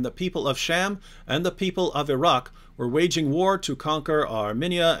time when the people of Sham and the people of Iraq were waging war to conquer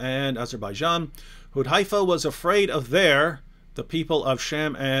Armenia and Azerbaijan. Hudhaifa was afraid of the people of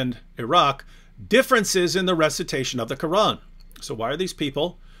Sham and Iraq, differences in the recitation of the Quran. So why are these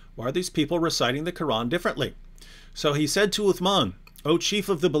people reciting the Quran differently? So he said to Uthman, O chief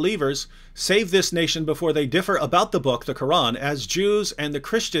of the believers, save this nation before they differ about the book, the Quran, as Jews and the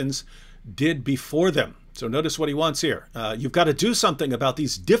Christians did before them. So notice what he wants here. You've got to do something about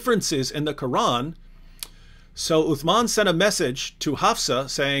these differences in the Quran. So Uthman sent a message to Hafsa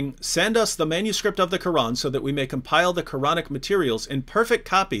saying, send us the manuscript of the Quran so that we may compile the Quranic materials in perfect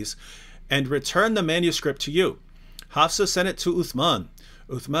copies and return the manuscript to you. Hafsa sent it to Uthman.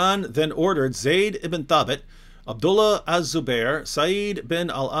 Uthman then ordered Zayd ibn Thabit, Abdullah az-Zubair, Sa'id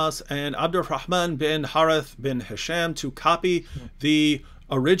bin al-As, and Abdurrahman bin Harith bin Hisham to copy the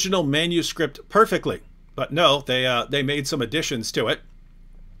original manuscript perfectly. But no, they made some additions to it.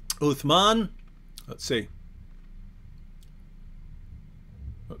 Uthman, let's see.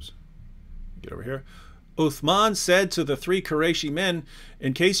 Oops. Get over here. Uthman said to the three Qurayshi men,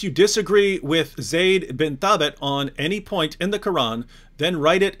 in case you disagree with Zayd bin Thabit on any point in the Quran, then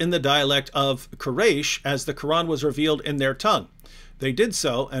write it in the dialect of Quraysh as the Quran was revealed in their tongue. They did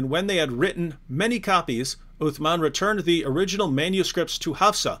so, and when they had written many copies, Uthman returned the original manuscripts to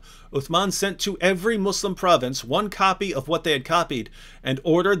Hafsa. Uthman sent to every Muslim province one copy of what they had copied and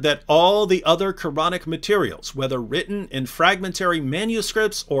ordered that all the other Quranic materials, whether written in fragmentary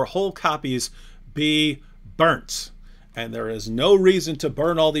manuscripts or whole copies, be burnt. And there is no reason to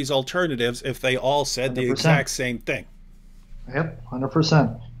burn all these alternatives if they all said 100%. The exact same thing. Yep,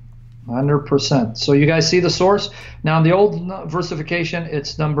 100%. 100%. So you guys see the source? Now in the old versification,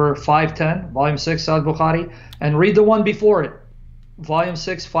 it's number 510, volume 6, Sahih Bukhari, and read the one before it, volume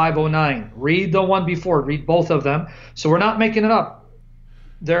 6, 509. Read the one before it. Read both of them. So we're not making it up.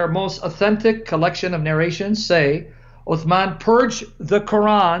 Their most authentic collection of narrations say Uthman purged the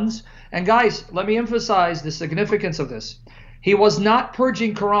Qurans. And guys, let me emphasize the significance of this. He was not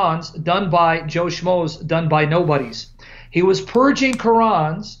purging Qurans done by Joe Schmoes, done by nobodies. He was purging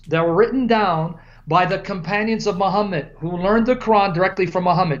Qurans that were written down by the companions of Muhammad who learned the Quran directly from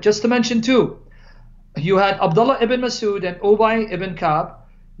Muhammad. Just to mention two, you had Abdullah ibn Masud and Ubay ibn Ka'b.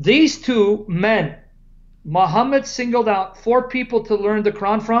 These two men, Muhammad singled out 4 people to learn the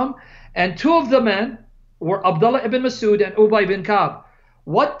Quran from, and 2 of the men were Abdullah ibn Masud and Ubay ibn Ka'b.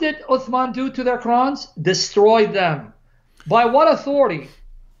 What did Uthman do to their Qurans? Destroy them. By what authority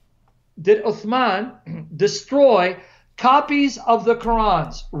did Uthman destroy copies of the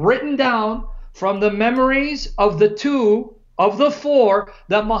Qurans written down from the memories of the 2 of the 4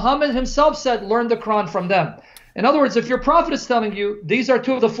 that Muhammad himself said learned the Quran from them? In other words, if your prophet is telling you these are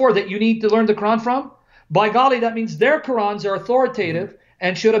 2 of the 4 that you need to learn the Quran from, by golly, that means their Qurans are authoritative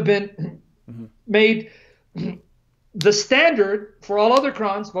and should have been made the standard for all other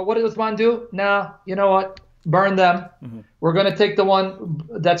Qurans. But what did Uthman do? Nah, you know what? Burn them. We're going to take the one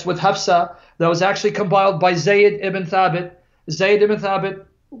that's with Hafsa that was actually compiled by Zayd ibn Thabit. Zayd ibn Thabit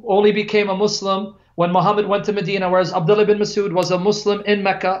only became a Muslim when Muhammad went to Medina, whereas Abdullah ibn Masud was a Muslim in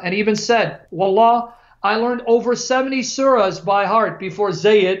Mecca and even said, Wallah, I learned over 70 surahs by heart before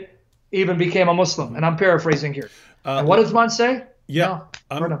Zayd even became a Muslim. And I'm paraphrasing here. And what does Uthman say? Yeah,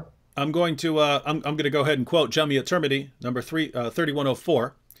 no, I'm going to go ahead and quote Jami at-Tirmidhi, number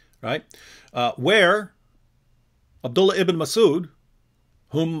 3104, right? Where Abdullah ibn Masud,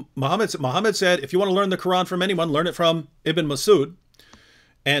 whom Muhammad said, if you want to learn the Quran from anyone, learn it from Ibn Masud.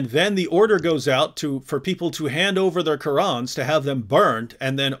 And then the order goes out for people to hand over their Qurans, to have them burned,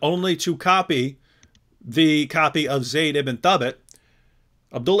 and then only to copy the copy of Zayd ibn Thabit.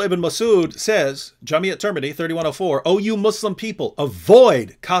 Abdullah ibn Masud says, Jami at-Tirmidhi 3104, O you Muslim people,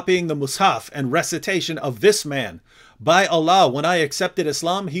 avoid copying the Mus'haf and recitation of this man. By Allah, when I accepted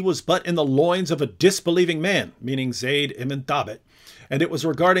Islam, he was but in the loins of a disbelieving man, meaning Zayd ibn Thabit. And it was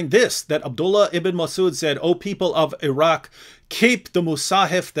regarding this that Abdullah ibn Masud said, "O people of Iraq, keep the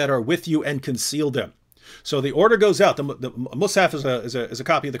musahif that are with you and conceal them." So the order goes out. The musahif is a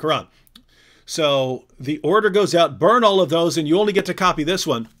copy of the Quran. So the order goes out, burn all of those, and you only get to copy this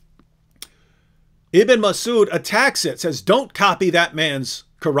one. Ibn Masud attacks it, says, don't copy that man's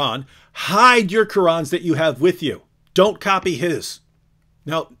Quran. Hide your Qurans that you have with you. Don't copy his.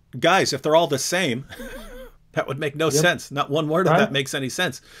 Now, guys, if they're all the same, that would make no sense. Not one word of that makes any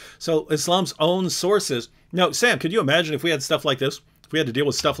sense. So Islam's own sources. Now, Sam, could you imagine if we had stuff like this? If we had to deal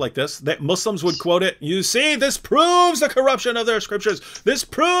with stuff like this, that Muslims would quote it. You see, this proves the corruption of their scriptures. This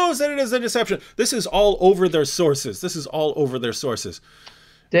proves that it is a deception. This is all over their sources. This is all over their sources.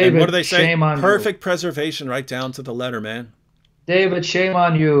 David, and what do they say? Shame on Perfect preservation right down to the letter, man. David, shame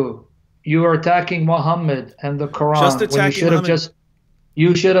on you. You are attacking Muhammad and the Quran. Just attacking Muhammad.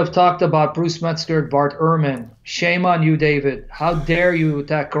 You should have talked about Bruce Metzger, Bart Ehrman. Shame on you, David. How dare you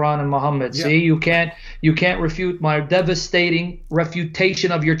attack Quran and Muhammad? Yeah. See, you can't refute my devastating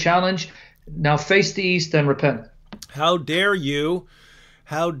refutation of your challenge. Now face the east and repent. How dare you?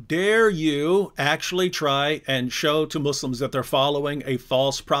 How dare you actually try and show to Muslims that they're following a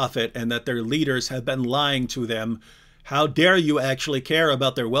false prophet and that their leaders have been lying to them? How dare you actually care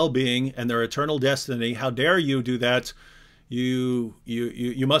about their well-being and their eternal destiny? How dare you do that? You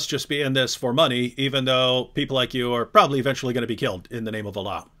must just be in this for money, even though people like you are probably eventually going to be killed in the name of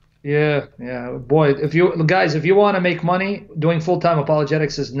Allah. Yeah, boy. If you want to make money, doing full-time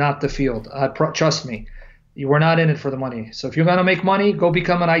apologetics is not the field. Trust me. We're not in it for the money. So if you're going to make money, go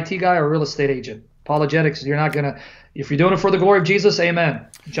become an IT guy or a real estate agent. Apologetics, you're not going to. If you're doing it for the glory of Jesus, amen.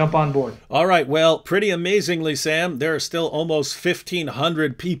 Jump on board. All right. Well, pretty amazingly, Sam, there are still almost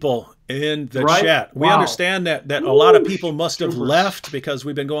 1,500 people in the chat. We understand that a lot of people must have left because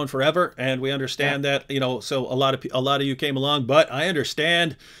we've been going forever, and we understand that, so a lot of you came along, but I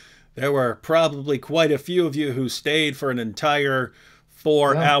understand there were probably quite a few of you who stayed for an entire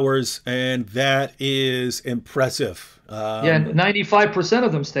 4 hours, and that is impressive. 95%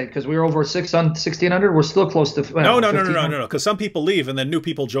 of them stayed because we were over 1,600. We're still close to no, because some people leave and then new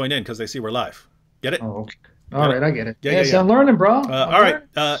people join in because they see we're live. Get it? Oh, okay. All right, I get it. Yeah. I'm learning, bro. All right.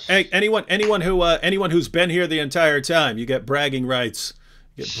 Hey, anyone who's been here the entire time, you get bragging rights.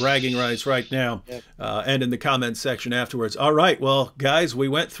 You get bragging rights right now, and in the comments section afterwards. All right. Well, guys, we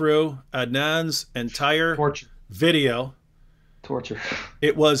went through Adnan's entire video. Torture.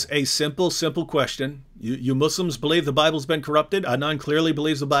 It was a simple question. You Muslims believe the Bible's been corrupted. Adnan clearly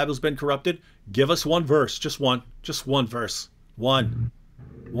believes the Bible's been corrupted. Give us one verse, just one verse. One.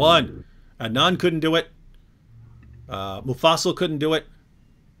 Adnan couldn't do it. Mufassal couldn't do it.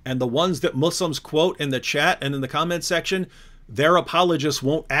 And the ones that Muslims quote in the chat and in the comment section, their apologists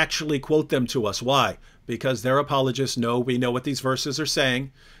won't actually quote them to us. Why? Because their apologists know we know what these verses are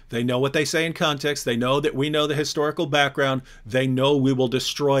saying. They know what they say in context. They know that we know the historical background. They know we will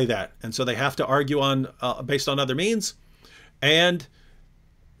destroy that. And so they have to argue on based on other means. And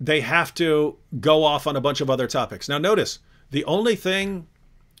they have to go off on a bunch of other topics. Now notice, the only things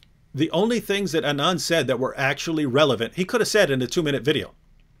that Adnan said that were actually relevant, he could have said in a 2-minute video.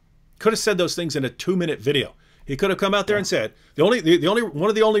 Could have said those things in a 2-minute video. He could have come out there and said, one of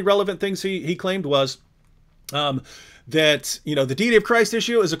the only relevant things he claimed was that the deity of Christ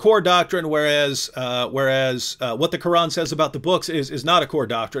issue is a core doctrine, whereas what the Quran says about the books is not a core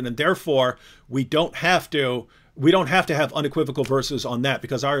doctrine, and therefore we don't have to have unequivocal verses on that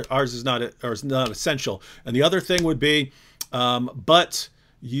because ours is not essential. And the other thing would be, but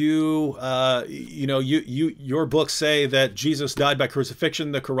your books say that Jesus died by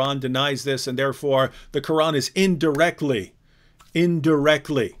crucifixion. The Quran denies this, and therefore the Quran is indirectly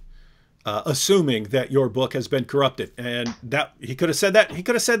assuming that your book has been corrupted. And that he could have said that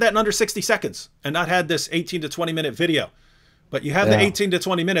in under 60 seconds and not had this 18 to 20 minute video. But you have the 18 to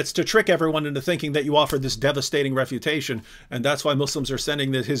 20 minutes to trick everyone into thinking that you offered this devastating refutation. And that's why Muslims are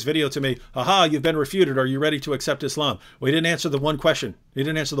sending his video to me. Aha, you've been refuted. Are you ready to accept Islam? Well, he didn't answer the one question. He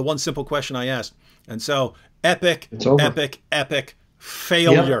didn't answer the one simple question I asked. And so epic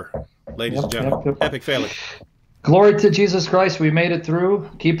failure, ladies and gentlemen. Epic failure. Glory to Jesus Christ. We made it through.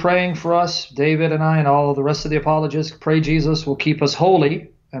 Keep praying for us, David and I and all the rest of the apologists. Pray Jesus will keep us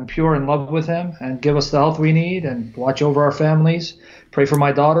holy and pure in love with him and give us the health we need and watch over our families. Pray for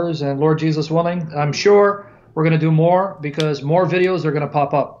my daughters, and Lord Jesus willing, I'm sure we're going to do more because more videos are going to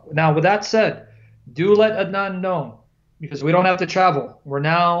pop up. Now, with that said, do let Adnan know because we don't have to travel. We're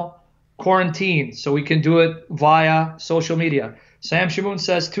now quarantined, so we can do it via social media. Sam Shamoun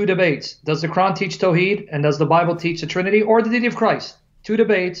says 2 debates. Does the Quran teach Tawheed, and does the Bible teach the Trinity or the deity of Christ? 2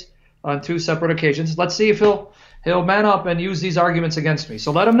 debates. on 2 separate occasions. Let's see if he'll man up and use these arguments against me.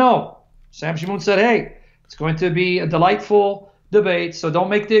 So let him know. Sam Shamoun said, hey, it's going to be a delightful debate, so don't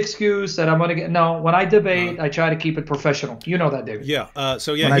make the excuse that I'm going to get. No, when I debate, I try to keep it professional. You know that, David. Yeah.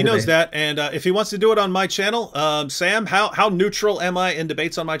 So yeah, he knows that. And if he wants to do it on my channel, Sam, how neutral am I in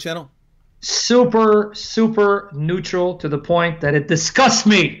debates on my channel? Super, super neutral to the point that it disgusts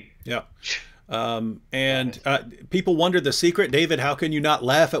me. Yeah. And people wonder the secret. David, how can you not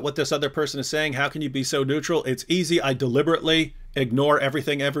laugh at what this other person is saying? How can you be so neutral? It's easy. I deliberately ignore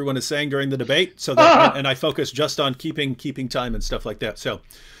everything everyone is saying during the debate, so that and I focus just on keeping time and stuff like that. So,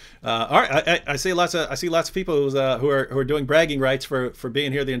 all right, I see lots of people who are doing bragging rights for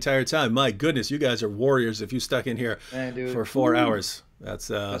being here the entire time. My goodness, you guys are warriors if you stuck in here for 4 hours. That's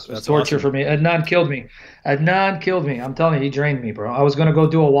torture awesome. for me. Adnan killed me. Adnan killed me. I'm telling you, he drained me, bro. I was gonna go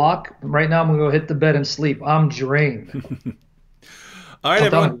do a walk. Right now, I'm gonna go hit the bed and sleep. I'm drained. All right,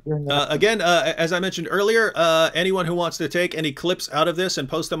 everyone. Again, as I mentioned earlier, anyone who wants to take any clips out of this and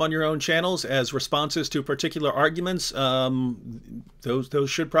post them on your own channels as responses to particular arguments, those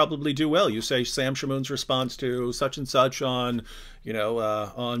should probably do well. You say Sam Shamoun's response to such and such on,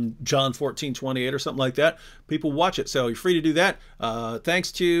 on John 14:28 or something like that. People watch it, so you're free to do that.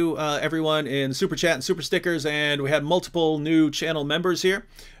 Thanks to everyone in Super Chat and Super Stickers, and we had multiple new channel members here.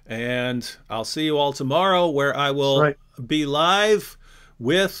 And I'll see you all tomorrow, where I will be live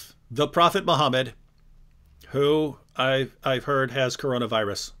with the Prophet Muhammad, who I've heard has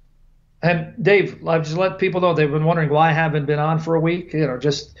coronavirus. And Dave, I've just let people know, they've been wondering why I haven't been on for a week.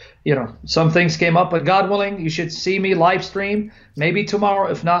 Some things came up, but God willing, you should see me live stream maybe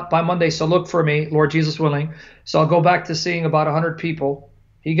tomorrow, if not by Monday. So look for me, Lord Jesus willing. So I'll go back to seeing about 100 people.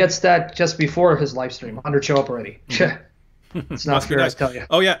 He gets that just before his live stream. 100 show up already. It's not fair, nice. I tell you.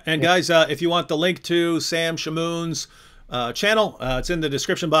 Oh yeah, and guys, if you want the link to Sam Shamoun's channel, it's in the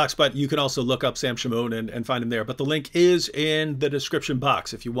description box, but you can also look up Sam Shamoun and find him there. But the link is in the description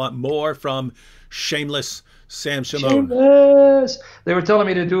box if you want more from shameless Sam Shamoun. Shameless. They were telling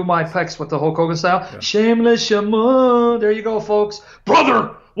me to do my pecs with the Hulk Hogan style. Yeah. Shameless Shamoun. There you go, folks.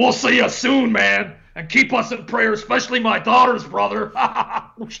 Brother, we'll see you soon, man. And keep us in prayer, especially my daughters, brother.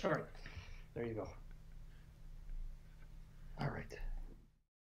 Sorry. There you go. All right.